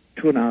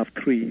 2.5,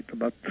 3,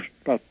 about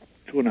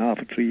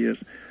 2.5 or 3 years,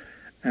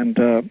 and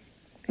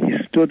he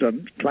stood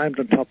and climbed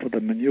on top of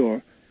the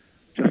manure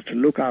just to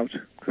look out,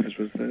 because it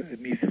was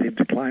an easy thing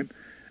to climb,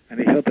 and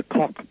he heard the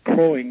cock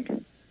crowing,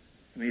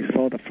 and he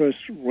saw the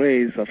first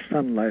rays of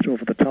sunlight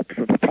over the tops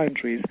of the pine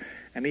trees,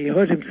 and he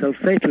heard himself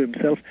say to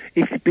himself,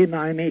 "Ich bin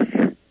ein Ich."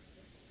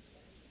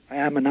 I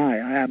am an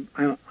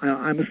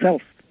I'm a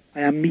self.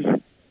 I am me.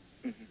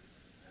 Mm-hmm.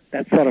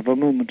 That sort of a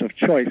moment of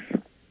choice.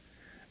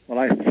 Well,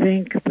 I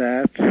think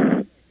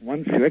that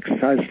once you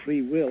exercise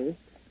free will,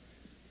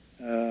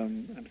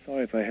 I'm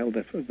sorry if I held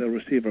the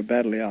receiver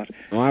badly out.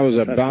 Oh, I was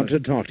about to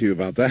talk to you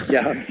about that.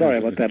 Yeah, I'm sorry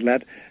about that,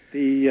 lad.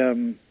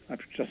 I've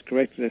just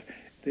corrected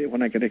it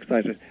when I get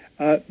excited.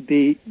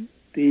 The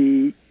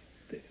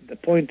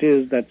point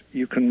is that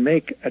you can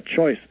make a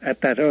choice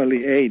at that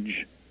early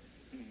age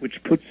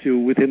which puts you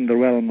within the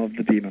realm of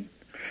the demon.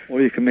 Or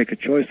you can make a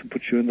choice that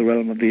puts you in the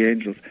realm of the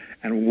angels.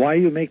 And why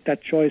you make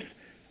that choice,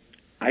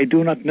 I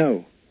do not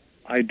know.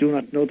 I do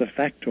not know the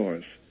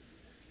factors.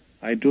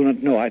 I do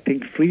not know. I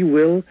think free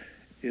will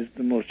is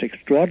the most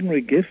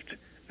extraordinary gift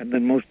and the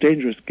most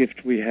dangerous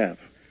gift we have.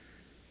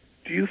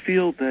 Do you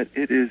feel that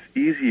it is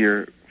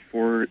easier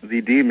for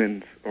the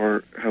demons,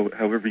 or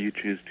however you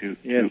choose to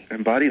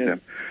embody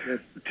them,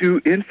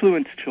 to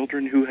influence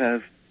children who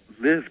have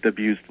lived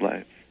abused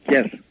lives?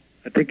 Yes,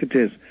 I think it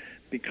is.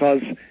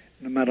 Because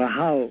no matter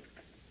how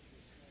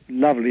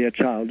lovely a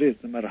child is,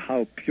 no matter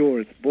how pure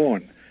it's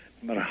born,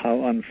 no matter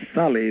how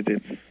unsullied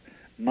its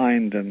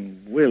mind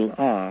and will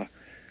are,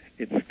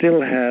 it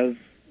still has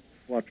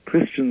what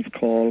Christians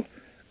call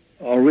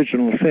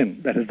original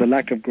sin, that is the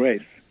lack of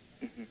grace.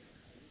 Mm-hmm.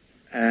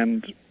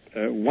 And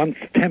once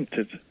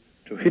tempted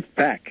to hit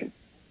back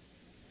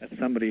at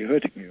somebody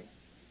hurting you,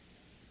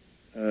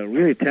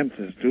 really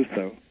tempted to do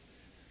so,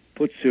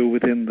 puts you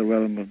within the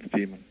realm of the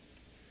demon.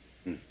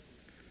 Hmm.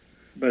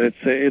 But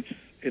it's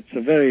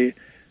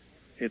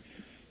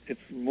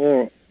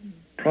more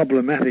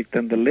problematic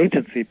than the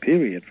latency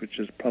period, which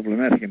is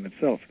problematic in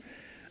itself.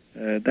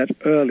 That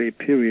early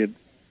period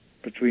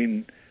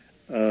between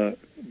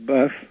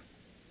birth,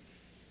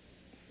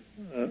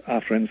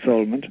 after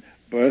ensoulment,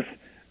 birth,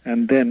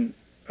 and then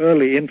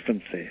early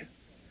infancy.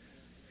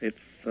 It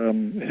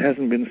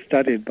hasn't been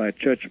studied by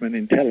churchmen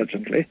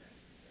intelligently,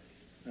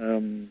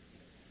 and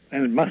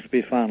it must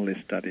be finally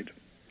studied.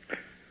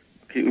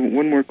 Okay,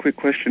 one more quick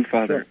question,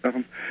 Father.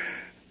 Sure.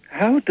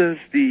 How does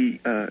the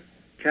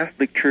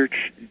Catholic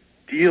Church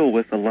deal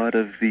with a lot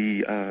of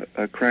the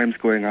crimes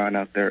going on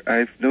out there?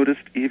 I've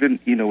noticed even,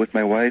 with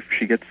my wife,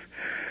 she gets,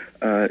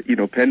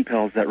 pen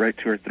pals that write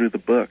to her through the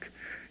book.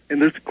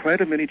 And there's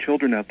quite a many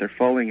children out there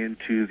falling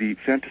into the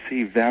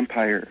fantasy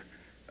vampire,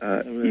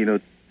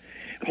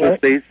 whole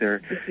phase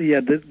there. Yeah,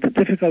 the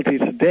difficulty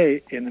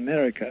today in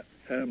America,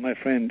 my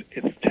friend,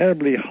 it's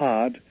terribly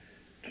hard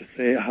to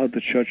say how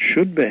the church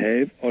should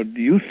behave or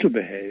used to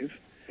behave,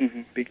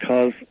 mm-hmm.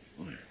 because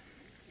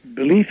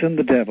belief in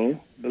the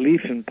devil,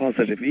 belief in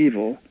positive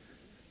evil,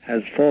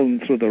 has fallen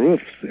through the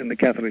roofs in the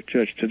Catholic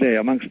Church today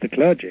amongst the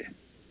clergy.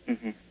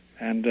 Mm-hmm.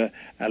 And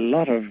a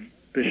lot of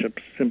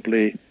bishops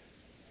simply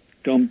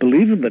don't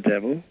believe in the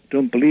devil,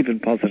 don't believe in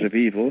positive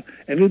evil.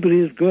 Everybody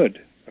is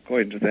good,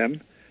 according to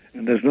them,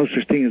 and there's no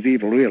such thing as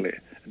evil, really.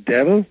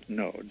 Devil?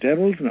 No.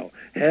 Devils? No.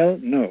 Hell?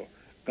 No.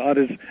 God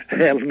is...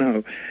 Hell?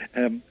 No.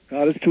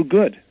 God is too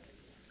good.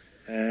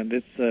 And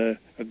it's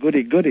a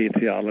goody-goody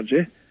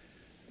theology.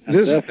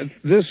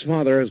 This,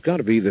 Father, has got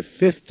to be the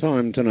fifth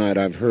time tonight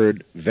I've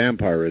heard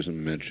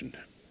vampirism mentioned.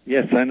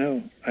 Yes, I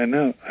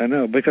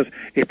know, because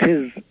it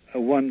is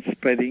one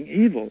spreading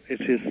evil.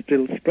 It is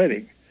still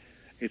spreading.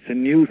 It's a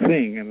new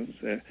thing,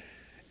 and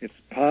it's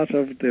part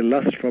of the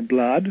lust for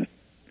blood,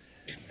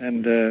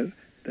 and there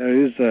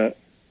is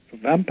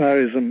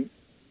vampirism,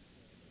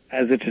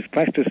 as it is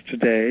practiced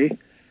today,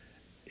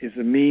 is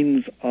a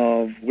means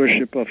of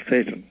worship of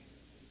Satan,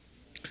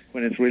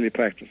 when it's really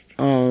practiced.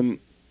 All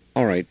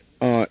right.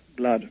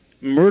 Blood.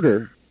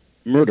 Murder.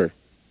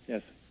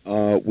 Yes.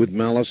 With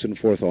malice and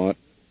forethought.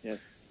 Yes.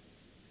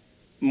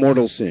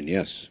 Mortal sin,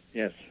 yes.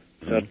 Yes,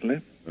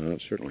 certainly.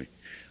 Certainly.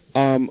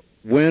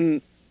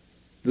 When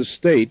the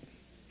state,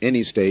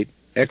 any state,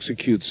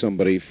 executes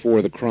somebody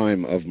for the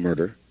crime of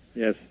murder,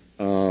 yes.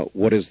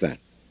 What is that?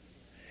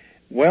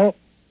 Well,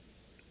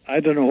 I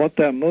don't know what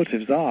their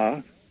motives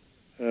are.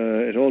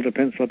 It all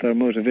depends what their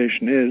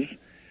motivation is.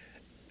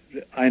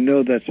 I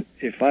know that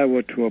if I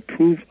were to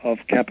approve of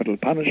capital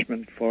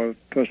punishment for a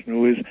person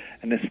who is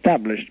an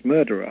established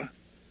murderer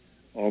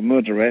or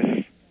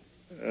murderess,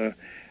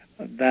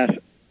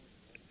 that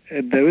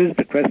there is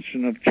the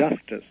question of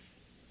justice.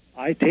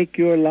 I take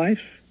your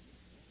life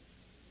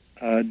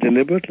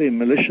deliberately,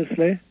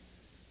 maliciously,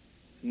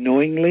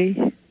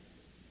 knowingly.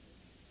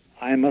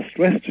 I must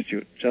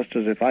restitute, just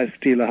as if I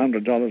steal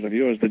 $100 of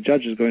yours, the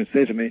judge is going to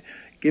say to me,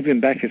 give him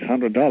back his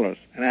 $100,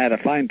 and I add a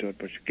fine to it,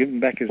 but you give him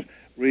back his...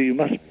 You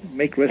must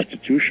make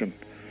restitution.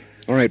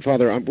 All right,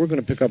 Father, we're going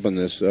to pick up on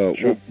this.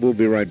 Sure. We'll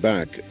be right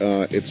back.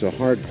 It's a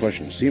hard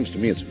question. Seems to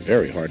me it's a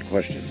very hard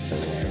question.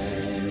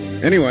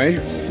 Anyway.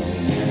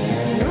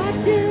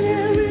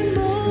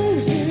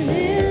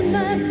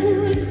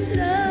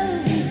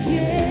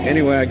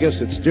 Anyway, I guess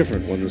it's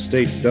different when the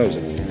state does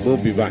it. We'll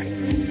be back.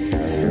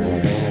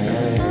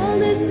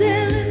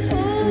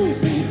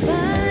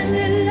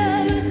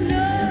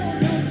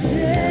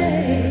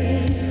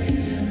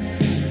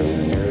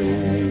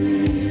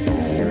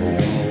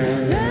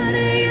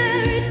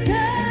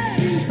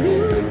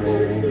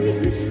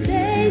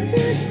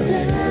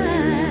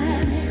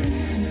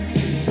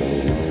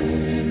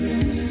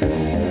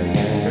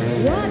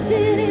 What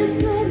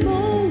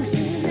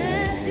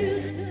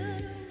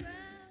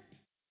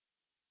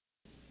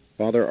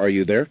Father. Are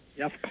you there?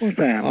 Yeah, of course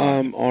I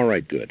am. All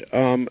right, good.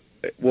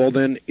 Well,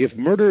 then, if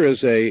murder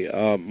is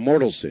a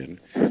mortal sin,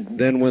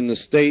 then when the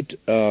state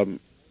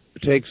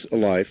takes a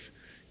life,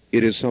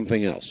 it is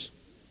something else.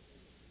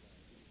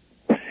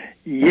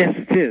 Yes,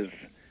 it is,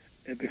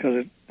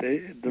 because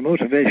the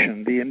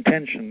motivation, the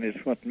intention is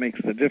what makes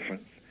the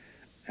difference.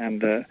 And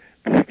the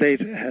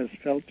state has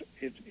felt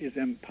it is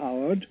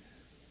empowered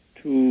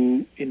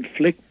to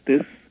inflict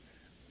this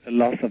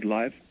loss of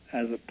life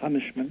as a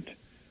punishment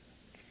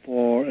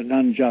for an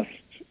unjust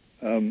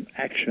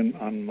action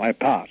on my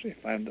part,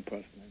 if I'm the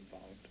person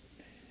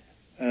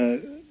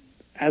involved.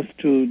 As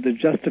to the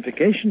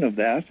justification of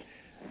that,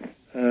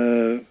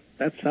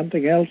 that's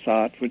something else,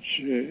 Art,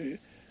 which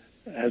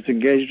has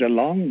engaged a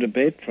long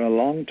debate for a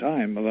long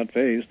time about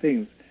various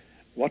things.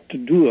 What to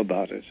do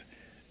about it?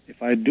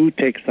 If I do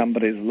take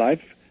somebody's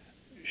life,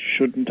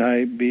 shouldn't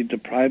I be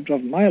deprived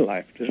of my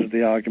life? This is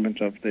the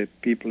argument of the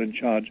people in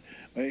charge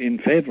in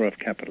favor of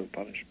capital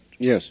punishment.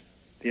 Yes.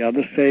 The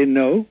others say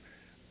no.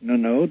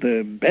 No,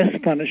 the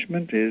best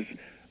punishment is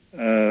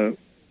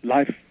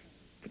life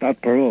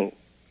without parole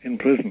in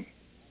prison.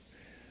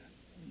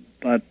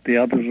 But the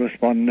others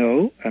respond,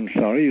 no, I'm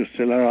sorry, you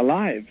still are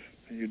alive.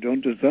 And you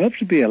don't deserve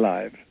to be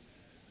alive.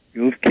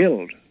 You've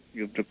killed.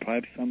 You've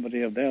deprived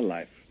somebody of their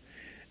life.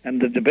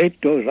 And the debate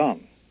goes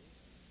on.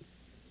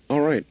 All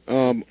right.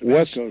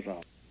 Wes, goes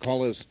on.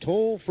 Call us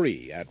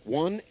toll-free at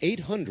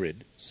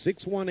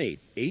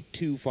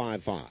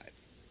 1-800-618-8255.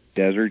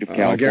 Desert of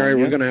California. Gary,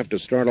 we're going to have to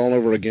start all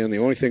over again. The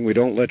only thing we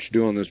don't let you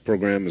do on this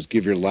program is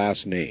give your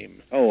last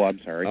name. Oh, I'm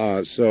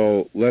sorry.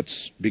 So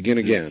let's begin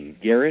again.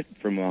 Garrett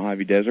from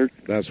Mojave Desert.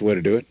 That's the way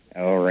to do it.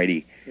 All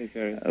righty.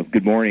 Okay.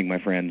 Good morning, my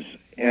friends.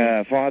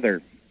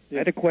 Father, I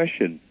had a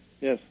question.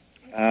 Yes.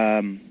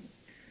 I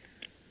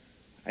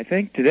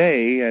think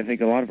today, a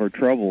lot of our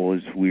trouble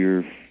is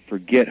we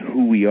forget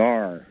who we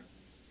are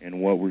and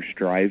what we're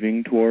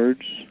striving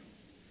towards.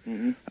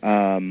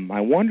 Mm-hmm.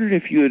 I wondered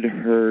if you had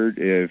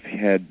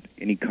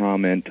any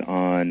comment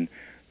on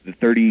the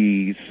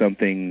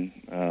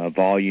 30-something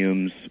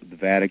volumes the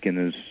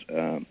Vatican has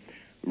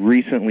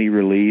recently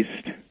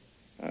released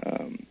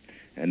and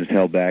has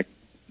held back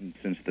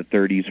since the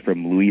 30s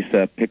from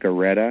Luisa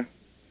Picaretta,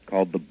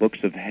 called The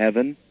Books of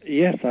Heaven.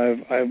 Yes, I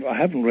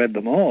haven't read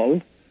them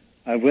all.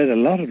 I've read a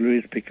lot of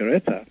Luisa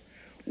Picaretta.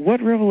 What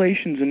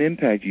revelations and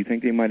impact do you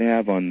think they might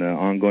have on the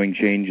ongoing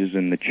changes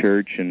in the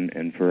church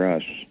and for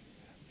us?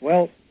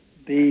 Well,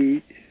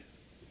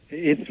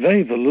 it's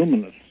very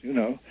voluminous,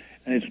 and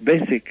it's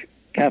basic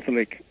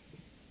Catholic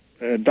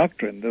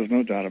doctrine. There's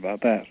no doubt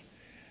about that.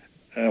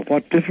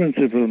 What difference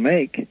it will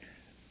make,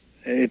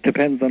 it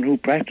depends on who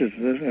practices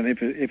it and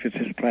if it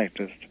is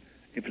practiced.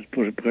 If it's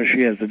put, because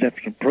she has a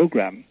definite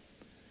program.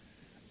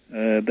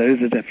 There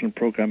is a definite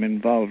program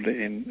involved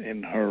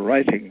in her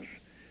writings.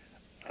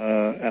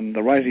 And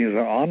the writings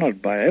are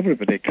honored by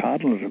everybody,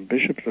 cardinals and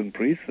bishops and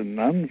priests and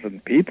nuns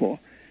and people.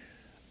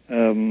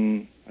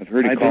 I've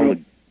heard it I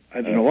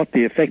don't know what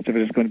the effect of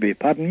it is going to be.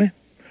 Pardon me?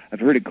 I've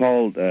heard it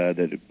called a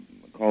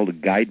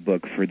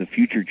guidebook for the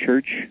future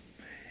church.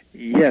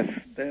 Yes,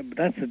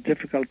 that's a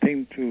difficult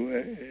thing to.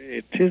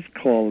 It is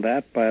called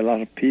that by a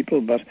lot of people,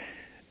 but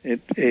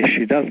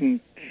she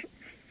doesn't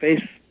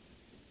face,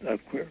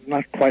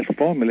 not quite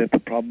formulate the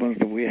problems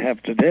that we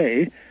have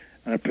today.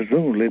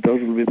 Presumably, those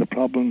will be the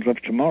problems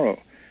of tomorrow.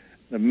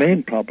 The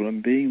main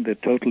problem being the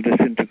total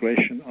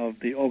disintegration of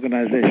the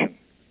organization.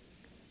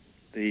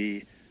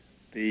 The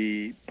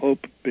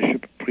Pope,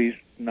 Bishop, Priest,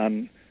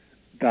 Nun,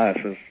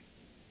 Diocese,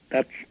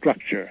 that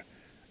structure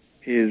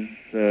is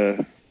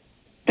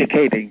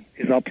decaying,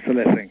 is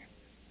obsolescing,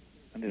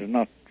 and is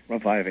not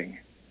reviving.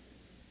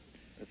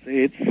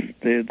 It's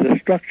the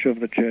structure of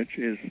the church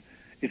is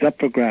up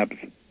for grabs,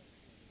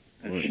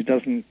 and she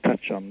doesn't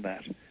touch on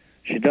that.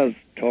 She does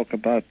talk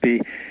about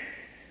the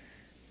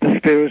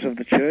spirit of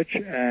the church,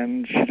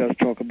 and she does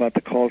talk about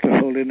the call to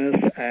holiness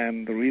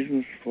and the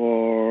reasons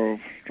for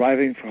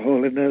striving for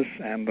holiness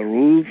and the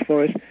rules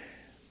for it,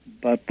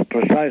 but the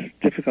precise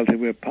difficulty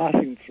we're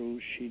passing through,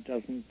 she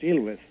doesn't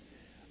deal with.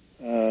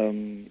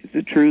 Is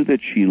it true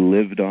that she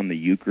lived on the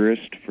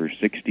Eucharist for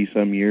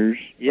 60-some years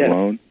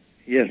alone?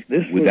 Yes,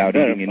 this without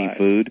was eating any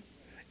food?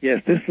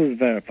 Yes, this was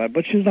verified,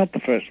 but she's not the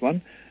first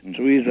one.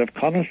 Teresa of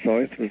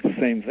Connorsouth was the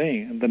same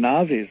thing, and the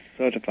Nazis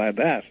certified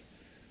that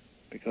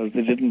because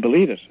they didn't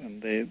believe it,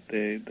 and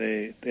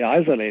they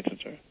isolated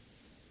her,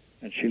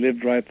 and she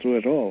lived right through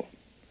it all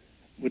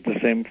with the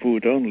same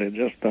food only,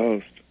 just the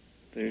host,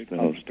 the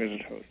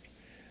consecrated host.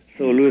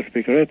 So Luisa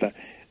Picaretta,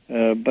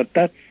 but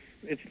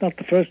it's not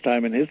the first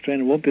time in history,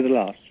 and it won't be the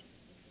last.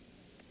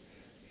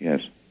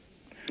 Yes.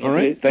 All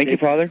right. Thank you,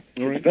 Father.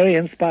 It's very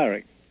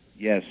inspiring.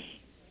 Yes.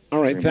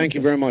 All right. Thank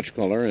you very much,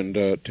 caller, and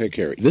take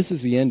care. This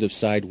is the end of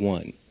side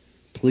 1.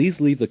 Please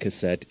leave the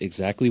cassette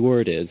exactly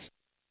where it is.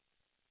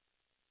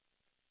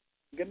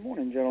 Good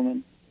morning,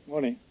 gentlemen.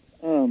 Morning.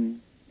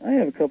 I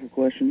have a couple of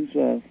questions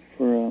for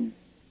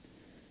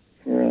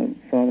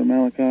Father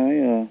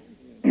Malachi.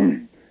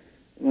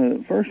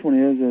 The first one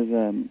is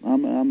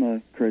I'm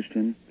a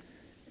Christian,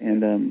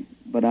 And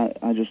but I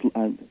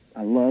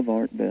love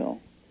Art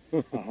Bell.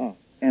 Uh-huh.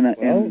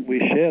 And we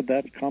share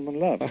that common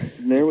love.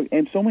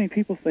 And so many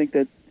people think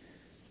that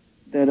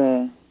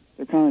they're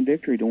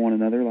contradictory to one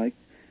another. Like,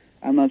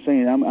 I'm not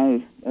saying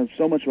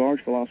so much of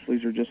Art's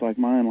philosophies are just like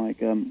mine.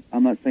 Like, I'm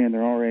not saying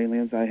there are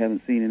aliens. I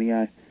haven't seen any.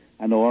 I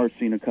know Art's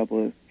seen a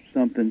couple of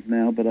somethings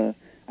now, but I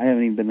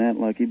haven't even been that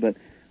lucky. But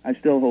I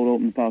still hold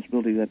open the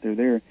possibility that they're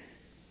there.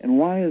 And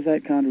why is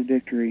that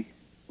contradictory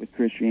with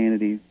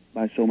Christianity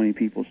by so many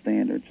people's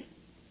standards?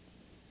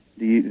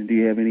 Do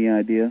you have any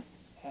idea?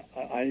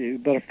 You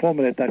better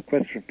formulate that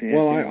question, Pierre.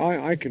 Well,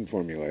 I can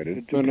formulate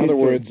it. In other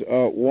words,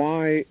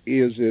 why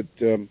is it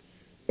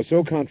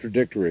so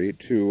contradictory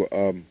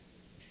to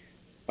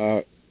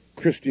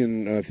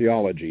Christian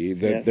theology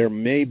that there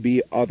may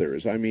be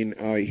others? I mean,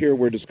 here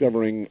we're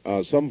discovering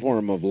some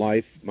form of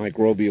life,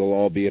 microbial,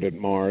 albeit at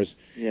Mars.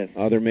 Yes.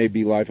 There may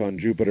be life on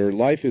Jupiter.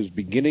 Life is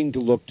beginning to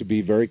look to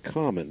be very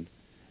common,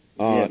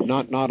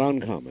 not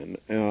uncommon,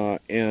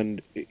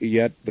 and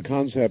yet the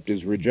concept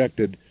is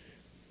rejected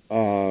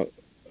by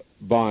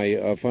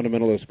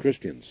fundamentalist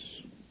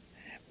Christians.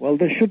 Well,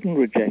 they shouldn't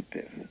reject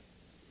it.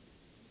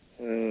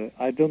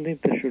 I don't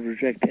think they should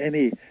reject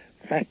any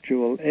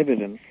factual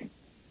evidence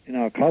in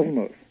our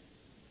cosmos.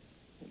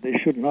 They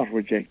should not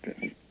reject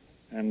it.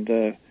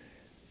 And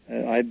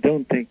I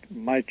don't think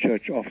my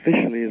church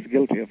officially is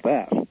guilty of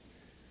that.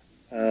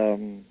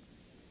 In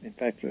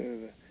fact,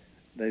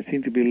 they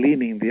seem to be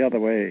leaning the other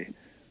way,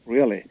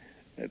 really,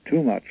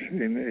 too much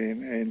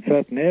in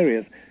certain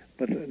areas.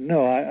 But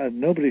no,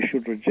 nobody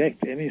should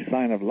reject any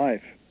sign of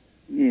life.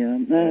 Yeah,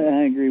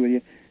 I agree with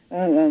you.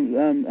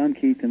 I'm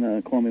Keith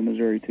in Columbia,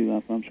 Missouri,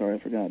 too. I'm sorry, I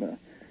forgot.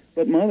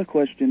 But my other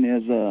question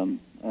is,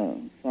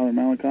 Father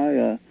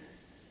Malachi,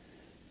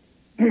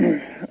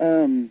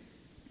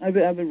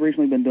 I've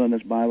recently been doing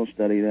this Bible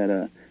study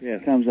that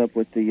comes up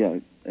with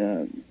the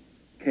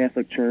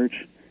Catholic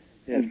Church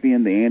as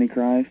being the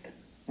Antichrist.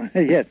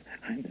 Yes,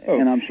 I know.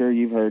 And I'm sure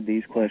you've heard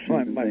these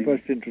questions. My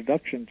first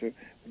introduction to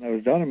when I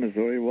was down in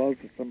Missouri was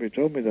that somebody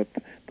told me that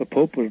the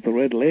Pope was the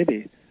Red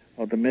Lady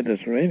of the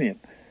Mediterranean,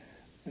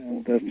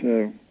 and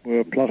that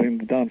we're plotting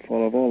the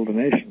downfall of all the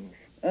nations.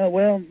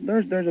 Well,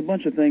 there's a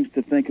bunch of things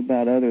to think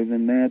about other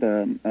than that.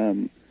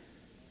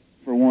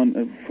 For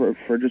one,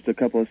 for just a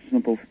couple of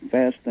simple,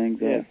 fast things.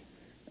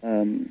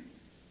 The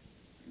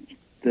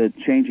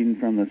changing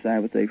from the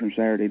Sabbath day from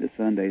Saturday to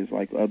Sunday is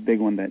like a big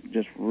one that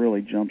just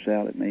really jumps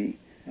out at me.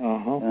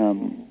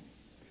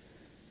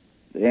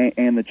 And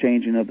the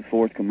changing of the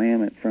fourth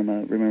commandment from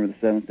remember the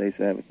seventh day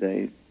Sabbath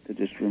day to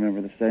just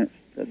remember the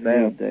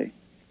Sabbath day.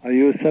 Are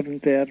you a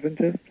Seventh-day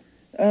Adventist?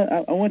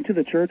 I went to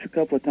the church a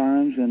couple of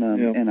times and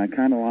I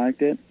kind of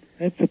liked it.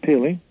 It's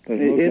appealing.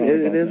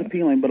 It is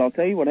appealing, but I'll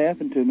tell you what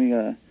happened to me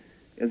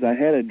is I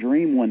had a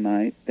dream one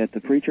night that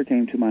the preacher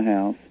came to my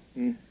house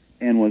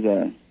and was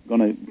going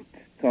to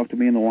talk to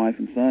me and the wife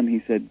and son.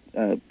 He said,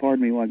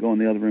 "Pardon me while I go in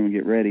the other room and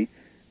get ready."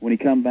 When he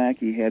come back,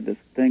 he had this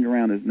thing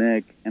around his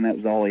neck, and that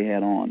was all he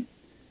had on.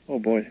 Oh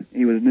boy!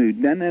 He was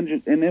nude,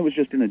 and it was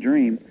just in a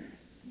dream.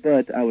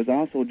 But I was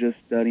also just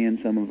studying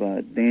some of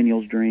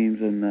Daniel's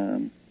dreams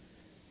and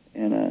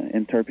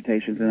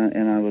interpretations,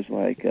 and I was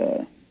like,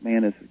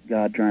 "Man, is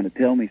God trying to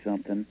tell me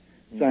something?"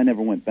 So I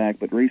never went back.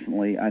 But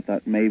recently, I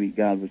thought maybe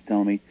God was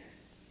telling me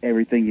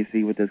everything you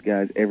see with this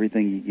guy is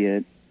everything you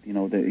get. You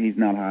know that he's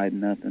not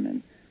hiding nothing,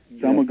 and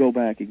so I'm gonna go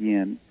back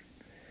again.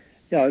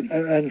 Yeah,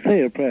 and say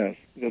your prayers,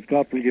 because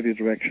God will give you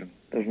direction.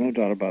 There's no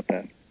doubt about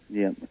that.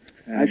 Yeah.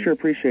 I sure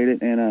appreciate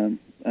it, and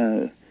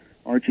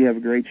Archie, have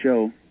a great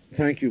show.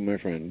 Thank you, my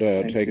friend.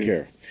 Take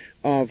care.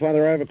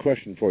 Father, I have a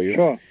question for you.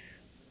 Sure.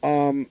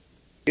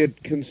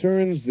 It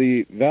concerns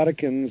the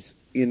Vatican's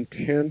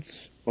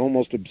intense,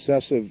 almost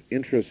obsessive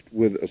interest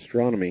with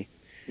astronomy.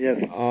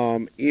 Yes.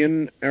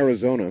 In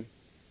Arizona,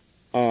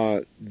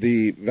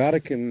 the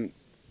Vatican,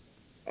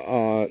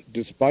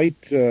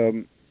 despite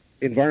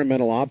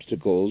environmental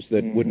obstacles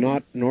that would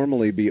not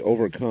normally be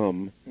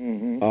overcome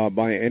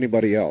by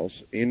anybody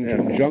else, in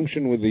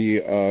conjunction with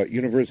the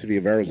University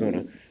of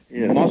Arizona,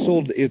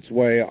 muscled its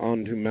way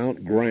onto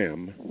Mount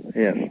Graham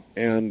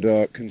and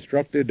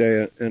constructed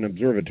an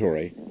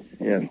observatory.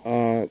 Yes.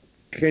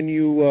 Can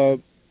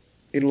you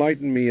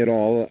enlighten me at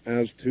all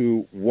as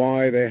to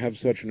why they have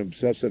such an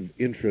obsessive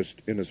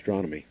interest in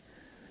astronomy?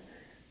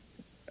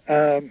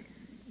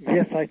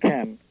 Yes, I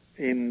can.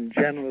 In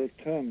general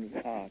terms,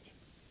 Art.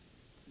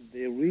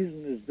 The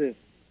reason is this.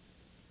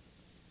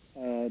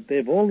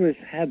 They've always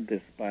had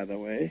this, by the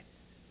way.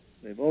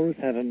 They've always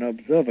had an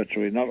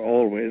observatory. Not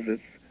always. It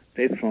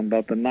dates from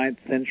about the 9th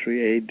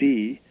century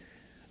A.D.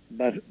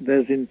 But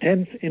there's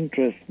intense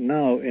interest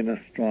now in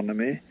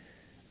astronomy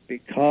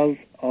because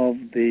of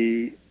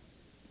the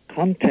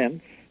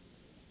contents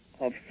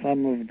of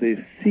some of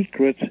the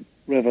secret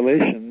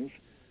revelations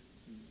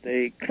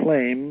they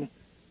claim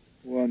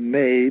were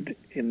made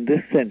in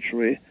this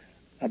century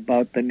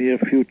about the near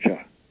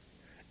future,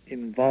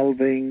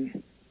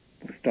 involving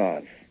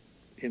stars,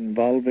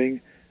 involving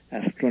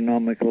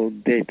astronomical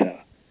data.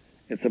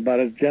 It's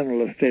about as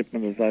general a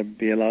statement as I'd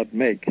be allowed to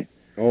make.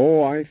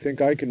 Oh, I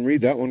think I can read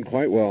that one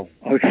quite well.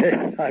 Okay,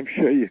 I'm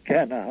sure you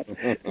cannot.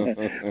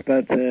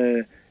 But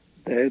there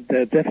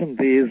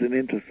definitely is an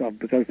interest of,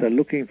 because they're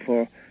looking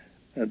for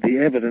the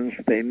evidence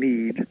they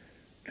need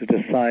to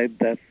decide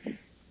that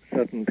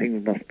certain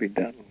things must be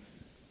done.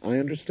 I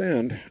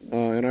understand,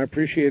 and I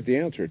appreciate the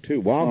answer,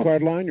 too.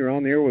 Wildcard Line, you're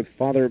on the air with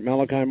Father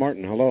Malachi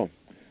Martin. Hello.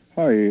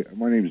 Hi,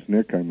 my name's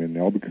Nick. I'm in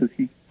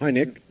Albuquerque. Hi,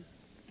 Nick.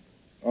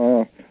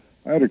 I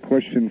had a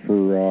question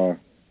for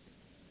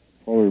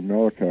Father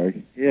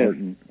Malachi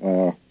Martin.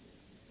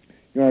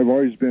 I've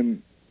always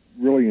been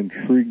really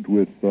intrigued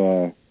with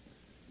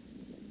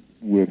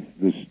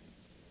this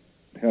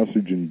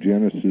passage in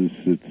Genesis.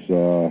 It's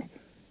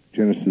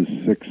Genesis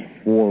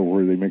 6:4,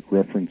 where they make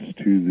reference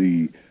to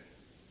the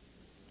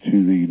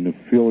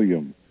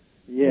Nephilim.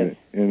 Yes.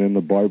 And in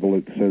the Bible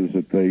it says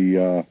that they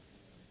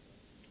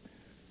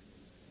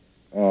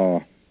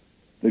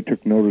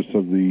took notice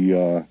of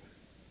the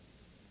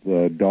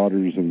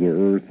daughters of the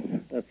earth.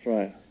 That's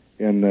right.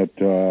 And that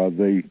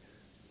they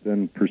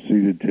then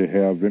proceeded to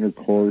have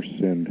intercourse,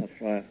 and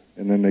that's right.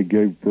 And then they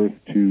gave birth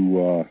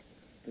to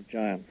the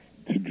giants.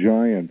 To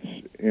giants,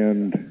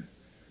 and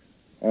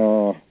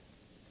that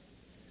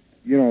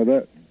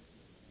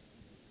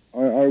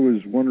I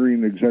was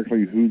wondering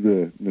exactly who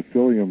the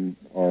Nephilim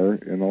are,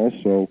 and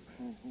also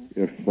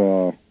if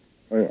I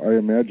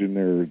imagine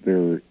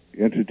they're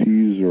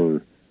entities,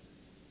 or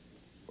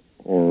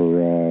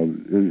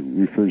it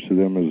refers to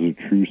them as the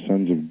true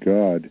sons of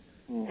God.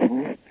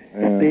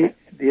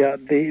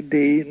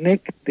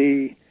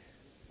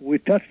 We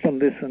touched on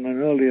this in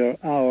an earlier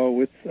hour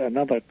with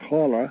another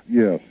caller.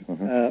 Yes.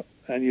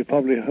 And you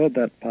probably heard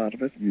that part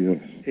of it.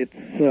 Yes. It's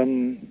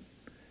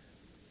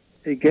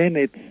again,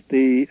 it's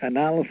the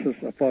analysis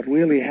of what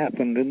really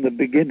happened in the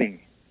beginning.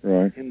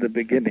 Right. In the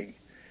beginning,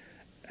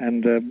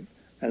 and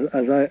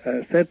as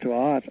I said to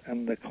Art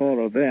and the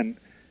caller then,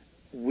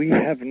 we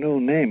have no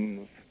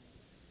names.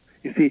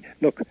 You see,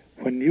 look,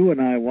 when you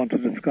and I want to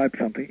describe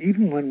something,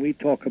 even when we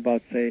talk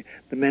about, say,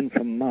 the men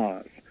from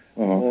Mars,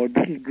 or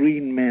little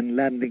green men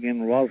landing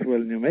in Roswell,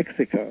 New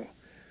Mexico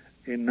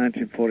in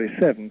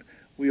 1947,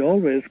 we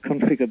always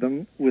configure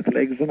them with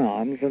legs and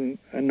arms and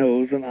a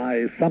nose and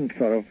eyes, some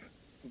sort of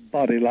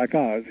body like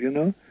ours, you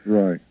know?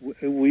 Right.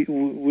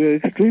 We're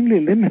extremely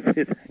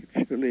limited,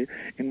 actually,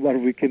 in what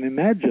we can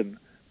imagine,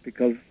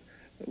 because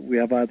we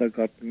have either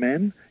got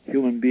men,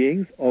 human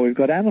beings, or we've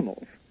got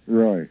animals.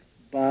 Right.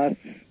 But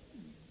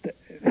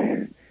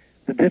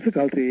the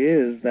difficulty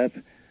is that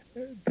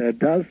there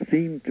does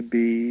seem to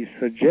be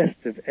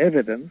suggestive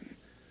evidence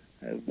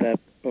that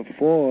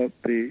before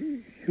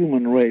the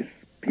human race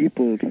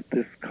peopled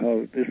this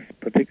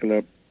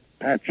particular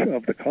patch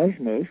of the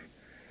cosmos,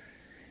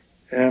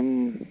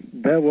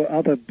 there were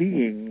other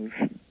beings,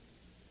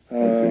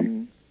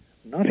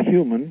 not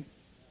human,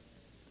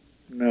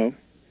 no,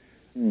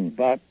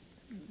 but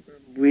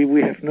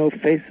we have no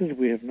faces,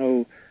 we have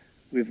no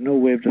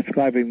way of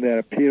describing their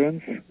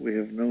appearance, we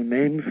have no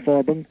names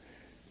for them,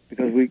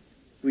 because we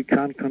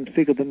can't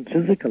configure them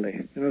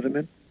physically. You know what I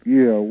mean?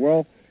 Yeah.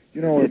 Well,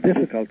 it's a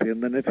difficulty,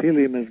 and the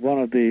Nephilim is one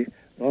of the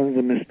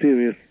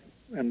mysterious,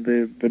 and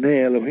the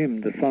B'nai Elohim,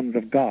 the sons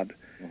of God.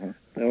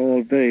 They're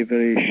all very,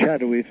 very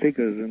shadowy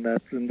figures in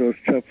those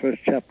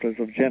first chapters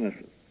of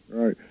Genesis.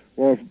 Right.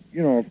 Well,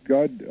 if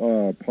God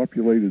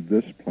populated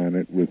this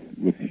planet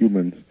with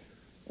humans,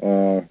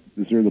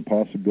 is there the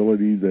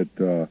possibility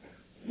that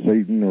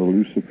Satan or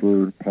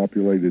Lucifer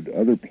populated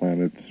other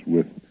planets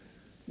with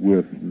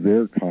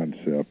their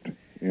concept,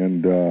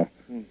 and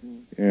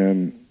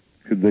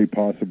could they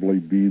possibly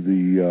be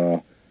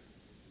the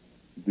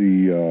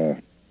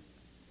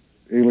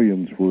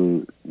aliens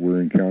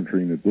we're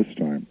encountering at this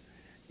time?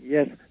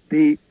 Yes,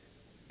 the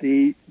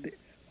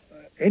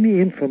any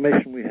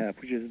information we have,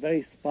 which is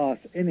very sparse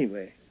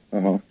anyway,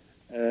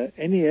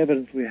 any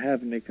evidence we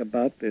have, Nick,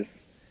 about this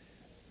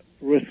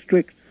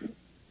restricts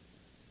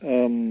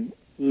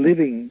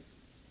living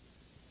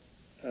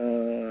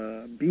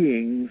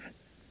beings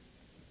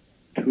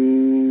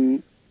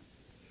to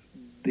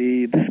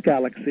this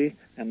galaxy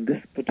and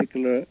this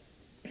particular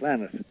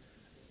planet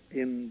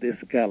in this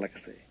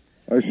galaxy.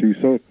 I see.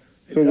 So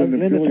it does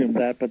limit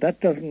that, but that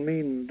doesn't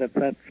mean that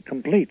that's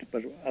complete.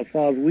 But as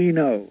far as we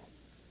know,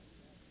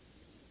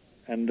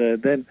 and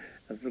then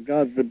as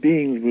regards the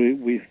beings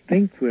we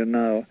think we're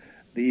now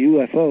the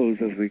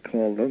UFOs, as we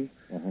call them,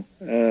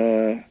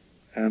 and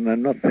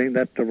I'm not saying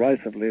that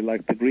derisively,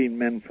 like the green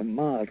men from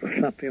Mars or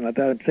something like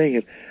that. I'm saying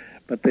it,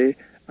 but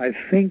I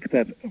think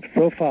that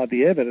so far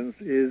the evidence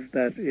is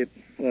that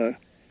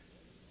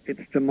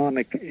it's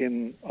demonic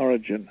in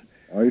origin.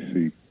 I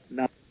see.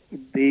 Now,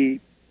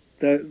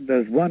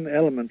 there's one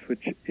element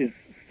which is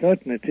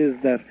certain. It is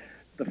that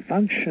the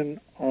function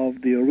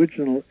of the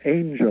original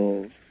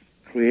angels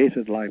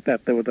created like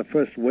that, they were the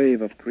first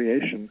wave of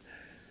creation,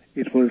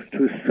 it was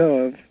to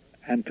serve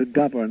and to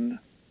govern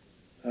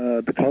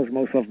the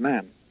cosmos of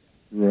man.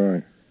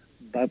 Right.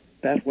 But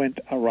that went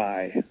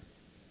awry.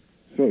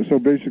 So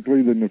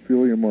basically, the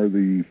Nephilim are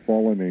the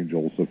fallen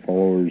angels, the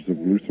followers of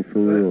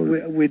Lucifer?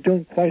 Or? We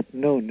don't quite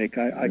know, Nick.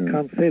 I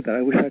can't say that.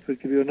 I wish I could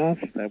give you an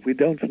answer to that. We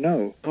don't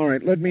know. All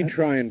right, let me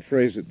try and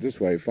phrase it this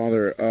way,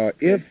 Father.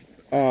 If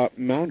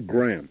Mount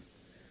Graham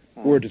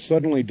were to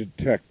suddenly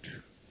detect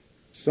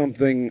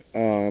something,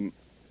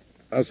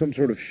 some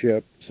sort of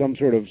ship, some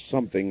sort of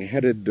something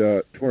headed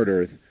toward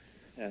Earth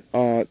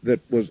that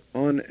was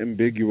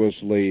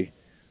unambiguously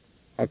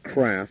a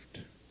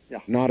craft,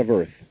 not of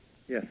Earth.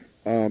 Yes.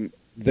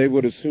 They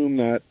would assume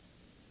that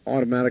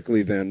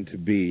automatically then to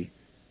be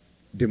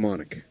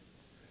demonic.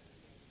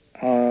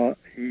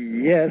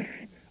 Yes,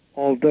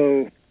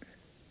 although,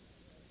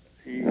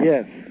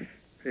 yes,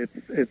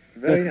 it's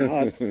very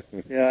hard.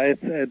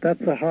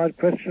 That's a hard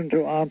question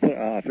to answer,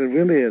 Art. It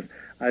really is.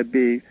 I'd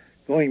be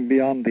going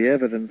beyond the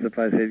evidence if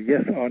I said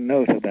yes or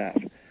no to that.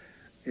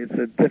 It's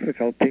a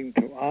difficult thing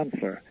to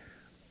answer.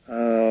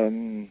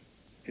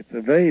 It's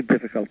a very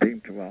difficult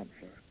thing to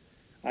answer.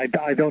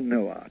 I don't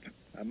know, Art.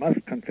 I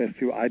must confess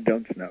to you, I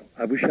don't know.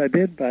 I wish I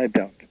did, but I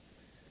don't.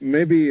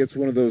 Maybe it's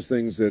one of those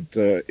things that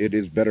it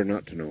is better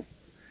not to know.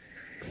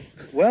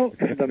 Well,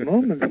 for the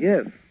moment,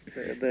 yes.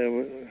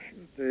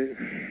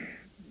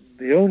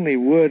 The only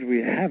word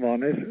we have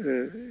on it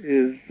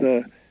is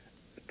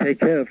take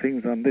care of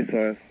things on this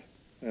Earth.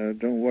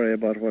 Don't worry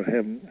about what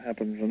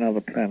happens on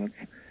other planets.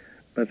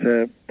 But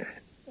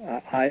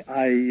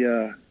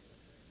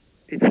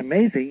it's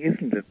amazing,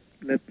 isn't it?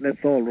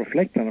 Let's all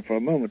reflect on it for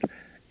a moment.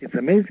 It's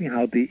amazing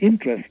how the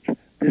interest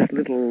this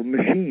little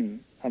machine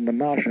on the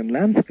Martian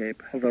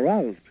landscape has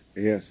aroused.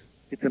 Yes.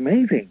 It's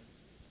amazing.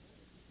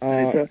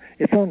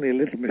 It's only a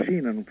little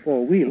machine on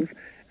 4 wheels,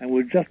 and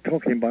we're just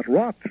talking about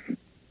rocks.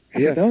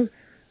 Yes. You know?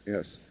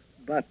 Yes.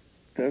 But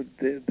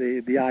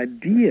the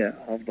idea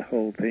of the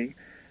whole thing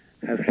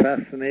has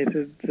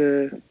fascinated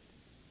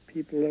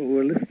people who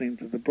are listening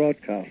to the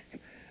broadcast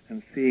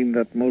and seeing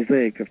that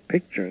mosaic of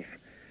pictures.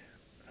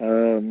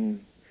 So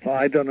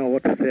I don't know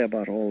what to say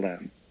about all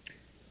that.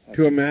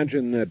 To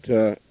imagine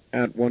that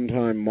at one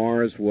time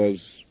Mars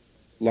was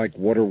like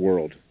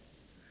Waterworld,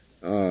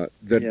 that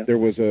there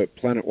was a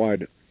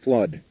planet-wide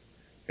flood,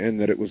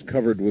 and that it was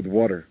covered with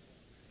water.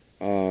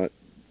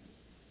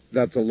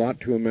 That's a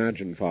lot to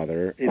imagine,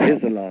 Father. It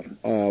is a lot.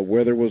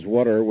 Where there was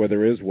water, where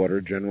there is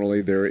water,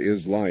 generally there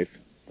is life.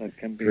 That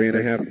can be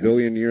 3.5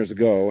 billion years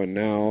ago, and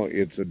now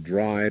it's a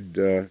dried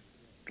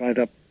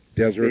up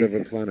desert of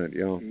a planet.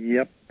 Yeah.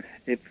 Yep.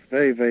 It's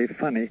very, very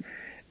funny.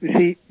 You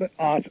see,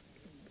 Art,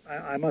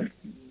 I must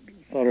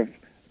sort of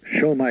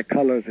show my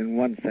colors in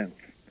one sense.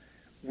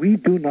 We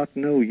do not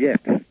know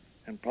yet,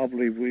 and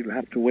probably we'll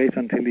have to wait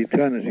until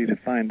eternity to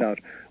find out.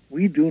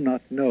 We do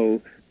not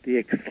know the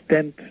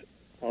extent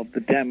of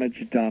the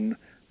damage done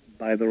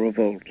by the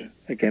revolt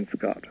against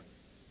God.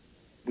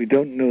 We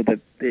don't know the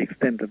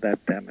extent of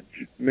that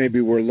damage.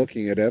 Maybe we're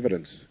looking at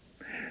evidence.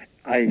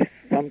 I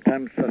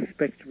sometimes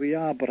suspect we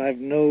are, but I've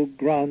no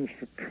grounds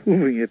for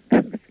proving it.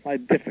 It's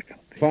quite difficult.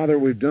 Father,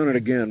 we've done it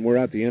again. We're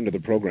at the end of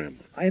the program.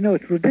 I know,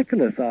 it's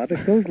ridiculous, Art.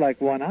 It goes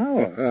like 1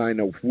 hour. I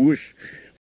know. Whoosh.